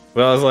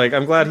 Well, I was like,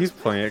 I'm glad he's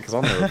playing it, because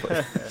I'll never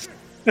play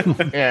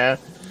it. Yeah.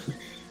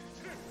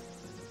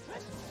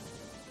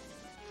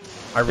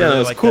 I really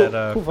was like cool.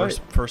 that Cool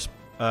first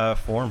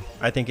form.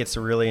 I think it's a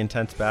really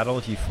intense battle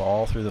if you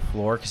fall through the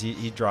floor, because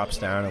he drops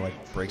down and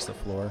like breaks the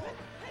floor.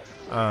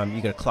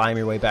 You gotta climb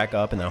your way back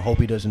up and then hope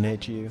he doesn't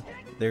hit you.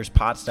 There's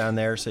pots down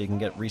there, so you can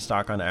get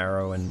restock on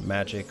arrow and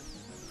magic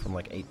from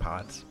like 8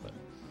 pots.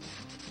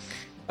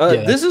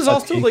 But This is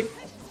also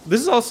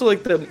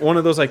like one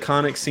of those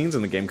iconic scenes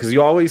in the game, because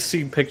you always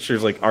see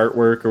pictures like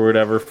artwork or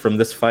whatever from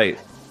this fight.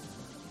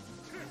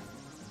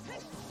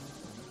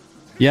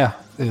 Yeah,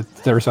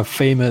 there's a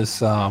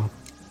famous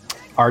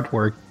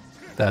artwork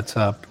that's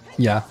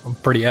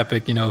pretty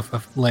epic. You know,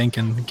 of Link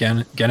and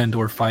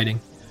Ganondorf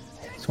fighting.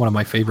 It's one of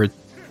my favorite.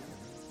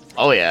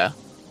 Oh yeah.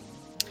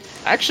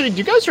 Actually, do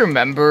you guys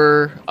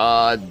remember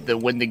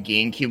when the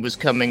GameCube was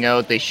coming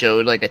out? They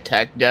showed like a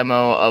tech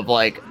demo of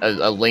like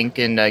a Link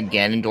and a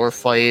Ganondorf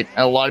fight.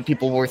 And a lot of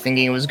people were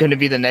thinking it was going to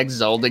be the next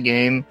Zelda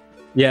game.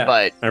 Yeah,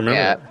 but I remember.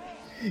 Yeah,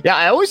 that. yeah,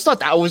 I always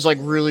thought that was like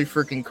really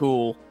freaking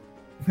cool.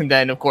 And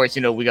then, of course,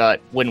 you know, we got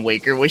Wind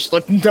Waker, which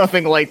looked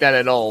nothing like that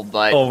at all.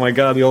 But Oh my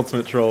god, the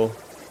ultimate troll.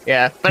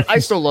 yeah, but I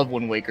still love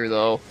Wind Waker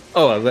though.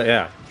 Oh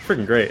yeah,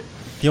 freaking great.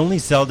 the only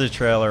Zelda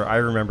trailer I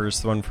remember is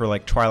the one for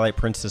like Twilight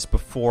Princess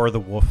before the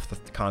wolf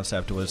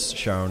concept was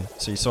shown.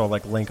 So you saw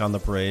like Link on the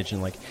bridge,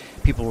 and like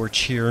people were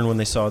cheering when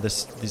they saw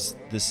this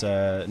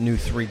new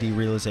 3D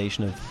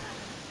realization of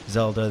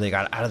Zelda. They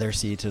got out of their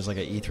seats. It was like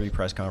an E3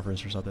 press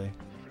conference or something.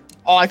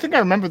 Oh, I think I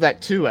remember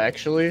that too,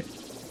 actually.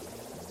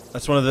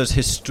 That's one of those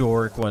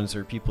historic ones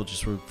where people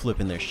just were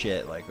flipping their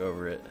shit like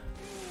over it.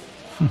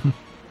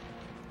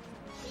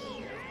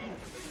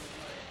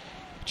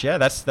 But yeah,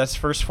 that's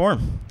first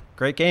form.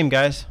 Great game,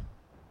 guys.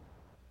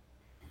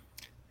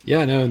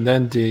 Yeah, no, and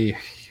then the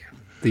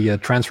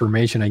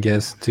transformation, I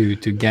guess, to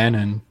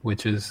Ganon,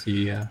 which is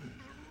the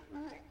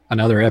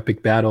another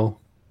epic battle.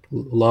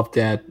 Love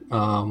that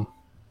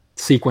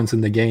sequence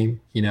in the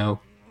game. You know,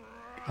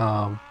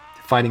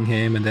 fighting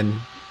him, and then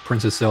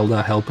Princess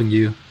Zelda helping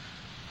you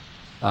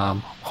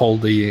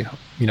hold the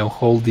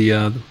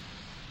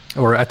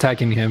or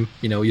attacking him.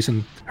 You know,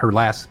 using her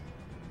last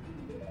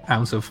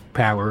ounce of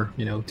power.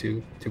 You know,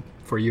 to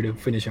for you to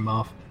finish him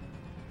off.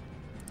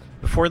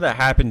 Before that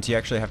happens, you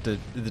actually have to.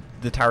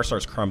 The tower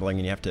starts crumbling,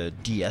 and you have to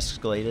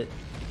de-escalate it.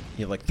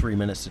 You have like 3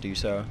 minutes to do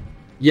so.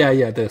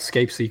 Yeah, the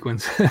escape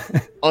sequence.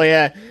 Oh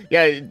yeah.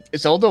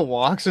 Zelda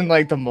walks in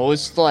like the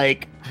most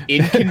like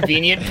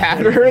inconvenient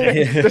pattern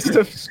just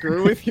to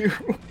screw with you.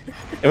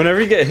 And whenever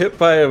you get hit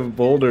by a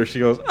boulder, she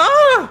goes,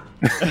 "Ah!"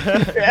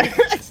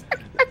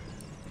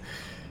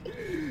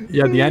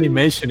 Yeah, the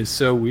animation is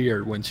so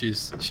weird when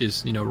she's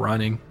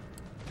running.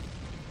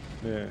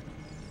 Yeah.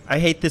 I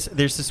hate this.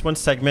 There's this one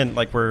segment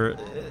like where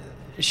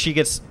she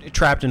gets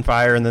trapped in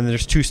fire, and then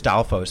there's two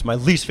Stalfos. My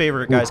least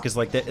favorite guys, because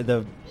like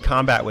the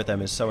combat with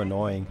them is so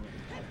annoying.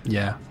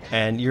 Yeah.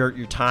 And you're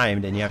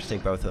timed, and you have to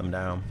take both of them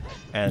down.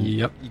 And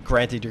Yep.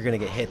 granted, you're gonna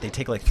get hit. They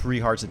take like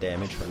 3 hearts of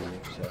damage from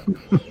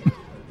you.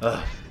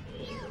 So.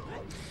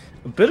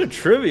 A bit of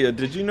trivia.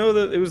 Did you know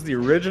that it was the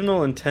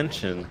original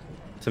intention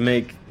to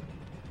make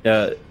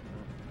the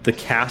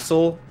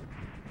castle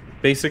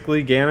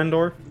basically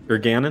Ganondorf or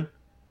Ganon?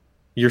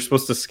 You're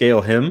supposed to scale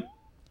him.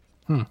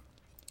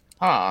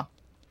 Huh.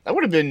 That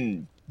would have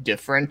been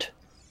different.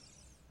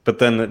 But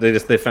then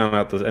they found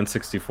out the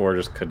N64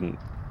 just couldn't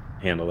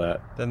handle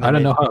that. Then I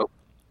don't know how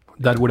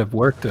that would have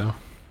worked though.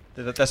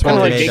 That's why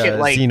Kinda they like made make it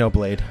like-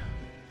 Xenoblade.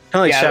 Kind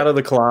of like Yeah. Shadow of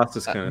the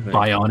Colossus kind of thing.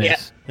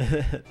 Bionis.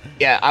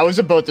 Yeah, I was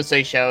about to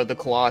say Shadow of the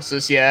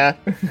Colossus, yeah.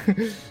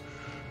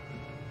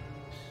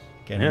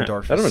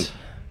 Ganondorf. that'd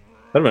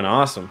have been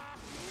awesome.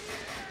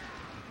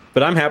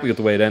 But I'm happy with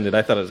the way it ended.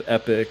 I thought it was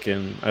epic,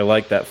 and I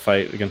like that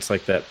fight against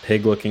like that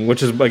pig looking,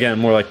 which is again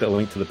more like the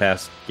Link to the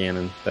Past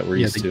Ganon that we're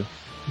used to.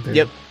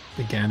 Yep.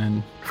 The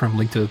Ganon from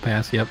Link to the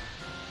Past. Yep.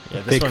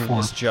 Yeah, this Big one form.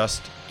 is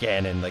just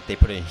Ganon. Like they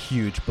put in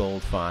huge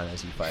bold font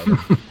as you fight him.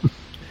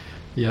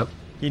 Yep.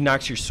 He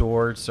knocks your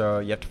sword, so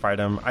you have to fight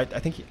him. I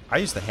think I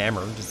use the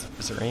hammer. Is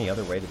there any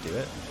other way to do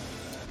it?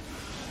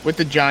 With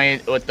the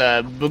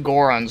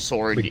Begoron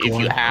sword, if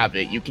you have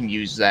it, you can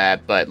use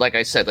that. But like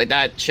I said, like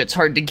that shit's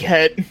hard to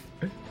get.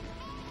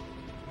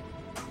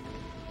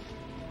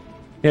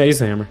 Yeah, use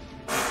the hammer.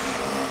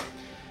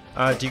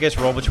 Do you guys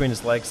roll between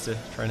his legs to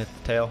try and hit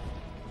the tail?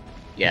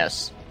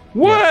 Yes.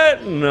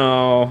 What?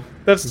 No,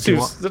 that's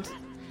too.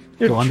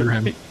 Go under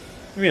him. You're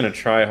being a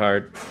try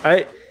hard.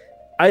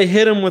 I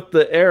hit him with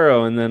the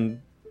arrow and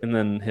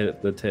then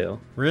hit the tail.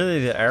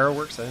 Really, the arrow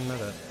works? I didn't know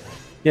that.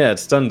 Yeah, it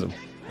stuns him.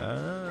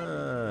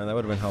 Ah, that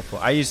would have been helpful.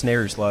 I use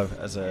Nehru's Love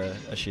as a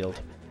shield.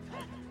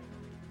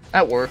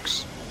 That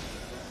works.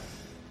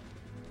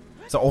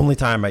 It's the only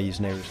time I use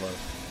Nehru's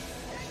Love.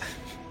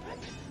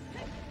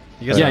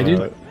 You guys Yeah, I know do.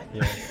 about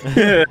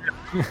it?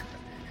 Yeah.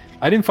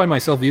 I didn't find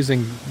myself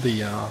using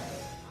the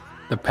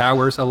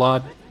powers a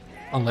lot,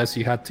 unless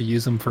you had to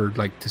use them for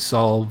like to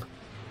solve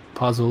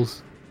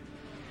puzzles.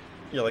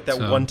 Yeah, like that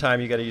So- one time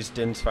you got to use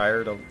Din's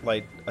fire to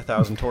light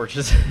 1,000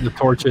 torches. The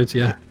torches,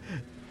 yeah.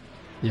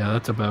 Yeah,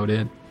 that's about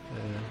it.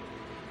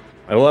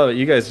 I love it.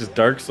 You guys just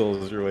Dark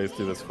Souls your ways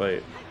through this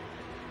fight.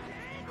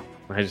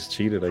 I just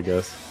cheated, I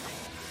guess.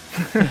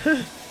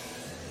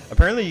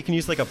 Apparently, you can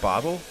use like a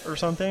bottle or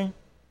something.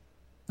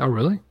 Oh,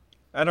 really?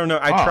 I don't know.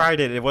 I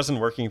tried it. It wasn't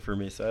working for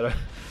me. So I don't...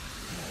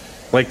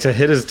 Like to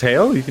hit his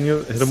tail, you can hit him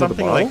with a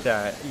something bottle. like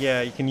that.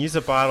 Yeah, you can use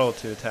a bottle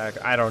to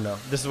attack. I don't know.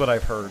 This is what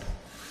I've heard.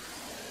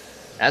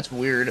 That's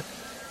weird.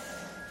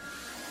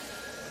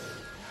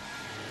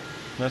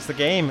 That's the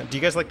game. Do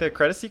you guys like the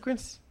credit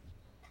sequence?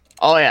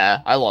 Oh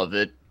yeah, I love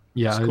it.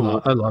 Yeah, It's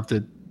cool. I loved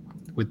it.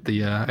 With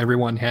the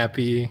everyone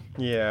happy,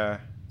 Yeah.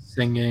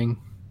 singing.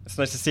 It's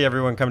nice to see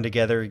everyone come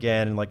together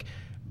again and like,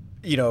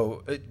 you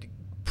know,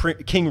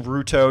 King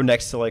Ruto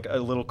next to like a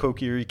little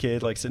Kokiri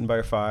kid like sitting by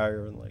a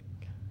fire and like.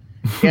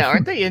 Yeah,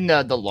 aren't they in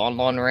the Lon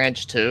Lon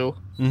Ranch too?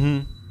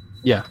 Mm-hmm.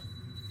 Yeah.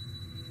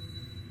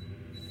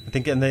 I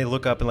think, and they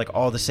look up and like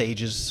all the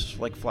sages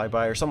like fly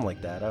by or something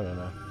like that. I don't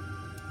know.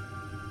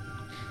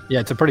 Yeah,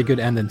 it's a pretty good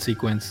ending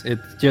sequence.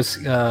 It's just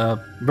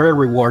very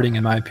rewarding,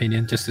 in my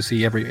opinion, just to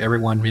see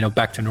everyone, you know,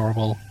 back to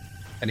normal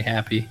and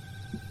happy.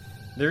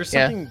 There's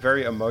Yeah. something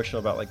very emotional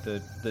about like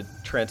the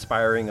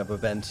transpiring of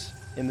events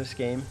in this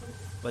game.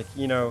 Like,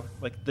 you know,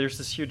 like there's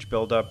this huge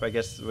buildup, I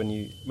guess, when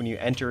you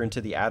enter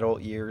into the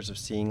adult years of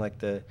seeing like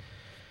the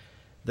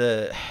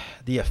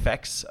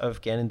effects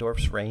of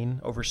Ganondorf's reign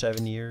over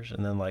 7 years,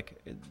 and then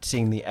like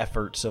seeing the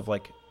efforts of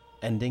like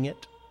ending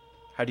it.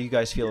 How do you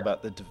guys feel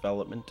about the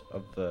development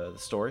of the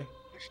story?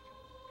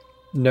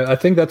 No, I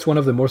think that's one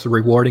of the most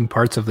rewarding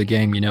parts of the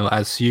game. You know,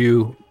 as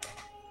you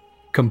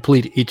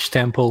complete each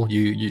temple,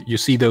 you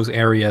see those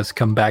areas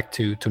come back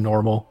to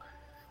normal,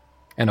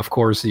 and of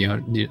course, you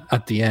know,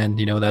 at the end,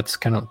 you know, that's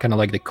kind of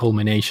like the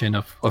culmination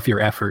of your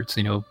efforts.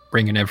 You know,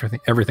 bringing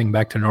everything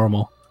back to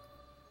normal.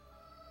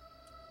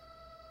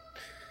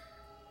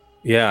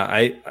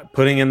 Yeah,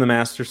 putting in the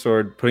Master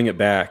Sword, putting it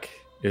back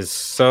it's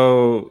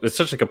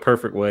such like a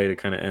perfect way to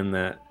kind of end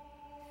that,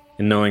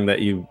 and knowing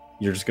that you're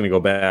just gonna go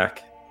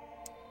back.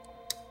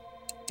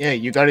 Yeah,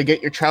 you got to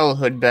get your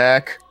childhood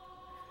back.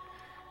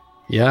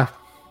 Yeah,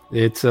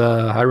 it's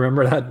I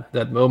remember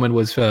that moment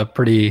was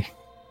pretty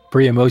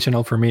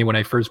emotional for me when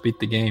I first beat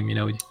the game.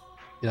 You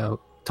know,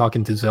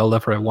 talking to Zelda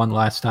for one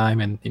last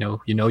time, and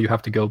you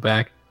have to go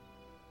back.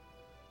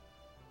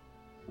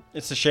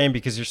 It's a shame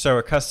because you're so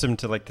accustomed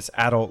to like this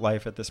adult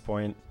life at this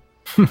point.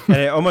 And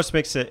it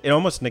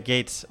almost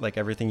negates like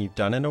everything you've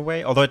done in a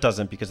way, although it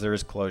doesn't, because there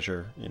is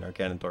closure. You know,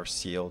 Ganondorf's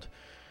sealed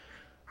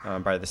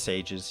by the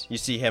sages. You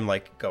see him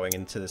like going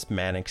into this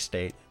manic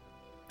state.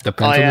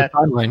 Depends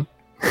on the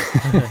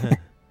timeline.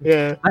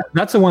 Yeah,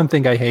 that's the one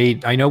thing I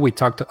hate. I know we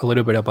talked a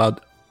little bit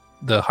about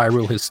the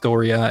Hyrule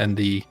Historia and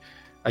the,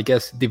 I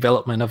guess,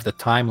 development of the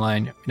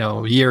timeline. You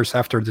know, years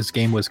after this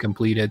game was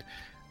completed,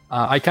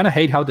 I kind of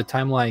hate how the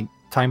timeline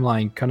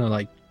kind of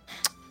like,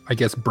 I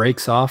guess,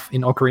 breaks off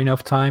in Ocarina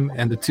of Time,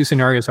 and the two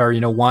scenarios are,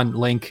 you know, one,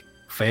 Link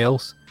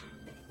fails,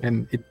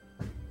 and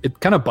it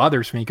kind of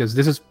bothers me because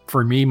this is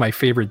for me my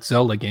favorite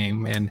Zelda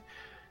game, and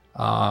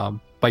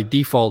by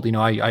default, you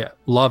know, I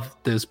love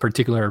this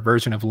particular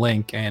version of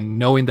Link, and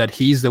knowing that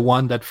he's the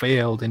one that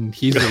failed and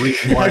he's the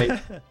reason why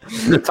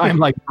the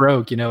timeline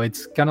broke, you know,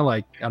 it's kind of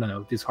like, I don't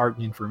know,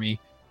 disheartening for me.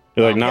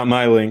 You're like, not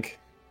my Link.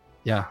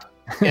 Yeah.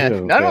 yeah. Yeah,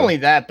 Not okay. only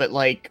that, but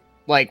like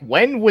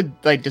when would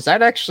does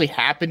that actually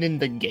happen in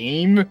the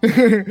game?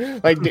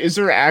 Like, is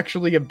there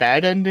actually a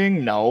bad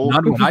ending? No.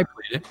 Not when I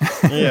played it.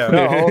 Yeah.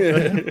 No.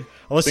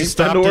 Unless you Things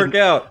tend stopped to work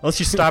out. Unless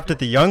you stopped at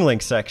the Young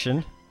Link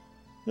section.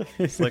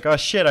 It's like, oh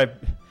shit,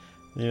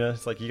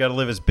 it's like you got to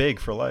live as big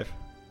for life.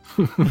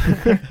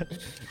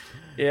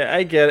 Yeah,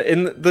 I get it.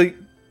 And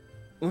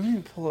let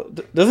me pull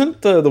up.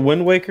 Doesn't the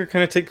Wind Waker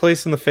kind of take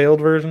place in the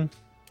failed version?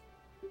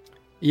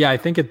 Yeah, I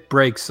think it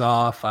breaks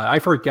off. I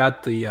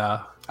forgot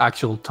the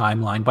actual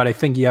timeline, but I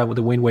think, yeah, with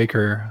the Wind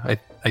Waker,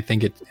 I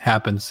think it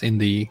happens in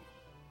the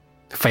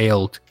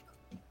failed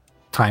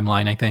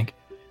timeline, I think.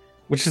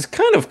 Which is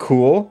kind of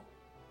cool.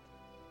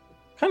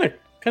 Kind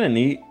of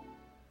neat.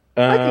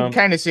 I can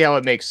kind of see how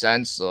it makes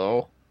sense,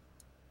 though.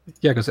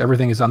 Yeah, because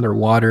everything is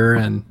underwater,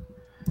 and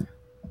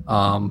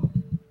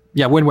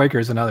yeah, Wind Waker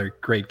is another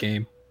great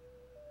game.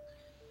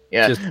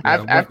 Yeah, Just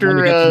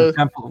after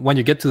when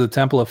you get to the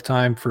Temple of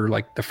Time for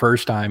like the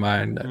first time,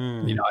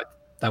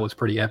 that was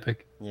pretty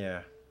epic.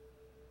 Yeah.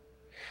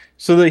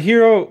 So the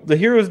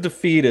hero's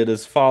defeated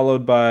is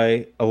followed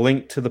by A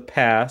Link to the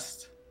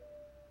Past,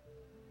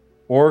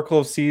 Oracle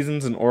of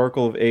Seasons and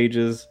Oracle of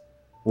Ages,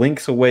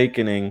 Link's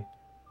Awakening,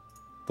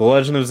 The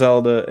Legend of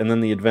Zelda, and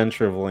then The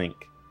Adventure of Link.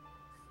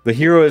 The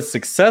hero is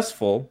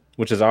successful,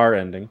 which is our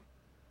ending,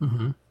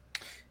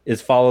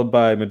 is followed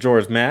by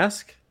Majora's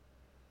Mask,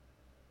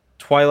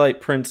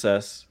 Twilight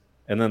Princess,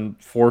 and then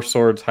Four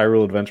Swords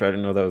Hyrule Adventure. I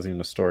didn't know that was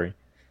even a story.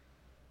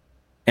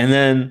 And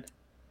then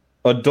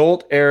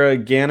Adult Era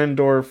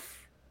Ganondorf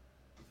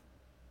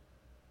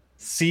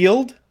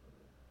Sealed.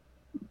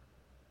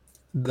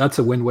 That's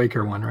a Wind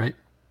Waker one, right?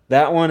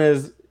 That one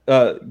is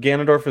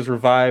Ganondorf is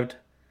revived,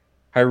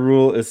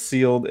 Hyrule is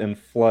sealed and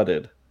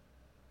flooded.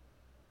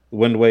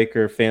 Wind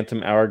Waker,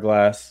 Phantom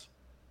Hourglass,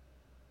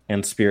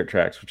 and Spirit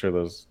Tracks, which are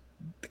those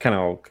kind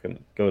of all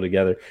can go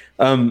together.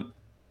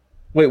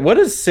 Wait, what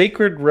is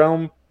Sacred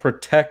Realm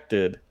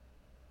Protected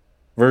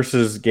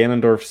versus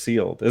Ganondorf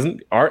Sealed?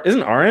 Isn't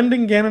our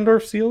ending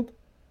Ganondorf Sealed?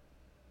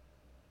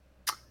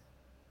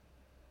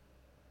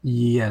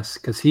 Yes,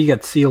 because he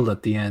got sealed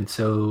at the end.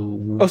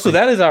 So So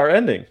that is our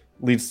ending.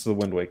 Leads to the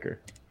Wind Waker.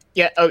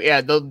 Yeah. Oh,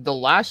 yeah. The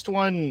last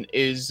one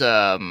is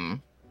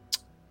when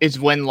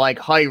like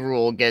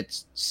Hyrule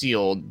gets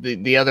sealed.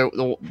 The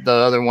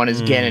other one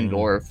is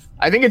Ganondorf.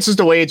 I think it's just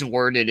the way it's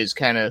worded is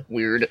kind of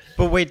weird.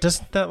 But wait,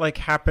 doesn't that like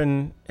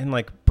happen in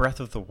like Breath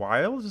of the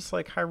Wild? Is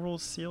like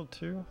Hyrule's sealed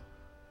too?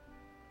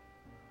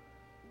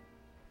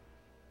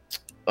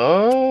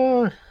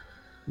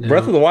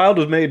 Breath of the Wild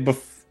was made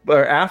before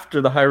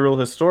after the Hyrule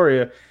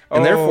Historia,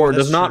 and therefore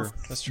does not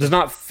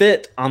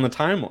fit on the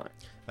timeline.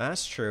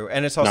 That's true,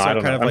 and it's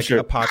also kind of like an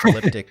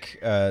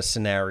apocalyptic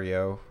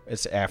scenario.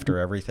 It's after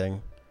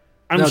everything.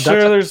 I'm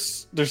sure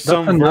there's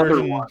some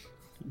version. One.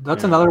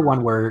 That's another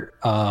one where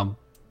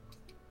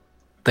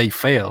they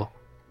fail.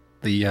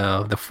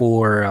 The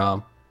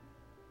four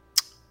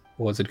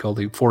what was it called?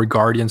 The four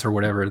guardians or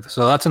whatever.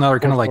 So that's another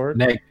kind of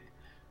like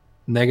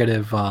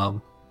negative.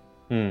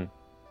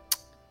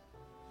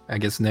 I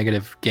guess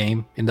negative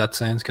game in that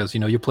sense, because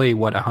you play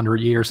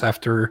 100 years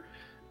after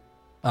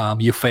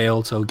you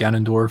failed, so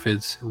Ganondorf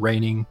is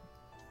reigning.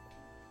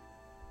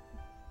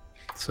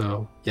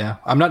 So yeah,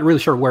 I'm not really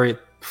sure where it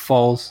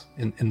falls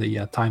in the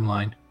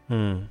timeline,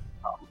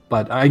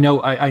 but I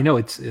know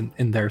it's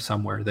in there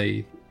somewhere.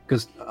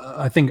 Because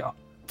I think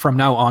from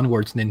now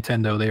onwards,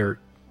 Nintendo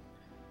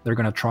they're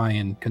gonna try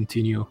and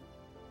continue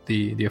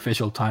the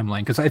official timeline,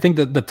 because I think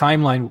that the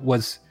timeline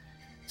was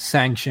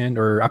sanctioned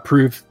or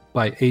approved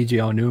by Eiji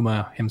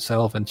Aonuma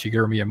himself and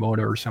Shigeru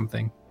Miyamoto or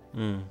something.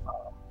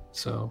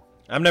 So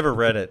I've never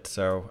read it,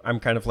 so I'm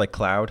kind of like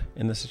Cloud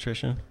in this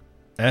situation.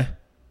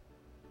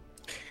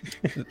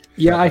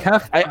 Yeah, I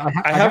have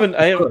an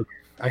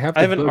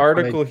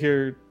article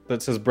here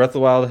that says Breath of the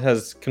Wild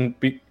has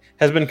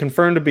been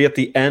confirmed to be at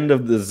the end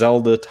of the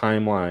Zelda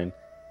timeline.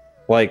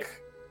 Like,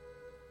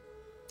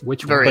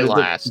 which very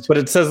last? But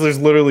it says there's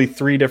literally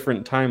 3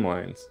 different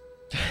timelines.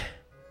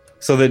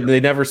 So they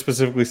never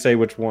specifically say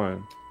which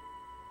one.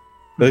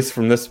 At least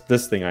from this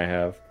thing I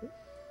have.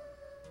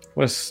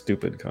 What a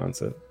stupid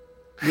concept.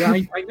 Yeah,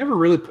 I never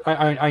really.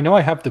 I know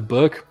I have the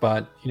book,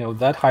 but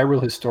that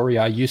Hyrule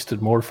Historia, I used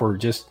it more for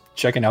just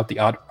checking out the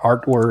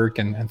artwork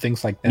and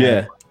things like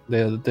that.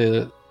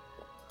 Yeah.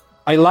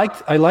 I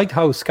liked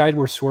how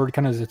Skyward Sword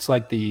kind of, it's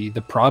like the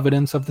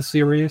Providence of the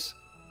series.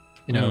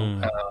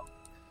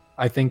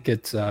 I think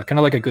it's kind of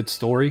like a good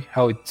story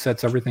how it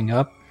sets everything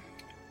up.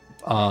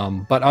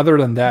 But other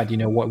than that,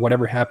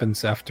 whatever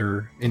happens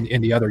after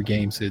in the other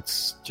games,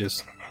 it's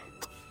just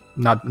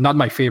not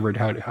my favorite.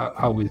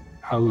 How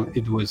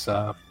it was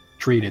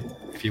treated,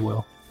 if you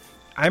will.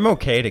 I'm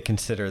okay to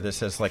consider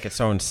this as like its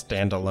own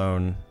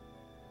standalone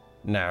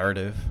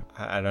narrative.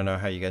 I don't know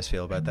how you guys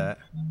feel about that.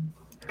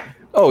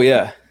 Oh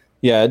yeah,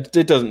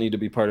 it doesn't need to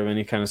be part of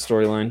any kind of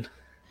storyline.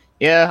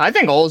 Yeah, I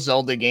think all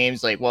Zelda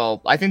games, I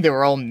think they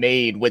were all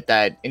made with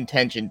that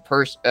intention.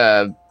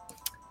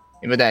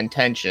 With that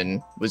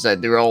intention was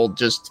that they were all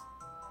just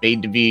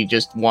made to be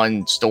just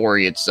one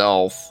story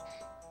itself.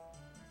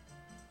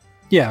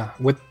 Yeah,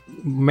 with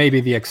maybe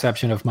the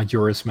exception of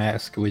Majora's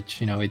Mask,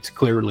 which it's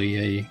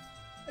clearly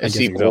a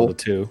sequel. Zelda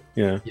 2.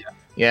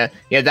 Yeah,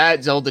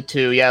 that Zelda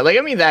 2. Yeah,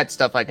 that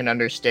stuff I can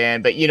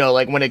understand, but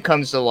when it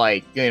comes to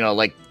like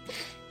with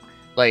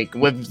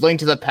Link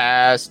to the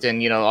Past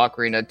and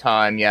Ocarina of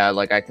Time, yeah,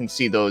 I can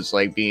see those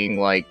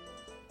being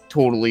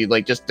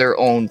totally just their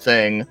own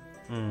thing.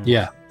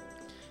 Yeah.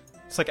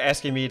 It's like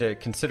asking me to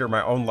consider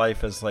my own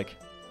life as a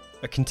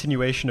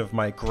continuation of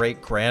my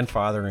great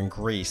grandfather in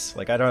Greece.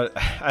 I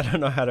don't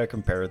know how to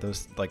compare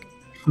those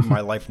my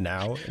life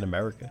now in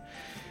America.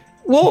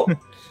 Well,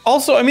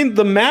 also, I mean,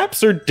 the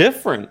maps are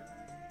different.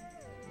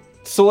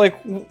 So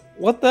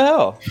What the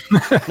hell?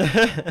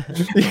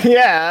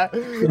 Yeah.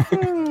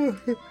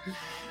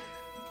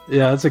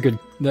 Yeah, that's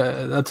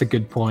a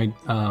good point.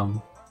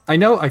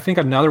 I think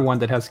another one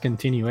that has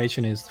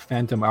continuation is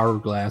Phantom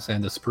Hourglass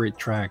and the Spirit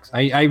Tracks.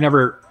 I've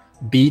never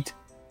beat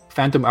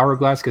Phantom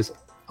Hourglass because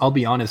I'll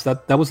be honest,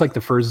 that was like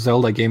the first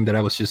Zelda game that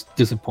I was just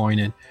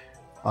disappointed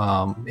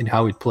in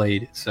how it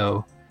played.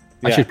 So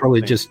I Yeah, should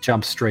probably same. just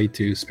jump straight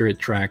to Spirit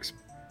Tracks.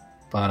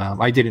 But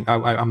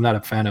I'm not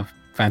a fan of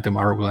Phantom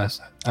Hourglass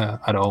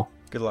at all.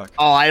 Good luck.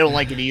 Oh, I don't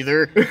like it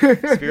either.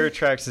 Spirit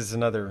Tracks is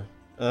another.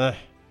 I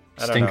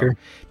don't Stinker. know.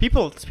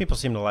 People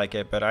seem to like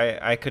it, but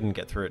I couldn't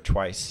get through it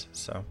twice.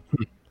 So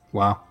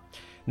Wow.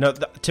 no,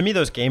 to me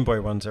those Game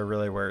Boy ones are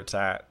really where it's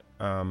at.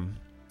 I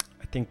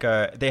think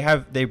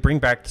they bring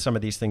back some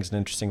of these things in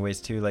interesting ways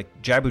too.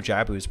 Like Jabu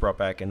Jabu is brought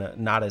back in a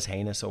not as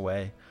heinous a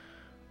way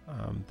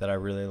that I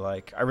really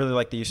like. I really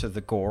like the use of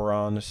the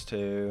Gorons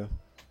too.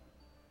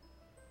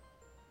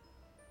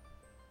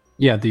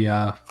 Yeah,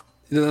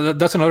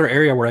 that's another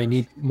area where I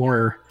need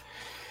more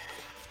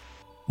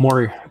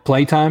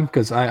playtime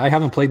because I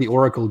haven't played the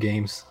Oracle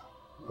games.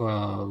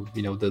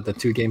 The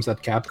two games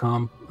that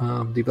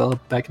Capcom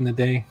developed back in the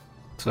day.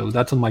 So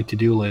that's on my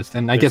to-do list.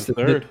 And I guess There's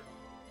a third.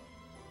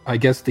 the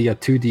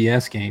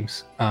 2DS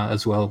games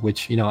as well,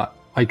 which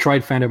I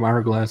tried Phantom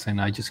Hourglass and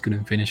I just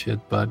couldn't finish it.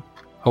 But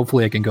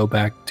hopefully I can go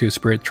back to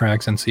Spirit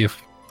Tracks and see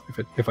if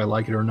I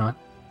like it or not.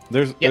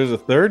 There's a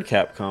third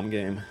Capcom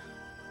game.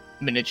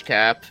 Minish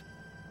Cap.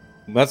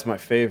 That's my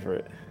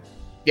favorite.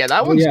 Yeah,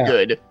 that one's yeah.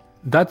 good.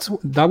 That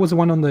was the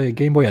one on the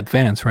Game Boy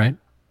Advance, right?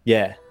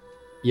 Yeah.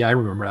 Yeah, I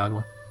remember that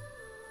one.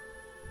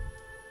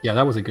 Yeah,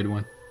 that was a good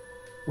one.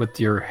 With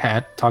your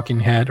talking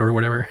hat or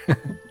whatever.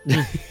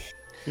 Yeah.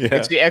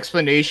 It's the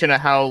explanation of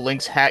how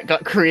Link's hat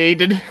got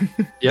created.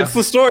 Yeah. It's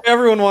the story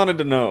everyone wanted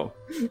to know.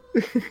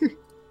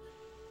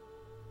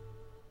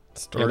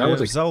 Story that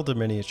was of a- Zelda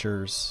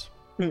miniatures.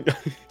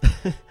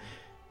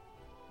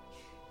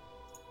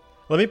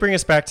 Let me bring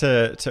us back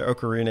to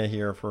Ocarina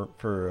here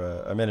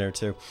for a minute or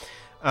two.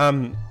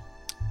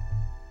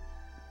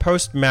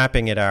 Post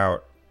mapping it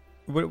out,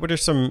 what are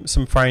some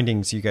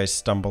findings you guys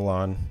stumble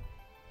on,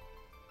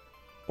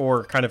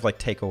 or kind of like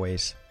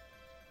takeaways?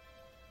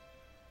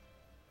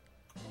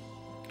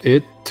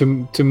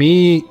 To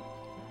me,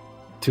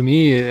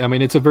 I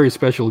mean, it's a very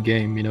special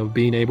game.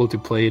 Being able to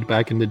play it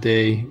back in the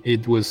day,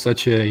 it was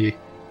such a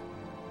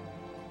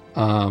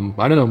I don't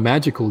know,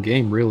 magical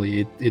game.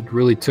 Really, it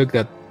really took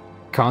that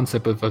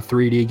concept of a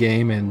 3D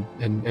game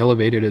and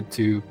elevated it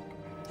to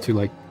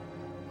like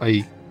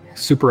a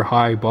super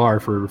high bar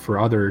for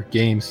other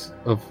games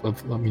of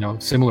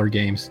similar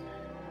games.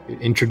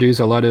 It introduced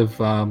a lot of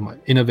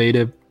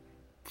innovative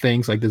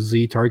things like the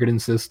Z targeting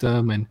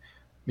system, and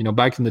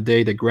back in the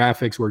day the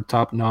graphics were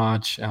top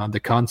notch. The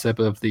concept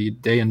of the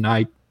day and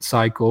night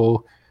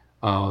cycle,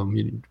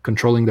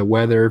 controlling the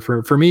weather,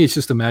 for me it's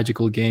just a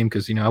magical game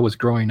because I was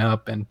growing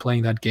up and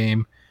playing that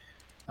game.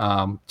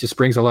 Just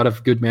brings a lot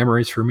of good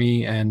memories for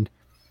me, and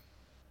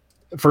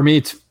for me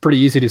it's pretty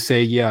easy to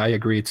say, yeah, I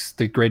agree, it's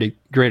the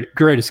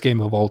greatest game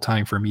of all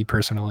time for me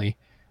personally.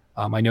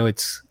 I know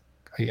it's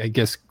I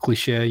guess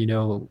cliche,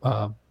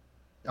 a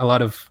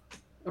lot of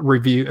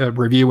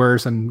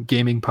reviewers and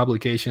gaming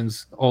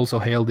publications also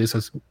hail this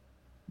as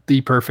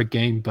the perfect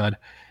game, but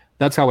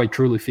that's how I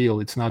truly feel.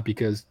 It's not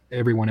because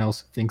everyone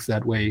else thinks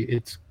that way,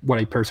 it's what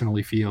I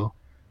personally feel.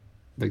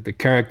 The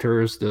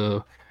characters,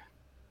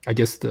 I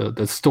guess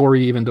the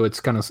story, even though it's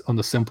kind of on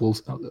the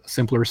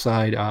simpler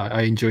side,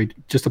 I enjoyed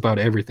just about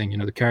everything.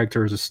 The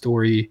characters, the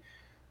story,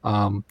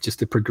 just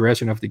the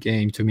progression of the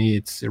game. To me,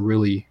 it's a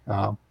really,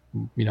 a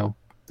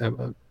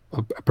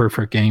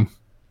perfect game.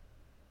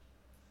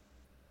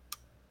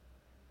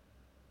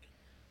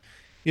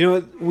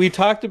 We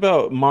talked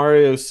about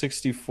Mario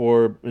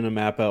 64 in a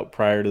map out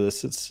prior to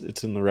this.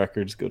 It's in the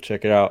records. Go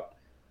check it out.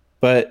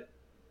 But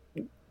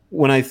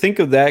when I think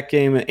of that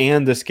game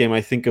and this game,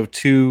 I think of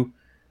two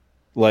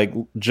like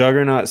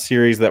juggernaut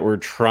series that were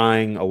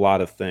trying a lot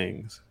of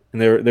things,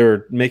 and they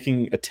were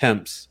making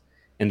attempts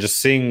and just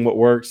seeing what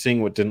worked,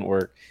 seeing what didn't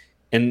work.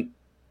 And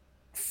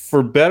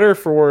for better or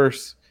for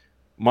worse,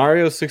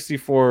 Mario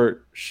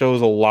 64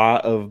 shows a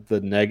lot of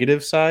the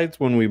negative sides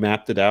when we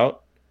mapped it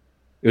out.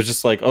 It was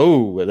just like,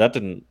 oh, that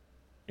didn't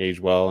age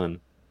well, and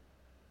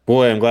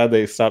boy, I'm glad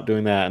they stopped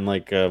doing that. And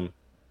like a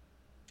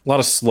lot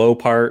of slow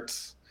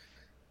parts,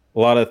 a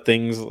lot of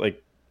things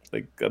like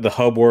the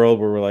hub world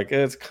where we're like,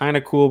 it's kind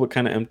of cool but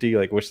kind of empty.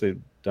 Like, wish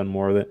they'd done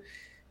more of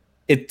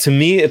it. To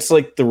me, it's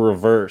like the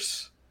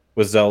reverse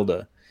with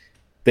Zelda.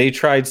 They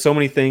tried so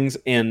many things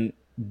and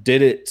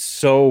did it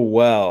so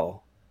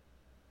well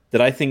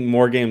that I think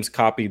more games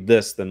copied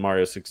this than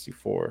Mario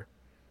 64,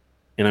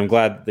 and I'm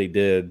glad that they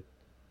did.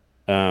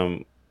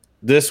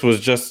 This was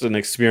just an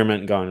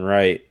experiment gone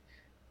right.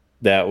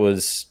 That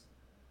was,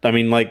 I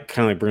mean, like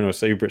kind of like Bruno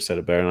said, you said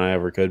it better than I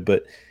ever could,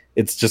 but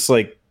it's just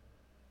like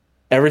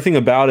everything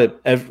about it.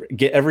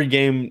 Every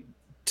game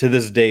to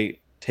this date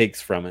takes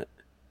from it.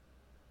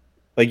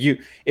 Like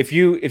if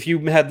you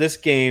had this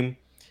game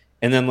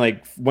and then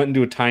like went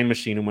into a time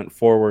machine and went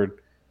forward,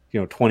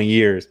 20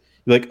 years,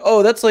 You're like,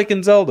 oh, that's like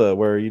in Zelda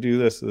where you do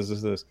this.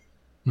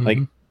 Like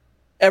Mhm.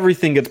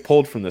 everything gets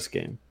pulled from this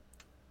game.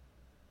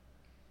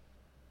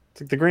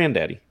 It's like the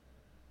granddaddy.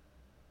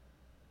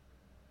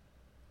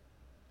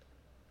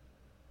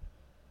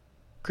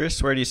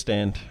 Chris, where do you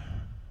stand?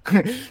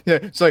 Yeah,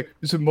 it's like,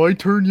 is it my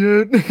turn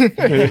yet?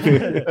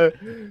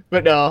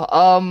 But no,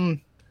 I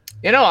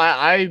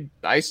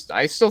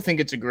still think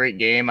it's a great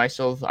game. I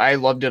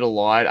loved it a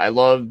lot. I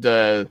loved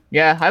I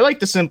like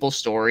the simple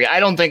story.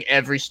 I don't think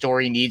every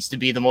story needs to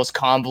be the most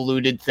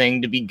convoluted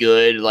thing to be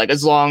good. Like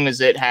as long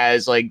as it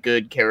has like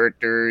good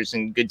characters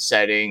and good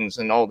settings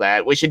and all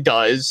that, which it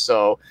does.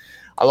 So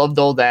I loved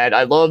all that.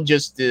 I love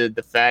just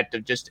the fact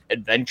of just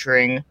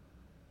adventuring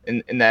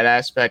in that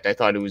aspect. I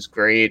thought it was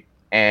great.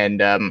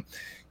 And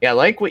yeah,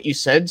 like what you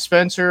said,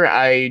 Spencer,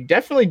 I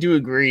definitely do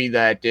agree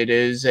that it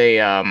is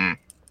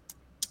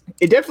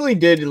it definitely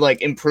did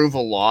like improve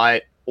a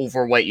lot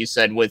over what you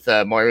said with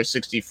Mario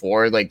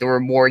 64. Like there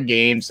were more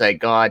games that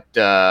got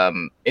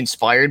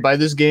inspired by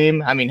this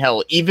game. I mean,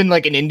 hell, even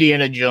like an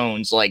Indiana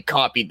Jones like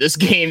copied this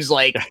game's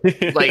like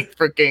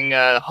freaking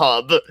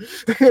hub.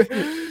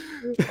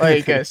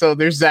 Like so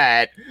there's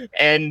that.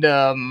 And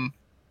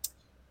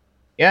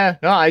yeah,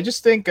 no, I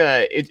just think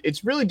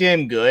it's really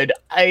damn good.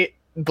 I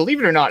believe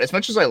it or not, as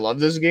much as I love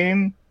this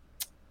game,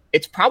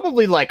 it's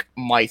probably like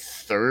my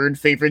third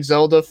favorite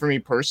Zelda for me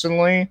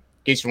personally. In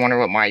case you wonder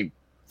what my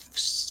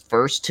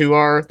first two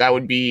are, that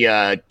would be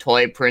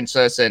Twilight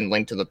Princess and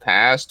Link to the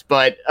Past.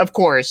 But of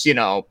course, you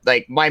know,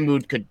 like my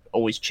mood could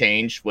always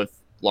change with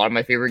a lot of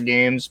my favorite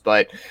games.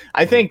 But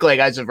I think like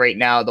as of right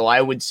now, though,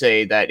 I would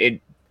say that it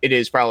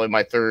is probably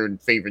my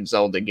third favorite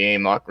Zelda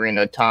game,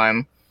 Ocarina of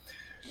Time.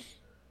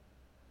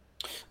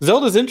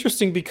 Zelda's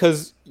interesting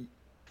because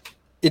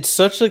it's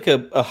such like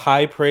a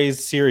high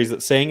praised series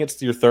that saying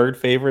it's your third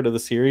favorite of the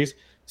series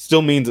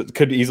still means it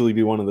could easily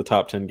be one of the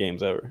top 10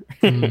 games ever.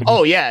 Mhm.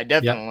 Oh yeah,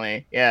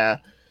 definitely. Yeah.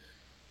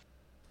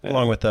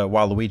 Along with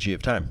Waluigi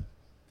of Time.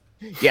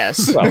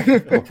 Yes. Well,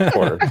 of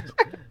course.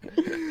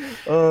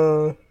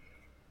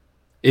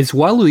 Is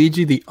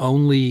Waluigi the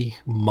only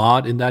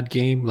mod in that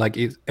game? Like,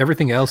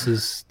 everything else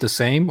is the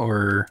same,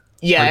 or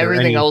Yeah, are there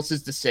everything any- else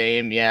is the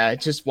same. Yeah,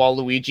 it's just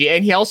Waluigi,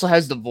 and he also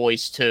has the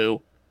voice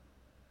too.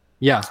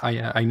 Yeah,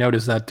 I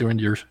noticed that during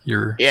your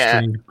Yeah.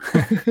 stream.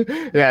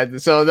 Yeah,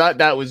 so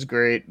that was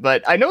great.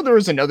 But I know there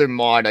was another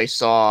mod I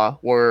saw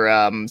where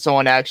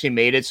someone actually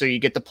made it so you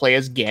get to play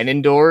as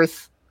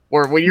Ganondorf.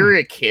 Where when you're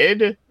a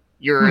kid,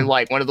 you're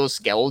like one of those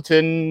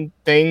skeleton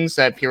things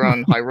that appear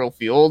on Hyrule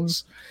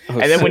Fields,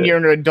 and then when you're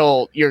an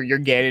adult, you're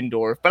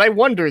Ganondorf. But I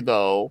wonder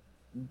though,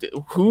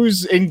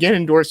 who's in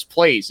Ganondorf's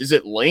place? Is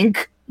it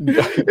Link?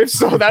 If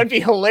so, that'd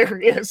be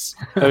hilarious.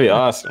 That'd be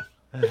awesome.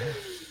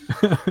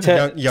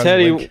 Young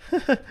Teddy, Link.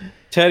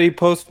 Teddy,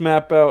 post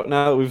map out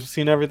now that we've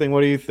seen everything.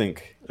 What do you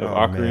think of Oh,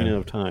 Ocarina man.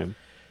 of Time?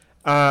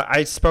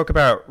 I spoke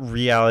about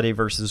reality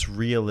versus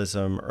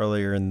realism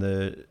earlier in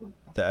the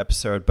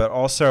episode, but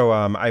also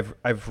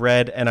I've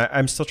read, and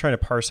I'm still trying to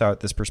parse out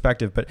this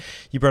perspective, but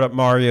you brought up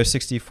Mario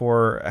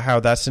 64, how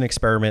that's an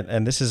experiment,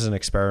 and this is an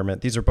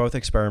experiment. These are both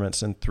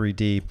experiments in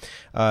 3D.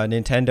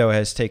 Nintendo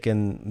has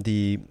taken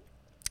the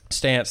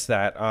stance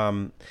that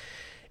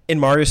in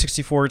Mario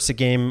 64, it's a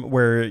game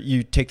where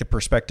you take the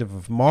perspective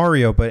of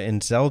Mario, but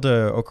in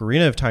Zelda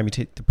Ocarina of Time, you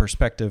take the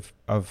perspective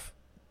of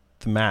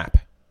the map,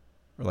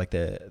 or like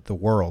the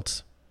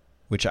worlds,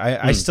 which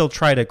I still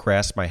try to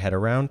grasp my head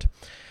around.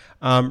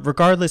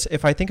 Regardless,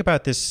 if I think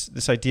about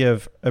this idea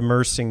of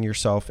immersing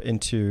yourself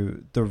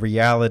into the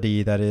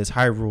reality that is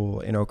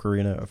Hyrule in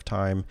Ocarina of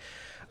Time,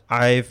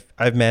 I've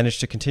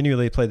managed to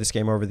continually play this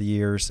game over the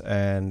years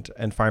and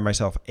find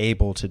myself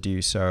able to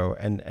do so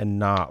and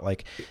not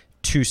like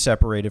too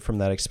separated from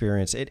that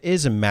experience. It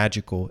is a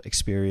magical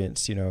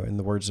experience, you know, in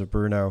the words of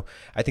Bruno.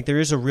 I think there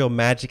is a real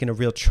magic and a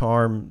real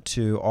charm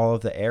to all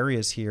of the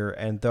areas here.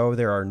 And though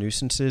there are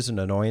nuisances and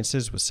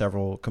annoyances with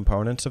several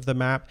components of the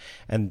map,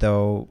 and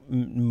though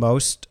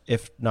most,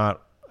 if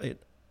not,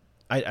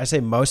 I say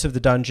most of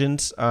the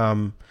dungeons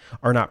are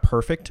not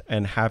perfect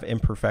and have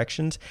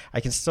imperfections,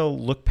 I can still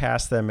look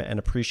past them and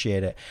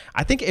appreciate it.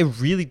 I think it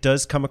really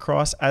does come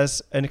across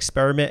as an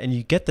experiment, and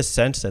you get the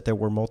sense that there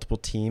were multiple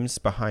teams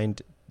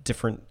behind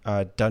different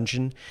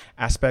dungeon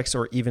aspects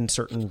or even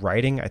certain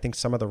writing. I think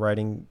some of the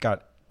writing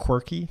got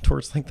quirky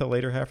towards like the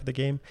later half of the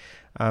game,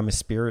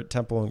 Spirit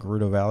Temple and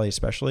Gerudo Valley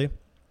especially.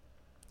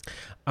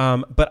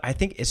 But I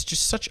think it's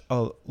just such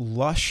a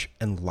lush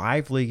and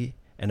lively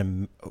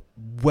and a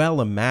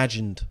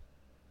well-imagined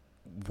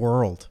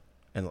world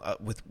and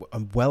with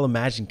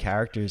well-imagined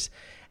characters.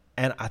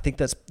 And I think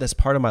that's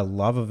part of my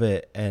love of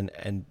it and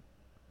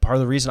part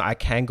of the reason I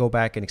can go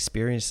back and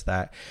experience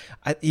that.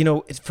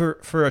 It's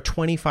for a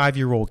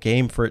 25-year-old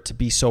game, for it to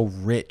be so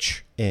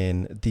rich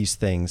in these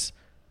things,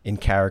 in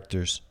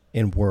characters,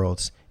 in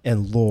worlds,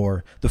 in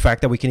lore. The fact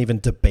that we can even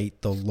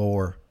debate the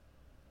lore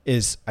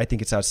I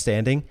think it's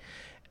outstanding.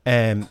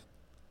 And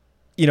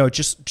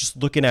just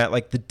looking at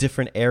like the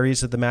different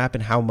areas of the map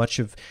and how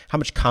much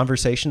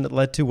conversation it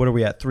led to. What are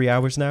we at? 3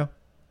 hours now?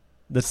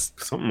 That's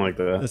Something like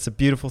that. That's a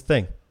beautiful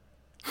thing.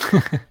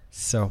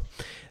 So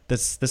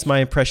that's my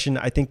impression.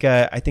 I think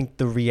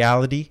the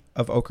reality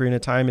of Ocarina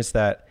of Time is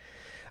that,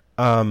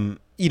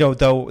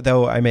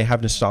 though I may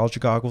have nostalgia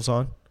goggles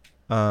on,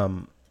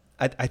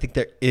 I think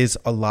there is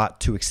a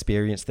lot to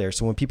experience there.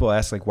 So when people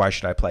ask like, why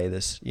should I play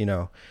this?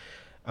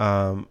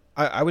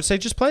 I would say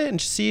just play it and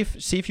just see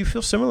if you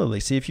feel similarly.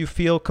 See if you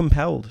feel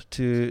compelled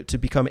to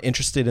become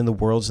interested in the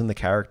worlds and the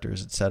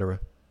characters, etc.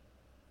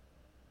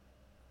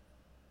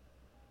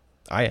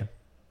 I am.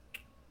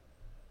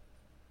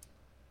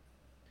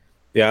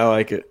 Yeah, I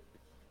like it.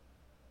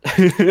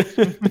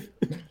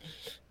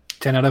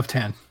 10 out of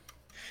 10.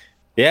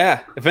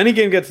 Yeah, if any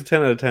game gets a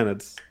 10 out of 10,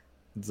 it's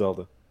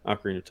Zelda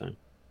Ocarina of Time.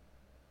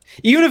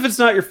 Even if it's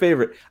not your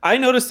favorite. I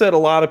noticed that a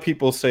lot of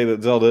people say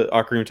that Zelda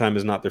Ocarina of Time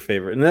is not their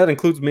favorite, and that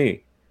includes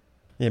me.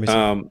 Yeah, me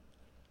too.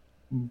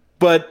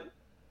 But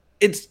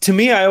it's, to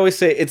me, I always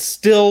say it's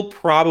still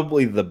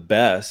probably the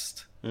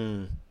best.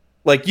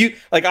 Like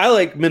I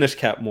like Minish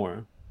Cap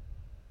more.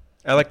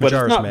 I like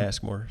Majora's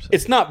Mask more. So.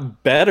 It's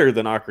not better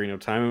than Ocarina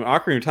of Time. I mean,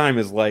 Ocarina of Time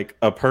is like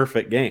a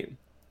perfect game.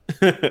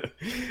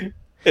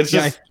 It's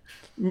just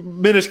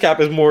Minish Cap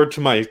is more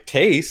to my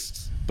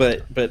taste,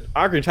 but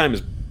Ocarina of Time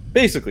is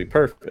basically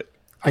perfect.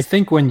 I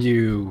think when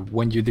you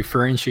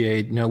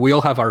differentiate, we all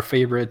have our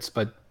favorites,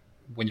 but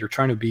when you're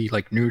trying to be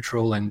like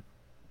neutral and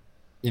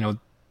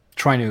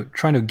trying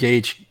to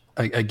gauge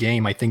a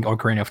game, I think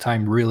Ocarina of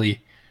Time really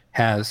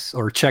has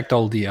or checked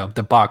all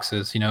the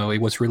boxes.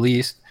 It was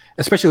released,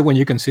 especially when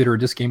you consider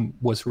this game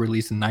was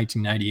released in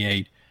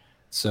 1998.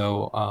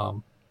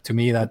 So to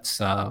me, that's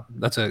a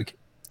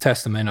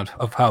testament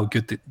of how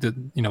good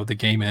the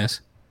game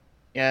is.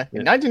 Yeah,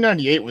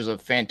 1998 was a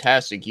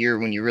fantastic year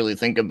when you really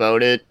think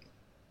about it.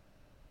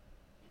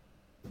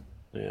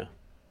 Yeah.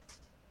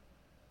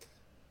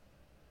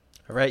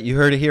 All right, you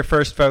heard it here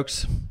first,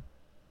 folks.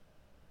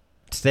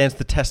 It stands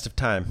the test of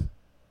time.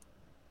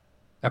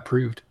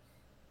 Approved.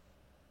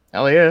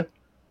 Hell yeah.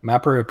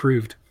 Mapper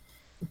approved.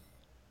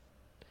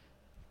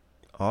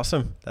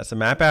 Awesome. That's a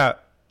map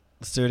out.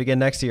 Let's do it again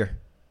next year.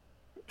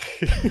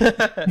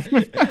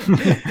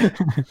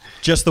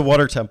 Just the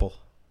water temple.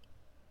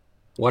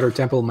 Water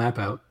temple map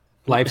out.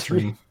 Live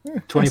stream.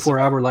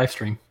 24-hour live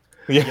stream.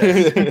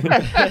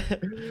 Yeah.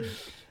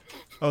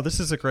 Oh, this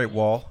is a great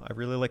wall. I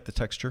really like the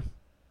texture.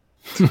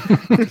 Good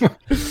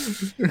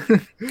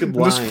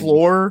This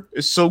floor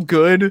is so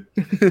good.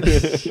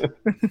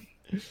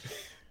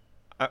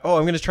 I'm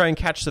going to try and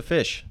catch the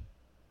fish.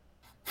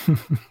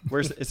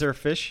 Is there a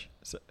fish?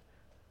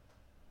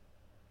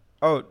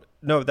 Oh,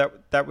 no,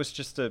 that was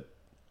just a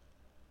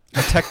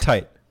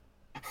Tektite.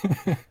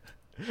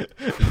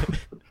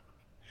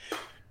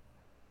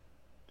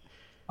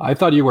 I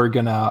thought you were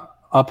gonna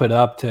up it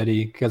up,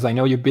 Teddy, because I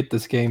know you beat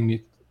this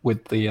game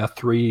with the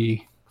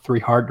three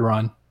hard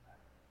run.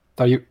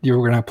 Thought you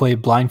were gonna play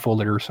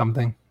blindfolded or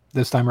something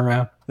this time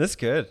around. That's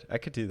good. I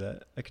could do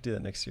that. I could do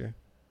that next year.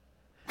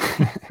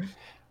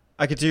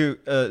 I could do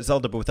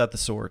Zelda, but without the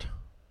sword.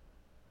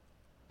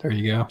 There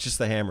you go. Just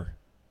the hammer.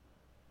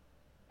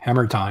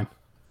 Hammer time.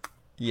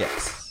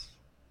 Yes.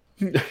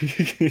 All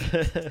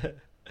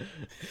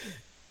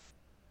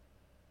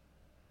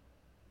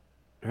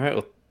right.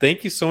 Well,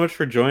 thank you so much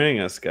for joining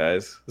us,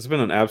 guys. It's been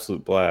an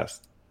absolute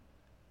blast.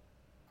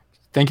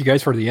 Thank you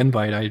guys for the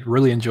invite. I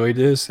really enjoyed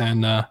this,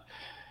 and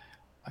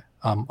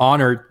I'm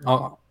honored,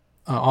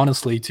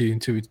 honestly,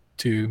 to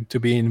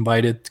be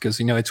invited because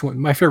it's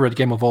my favorite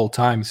game of all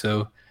time.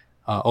 So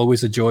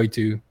always a joy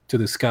to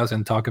discuss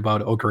and talk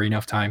about Ocarina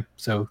of Time.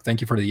 So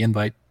thank you for the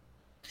invite.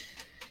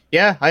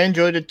 Yeah, I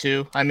enjoyed it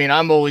too. I mean,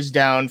 I'm always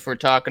down for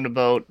talking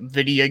about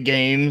video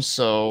games,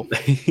 so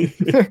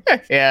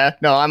yeah.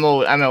 No, I'm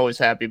always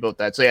happy about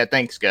that. So yeah,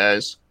 thanks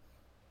guys.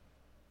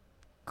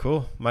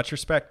 Cool. Much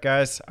respect,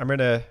 guys. I'm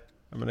gonna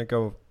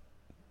go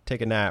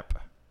take a nap.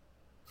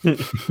 You're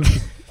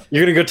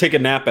gonna go take a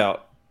nap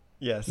out.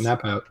 Yes.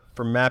 Nap out.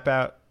 From map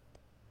out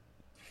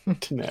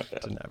To nap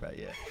out. to nap out,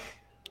 yeah.